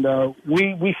 Thank you. And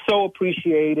we so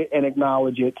appreciate it and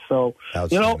acknowledge it. So,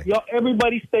 y'all,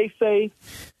 everybody stay safe.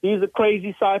 These are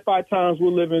crazy sci-fi times we're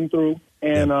living through.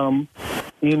 And,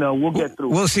 we'll get through.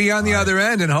 We'll see you on the other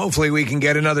end, and hopefully we can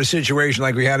get another situation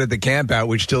like we had at the camp out,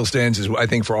 which still stands as, I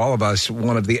think, for all of us,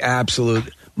 one of the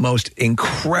absolute most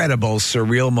incredible,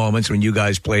 surreal moments when you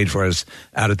guys played for us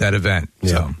out at that event.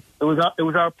 Yeah. So it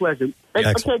was our pleasure.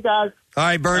 Okay, guys. All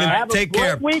right, Vernon, take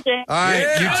care. Weekend. All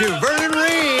right, you too. Vernon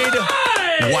Reed.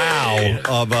 Wow.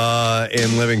 Of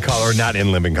In Living Color. Not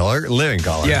In Living Color. Living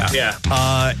Color. Yeah.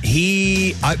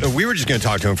 We were just going to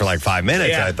talk to him for like 5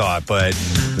 minutes, I thought. But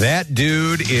that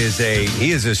dude is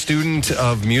a student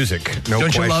of music. No Don't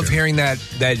question. you love hearing that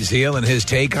zeal and his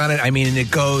take on it? I mean, it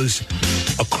goes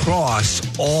across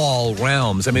all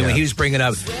realms. I mean, when he was bringing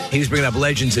up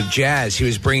legends of jazz. He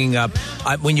was bringing up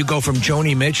when you go from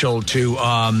Joni Mitchell to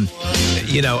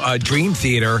Dream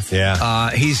Theater.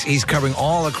 Yeah, he's covering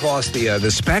all across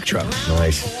the spectrum.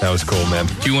 Nice, that was cool, man.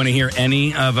 Do you want to hear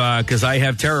any of? Because I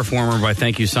have Terraformer by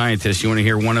Thank You Scientists. You want to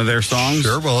hear one of their songs?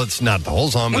 Sure. Well, it's not the whole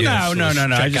song. Well, no.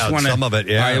 I just want some of it.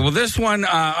 Yeah. All right. Well, this one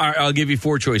I'll give you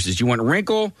 4 choices. You want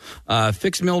Wrinkle,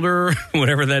 Fix Milder,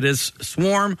 whatever that is,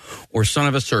 Swarm, or Son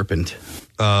of a Serpent.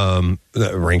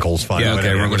 Wrinkle's fine. Yeah,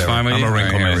 okay, Wrinkle's fine with you? I'm a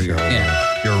Wrinkle man.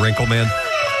 Yeah. You're a Wrinkle man?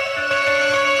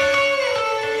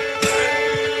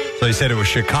 So he said it was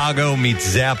Chicago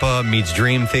meets Zappa meets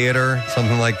Dream Theater,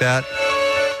 something like that.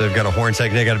 So they've got a horn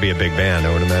section. They got to be a big band,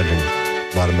 I would imagine.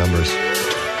 A lot of members.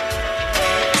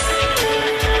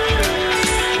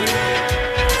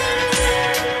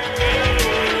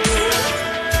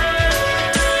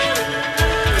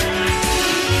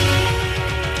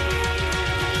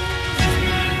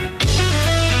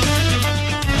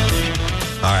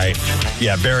 All right.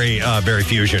 Yeah, very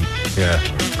fusion. Yeah.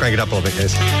 Crank it up a little bit,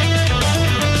 guys.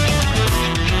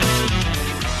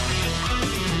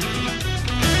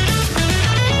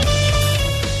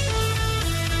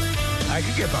 I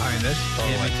could get behind this.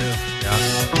 Yeah, me too.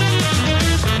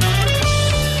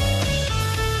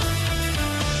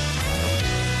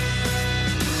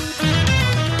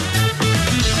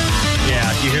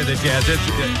 Yeah, you hear the jazz.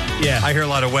 Yeah, I hear a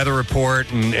lot of Weather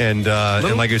Report and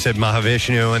like you said,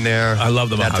 Mahavishnu in there. I love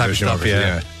the that type of Mahavishnu stuff.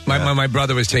 orchestra. Yeah. My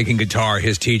brother was taking guitar.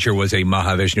 His teacher was a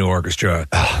Mahavishnu orchestra.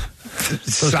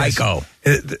 Psycho.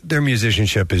 Their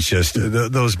musicianship is just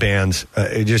those bands.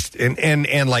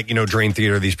 And like Dream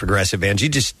Theater, these progressive bands.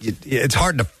 It's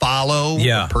hard to follow.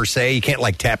 Per se, you can't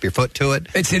like tap your foot to it.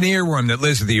 It's an earworm that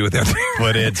lives with you with them.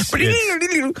 But it's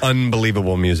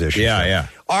unbelievable musicians. Yeah.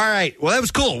 All right. Well, that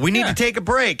was cool. We need to take a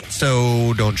break,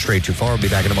 so don't stray too far. We'll be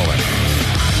back in a moment.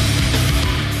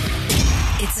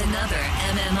 It's another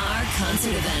MMR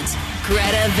concert event.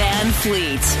 Greta Van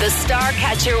Fleet, the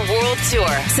Starcatcher World Tour,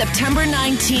 September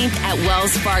 19th at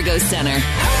Wells Fargo Center.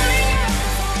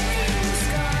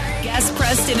 Guess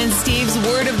Preston and Steve's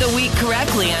word of the week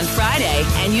correctly on Friday,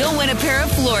 and you'll win a pair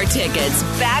of floor tickets,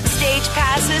 backstage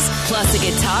passes, plus a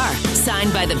guitar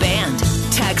signed by the band.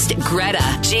 Text Greta,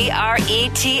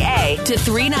 Greta, to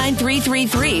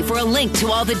 39333 for a link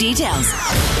to all the details.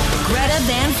 Greta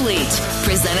Van Fleet,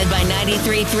 presented by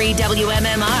 93.3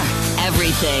 WMMR.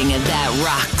 Everything that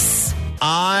rocks.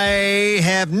 I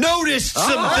have noticed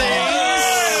some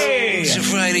things. It's a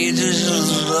Friday.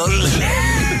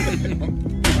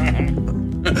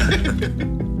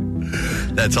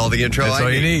 That's all the intro. That's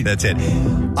all you need. That's it.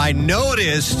 I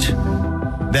noticed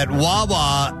that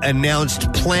Wawa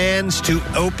announced plans to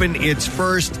open its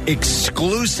first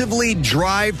exclusively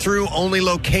drive-through only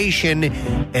location,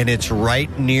 and it's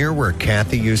right near where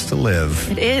Kathy used to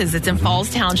live. It is. It's in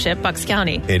Falls Township, Bucks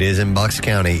County. It is in Bucks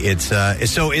County. It's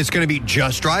so it's going to be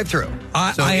just drive-through.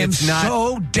 I am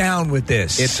so down with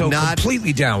this. It's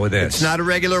completely down with this. It's not a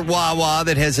regular Wawa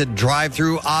that has a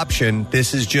drive-through option.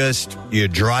 This is just you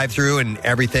drive through and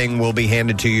everything will be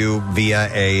handed to you via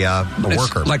a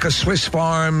worker. Like a Swiss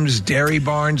Farms, Dairy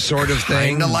Barn sort of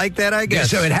thing. Kind of like that, I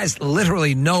guess. Yeah, so it has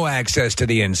literally no access to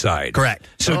the inside. Correct.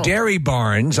 So Dairy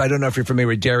Barns, I don't know if you're familiar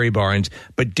with Dairy Barns,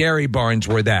 but Dairy Barns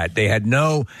were that.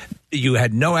 You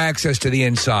had no access to the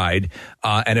inside,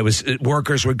 and it was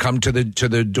workers would come to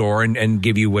the door and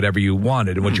give you whatever you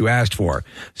wanted and what you asked for.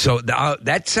 So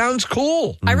that sounds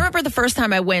cool. I remember the first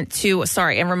time I went to,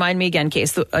 and remind me again,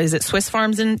 Case, is it Swiss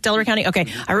Farms in Delaware County? Okay,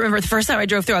 I remember the first time I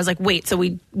drove through, I was like, wait, so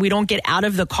we don't get out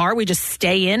of the car, we just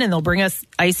stay in and they'll bring us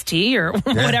iced tea or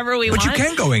whatever we want? But you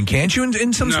can go in, can't you,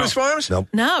 in some Swiss Farms? Nope.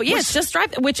 No, it's just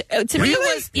drive, which to me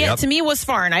was, to me was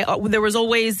far. And there was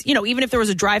always, even if there was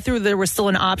a drive-through, there was still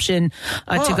an option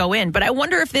to go in. But I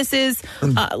wonder if this is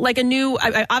like a new,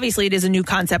 obviously it is a new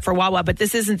concept for Wawa, but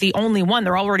this isn't the only one.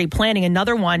 They're already planning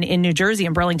another one in New Jersey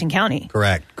in Burlington County.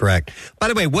 Correct. By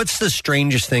the way, what's the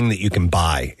strangest thing that you can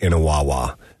buy in a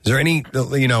Wawa? Is there any,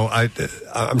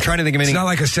 I'm trying to think of any. It's not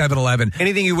like a 7-Eleven.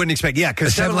 Anything you wouldn't expect. Yeah,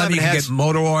 because 7-Eleven you can has get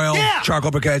motor oil,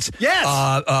 charcoal briquettes. Yes.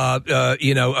 A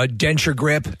denture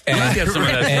grip and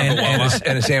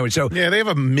a sandwich. So yeah, they have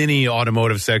a mini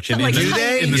automotive section in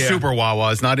the super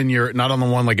Wawas, not on the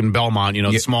one like in Belmont,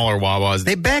 the smaller Wawas.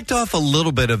 They backed off a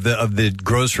little bit of the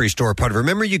grocery store part of it.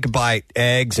 Remember, you could buy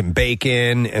eggs and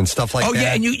bacon and stuff like that. Oh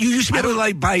yeah, and you used to be able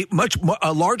to buy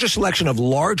a larger selection of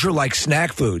larger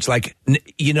snack foods,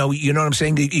 you know what I'm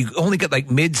saying? You only get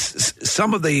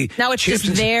some of the now it's chips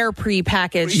just their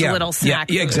prepackaged little snack.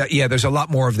 Yeah, exactly. Yeah, there's a lot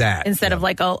more of that instead of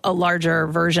a larger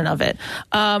version of it.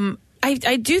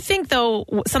 I do think though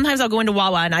sometimes I'll go into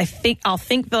Wawa and I'll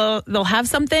think they'll have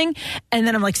something, and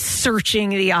then I'm searching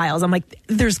the aisles. I'm like,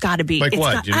 there's got to be like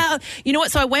what? You know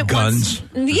what? So I went guns.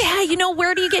 Yeah,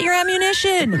 where do you get your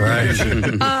ammunition? Right.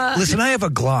 Listen, I have a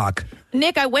Glock.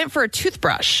 Nick, I went for a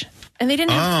toothbrush. And they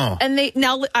didn't have,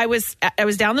 I was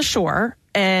down the shore,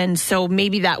 and so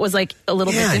maybe that was a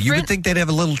little bit different. You would think they'd have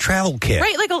a little travel kit.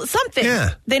 Right, something.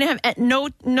 Yeah. They didn't have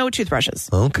no toothbrushes.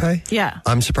 Okay. Yeah.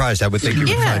 I'm surprised. I would think you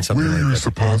would find something like that. Where is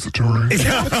suppository?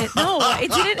 No, I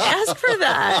didn't ask for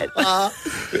that.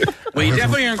 Well, you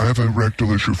definitely I have a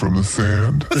rectal issue from the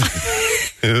sand.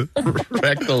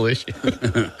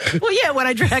 Rectalicious. Well, yeah, when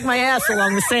I drag my ass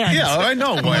along the sand. Yeah, I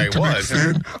know why it was.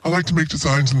 I like to make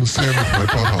designs in the sand with my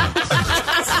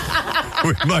butthole.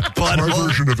 With my butthole? My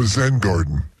version of a Zen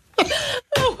garden.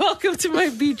 Oh, welcome to my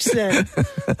beach set.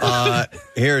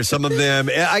 Here are some of them.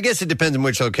 I guess it depends on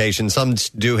which location. Some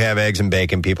do have eggs and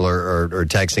bacon. People are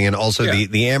texting. And also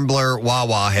the Ambler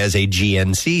Wawa has a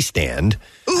GNC stand.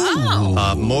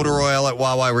 Motor oil at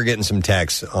Wawa. We're getting some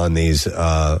texts on these.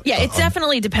 Yeah, it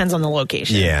definitely depends on the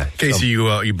location. Yeah. Casey, you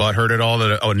butthurt at all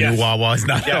that new Wawa is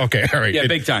not? Yeah. Okay, all right. Yeah,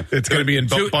 big time. It's going to be in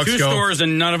two Bucksco. stores,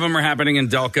 and none of them are happening in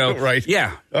Delco. Right.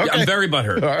 Yeah. Okay. I'm very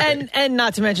butthurt. And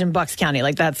not to mention Bucks County.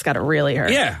 Like, that's got to really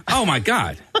hurt. Yeah. Oh, my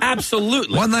God.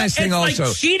 Absolutely. One last thing it's also.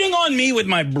 like cheating on me with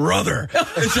my brother.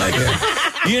 It's like,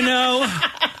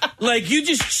 like you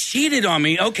just cheated on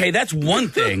me. Okay, that's one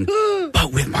thing.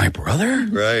 But with my brother?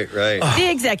 Right. The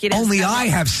executives. Only I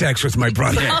have sex with my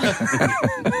brother.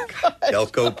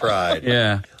 Delco pride.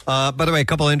 Yeah. By the way, a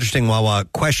couple interesting Wawa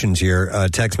questions here,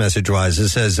 text message-wise. It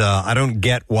says, I don't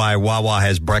get why Wawa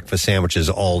has breakfast sandwiches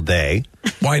all day.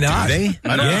 Why not? Do they?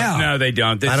 No, they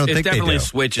don't. I don't It's think they definitely do.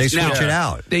 switches. They switch it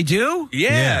out. They do?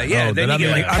 Yeah. Oh, then then you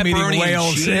get like I'm eating pepperoni whale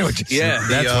and cheese. sandwiches. Yeah.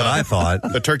 That's what I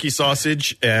thought. The turkey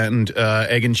sausage and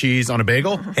egg and cheese on a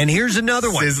bagel. And here's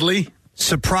another one. Sizzly.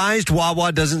 Surprised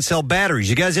Wawa doesn't sell batteries.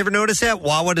 You guys ever notice that?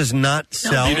 Wawa does not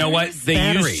sell You know what? They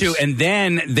batteries. used to, and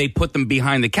then they put them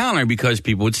behind the counter because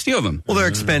people would steal them. Well, they're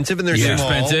expensive and they're small.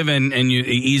 expensive and you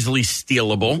easily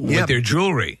stealable With their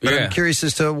jewelry. But I'm curious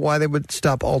as to why they would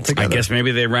stop altogether. I guess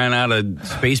maybe they ran out of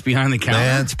space behind the counter.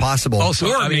 Yeah, it's possible. Also,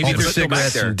 Or I mean, maybe All the they're still back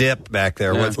cigarettes there. and dip back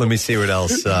there. Yeah. Let me see what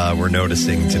else we're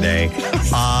noticing today.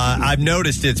 I've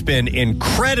noticed it's been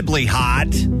incredibly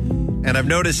hot. And I've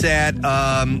noticed that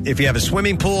if you have a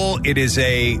swimming pool, it is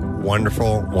a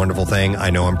wonderful, wonderful thing. I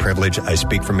know I'm privileged. I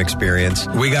speak from experience.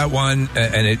 We got one,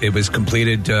 and it was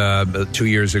completed 2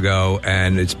 years ago,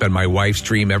 and it's been my wife's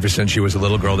dream ever since she was a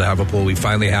little girl to have a pool. We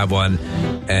finally have one,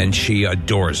 and she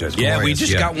adores it. Yeah, we Glorious,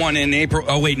 just yeah. got one in April.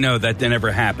 Oh wait, no, that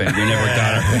never happened. We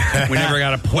never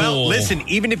got a pool. Well, listen,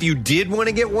 even if you did want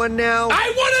to get one now,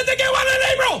 I wanted to get one in April.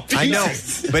 I know,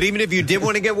 but even if you did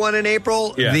want to get one in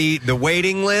April, Yeah. the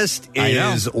waiting list I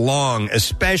know. is long,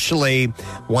 especially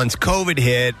once COVID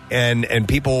hit and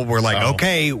people were like,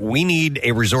 okay, we need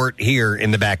a resort here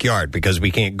in the backyard because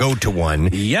we can't go to one.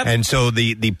 Yep. And so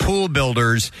the pool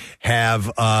builders have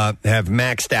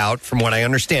maxed out, from what I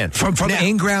understand. From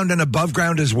in ground and above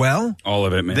ground as well? All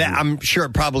of it, man. I'm sure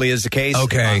it probably is the case.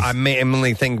 Okay. I'm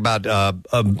only thinking about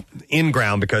in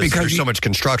ground because there's so much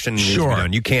construction. Needs to be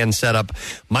done. You can set up.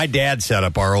 My dad set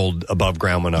up our old above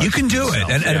ground one. You can do it,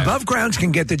 and above grounds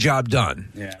can get the job done.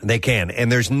 Yeah. They can,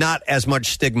 and there's not as much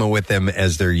stigma with them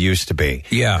as there used to be.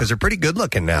 Yeah, because they're pretty good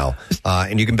looking now,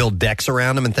 and you can build decks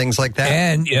around them and things like that.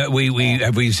 And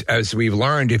as we've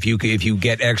learned, if you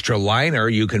get extra liner,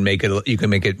 you can make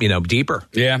it deeper.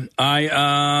 Yeah, if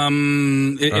I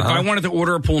wanted to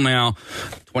order a pool now,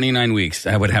 29 weeks.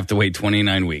 I would have to wait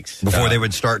 29 weeks before they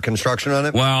would start construction on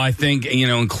it. Well, I think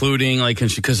including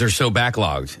because they're so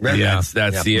backlogged. Right. Yeah,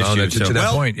 that's the issue. To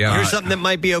that point, yeah. Here's something that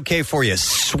might be okay for you: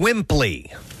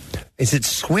 Swimply. Is it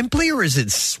Swimply or is it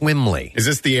Swimly? Is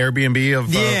this the Airbnb of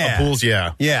pools?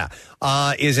 Yeah. Yeah.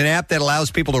 Is an app that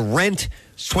allows people to rent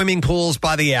swimming pools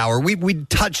by the hour. We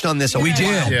touched on this a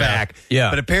while back.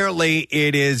 Yeah. But apparently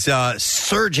it is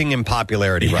surging in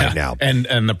popularity right now.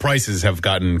 And the prices have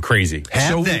gotten crazy.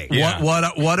 Have they?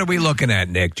 What are we looking at,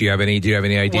 Nick? Do you have any idea?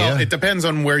 Well, it depends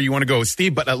on where you want to go,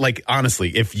 Steve. But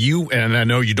honestly, if you, and I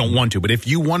know you don't want to, but if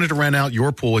you wanted to rent out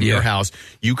your pool in your house,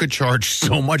 you could charge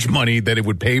so much money that it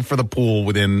would pay for the pool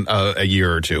within a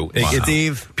year or two. Wow.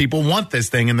 Steve, people want this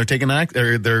thing, and they're taking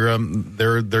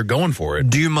they're going for it.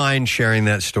 Do you mind sharing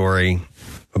that story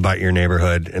about your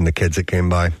neighborhood and the kids that came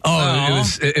by?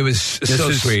 It was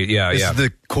so sweet. Yeah, this is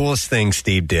the coolest thing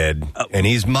Steve did, and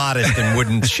he's modest and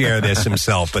wouldn't share this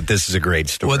himself. But this is a great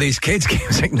story. Well, these kids came. It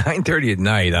was like 9:30 at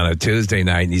night on a Tuesday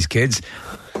night. And these kids,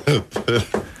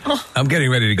 I'm getting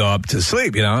ready to go up to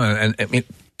sleep. And I mean,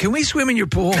 can we swim in your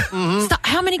pool? Mm-hmm. Stop.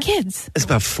 How many kids? It's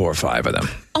about 4 or 5 of them.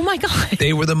 Oh my God.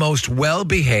 They were the most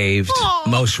well-behaved,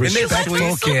 most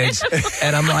respectful kids.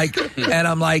 And I'm like,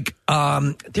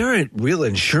 there are real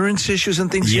insurance issues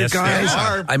and things here, Yes, guys. there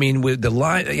are. I mean, with the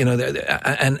line, and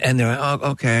they're like, oh,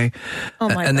 okay. Oh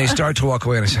my and they God. start to walk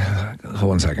away, and I say, hold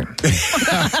 1 second.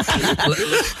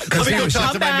 Let me go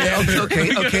talk to my manager.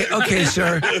 Okay,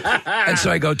 sir. And so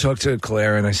I go talk to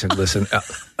Claire, and I said, listen,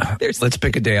 let's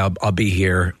pick a day. I'll be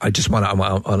here. I just want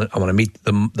to meet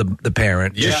the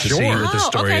parent just to see what the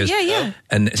story story is. Yeah.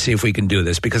 And see if we can do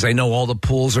this because I know all the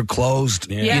pools are closed,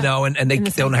 Yeah. you know, and they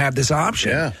don't have this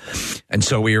option. Yeah. And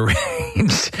so we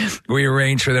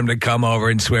arranged for them to come over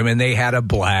and swim, and they had a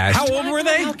blast. How old were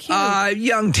they?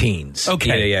 Young teens.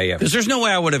 Okay. Yeah. Because there's no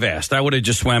way I would have asked. I would have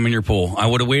just swam in your pool. I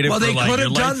would have waited Well, for they like could your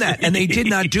have done lights- that, and they did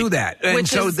not do that. And Which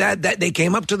so is- that they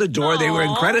came up to the door. They were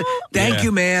incredible. Thank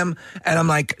you, ma'am. And I'm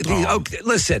like, okay,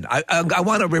 listen, I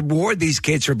want to reward these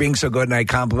kids for being so good. And I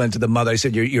complimented the mother. I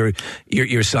said,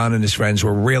 your son and his friends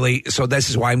were really. So this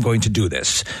is why I'm going to do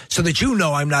this, so that you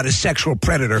know I'm not a sexual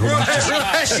predator who wants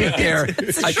to sit there.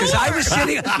 Because I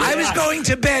was going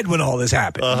to bed when all this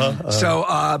happened. So,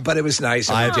 but it was nice.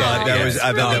 I thought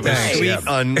that was sweet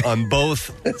on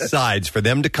both sides for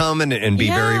them to come and be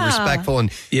very respectful,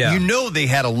 and you know they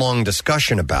had a long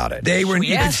discussion about it. They were.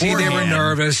 You could see they were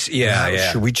nervous.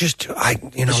 Yeah. Should we just?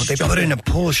 They put in a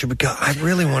pool. Should we go? I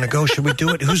really want to go. Should we do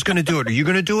it? Who's going to do it? Are you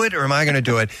going to do it, or am I going to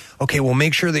do it? Okay, well,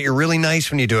 make sure that you're really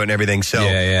nice when you do it and everything. So,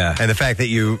 and the fact that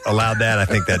you allowed that, I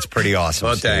think that's pretty awesome.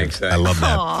 Well, thanks. I love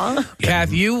that. Aw.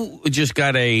 Kath, you just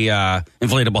got a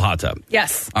inflatable hot tub.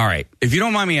 Yes. All right. If you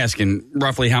don't mind me asking,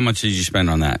 roughly how much did you spend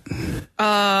on that?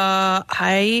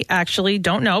 I actually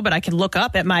don't know, but I can look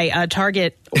up at my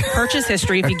Target purchase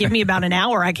history. If you give me about an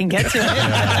hour, I can get to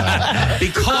it.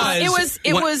 Because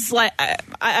it was like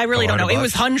I really don't know. It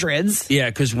was hundreds. Yeah,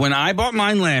 because when I bought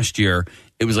mine last year,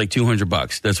 it was like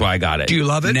 $200. That's why I got it. Do you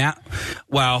love it? Now,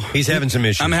 well, he's having some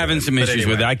issues. I'm having some issues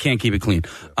with it. I can't keep it clean.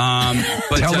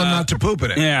 But Tell them not to poop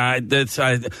in it. Yeah,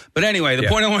 but anyway, the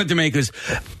point I wanted to make is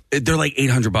they're like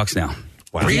 $800 now.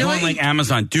 Wow. Really? On like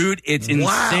Amazon, dude, it's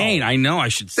insane. I know I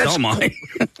should sell mine.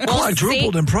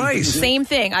 Quadrupled in price. Same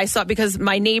thing. I saw because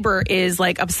my neighbor is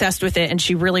like obsessed with it and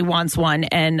she really wants one.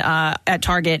 And at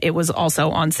Target, it was also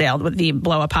on sale with the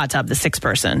blow up hot tub, the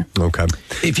 6-person. Okay.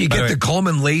 If you get the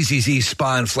Coleman Lazy Z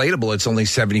Spa inflatable, it's only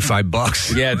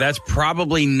 $75. Yeah, that's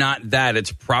probably not that.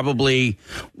 It's probably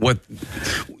what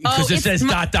because it says ...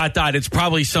 It's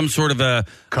probably some sort of a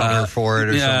cover for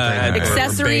it or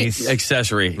something.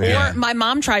 Accessory. Or my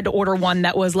mom tried to order one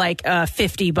that was like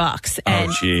 $50.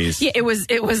 And jeez. Yeah, it was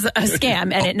a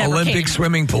scam and it never Olympic came.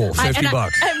 swimming pool, $50.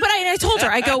 But I told her,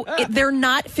 I go, they're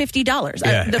not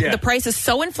 $50. The price is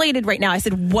so inflated right now. I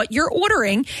said, what you're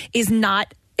ordering is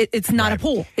not. It's not a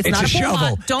pool. It's not a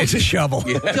shovel. Don't, it's a shovel.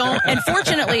 Don't. And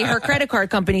fortunately, her credit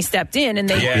card company stepped in and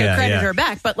they credited her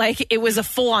back. But like, it was a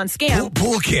full-on scam.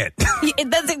 Pool kit.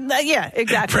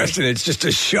 Exactly. Preston, it's just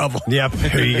a shovel. Yep.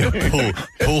 There you go.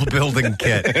 Pool building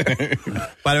kit.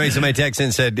 By the way, somebody texted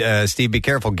and said, Steve, be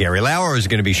careful. Gary Lauer is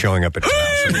going to be showing up at your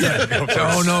house.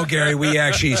 Oh, no, Gary. We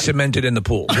actually cemented in the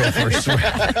pool. Go for a swim.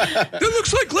 It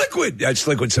looks like liquid. That's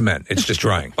liquid cement. It's just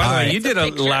drying. By the way, you did a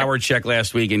Lauer check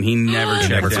last week and he never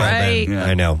checked. Right.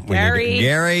 I know.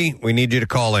 Gary, we need you to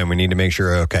call in. We need to make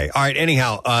sure you're okay. All right,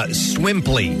 anyhow,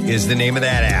 Swimply is the name of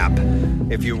that app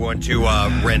if you want to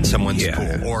rent someone's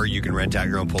pool, or you can rent out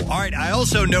your own pool. All right, I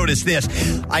also noticed this.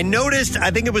 I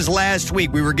think it was last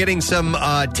week, we were getting some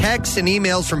texts and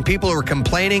emails from people who were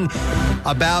complaining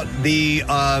about the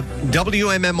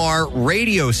WMMR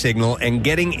radio signal and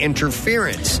getting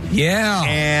interference. Yeah.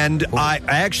 And our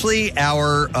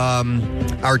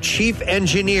chief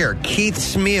engineer, Keith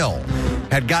Smeal,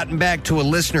 had gotten back to a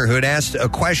listener who had asked a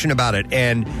question about it.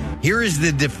 And here is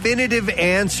the definitive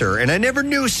answer. And I never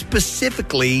knew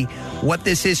specifically what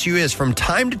this issue is. From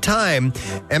time to time,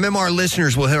 MMR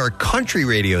listeners will hear a country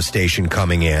radio station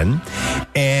coming in.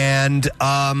 And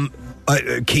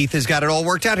Keith has got it all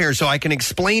worked out here, so I can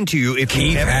explain to you. If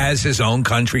Keith has his own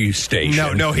country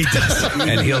station. No, he doesn't.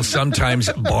 And he'll sometimes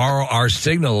borrow our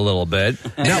signal a little bit.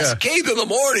 Now, Keith in the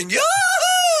morning. Yahoo!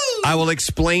 I will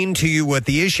explain to you what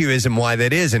the issue is and why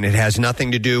that is, and it has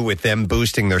nothing to do with them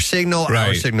boosting their signal,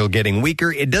 our signal getting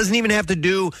weaker. It doesn't even have to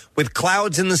do with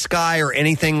clouds in the sky or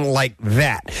anything like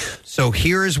that. So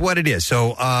here's what it is.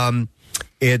 So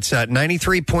it's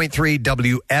 93.3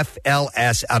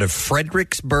 WFLS out of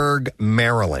Fredericksburg,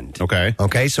 Maryland.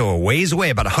 Okay, so a ways away,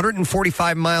 about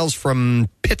 145 miles from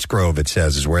Pittsgrove, it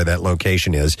says, is where that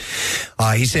location is.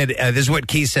 He said, this is what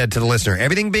Keith said to the listener.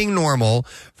 Everything being normal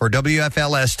for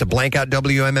WFLS to blank out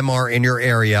WMMR in your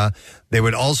area, they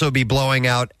would also be blowing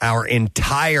out our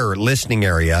entire listening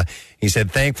area. He said,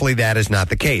 thankfully, that is not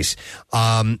the case.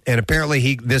 And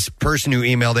apparently, this person who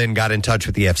emailed in got in touch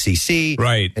with the FCC,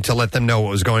 and to let them know what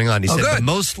what was going on. He said good. the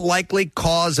most likely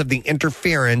cause of the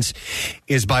interference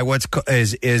is by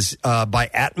by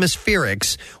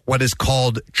atmospherics, what is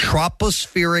called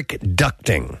tropospheric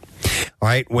ducting. All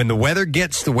right, when the weather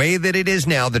gets the way that it is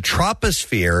now, the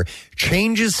troposphere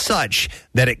changes such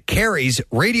that it carries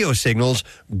radio signals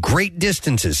great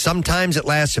distances. Sometimes it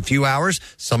lasts a few hours,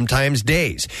 sometimes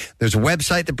days. There's a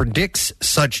website that predicts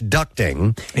such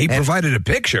ducting. He provided a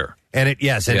picture. And it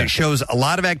it shows a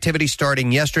lot of activity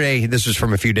starting yesterday. This was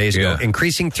from a few days ago.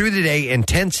 Increasing through the day,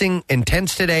 intense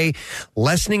today,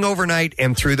 lessening overnight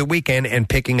and through the weekend, and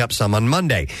picking up some on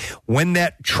Monday. When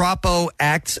that tropo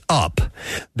acts up,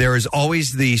 there is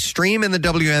always the stream in the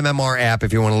WMMR app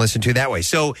if you want to listen to it that way.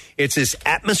 So it's this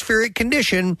atmospheric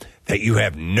condition that you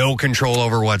have no control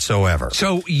over whatsoever.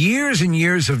 So years and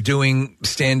years of doing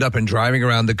stand-up and driving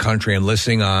around the country and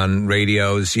listening on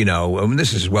radios,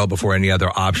 this is well before any other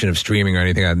option of streaming or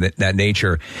anything of that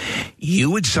nature. You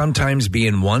would sometimes be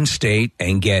in one state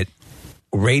and get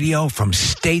radio from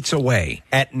states away.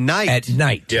 At night.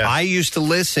 Yeah. I used to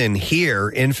listen here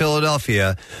in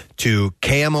Philadelphia to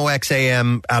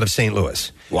KMOX-AM out of St.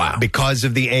 Louis. Wow. Because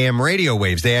of the AM radio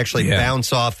waves. They actually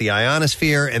bounce off the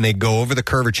ionosphere and they go over the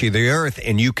curvature of the earth,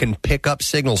 and you can pick up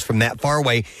signals from that far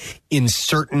away in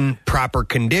certain proper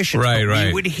conditions. Right.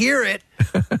 We would hear it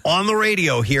on the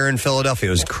radio here in Philadelphia.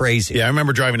 It was crazy. Yeah, I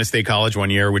remember driving to State College one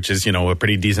year, which is, a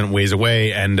pretty decent ways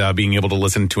away, and being able to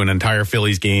listen to an entire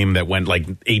Phillies game that went like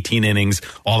 18 innings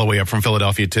all the way up from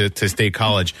Philadelphia to State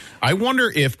College. I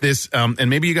wonder if this, and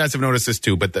maybe you guys have noticed this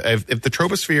too, but if the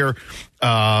troposphere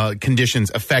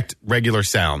conditions affect regular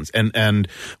sounds. And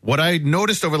what I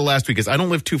noticed over the last week is I don't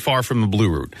live too far from the Blue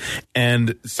Route.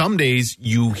 And some days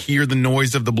you hear the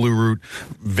noise of the Blue Route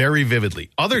very vividly.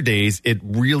 Other days it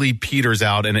really peters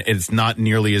out and it's not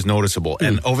nearly as noticeable.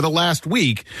 And over the last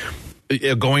week,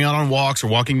 going out on walks or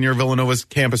walking near Villanova's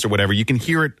campus or whatever, you can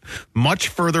hear it much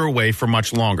further away for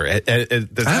much longer. Does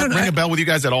that ring a bell with you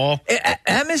guys at all?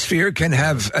 Atmosphere can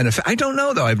have an effect. I don't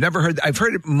know, though. I've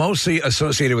heard it mostly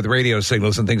associated with radio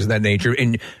signals and things of that nature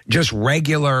in just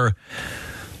regular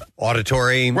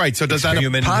auditory. Right. So does that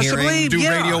possibly do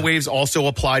radio waves also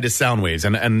apply to sound waves?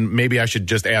 And maybe I should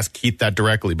just ask Keith that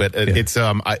directly. But it's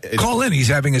call in. He's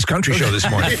having his country show this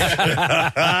morning. Keith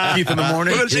in the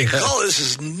morning. What did call? This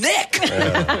is Nick.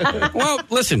 Well,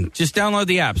 listen, just download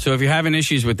the app. So if you're having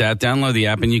issues with that, download the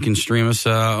app and you can stream us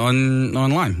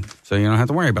online. So you don't have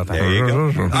to worry about that. There you go.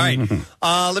 All right.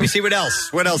 Let me see what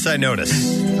else. What else I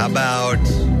noticed? How about...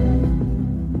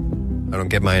 I don't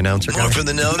get my announcer. More from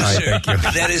the noticer. Right, thank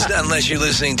you. That is not unless you're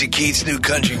listening to Keith's new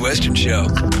country western show.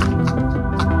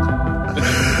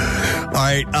 All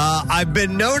right. I've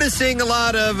been noticing a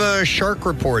lot of shark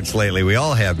reports lately. We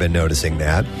all have been noticing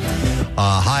that.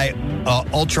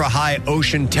 Ultra high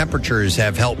ocean temperatures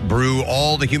have helped brew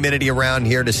all the humidity around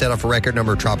here to set off a record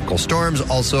number of tropical storms.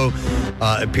 Also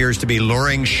appears to be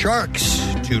luring sharks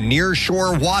to near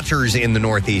shore waters in the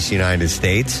northeast United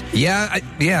States. Yeah.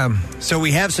 So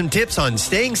we have some tips on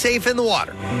staying safe in the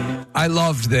water. I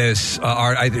loved this.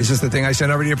 Is this the thing I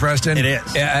sent over to you, Preston? It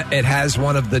is. It has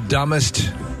one of the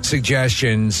dumbest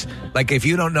suggestions. Like, if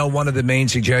you don't know one of the main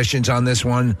suggestions on this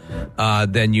one,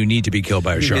 then you need to be killed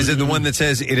by a shark. Is it the one that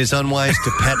says it is unwise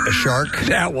to pet a shark?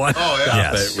 That one. Oh,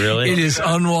 yeah. Yes. Really? It is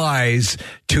unwise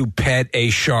to pet a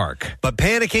shark. But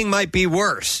panicking might be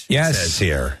worse, yes. It says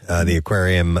here. The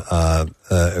aquarium,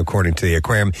 according to the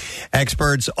aquarium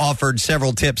experts, offered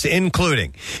several tips,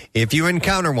 including, if you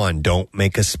encounter one, don't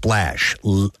make a splash,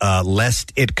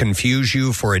 lest it confuse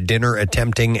you for a dinner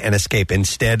attempting an escape.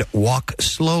 Instead, walk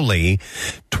slowly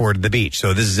toward the beach.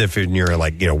 So this is if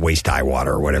you're waist high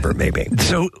water or whatever it may be.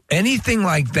 So anything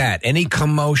like that, any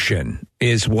commotion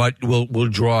is what will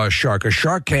draw a shark. A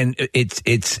shark can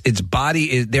its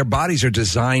body, their bodies are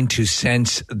designed to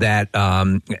sense that,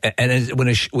 and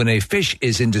when a fish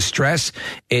is in distress,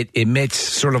 it emits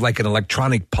sort of like an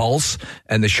electronic pulse,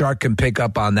 and the shark can pick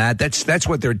up on that. That's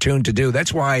what they're tuned to do.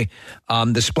 That's why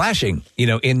the splashing,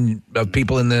 of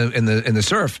people in the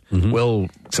surf will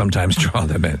sometimes draw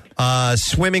them in.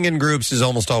 Swimming in groups is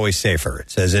almost always safer.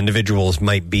 It says individuals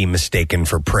might be mistaken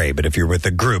for prey, but if you're with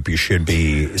a group, you should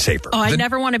be safer. Oh, I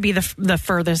never want to be the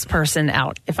furthest person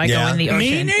out if I go in the ocean.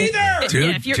 Me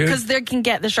neither. Because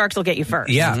the sharks will get you first.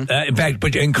 Yeah, in fact,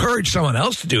 but encourage someone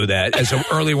else to do that as an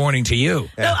early warning to you.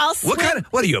 No, I'll swim.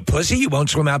 What are you, a pussy? You won't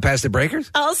swim out past the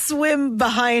breakers? I'll swim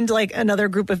behind another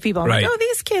group of people. I'm right. like, oh,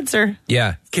 these kids are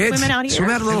Kids, swimming out here. swim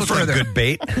out a little further. Good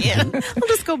bait. Yeah, we'll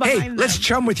just go behind them. Let's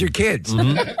chum with your kids.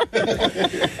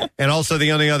 And also,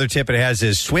 the only other tip it has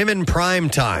is swim in prime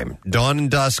time. Dawn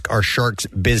and dusk are sharks'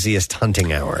 busiest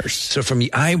hunting hours. So, for me,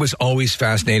 I was always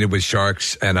fascinated with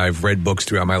sharks, and I've read books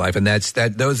throughout my life. And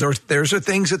those are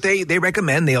things that they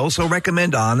recommend. They also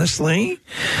recommend, honestly,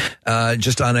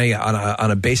 just on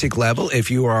a basic level,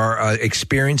 if you are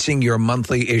experiencing your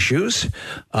monthly issues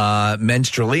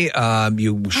menstrually,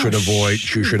 you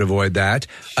should avoid that.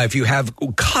 If you have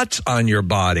cuts on your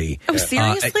body,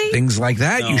 seriously, things like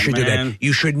that, you should do that.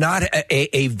 You should not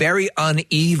a very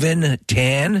uneven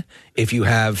tan. If you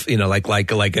have,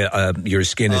 your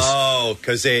skin is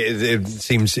because it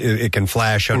seems it can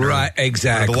flash under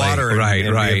exactly the water,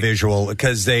 and be a visual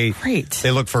because they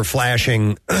look for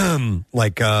flashing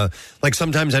like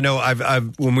sometimes I know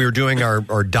I've when we were doing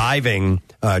our diving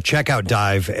checkout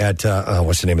dive at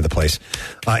what's the name of the place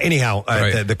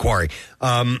at the quarry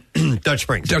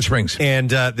Dutch Springs and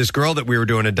this girl that we were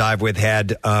doing a dive with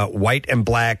had white and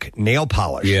black nail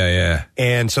polish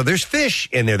and so there's fish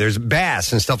in there's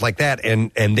bass and stuff like that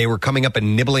and they were coming up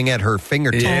and nibbling at her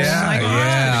fingertips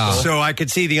so I could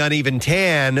see the uneven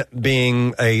tan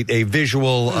being a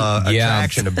visual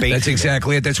attraction, a bait. That's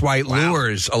exactly it. That's why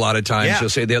lures a lot of times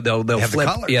you'll say they'll flip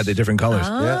the different colors.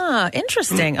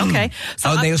 Interesting. Okay.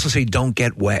 So they also say don't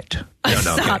get wet.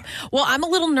 Stop. Well, I'm a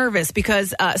little nervous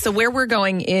because so where we're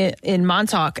going in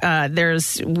Montauk,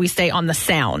 we stay on the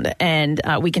Sound, and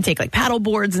we can take like paddle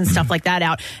boards and stuff like that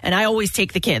out. And I always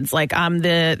take the kids. Like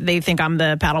they think I'm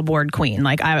the paddleboard queen.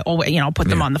 Like I always, put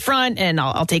them on the front, and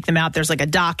I'll take them out. There's like a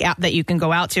dock out that you can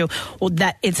go out to. Well,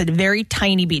 it's a very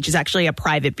tiny beach. It's actually a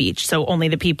private beach, so only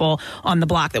the people on the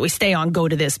block that we stay on go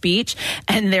to this beach.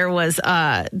 And there was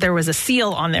a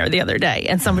seal on there the other day,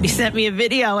 and somebody sent me a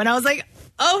video, and I was like,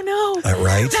 oh no!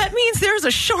 That means there's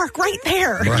a shark right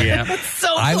there. Right. Yeah. That's so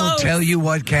close. I will tell you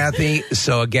what, Kathy.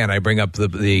 So again, I bring up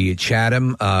the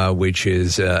Chatham, which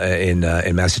is in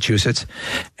Massachusetts,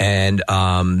 and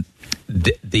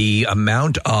the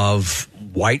amount of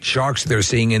white sharks they're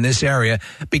seeing in this area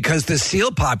because the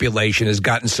seal population has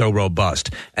gotten so robust,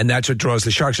 and that's what draws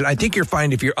the sharks. And I think you're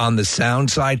fine if you're on the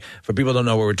Sound side. For people who don't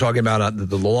know what we're talking about,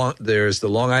 there's the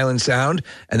Long Island Sound,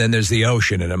 and then there's the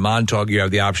ocean. And in Montauk, you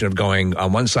have the option of going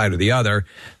on one side or the other.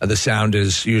 The Sound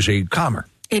is usually calmer.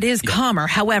 It is calmer.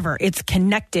 However, it's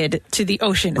connected to the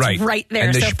ocean. It's right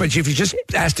there. But if you just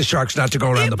ask the sharks not to go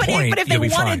around the point, but if they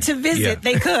wanted to visit,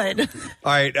 they could.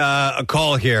 All right, a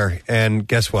call here, and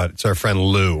guess what? It's our friend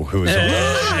Lou, who is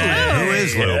Who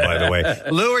is Lou, by the way?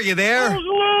 Lou, are you there? Who's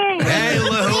Lou? Hey,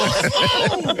 Lou.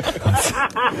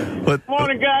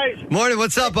 Morning, guys. Morning.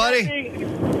 What's up, buddy?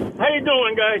 How you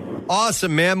doing, guys?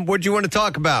 Awesome, man. What do you want to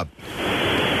talk about?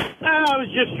 I was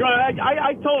just trying.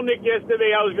 I told Nick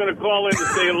yesterday I was going to call in to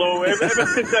say hello. Ever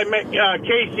since I met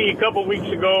Casey a couple weeks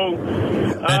ago.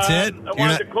 That's it? I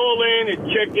wanted to call in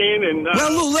and check in. And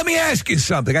well, Lou, let me ask you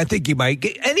something. I think you might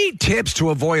get any tips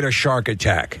to avoid a shark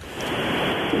attack?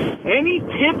 Any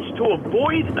tips to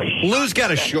avoid a shark? Lou's got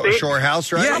a shore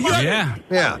house, right?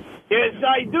 Yeah. Yes,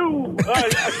 I do.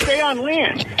 Stay on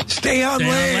land. Stay on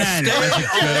land. That's a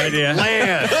good idea.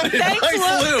 Land.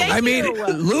 Thanks,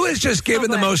 Lou. Lou has just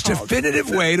given the most definitive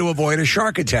way to avoid a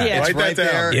shark attack. Yeah. It's right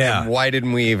there. Yeah. And why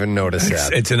didn't we even notice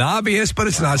that? It's an obvious, but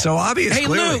it's not so obvious. Hey,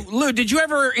 clearly. Lou, did you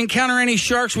ever encounter any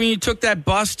sharks when you took that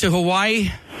bus to Hawaii?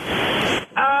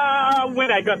 When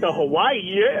I got to Hawaii,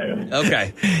 yeah.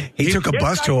 Okay. He took a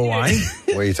bus to Hawaii?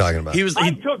 What are you talking about?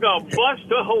 I took a bus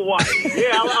to Hawaii.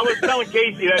 Yeah, I was telling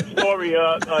Casey that story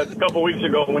a couple weeks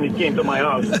ago when he came to my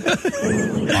house.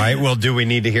 All right, well, do we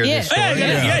need to hear this story?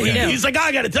 Yeah. He's like,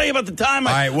 I got to tell you about the time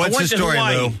All right, what's the story,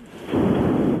 Lou?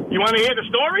 You want to hear the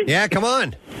story? Yeah, come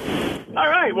on. All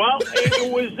right, well,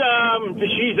 it was, I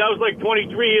was like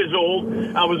 23 years old.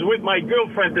 I was with my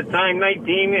girlfriend at the time,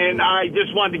 19, and I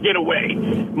just wanted to get away.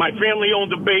 My family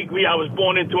owned a bakery. I was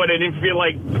born into it. I didn't feel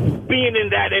like being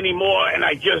in that anymore, and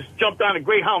I just jumped on a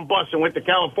Greyhound bus and went to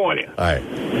California. All right.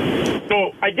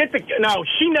 So I get now,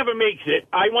 she never makes it.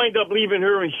 I wind up leaving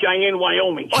her in Cheyenne,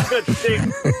 Wyoming. She got sick.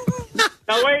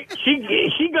 Now, wait,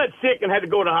 she got sick and had to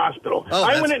go to the hospital.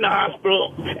 I went in the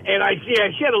hospital, and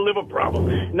she had a liver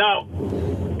problem. Now,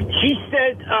 she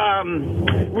said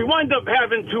we wound up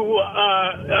having to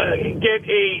get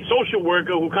a social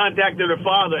worker who contacted her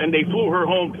father, and they flew her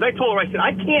home. Because I told her, I said,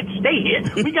 I can't stay here.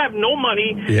 We got no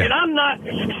money, and I'm not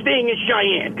staying in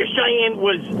Cheyenne, because Cheyenne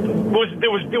was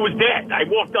It was dead. I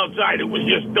walked outside. It was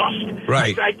just dust.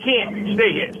 Right. I can't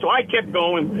stay here. So I kept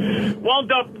going.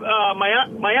 Wound up,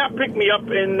 my aunt picked me up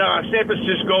in San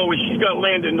Francisco, and she's got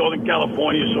land in Northern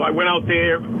California. So I went out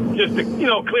there just to,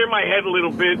 clear my head a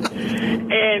little bit.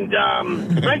 And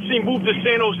eventually moved to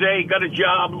San Jose, got a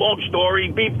job. Long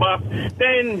story, beep up.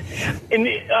 Then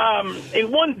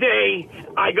in one day,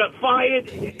 I got fired,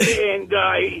 and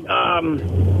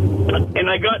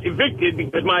I got evicted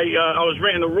because I was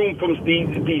renting a room from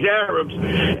these Arabs,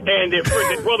 and their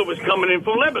brother was coming in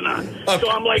from Lebanon. Okay. So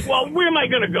I'm like, well, where am I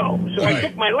going to go? So I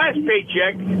took my last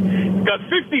paycheck, got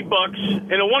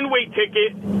 $50 and a one-way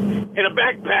ticket and a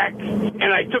backpack,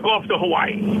 and I took off to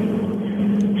Hawaii.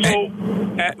 So,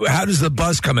 how does the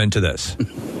bus come into this?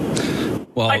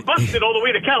 Well, I busted all the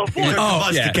way to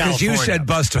California. Because you said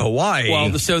bus to Hawaii.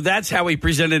 Well, so that's how he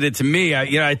presented it to me. I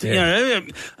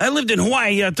lived in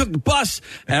Hawaii. I took the bus,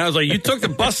 and I was like, "You took the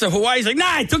bus to Hawaii?" He's like, "Nah,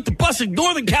 I took the bus to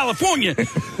Northern California."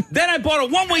 Then I bought a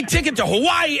one-way ticket to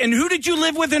Hawaii. And who did you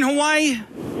live with in Hawaii?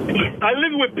 I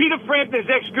lived with Peter Frampton's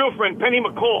ex-girlfriend, Penny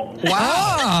McCall.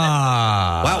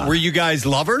 Wow. Wow. Were you guys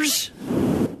lovers?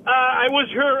 I was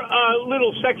her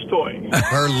little sex toy.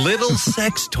 Her little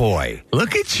sex toy.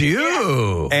 Look at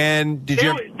you. And did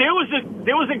you? There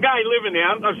was a guy living there.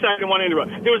 I'm sorry, I didn't want to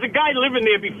interrupt. There was a guy living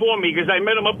there before me because I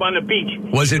met him up on the beach.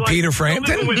 Was it Peter Frampton?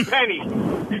 You're living with Penny.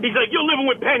 He's like, you're living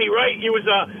with Penny, right? He was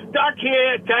a dark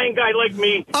hair Italian guy like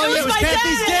me. Oh, it was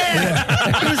Kathy's dad.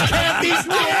 It was Kathy's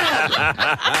dad.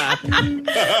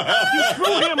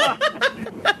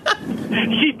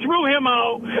 She threw him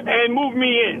out and moved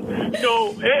me in.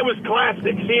 So it was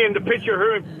classic seeing the picture of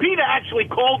her. Peter actually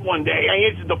called one day. I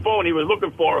answered the phone. He was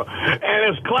looking for her. And it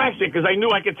was classic because I knew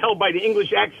I could tell by the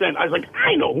English accent. I was like,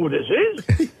 I know who this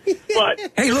is. But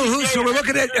hey, Lou, so we're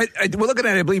looking at I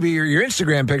believe your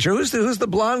Instagram picture. Who's the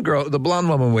blonde girl, the blonde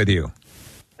woman with you?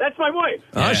 That's my wife.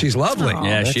 Oh, she's lovely. Oh,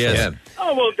 yeah, she is. Yeah.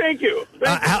 Oh, well, thank you.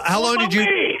 How long did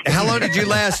you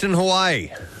last in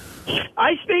Hawaii?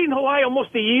 I stayed in Hawaii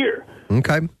almost a year.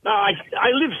 Okay.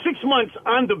 I lived 6 months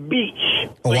on the beach.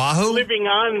 Oahu? Living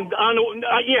on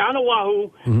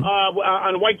Oahu,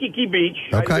 on Waikiki Beach.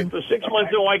 Okay. I lived for 6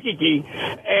 months in Waikiki.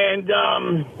 And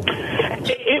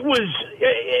it was,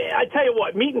 I tell you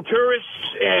what, meeting tourists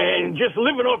and just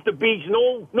living off the beach.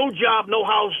 No job, no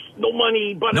house, no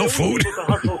money. But no food. Able to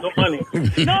hustle some money.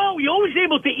 No, you're always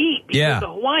able to eat. Because the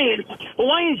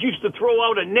Hawaiians used to throw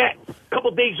out a net a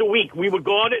couple days a week. We would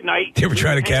go out at night. They were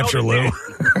trying to capture Lou.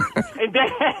 And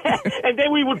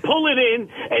then we would pull it in,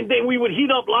 and then we would heat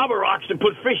up lava rocks and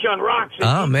put fish on rocks.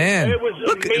 Oh man, it was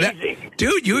amazing,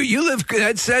 dude! You live.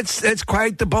 That's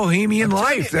quite the bohemian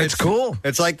life. That's cool.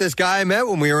 It's like this guy I met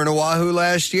when we were in Oahu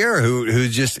last year, who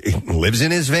just lives in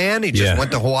his van. He just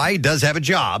went to Hawaii. Does have a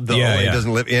job though. He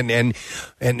doesn't live in,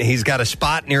 and he's got a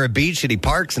spot near a beach that he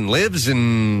parks and lives.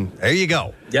 And there you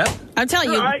go. Yeah, I'm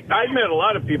telling you, I met a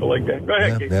lot of people like that. Go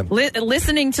ahead, Kate.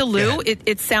 Listening to Lou,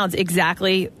 it sounds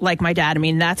exactly like my dad. I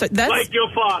mean, that's like your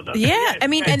father. Yeah, yes. I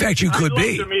mean, in fact, you could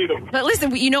be. To meet him. But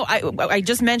listen, I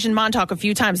just mentioned Montauk a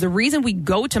few times. The reason we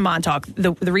go to Montauk,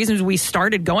 the reason we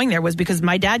started going there was because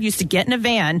my dad used to get in a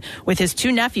van with his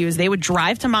two nephews. They would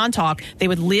drive to Montauk. They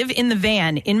would live in the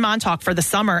van in Montauk for the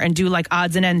summer and do like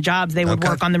odds and end jobs. They would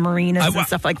work on the marinas and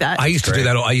stuff like that. I used to do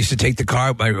that. I used to take the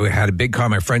car. I had a big car.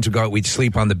 My friends would go out. We'd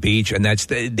sleep on the beach, and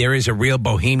there is a real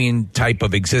bohemian type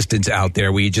of existence out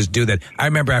there where you just do that. I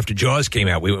remember after Jaws came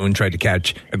out, we went and tried to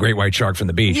catch a great white shark from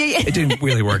the beach. Yeah. It didn't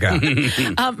really work out.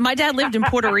 My dad lived in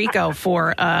Puerto Rico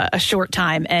for a short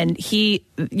time, and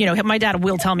my dad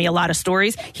will tell me a lot of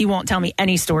stories. He won't tell me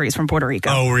any stories from Puerto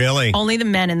Rico. Oh, really? Only the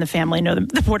men in the family know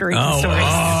the Puerto Rican stories.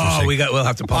 Oh, we'll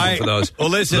have to pump him for those. Well,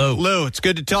 listen, Lou, it's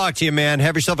good to talk to you, man.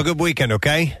 Have yourself a good weekend,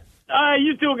 okay?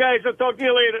 You too, guys. I'll talk to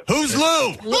you later. Who's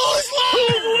Lou? Who's Lou?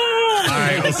 All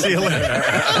right, we'll see you later.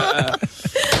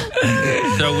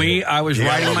 So I was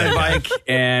riding my bike,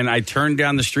 and I turned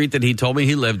down the street that he told me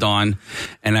he lived on,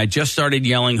 and I just started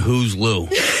yelling, "Who's Lou?"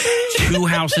 2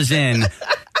 houses in,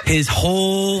 his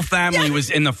whole family was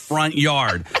in the front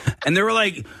yard, and they were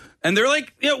like,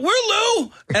 "Yeah, we're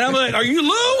Lou," and I'm like, "Are you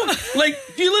Lou? Like,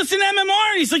 do you listen to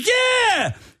MMR?" And he's like,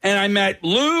 "Yeah." And I met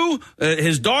Lou,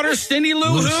 his daughter, Cindy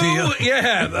Lou,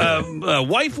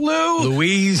 wife Lou,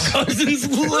 Louise, cousins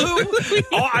Lou.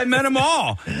 I met them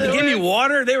all. They gave me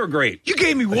water. They were great. You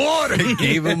gave me water. He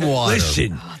gave him water.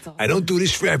 Listen, I don't do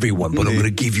this for everyone, but I'm going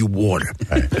to give you water.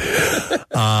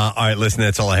 All right, listen,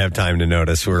 that's all I have time to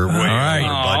notice. We're way over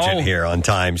budget here on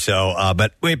time. So,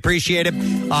 but we appreciate it.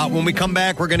 When we come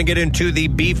back, we're going to get into the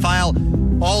B file.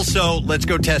 Also, let's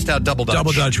go test out Double Dutch.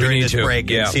 Double Dutch, during this break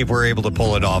and see if we're able to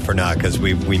pull it off or not, because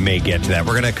we may get to that.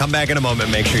 We're going to come back in a moment.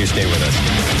 Make sure you stay with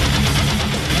us.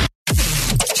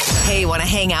 Want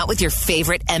to hang out with your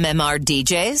favorite MMR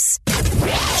DJs?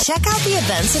 Check out the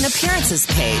events and appearances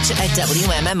page at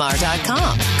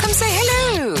WMMR.com. Come say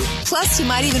hello. Plus, you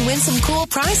might even win some cool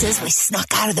prizes we snuck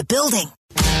out of the building.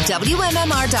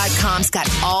 WMMR.com's got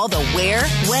all the where,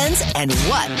 whens, and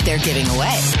what they're giving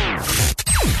away.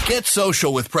 Get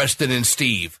social with Preston and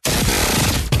Steve.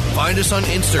 Find us on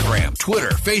Instagram, Twitter,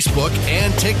 Facebook,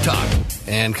 and TikTok.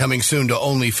 And coming soon to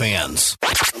OnlyFans.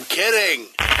 I'm kidding.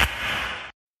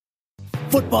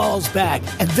 Football's back,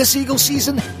 and this Eagles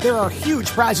season, there are huge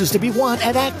prizes to be won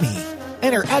at Acme.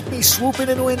 Enter Acme Swoop In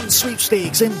and Win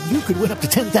sweepstakes, and you could win up to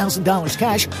 $10,000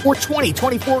 cash or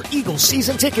 2024 Eagles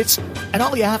season tickets. And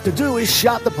all you have to do is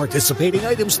shop the participating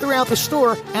items throughout the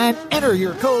store and enter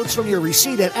your codes from your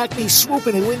receipt at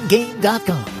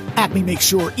acmeswoopinandwingame.com. Acme makes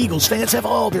sure Eagles fans have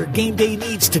all their game day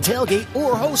needs to tailgate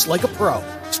or host like a pro.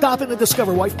 Stop in and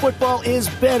discover why football is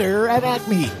better at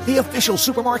Acme, the official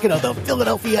supermarket of the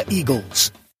Philadelphia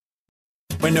Eagles.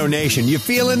 Window Nation, you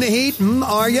feeling the heat?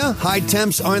 Are you? High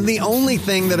temps aren't the only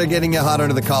thing that are getting you hot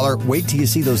under the collar. Wait till you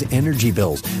see those energy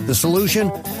bills. The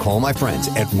solution? Call my friends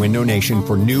at Window Nation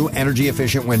for new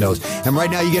energy-efficient windows. And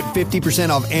right now you get 50%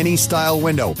 off any style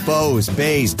window. Bows,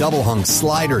 bays, double hung,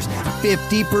 sliders.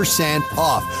 50%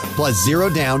 off. Plus 0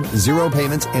 down, 0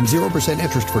 payments, and 0%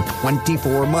 interest for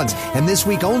 24 months. And this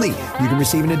week only, you can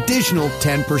receive an additional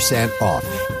 10% off.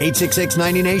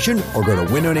 866-90-NATION or go to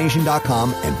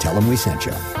windownation.com and tell them we sent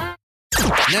you.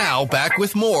 Now, back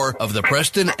with more of the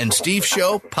Preston and Steve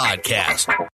Show podcast.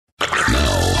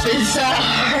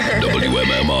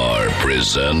 WMMR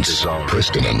presents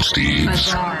Preston and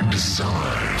Steve's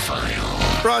Bizarre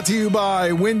File. Brought to you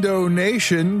by Window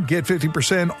Nation. Get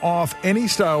 50% off any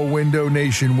style Window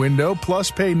Nation window,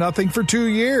 plus pay nothing for 2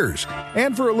 years.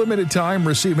 And for a limited time,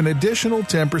 receive an additional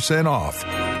 10% off.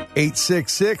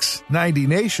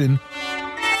 866-90-NATION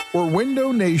or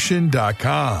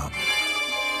windownation.com.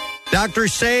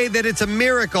 Doctors say that it's a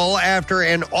miracle after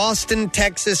an Austin,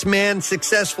 Texas man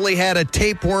successfully had a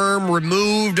tapeworm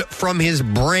removed from his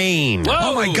brain. Whoa.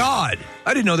 Oh, my God.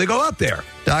 I didn't know they go up there.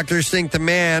 Doctors think the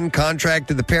man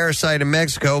contracted the parasite in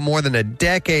Mexico more than a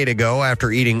decade ago after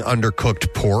eating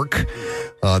undercooked pork.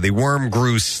 The worm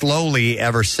grew slowly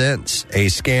ever since. A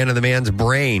scan of the man's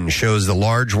brain shows the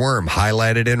large worm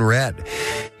highlighted in red.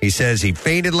 He says he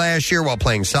fainted last year while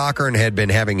playing soccer and had been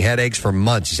having headaches for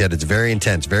months. He said it's very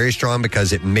intense, very strong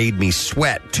because it made me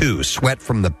sweat too. Sweat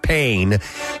from the pain in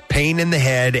the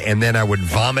head, and then I would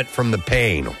vomit from the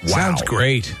pain. Wow. Sounds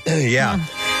great. Yeah.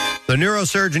 The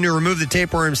neurosurgeon who removed the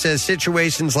tapeworm says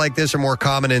situations like this are more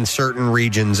common in certain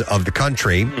regions of the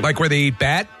country. Like where they eat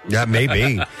bat? Yeah,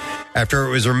 maybe. After it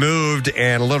was removed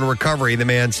and a little recovery, the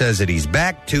man says that he's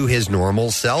back to his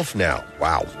normal self now.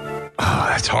 Wow. Oh,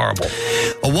 that's horrible.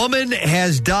 A woman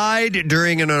has died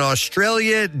during an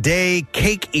Australia Day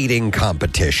cake eating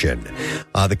competition.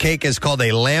 The cake is called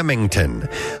a Lamington.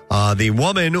 The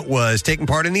woman was taking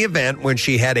part in the event when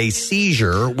she had a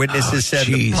seizure. Witnesses said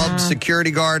the pub's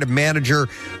security guard and manager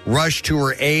rushed to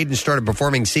her aid and started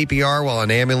performing CPR while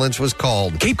an ambulance was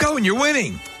called. Keep going, you're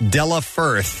winning. Della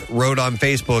Firth wrote on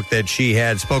Facebook that she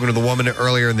had spoken to the woman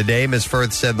earlier in the day. Ms.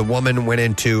 Firth said the woman went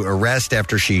into arrest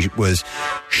after she was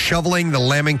shoveling the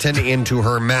Lamington into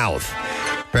her mouth.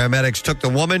 Paramedics took the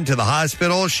woman to the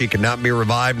hospital. She could not be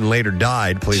revived and later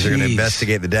died. Police are going to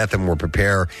investigate the death and will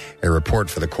prepare a report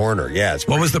for the coroner. Yeah,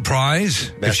 what was the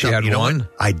prize if she had won?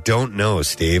 I don't know,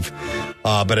 Steve.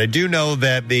 But I do know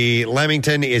that the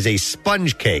Lamington is a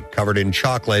sponge cake covered in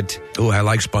chocolate. Oh, I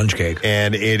like sponge cake.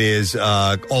 And it is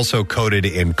also coated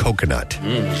in coconut.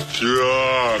 Sounds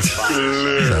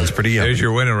pretty yummy. There's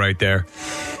your winner right there.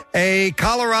 A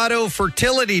Colorado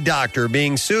fertility doctor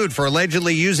being sued for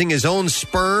allegedly using his own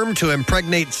sperm to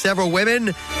impregnate several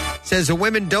women says the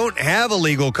women don't have a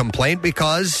legal complaint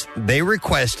because they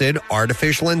requested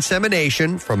artificial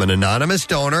insemination from an anonymous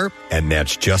donor, and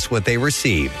that's just what they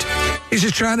received. He's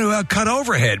just trying to cut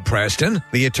overhead, Preston.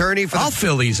 The attorney for I'll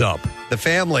fill these up. The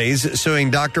families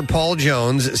suing Dr. Paul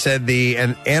Jones said the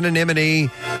anonymity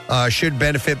should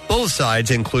benefit both sides,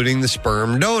 including the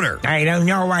sperm donor. I don't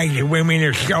know why the women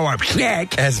are so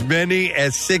upset. As many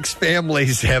as 6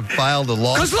 families have filed a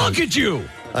lawsuit. Because look at you.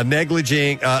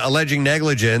 Alleging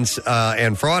negligence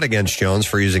and fraud against Jones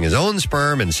for using his own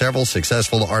sperm in several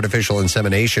successful artificial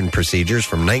insemination procedures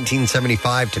from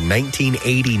 1975 to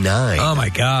 1989. Oh, my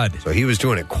God. So he was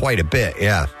doing it quite a bit,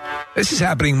 yeah. This is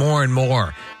happening more and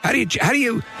more. How do you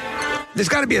there's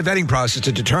got to be a vetting process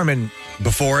to determine.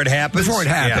 Before it happens?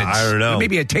 Yeah, I don't know.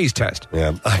 Maybe a taste test.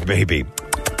 Yeah, maybe.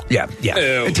 Yeah.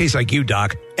 Ew. It tastes like you,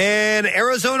 Doc. An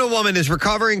Arizona woman is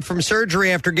recovering from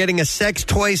surgery after getting a sex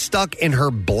toy stuck in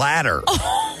her bladder.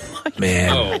 Oh,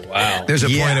 Man. Oh, wow. There's a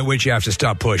point at which you have to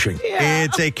stop pushing.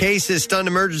 It's a case that stunned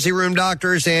emergency room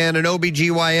doctors and an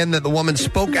OBGYN that the woman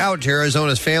spoke out to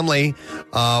Arizona's family,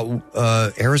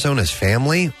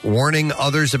 warning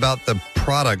others about the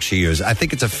product she used. I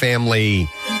think it's a family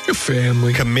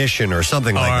commission or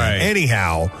something like that.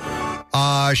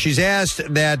 Anyhow, she's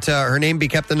asked that her name be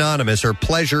kept anonymous. Her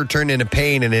pleasure turned into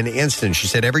pain in an instant. She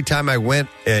said, every time it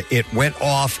went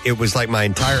off, it was like my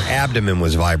entire abdomen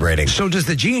was vibrating. So does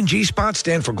the G&G spot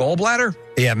stand for gallbladder?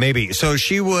 Yeah, maybe. So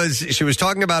she was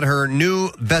talking about her new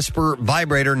Vesper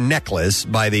vibrator necklace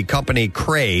by the company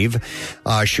Crave.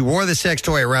 She wore the sex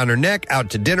toy around her neck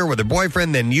out to dinner with her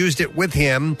boyfriend, then used it with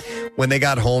him when they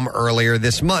got home earlier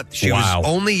this month. She was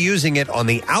only using it on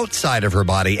the outside of her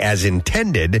body as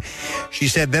intended. She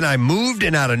said, then I moved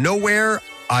and out of nowhere,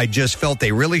 I just felt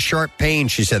a really sharp pain.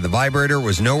 She said the vibrator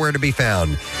was nowhere to be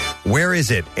found. Where is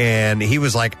it? And he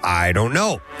was like, I don't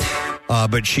know.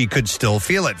 But she could still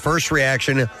feel it. First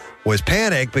reaction was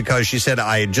panic because she said,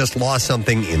 I had just lost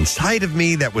something inside of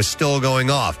me that was still going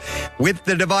off. With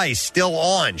the device still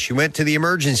on, she went to the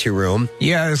emergency room.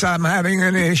 Yes, I'm having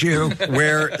an issue.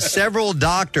 Where several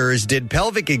doctors did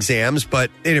pelvic exams,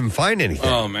 but they didn't find anything.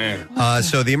 Oh, man.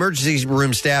 So the emergency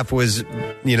room staff was,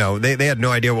 they had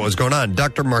no idea what was going on.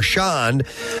 Dr. Marchand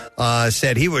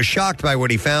said he was shocked by what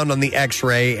he found on the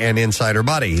x-ray and inside her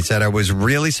body. He said, I was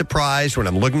really surprised when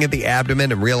I'm looking at the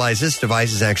abdomen and realized this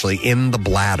device is actually in the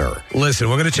bladder. Listen,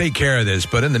 we're going to take care of this,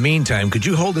 but in the meantime, could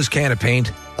you hold this can of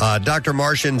paint? Dr.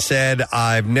 Marchand said,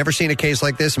 I've never seen a case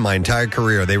like this in my entire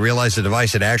career. They realized the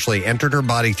device had actually entered her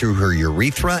body through her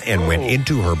urethra and went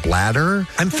into her bladder.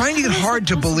 I'm finding it hard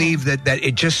to believe that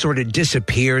it just sort of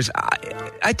disappears.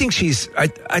 I think she's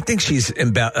something's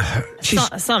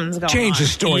going changed the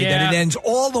story that it ends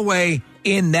all the way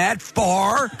in that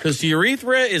far. Because the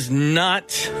urethra is not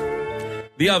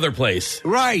the other place.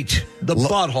 Right. The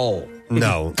butthole.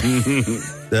 No.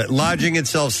 Lodging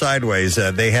itself sideways,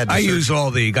 they had to... I use all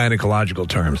the gynecological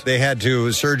terms. They had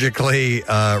to surgically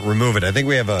remove it. I think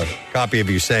we have a copy of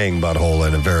you saying butthole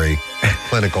in a very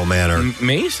clinical manner.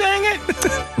 Me saying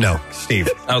it? No, Steve.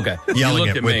 Okay. Yelling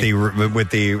it with the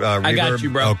reverb. I got you,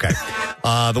 bro. Okay.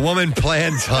 The woman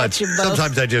plans on...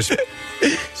 Sometimes I just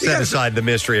set aside the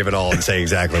mystery of it all and say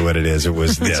exactly what it is. It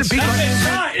was this. It's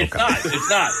not. It's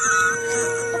not.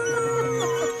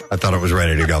 I thought it was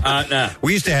ready to go. No.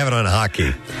 We used to have it on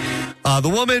hockey. The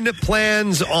woman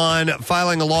plans on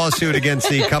filing a lawsuit against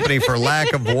the company for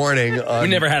lack of warning. We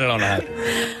never had it on hockey.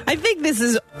 I think this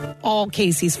is all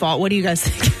Casey's fault. What do you guys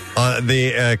think?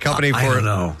 The company for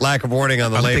lack of warning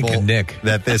on the label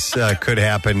that this could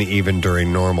happen even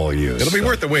during normal use. It'll be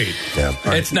worth the wait. Yeah.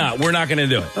 It's not. We're not going to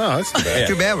do it. Oh, that's too bad. It's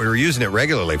too bad. We were using it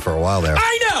regularly for a while there.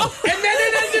 I know. And then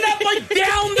it ended up like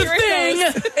down the thing.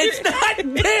 It's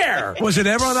not there. Was it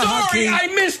ever on the hockey? Sorry,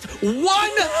 I missed one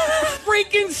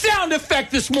freaking sound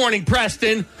effect this morning,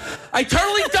 Preston. I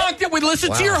totally dunked it with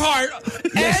Listen to Your Heart.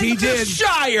 Yes, and he did.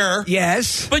 Shire.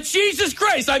 Yes. But Jesus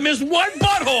Christ, I missed one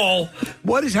butthole.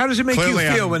 How does it make Clearly,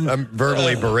 you feel when... I'm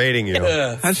verbally berating you.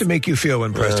 How does it make you feel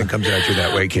when Preston comes at you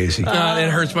that way, Casey? It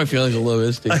hurts my feelings a little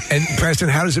bit, Steve. And Preston,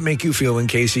 how does it make you feel when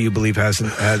Casey, you believe,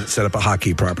 hasn't set up a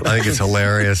hockey properly? I think it's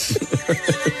hilarious.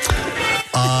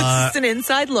 It's an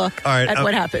inside look at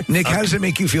what happened. Nick, how does it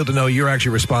make you feel to know you're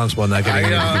actually responsible and not getting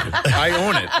anything? I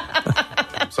own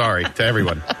it. Sorry to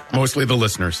everyone, mostly the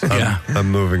listeners.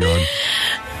 I'm moving on.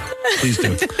 Please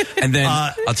do. And then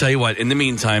I'll tell you what. In the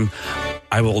meantime,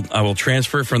 I will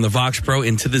transfer from the Vox Pro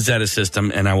into the Zeta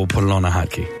system, and I will put it on a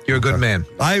hotkey. You're a good man.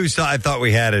 I thought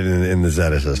we had it in the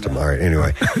Zeta system. All right.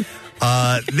 Anyway.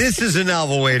 This is a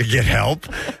novel way to get help.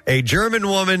 A German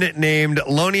woman named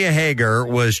Lonia Hager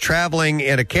was traveling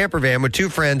in a camper van with two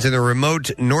friends in the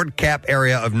remote Nordkapp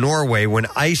area of Norway when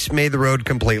ice made the road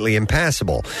completely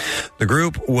impassable. The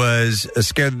group was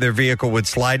scared that their vehicle would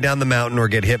slide down the mountain or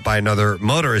get hit by another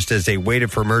motorist as they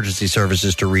waited for emergency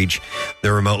services to reach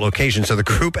their remote location. So the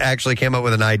group actually came up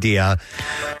with an idea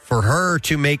for her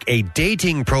to make a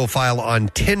dating profile on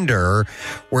Tinder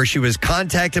where she was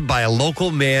contacted by a local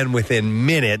man within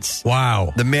minutes.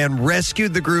 Wow. The man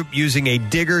rescued the group using a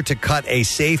digger to cut a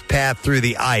safe path through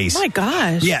the ice. Oh my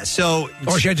gosh. Yeah, so...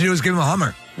 All she had to do was give him a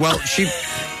Hummer. Well,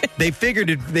 they figured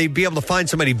they'd be able to find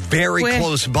somebody very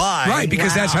close by. Right,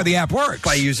 because that's how the app works.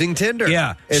 By using Tinder.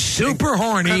 Yeah. It's super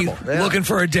horny, looking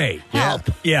for a date. Help.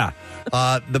 Yeah.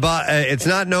 It's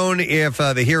not known if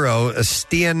the hero,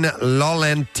 Stian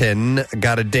Lolentin,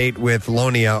 got a date with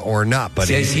Lonia or not. But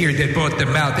says here that both the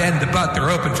mouth and the butt are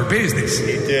open for business. He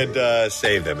did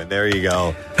save them, and there you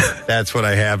go. That's what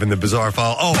I have in the bizarre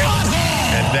file. Oh,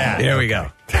 and that. There we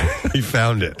go. He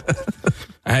found it.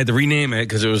 I had to rename it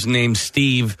because it was named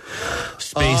Steve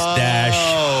space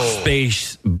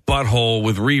butthole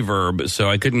with reverb, so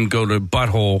I couldn't go to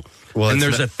butthole. Well, and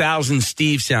there's 1,000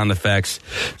 Steve sound effects,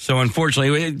 so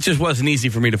unfortunately, it just wasn't easy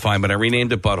for me to find. But I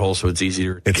renamed it butthole, so it's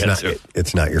easier to get to.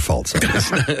 It's not your fault, son.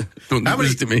 Don't do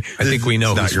this to me. I think we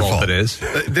know whose fault it is.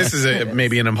 This is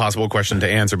maybe an impossible question to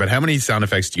answer, but how many sound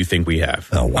effects do you think we have?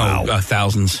 Oh, wow.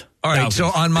 Thousands. All right,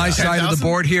 Thousands. so on my side 10,000? of the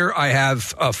board here, I have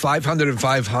 500 and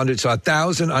 500, so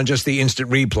 1,000 on just the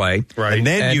instant replay. Right. And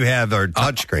then you have our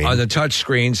touchscreen. On the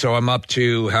touchscreen, so I'm up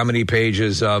to how many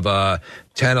pages of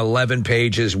 10, 11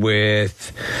 pages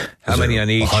with how many on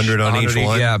each? 100 on each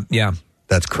one? Yeah.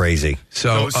 That's crazy.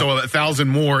 So 1,000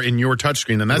 more in your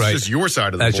touchscreen, and that's just your side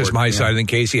of the board. That's just my side, and then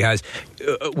Casey has...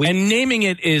 and naming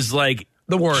it is like...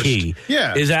 the worst. Key.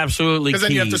 Yeah. Is absolutely key. Because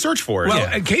then you have to search for it. Well,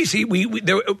 and Casey,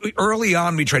 early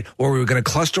on we tried, we were going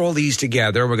to cluster all these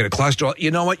together. We're going to cluster all,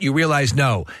 you know what? You realize,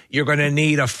 no, you're going to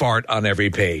need a fart on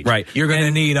every page. Right. You're going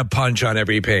to need a punch on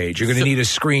every page. You're going to need a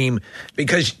scream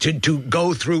because to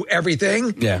go through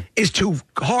everything is too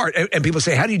hard. And people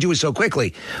say, how do you do it so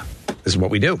quickly? This is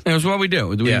what we do. It's what we do.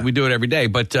 We do it every day.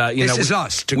 But this is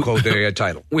us, to quote the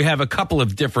title. We have a couple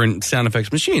of different sound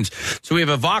effects machines. So we have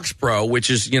a Vox Pro,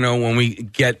 which is, when we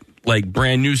get like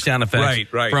brand new sound effects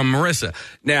from Marissa.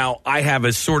 Now, I have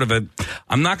a sort of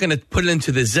I'm not going to put it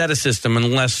into the Zeta system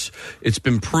unless it's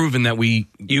been proven that we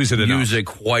use it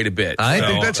quite a bit. I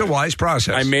think that's a wise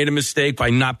process. I made a mistake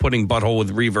by not putting butthole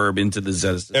with reverb into the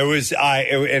Zeta system.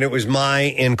 It was my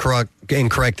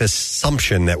incorrect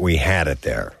assumption that we had it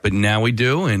there. But now we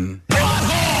do, and...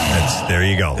 There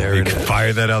you go. You can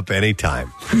fire that up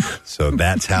anytime. So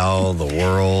that's how the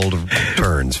world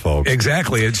turns, folks.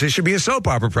 Exactly. It should be a soap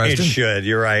opera, Preston. It should.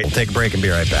 You're right. We'll take a break and be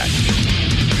right back.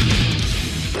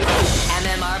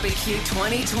 MMRBQ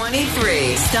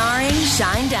 2023, starring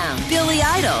Shinedown, Billy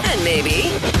Idol, and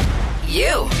maybe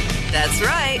you. That's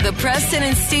right. The Preston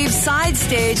and Steve side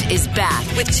stage is back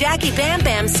with Jackie Bam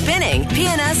Bam spinning,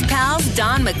 PNS pals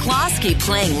Don McCloskey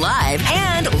playing live,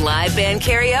 and live band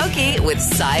karaoke with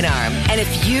Sidearm. And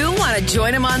if you want to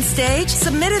join him on stage,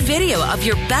 submit a video of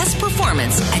your best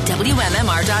performance at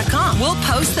WMMR.com. We'll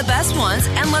post the best ones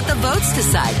and let the votes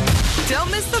decide.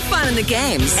 Don't miss the fun in the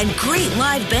games and great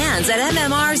live bands at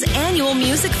MMR's annual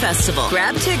music festival.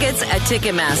 Grab tickets at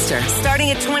Ticketmaster, starting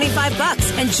at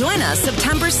 $25, and join us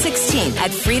September 16th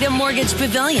at Freedom Mortgage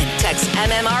Pavilion. Text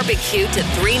MMRBQ to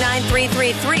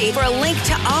 39333 for a link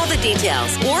to all the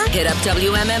details, or hit up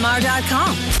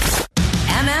WMMR.com.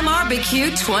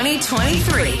 MMRBQ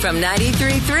 2023 from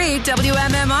 93.3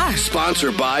 WMMR.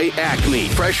 Sponsored by Acme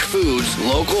Fresh Foods,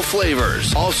 local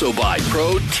flavors. Also by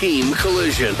Pro Team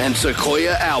Collision and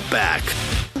Sequoia Outback.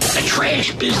 The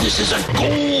trash business is a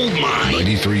gold mine.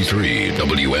 93.3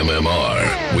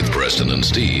 WMMR with Preston and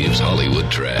Steve's Hollywood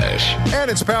Trash.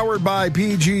 And it's powered by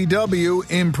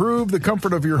PGW. Improve the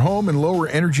comfort of your home and lower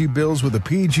energy bills with a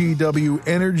PGW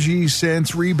Energy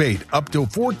Sense rebate. Up to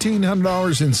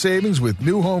 $1,400 in savings with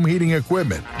new home heating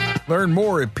equipment. Learn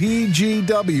more at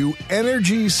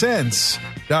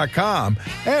PGWEnergySense.com.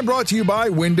 And brought to you by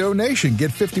Window Nation.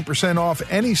 Get 50% off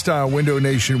any style Window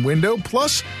Nation window,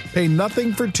 plus pay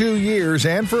nothing for 2 years,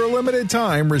 and for a limited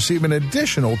time, receive an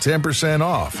additional 10%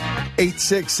 off.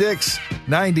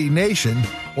 866-90-NATION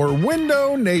or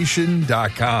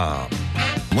windownation.com.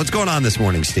 What's going on this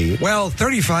morning, Steve? Well,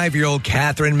 35-year-old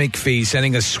Catherine McPhee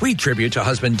sending a sweet tribute to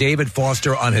husband David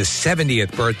Foster on his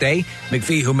 70th birthday.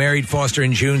 McPhee, who married Foster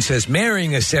in June, says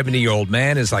marrying a 70-year-old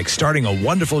man is like starting a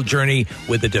wonderful journey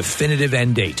with a definitive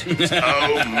end date.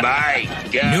 Oh, my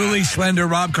God. Newly slender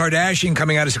Rob Kardashian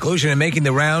coming out of seclusion and making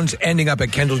the rounds, ending up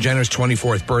at Kendall Jenner's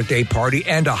 24th birthday party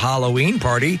and a Halloween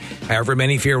party. However,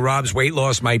 many fear Rob's weight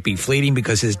loss might be fleeting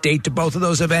because his date to both of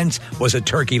those events was a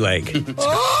turkey leg.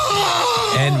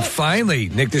 And finally,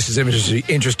 Nick, this is of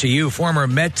interest to you. Former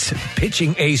Mets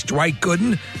pitching ace Dwight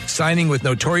Gooden signing with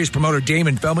notorious promoter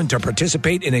Damon Feldman to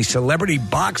participate in a celebrity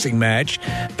boxing match.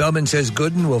 Feldman says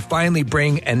Gooden will finally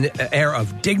bring an air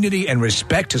of dignity and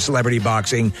respect to celebrity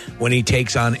boxing when he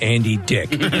takes on Andy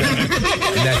Dick. And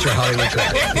that's your Hollywood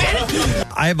Trash.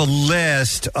 I have a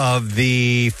list of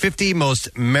the 50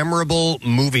 most memorable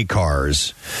movie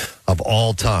cars of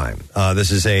all time.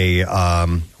 This is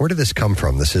where did this come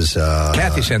from? This is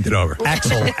Kathy sent it over.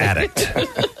 Axel Addict.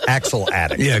 Axel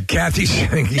Addict. Yeah, Kathy.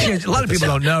 A lot of people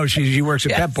don't know she works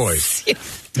at Pep Boys.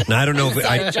 And I don't know if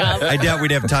I doubt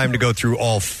we'd have time to go through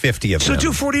all 50 of them. So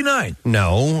do 49.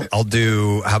 No, I'll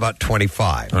do, how about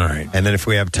 25? All right. And then if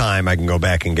we have time, I can go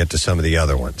back and get to some of the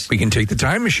other ones. We can take the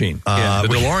time machine. The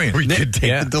DeLorean. We could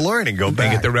take the DeLorean and go back.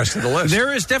 And get the rest of the list.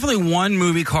 There is definitely one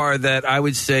movie car that I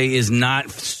would say is not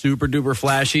super super duper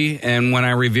flashy, and when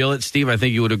I reveal it, Steve, I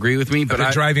think you would agree with me. But the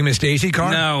driving Miss Daisy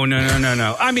car? No.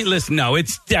 I mean, listen, no,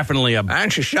 it's definitely a.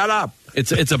 Actually, shut up.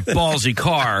 It's a ballsy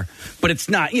car, but it's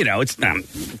not, it's not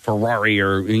Ferrari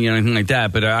or anything like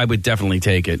that. But I would definitely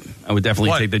take it. I would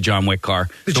definitely take the John Wick car.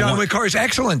 The John Wick car is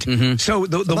excellent. Mm-hmm. So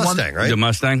the Mustang, one, right? The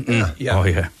Mustang. Yeah. Oh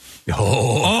yeah.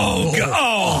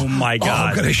 Oh my God!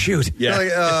 I'm gonna shoot.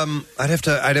 Yeah. I'd have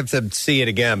to see it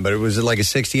again, but was it like a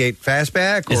 '68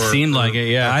 fastback? It seemed like it.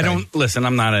 Yeah. Okay.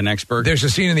 I'm not an expert. There's a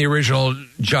scene in the original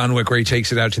John Wick where he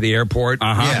takes it out to the airport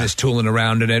and is tooling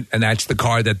around in it, and that's the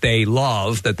car that they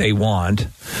love, that they want,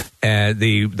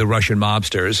 the Russian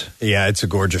mobsters. Yeah, it's a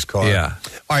gorgeous car. Yeah.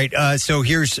 All right, so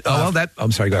here's...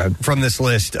 I'm sorry, go ahead. From this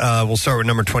list, we'll start with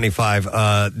number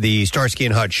 25, the Starsky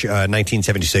and Hutch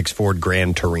 1976 Ford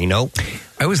Grand Torino.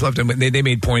 I always loved them. They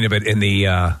made point of it in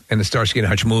the Starsky and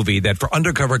Hutch movie that for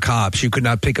undercover cops, you could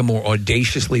not pick a more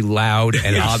audaciously loud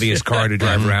and obvious car to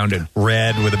drive around in.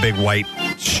 Red with a big white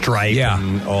stripe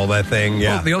and all that thing.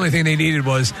 Yeah. Well, the only thing they needed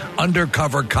was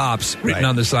undercover cops written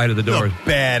on the side of the door.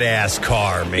 Badass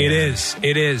car, man. It is.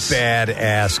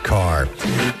 Badass car.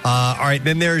 All right,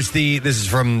 then there's this is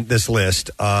from this list.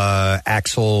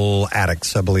 Axel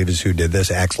Addicts, I believe, is who did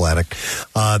this. Axel Addict.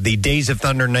 The Days of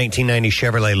Thunder 1990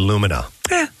 Chevrolet Lumina.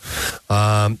 Yeah.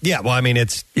 Well, I mean,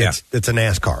 it's a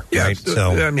NASCAR, right?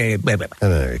 So,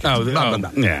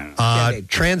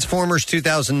 Transformers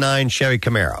 2009 Chevy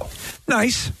Camaro.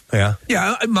 Nice. Yeah.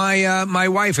 Yeah, my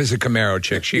wife is a Camaro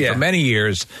chick. For many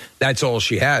years, that's all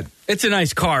she had. It's a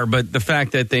nice car, but the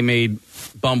fact that they made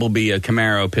Bumblebee a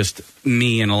Camaro pissed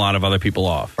me and a lot of other people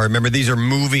off. All right, remember, these are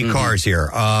movie cars here.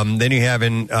 Then you have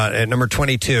at number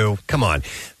 22, come on,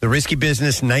 the Risky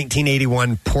Business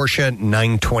 1981 Porsche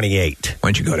 928. Why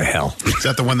don't you go to hell? Is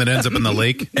that the one that ends up in the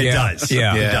lake? It does.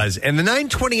 Yeah, it does. And the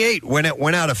 928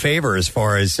 went out of favor as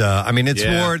far as, it's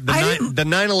more, the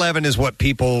 911 is what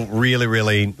people really,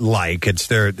 really like. It's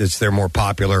their more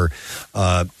popular,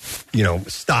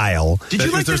 style. Did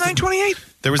you like the 928?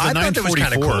 There was the 944. I thought that was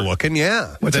kind of cool looking,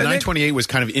 yeah. The 928 was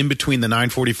kind of in between the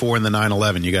 944 and the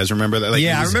 911. You guys remember that?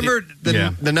 I remember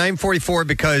the 944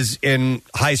 because in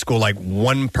high school, like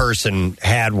one person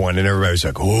had one and everybody was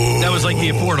like, "Oh." That was like the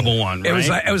affordable one, right?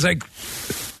 It was like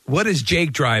what does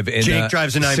Jake drive in? Jake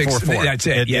drives a 944. That's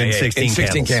it. In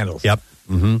 16 candles. Yep.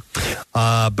 Mm-hmm.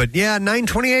 But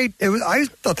 928. I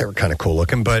thought they were kind of cool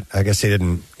looking, but I guess they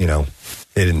didn't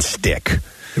stick.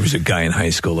 There was a guy in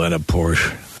high school that had a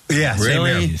Porsche. Yeah,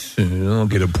 really? I'll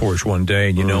get a Porsche one day,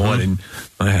 and you know what? And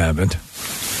I haven't.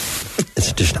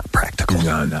 It's just not practical.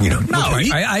 No.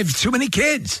 I have too many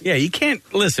kids. Yeah, you can't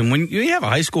listen. When you have a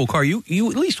high school car, you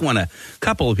at least want a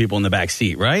couple of people in the back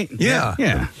seat, right?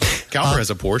 Yeah. Calver has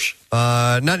a Porsche.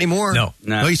 Not anymore. No.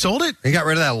 Oh, he sold it? He got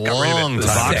rid of that long The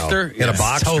time Boxster? ago. He had a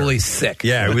Boxster. Totally sick.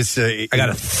 Yeah, it was. I got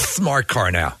a smart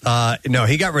car now. No,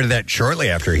 he got rid of that shortly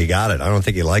after he got it. I don't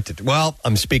think he liked it. Well,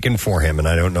 I'm speaking for him, and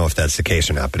I don't know if that's the case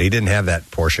or not, but he didn't have that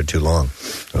Porsche too long.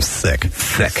 It was thick.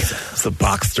 The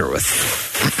Boxster was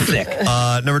thick.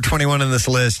 Number 21 on this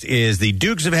list is the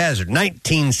Dukes of Hazzard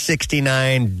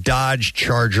 1969 Dodge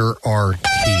Charger RT.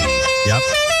 Yep.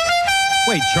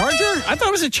 Wait, Charger? I thought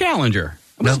it was a Challenger.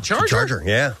 No, Charger,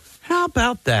 yeah. How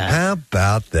about that?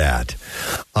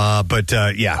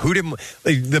 Who didn't?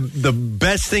 The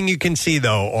best thing you can see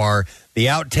though are the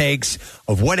outtakes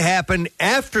of what happened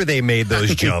after they made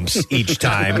those jumps each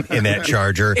time in that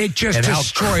Charger. It just and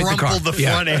destroyed how the car. crumpled the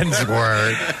front ends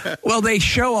were. Well, they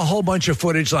show a whole bunch of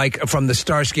footage, like from the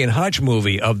Starsky and Hutch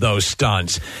movie, of those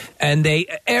stunts, and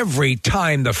every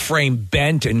time the frame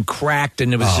bent and cracked,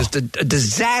 and it was just a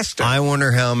disaster. I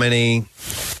wonder how many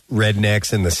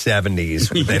rednecks in the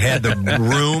 70s that had the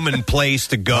room and place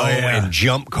to go and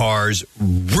jump cars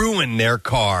ruin their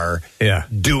car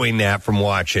doing that from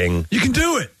watching. You can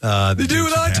do it. They do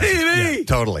it on TV. Yeah,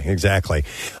 totally, exactly.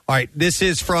 All right, this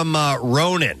is from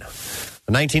Ronin.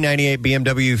 A 1998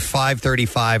 BMW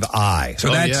 535i.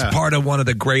 So that's part of one of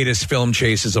the greatest film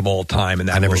chases of all time in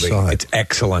that movie. I never saw it. It's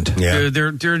excellent. Yeah.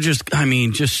 They're just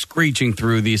screeching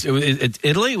through these. It's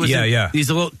Italy?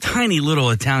 These tiny little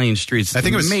Italian streets. I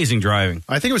think it was amazing driving.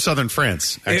 I think it was southern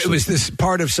France, actually. It was this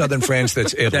part of southern France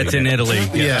that's Italy. That's in Italy.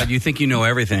 Yeah. You think you know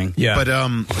everything. Yeah. But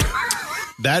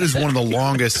that is one of the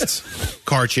longest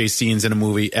car chase scenes in a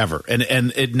movie ever. And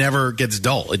it never gets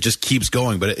dull. It just keeps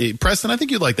going. But Preston, I think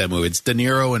you'd like that movie. It's De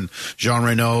Niro and Jean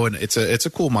Reno, and it's a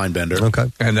cool mind bender.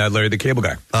 Okay. And Larry the Cable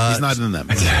Guy. He's not in that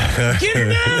movie. Get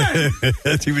her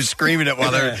done! He was screaming it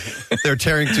while they're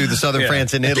tearing through the southern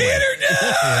France and Italy. Get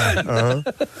her done!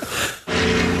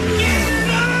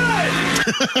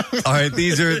 All right,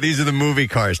 these are the movie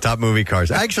cars, top movie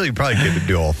cars. Actually, you probably could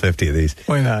do all 50 of these.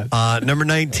 Why not? Number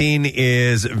 19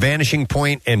 is Vanishing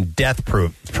Point and Death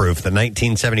Proof, the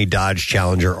 1970 Dodge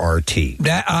Challenger RT.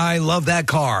 I love that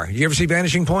car. You ever see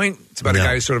Vanishing Point? It's about a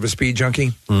guy who's sort of a speed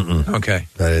junkie. Okay.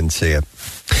 I didn't see it.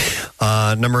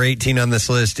 Number 18 on this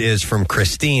list is from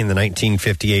Christine, the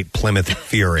 1958 Plymouth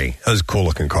Fury. That was a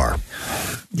cool-looking car.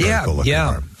 Yeah,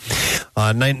 car.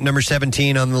 Number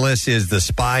 17 on the list is The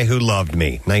Spy Who Loved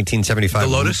Me, 1975. The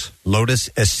Lotus? Lotus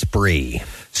Esprit.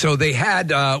 So they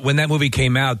had, when that movie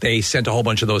came out, they sent a whole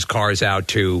bunch of those cars out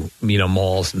to,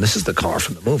 malls. And this is the car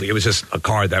from the movie. It was just a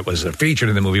car that was featured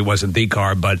in the movie. It wasn't the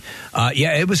car. But,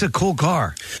 it was a cool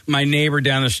car. My neighbor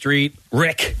down the street,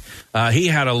 Rick, he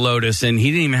had a Lotus, and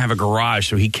he didn't even have a garage,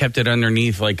 so he kept it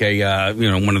underneath like a,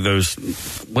 one of those,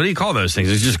 what do you call those things?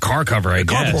 It's just a car cover, I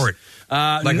guess. Carport.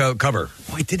 Like a cover.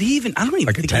 Wait, did he even? I don't even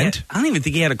like think a tent. I don't even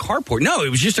think he had a carport. No, it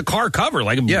was just a car cover,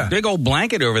 like a big old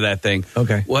blanket over that thing.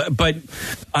 Okay. Well, but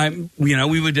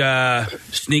we would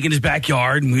sneak in his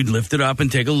backyard and we'd lift it up and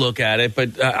take a look at it. But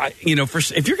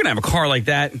if you're gonna have a car like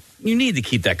that, you need to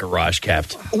keep that garage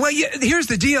kept. Well, here's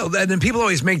the deal. And people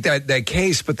always make that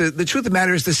case, but the truth of the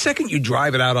matter is, the second you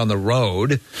drive it out on the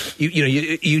road,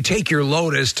 you take your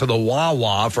Lotus to the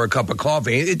Wawa for a cup of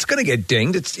coffee. It's going to get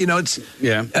dinged.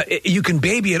 You can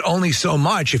baby it only so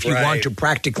much if you want to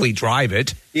practically drive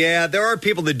it. Yeah, there are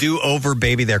people that do over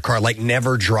baby their car, like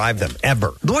never drive them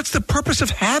ever. What's the purpose of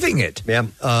having it? Yeah,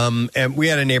 and we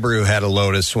had a neighbor who had a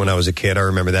Lotus when I was a kid. I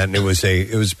remember that, and it was a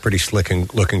pretty slick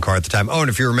looking car at the time. Oh, and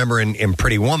if you remember in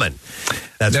Pretty Woman,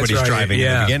 that's what he's driving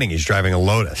in the beginning. He's driving a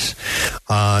Lotus.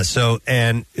 So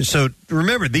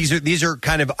remember, these are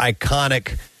kind of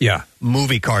iconic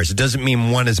movie cars. It doesn't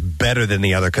mean one is better than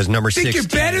the other, because number 16. You're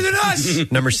better than us.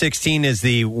 Number 16 is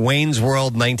the Wayne's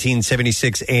World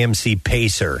 1976 AMC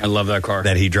Pacer. I love that car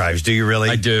that he drives. Do you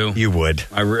really? I do. You would.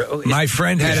 My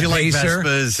friend had a Pacer. Like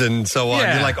Vespas and so on.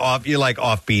 Yeah. You like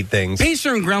offbeat things.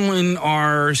 Pacer and Gremlin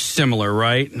are similar,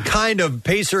 right? Kind of.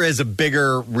 Pacer has a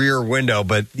bigger rear window,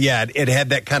 but it had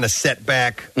that kind of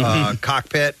setback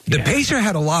cockpit. The Pacer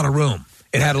had a lot of room.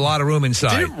 It had a lot of room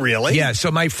inside. Did it really? Yeah.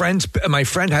 So my friend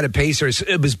had a Pacer.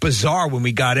 It was bizarre when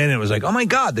we got in. It was like, oh my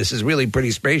God, this is really pretty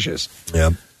spacious.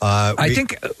 Yeah. I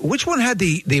think which one had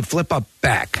the flip up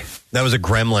back? That was a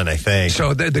Gremlin, I think.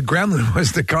 So the Gremlin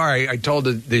was the car. I told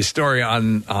the story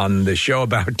on the show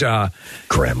about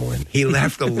Gremlin. He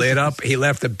left the lid up. He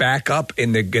left the back up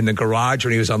in the garage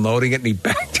when he was unloading it, and he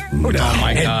backed it. Oh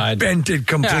my God! Bent it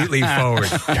completely forward.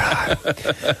 God.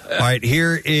 All right,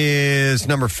 here is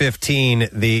number 15.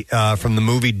 From the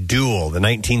movie Duel, the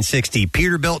 1960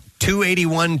 Peterbilt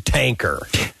 281 tanker.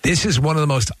 This is one of the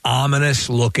most ominous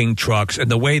looking trucks,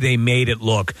 and the way they made it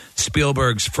look.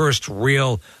 Spielberg's first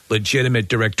real legitimate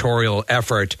directorial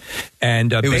effort,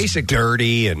 and it was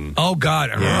dirty and oh God,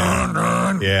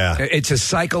 yeah. It's a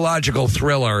psychological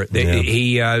thriller.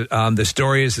 The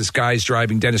story is this guy's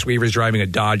driving. Dennis Weaver's driving a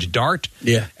Dodge Dart,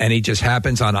 and he just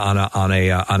happens on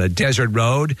a desert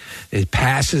road. It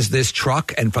passes this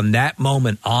truck, and from that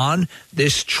moment on,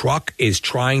 this truck is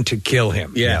trying to kill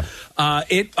him. Yeah.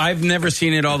 I've never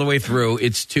seen it all the way through.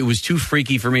 It was too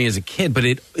freaky for me as a kid, but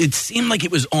it seemed like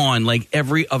it was on like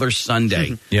every other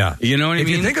Sunday. Yeah. You know what I mean? If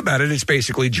you think about it, it's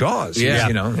basically Jaws. Yeah.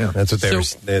 That's what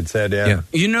they had said, yeah.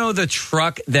 You know the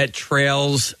truck that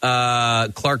trails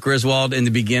Clark Griswold in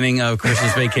the beginning of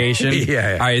Christmas Vacation?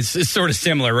 Yeah. All right, it's sort of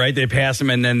similar, right? They pass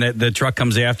him and then the truck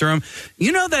comes after him.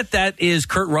 You know that is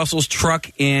Kurt Russell's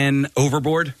truck in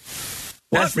Overboard?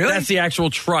 That's the actual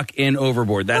truck in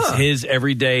Overboard. That's his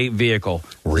everyday vehicle.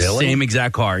 Really? Same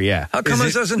exact car, yeah. How come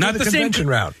it doesn't do the convention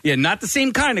route? Yeah, not the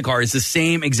same kind of car. It's the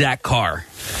same exact car.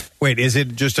 Wait, is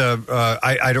it just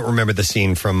I don't remember the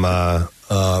scene from the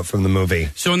movie.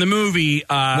 So in the movie,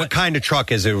 what kind of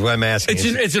truck is it? What I'm asking.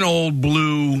 It's an old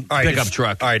blue pickup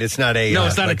truck. All right, it's not a. No,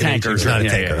 it's not a tanker. It's not a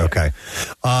tanker. Yeah. Okay.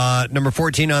 Number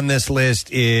 14 on this list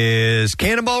is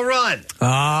Cannonball Run.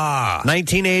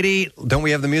 1980. Don't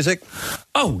we have the music?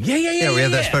 Oh yeah. We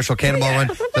have that special Cannonball Run.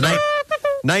 The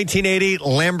 1980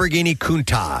 Lamborghini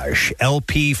Countach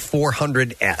LP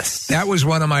 400S. That was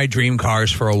one of my dream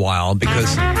cars for a while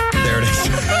because there it is.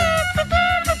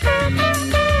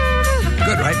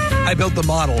 Good, right? I built the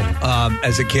model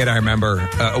as a kid, I remember.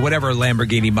 Whatever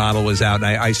Lamborghini model was out, and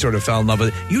I sort of fell in love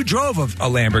with it. You drove a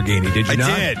Lamborghini, did you not?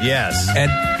 I did, yes.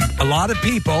 And a lot of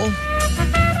people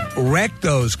wreck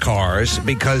those cars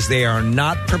because they are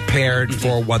not prepared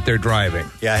for what they're driving.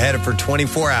 Yeah, I had it for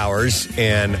 24 hours,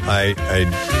 and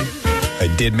I I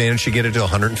did manage to get it to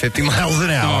 150 miles an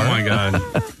hour. Oh, my God.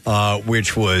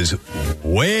 Which was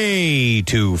way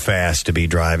too fast to be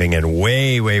driving and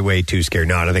way too scary.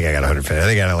 No, I don't think I got 150. I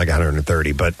think I got like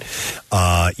 130. But,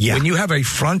 yeah. When you have a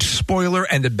front spoiler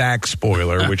and a back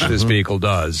spoiler, which this vehicle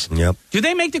does. Yep. Do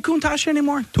they make the Countach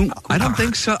anymore? I don't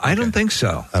think so. I don't think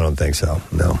so. I don't think so,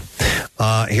 no.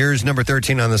 Here's number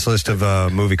 13 on this list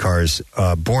of movie cars.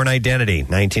 Born Identity,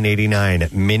 1989,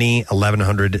 Mini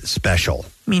 1100 Special.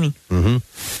 Mini. Mm-hmm.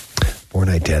 Born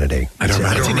Identity. I don't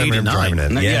remember him driving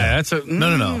it. Yeah, that's a...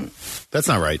 No. That's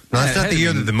not right. No, that's not the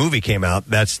year that the movie came out.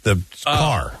 That's the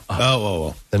car.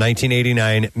 Oh. The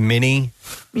 1989 Mini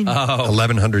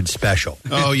 1100 Special.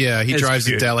 Oh, yeah. He drives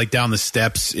it down the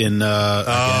steps in...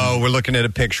 we're looking at a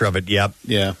picture of it. Yep.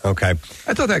 Yeah. Okay.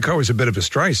 I thought that car was a bit of a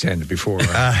Streisand before.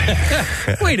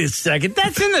 Wait a second.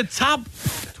 That's in the top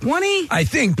 20? I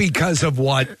think because of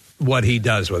what he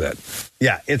does with it.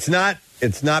 Yeah, it's not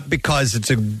because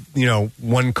it's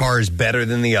one car is better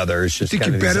than the other. It's just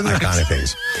kind of these iconic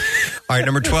things. All right,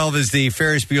 number 12 is the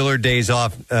Ferris Bueller's Day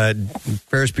Off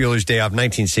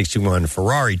 1961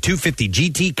 Ferrari 250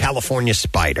 GT California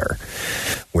Spider,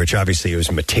 which obviously it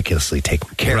was meticulously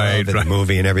taken care of in the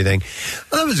movie and everything.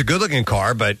 Well, that was a good-looking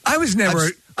car, but I was never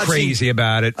crazy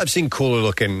about it. I've seen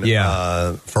cooler-looking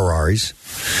Ferraris.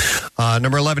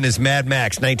 Number 11 is Mad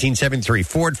Max 1973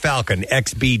 Ford Falcon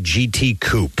XB GT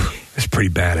Coupe. It's pretty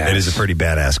badass. It is a pretty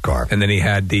badass car. And then he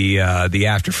had the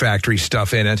after factory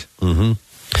stuff in it. Mm-hmm.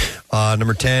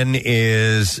 Number 10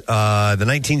 is the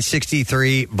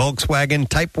 1963 Volkswagen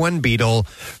Type 1 Beetle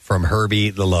from Herbie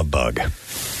the Love Bug.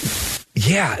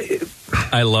 Yeah.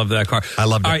 I love that car. I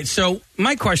loved it. All right, so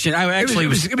my question,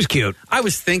 it was cute. I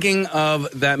was thinking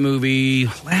of that movie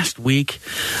last week,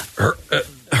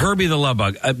 Herbie the Love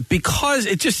Bug, because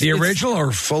it just... The original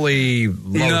or fully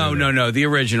loaded? No, the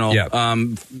original. Yeah.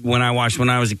 When I watched when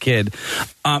I was a kid.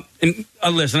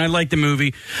 Listen, I like the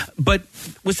movie, but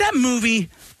was that movie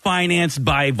financed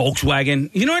by Volkswagen?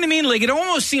 You know what I mean? Like, it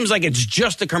almost seems like it's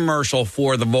just a commercial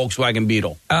for the Volkswagen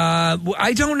Beetle.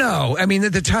 I don't know. I mean,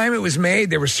 at the time it was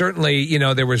made, there was certainly,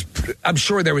 I'm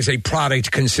sure there was a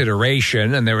product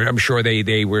consideration, and I'm sure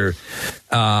they were,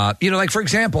 like, for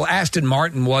example, Aston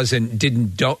Martin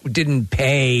didn't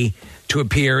pay to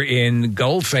appear in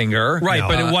Goldfinger. Right,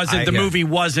 but it wasn't, the movie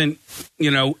wasn't,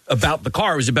 about the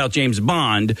car. It was about James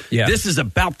Bond. Yeah. This is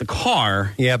about the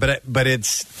car. Yeah, but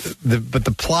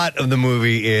the plot of the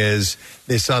movie is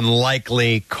this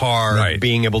unlikely car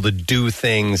being able to do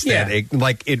things that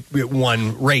it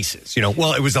won races.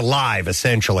 Well, it was alive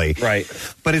essentially. Right.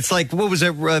 But it's like, what was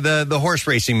it? The horse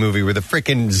racing movie where the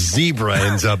freaking zebra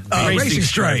ends up Racing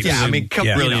Stripes. Yeah, I mean,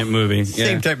 brilliant movie.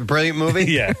 Same type of brilliant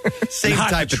movie. Yeah, same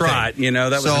Hot type to of Trot. thing.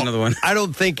 That was another one. I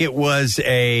don't think it was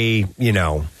a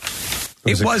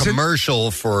It was a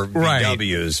commercial for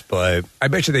VWs, but I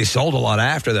bet you they sold a lot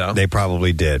after, though. They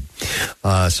probably did.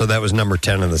 So that was number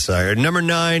 10 on the side. Number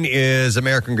 9 is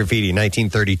American Graffiti,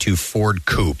 1932 Ford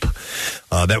Coupe.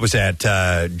 That was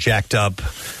that jacked up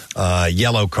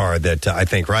yellow car that I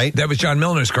think, right? That was John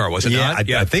Milner's car, was it not?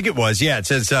 I think it was. Yeah, it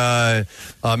says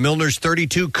Milner's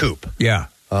 32 Coupe. Yeah.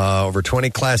 Over 20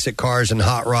 classic cars and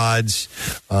hot rods.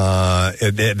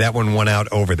 That one won out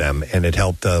over them, and it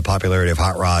helped the popularity of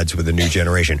hot rods with the new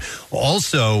generation.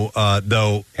 Also,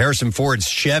 though, Harrison Ford's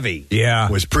Chevy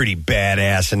was pretty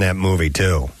badass in that movie,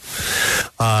 too.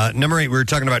 Number 8, we were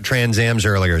talking about Trans Ams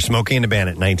earlier. Smokey and the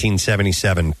Bandit,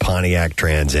 1977 Pontiac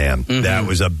Trans Am. Mm-hmm. That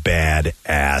was a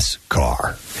badass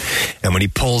car. And when he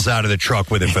pulls out of the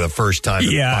truck with it for the first time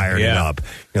and fired it up,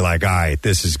 you're like, all right,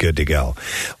 this is good to go.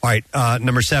 All right,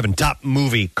 number 7, top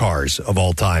movie cars of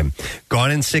all time. Gone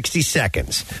in 60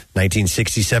 Seconds,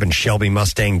 1967 Shelby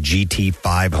Mustang GT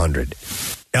 500.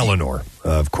 Eleanor,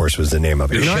 of course, was the name of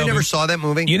it. I never saw that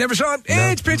movie. You never saw it?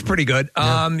 No. It's pretty good.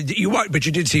 But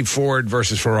you did see Ford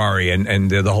versus Ferrari, and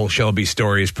the whole Shelby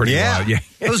story is pretty wild. Yeah,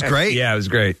 it was great. Yeah, it was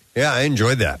great. Yeah, I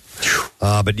enjoyed that.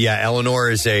 But yeah, Eleanor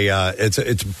is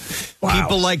it's wow.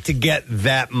 People like to get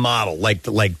that model, like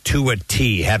to a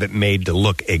T, have it made to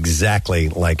look exactly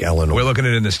like Eleanor. We're looking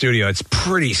at it in the studio. It's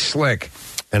pretty slick.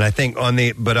 And I think on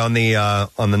the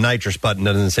nitrous button,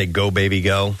 doesn't it say "Go Baby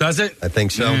Go"? Does it? I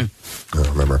think so. I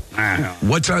don't remember.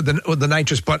 What's the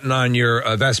nitrous button on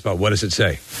your Vespa? What does it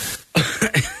say?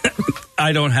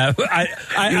 I don't have. I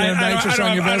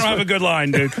don't have a good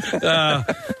line, dude.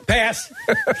 Pass.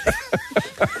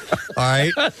 All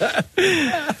right.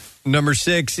 Number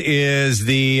 6 is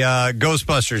the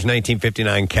Ghostbusters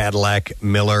 1959 Cadillac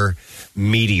Miller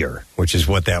Meteor, which is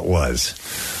what that was.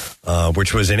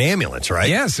 Which was an ambulance, right?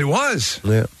 Yes, it was.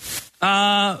 Yeah.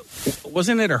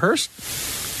 Wasn't it a hearse?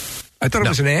 I thought it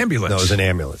was an ambulance. No, it was an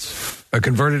ambulance. A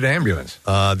converted ambulance.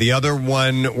 The other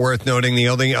one worth noting, the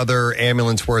only other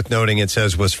ambulance worth noting, it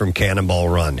says, was from Cannonball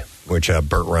Run, which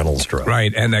Burt Reynolds drove.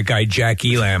 Right, and that guy Jack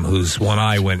Elam, whose one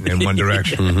eye went in one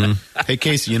direction. Hey,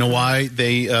 Casey, you know why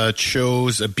they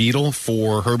chose a Beetle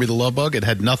for Herbie the Love Bug? It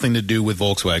had nothing to do with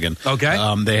Volkswagen.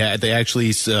 Okay. They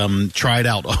actually tried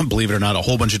out, believe it or not, a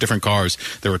whole bunch of different cars.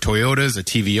 There were Toyotas, a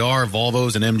TVR,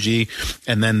 Volvos, an MG,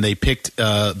 and then they picked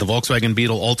the Volkswagen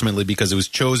Beetle ultimately because it was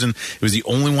chosen. It was the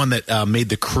only one that made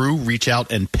the crew reach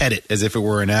out and pet it as if it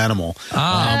were an animal.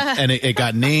 And it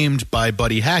got named by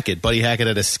Buddy Hackett. Buddy Hackett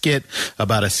had a skit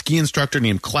about a ski instructor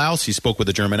named Klaus. He spoke with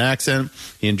a German accent.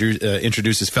 He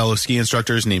introduced his fellow ski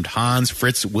instructors named Hans,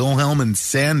 Fritz, Wilhelm, and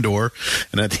Sandor.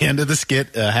 And at the end of the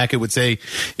skit, Hackett would say,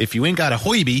 "If you ain't got a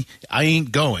Hoiby, I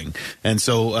ain't going." And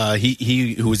so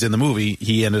he who was in the movie,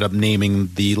 he ended up naming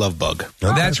the Love Bug.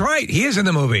 That's right. He is in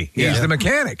the movie. He's the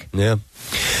mechanic. Yeah.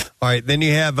 All right, then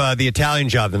you have the Italian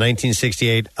Job, the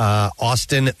 1968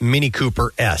 Austin Mini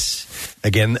Cooper S.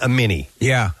 Again, a Mini.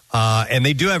 Yeah. And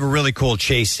they do have a really cool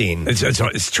chase scene.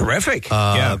 It's terrific.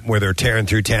 Where they're tearing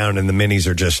through town, and the Minis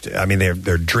are just, I mean,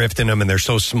 they're drifting them, and they're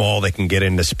so small they can get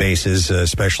into spaces,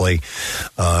 especially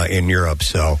in Europe.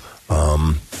 So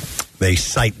they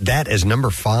cite that as number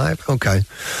 5. Okay.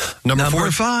 Number 4,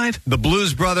 the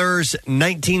Blues Brothers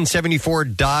 1974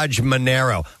 Dodge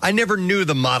Monero. I never knew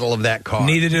the model of that car.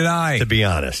 Neither did I. To be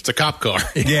honest. It's a cop car.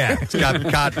 Yeah. It's got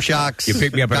cop shocks. You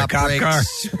picked me up in a cop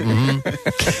brakes.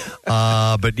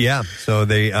 car. But yeah, so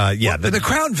they, the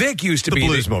Crown Vic used to the be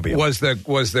Bluesmobile. Was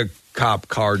the cop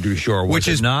car du jour, which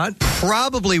is not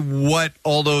probably what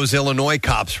all those Illinois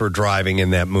cops were driving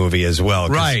in that movie as well.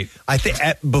 Right. I think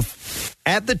at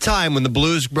the time when the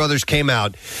Blues Brothers came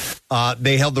out,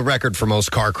 they held the record for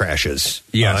most car crashes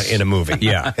in a movie.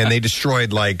 Yeah. And they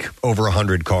destroyed like over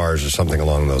 100 cars or something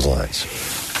along those lines.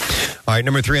 All right,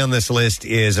 number 3 on this list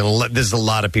is, this is a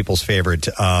lot of people's favorite,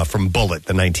 from Bullitt,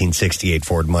 the 1968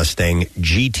 Ford Mustang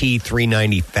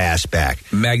GT390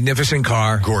 Fastback. Magnificent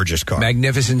car. Gorgeous car.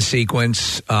 Magnificent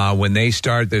sequence. When they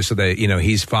start,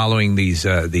 he's following these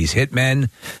hitmen,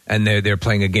 and they're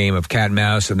playing a game of cat and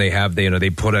mouse, and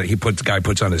the guy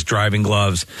puts on his driving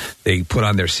gloves, they put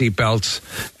on their seatbelts,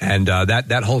 and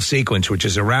that whole sequence, which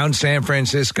is around San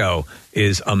Francisco,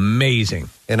 is amazing.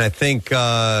 And I think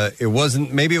it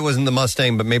wasn't the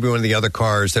Mustang, but maybe one of the other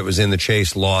cars that was in the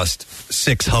chase lost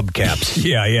 6 hubcaps.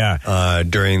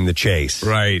 During the chase.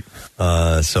 Right.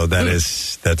 So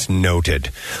that's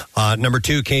noted. Number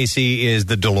 2, Casey, is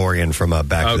the DeLorean from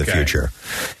Back to the Future.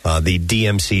 The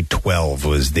DMC-12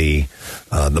 was the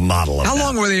model of How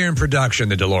long were they in production,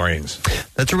 the DeLoreans?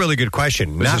 That's a really good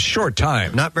question. It was a short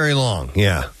time. Not very long,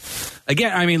 yeah.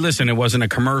 Again, I mean, listen, it wasn't a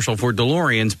commercial for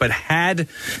DeLoreans, but had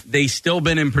they still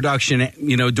been in production,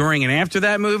 during and after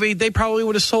that movie, they probably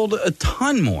would have sold a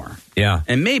ton more. Yeah.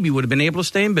 And maybe would have been able to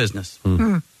stay in business.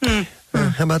 How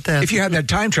about that? If you had that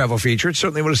time travel feature, it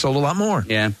certainly would have sold a lot more.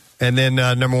 Yeah. And then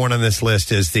number 1 on this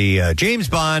list is the James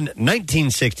Bond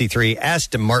 1963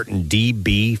 Aston Martin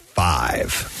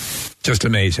DB5. Just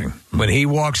amazing. When he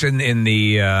walks in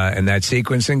that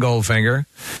sequence in Goldfinger,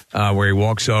 where he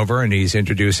walks over and he's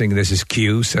introducing, this is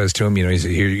Q, says to him, he's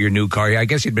your new car. I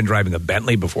guess he'd been driving a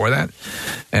Bentley before that.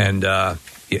 And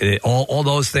all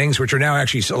those things, which are now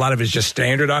actually, a lot of it's just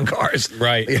standard on cars.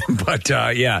 Right. But,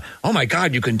 oh my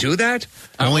God, you can do that?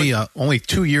 Only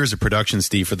 2 years of production,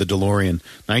 Steve, for the DeLorean.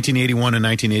 1981 and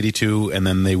 1982, and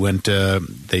then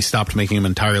they stopped making them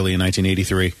entirely in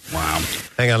 1983. Wow.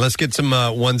 Hang on, let's get some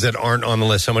ones that aren't on the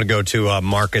list. I'm going to go to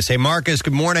Marcus. Hey, Marcus,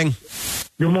 good morning.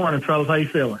 Good morning, fellas. How you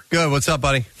feeling? Good. What's up,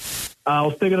 buddy? I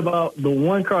was thinking about the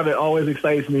one car that always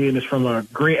excites me, and it's from a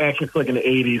great action flick in the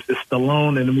 80s. It's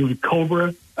Stallone in the movie Cobra.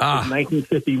 It's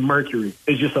 1950 Mercury.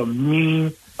 It's just a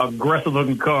mean,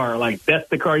 aggressive-looking car. Like, that's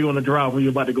the car you want to drive when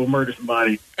you're about to go murder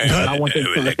somebody. I want to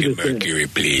like a Mercury,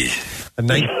 please.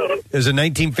 It was a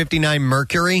 1959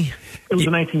 Mercury? It was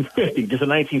a 1950, just a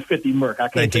 1950 Merc. I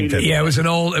can't say that. Yeah, it was an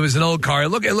old car. It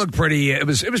looked pretty. It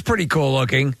was pretty cool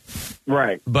looking.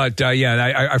 Right. But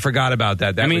I forgot about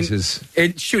that. Was his.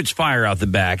 It shoots fire out the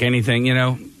back. Anything,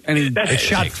 it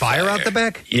shot fire out the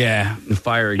back? Yeah, the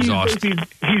fire exhaust.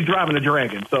 He's driving a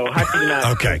Dragon, so how can you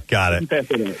not? Okay, got it.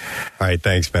 All right,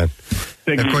 thanks, man.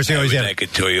 Of course, you always like a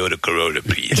Toyota Corolla,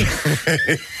 please.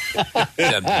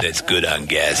 Something that's good on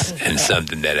gas and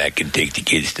something that I can take the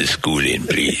kids to school in,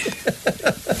 please.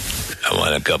 I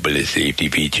want a couple of safety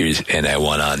features, and I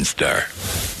want OnStar.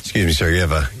 Excuse me, sir. You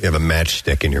have a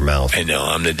matchstick in your mouth. I know.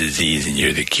 I'm the disease, and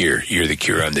you're the cure. You're the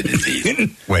cure. I'm the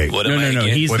disease. Wait. What am I again?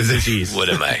 He's what the is disease. What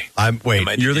am I? Wait. Am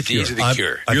I the disease or the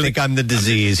cure? I think I'm the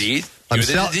disease. You're the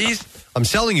disease? I'm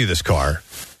selling you this car.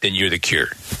 then you're the cure.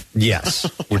 Yes,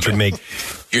 which would make...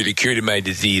 You're the cure to my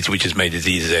disease, which is my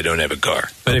disease is I don't have a car.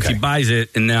 But if he buys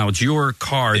it and now it's your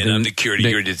car, then I'm the cure to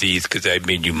your disease because I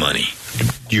made you money.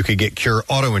 You could get Cure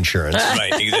auto insurance.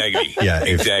 Right, exactly. Yeah,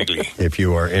 exactly. If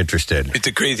you are interested. It's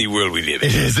a crazy world we live in.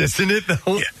 It is, isn't it,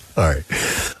 though? Yeah. All right.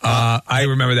 I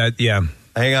remember that, yeah.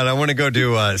 Hang on, I want to go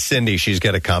to Cindy. She's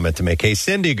got a comment to make. Hey,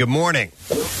 Cindy, good morning.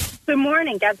 Good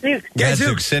morning, Gadzooks.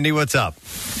 Gadzooks. Cindy, what's up?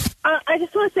 I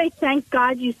just want to say thank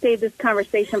God you saved this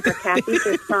conversation for Kathy's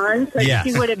son, because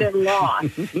she would have been lost.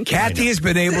 Kathy has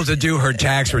been able to do her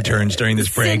tax returns during this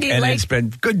break, Cindy, and like- it's been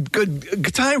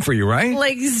good time for you, right?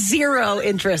 Like zero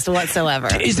interest whatsoever.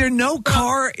 Is there no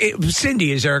car,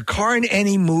 Cindy? Is there a car in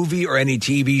any movie or any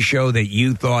TV show that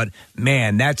you thought,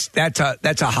 man, that's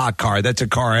a hot car. That's a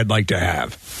car I'd like to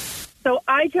have? So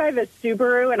I drive a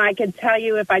Subaru, and I can tell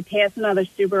you if I pass another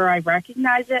Subaru, I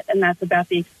recognize it, and that's about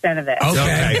the extent of it.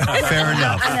 Okay, fair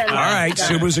enough. All right,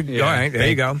 Subaru's all right. There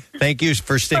you go. Thank you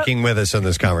for sticking with us on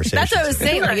this conversation. That's what I was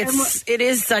saying. Like it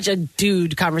is such a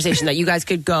dude conversation that you guys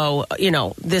could go,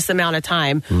 this amount of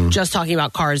time just talking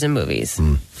about cars and movies.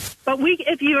 But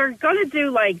if you are going to do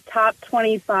like top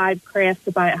 25 crafts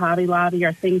to buy at Hobby Lobby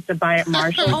or things to buy at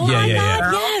Marshall, Oh my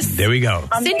God, yes. There we go.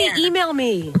 Cindy, email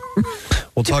me.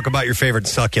 We'll talk about your favorite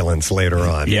succulents later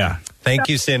on. Yeah. Thank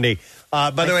you, Cindy.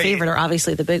 By the way, favorite are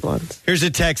obviously the big ones. Here's a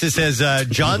text that says,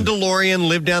 John DeLorean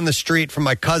lived down the street from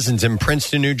my cousins in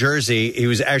Princeton, New Jersey. He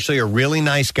was actually a really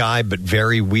nice guy, but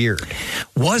very weird.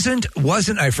 Wasn't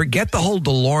I forget the whole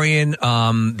DeLorean,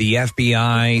 the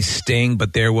FBI sting,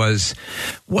 but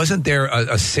wasn't there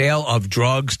a sale of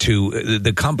drugs to,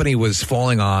 the company was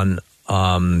falling on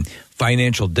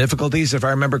financial difficulties, if I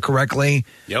remember correctly.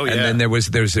 Oh, yeah. And then there's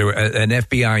an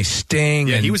FBI sting.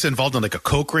 Yeah, and he was involved in like a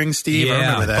coke ring, Steve. Yeah. I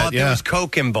remember that. I thought there was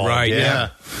coke involved. Right, Yeah.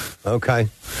 Okay.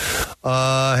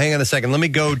 Hang on a second. Let me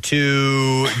go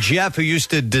to Jeff, who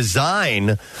used to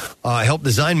help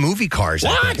design movie cars.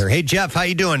 I think here. Hey, Jeff, how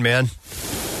you doing, man?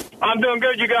 I'm doing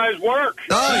good. You guys work.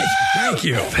 Oh, thank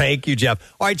you. Thank you, Jeff.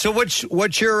 All right, so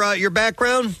what's your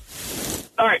background?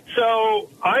 All right, so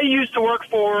I used to work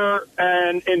for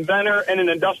an inventor in an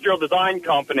industrial design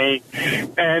company,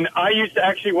 and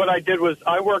what I did was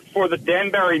I worked for the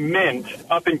Danbury Mint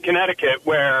up in Connecticut,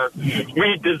 where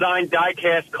we designed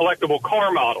die-cast collectible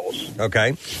car models.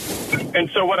 Okay.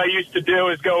 And so what I used to do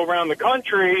is go around the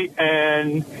country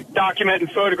and document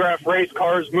and photograph race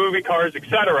cars, movie cars,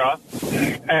 etc.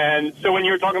 And so when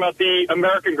you were talking about the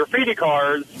American Graffiti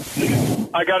cars,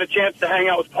 I got a chance to hang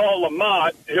out with Paul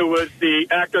Lamont, who was the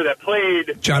actor that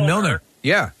played John Milner.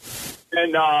 Yeah.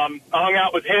 And I hung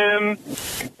out with him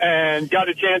and got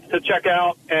a chance to check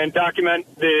out and document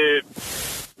his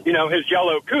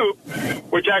yellow coupe,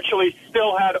 which actually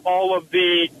still had all of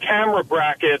the camera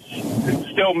brackets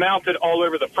still mounted all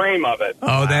over the frame of it.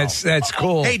 Oh, that's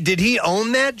cool. Hey, did he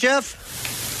own that, Jeff?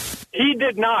 He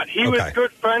did not. He was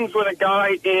good friends with a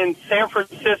guy in San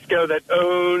Francisco that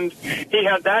he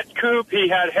had that coupe. He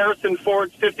had Harrison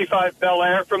Ford's 55 Bel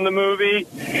Air from the movie.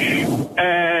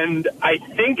 And I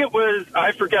think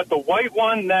I forget, the white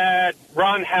one that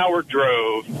Ron Howard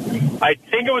drove. I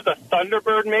think it was a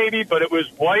Thunderbird maybe, but it was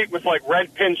white with like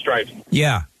red pinstripes.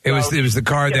 Yeah. It was the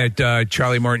car that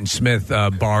Charlie Martin Smith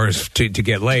borrows to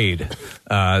get laid.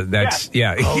 Yeah.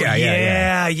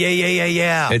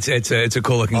 It's a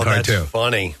cool looking car that's too.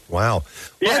 Funny. Wow.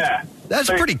 Yeah. That's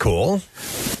pretty cool.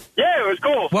 Yeah, it was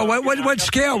cool. Well, what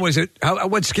scale was it?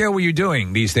 What scale were you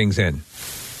doing these things in?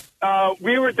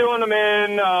 We were doing them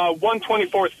in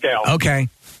 1/24 scale. Okay.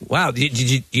 Wow. Did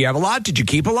you have a lot? Did you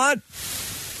keep a lot?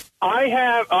 I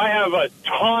have a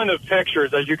ton of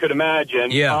pictures, as you could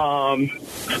imagine. Yeah. And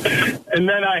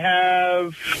then I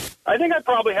think I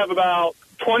probably have about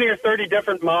 20 or 30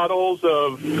 different models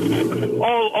of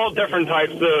all different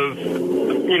types of,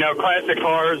 classic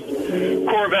cars,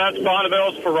 Corvettes,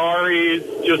 Bonnevilles, Ferraris,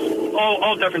 just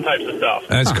all different types of stuff.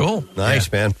 That's cool.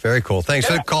 Nice, man. Very cool. Thanks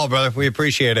for the call, brother. We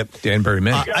appreciate it. Danbury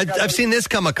Mint. I've seen this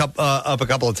come up a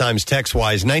couple of times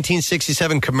text-wise.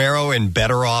 1967 Camaro and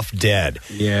Better Off Dead.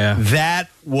 Yeah. That's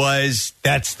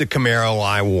the Camaro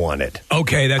I wanted.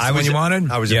 Okay, that's the one you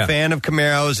wanted? I was a fan of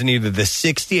Camaros, and either the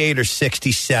 68 or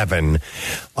 67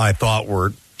 I thought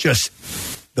were just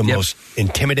the most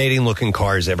intimidating looking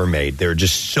cars ever made. They're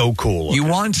just so cool looking. You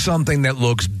want something that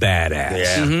looks badass.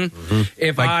 Yeah.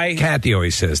 Mm-hmm. Kathy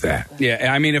always says that.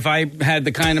 Yeah, I mean, if I had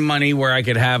the kind of money where I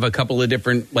could have a couple of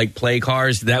different play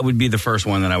cars, that would be the first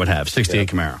one that I would have. 68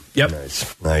 Camaro. Yep.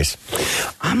 Nice.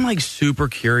 I'm super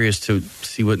curious to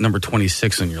see what number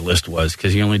 26 on your list was,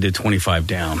 because you only did 25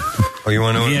 down. Oh, you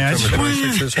want to know what number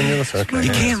 26 is on your list? Okay.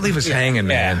 You can't leave us hanging,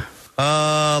 man.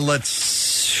 Let's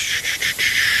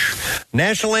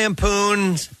National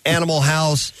Lampoon's Animal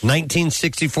House,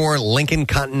 1964 Lincoln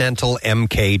Continental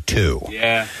MK2.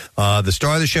 Yeah. The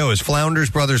star of the show is Flounders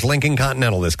Brothers Lincoln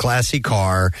Continental. This classy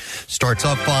car starts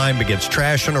off fine, but gets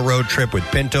trashed on a road trip with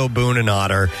Pinto, Boone, and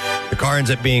Otter. The car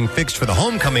ends up being fixed for the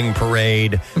homecoming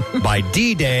parade by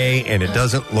D-Day, and it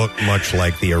doesn't look much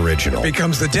like the original. It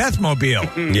becomes the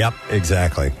Deathmobile. Yep,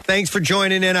 exactly. Thanks for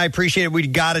joining in. I appreciate it. We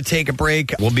got to take a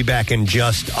break. We'll be back in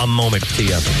just a moment. See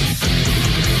ya.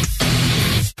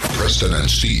 Preston and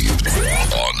Steve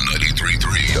on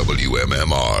 93.3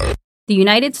 WMMR. The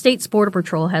United States Border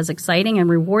Patrol has exciting and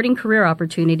rewarding career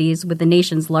opportunities with the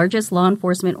nation's largest law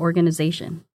enforcement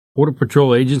organization. Border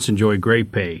Patrol agents enjoy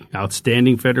great pay,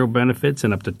 outstanding federal benefits,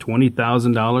 and up to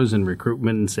 $20,000 in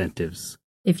recruitment incentives.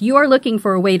 If you are looking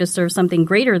for a way to serve something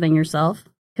greater than yourself,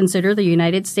 consider the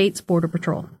United States Border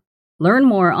Patrol. Learn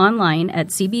more online at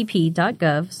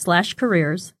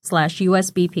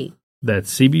cbp.gov/careers/USBP.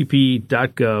 That's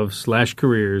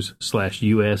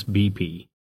cbp.gov/careers/USBP.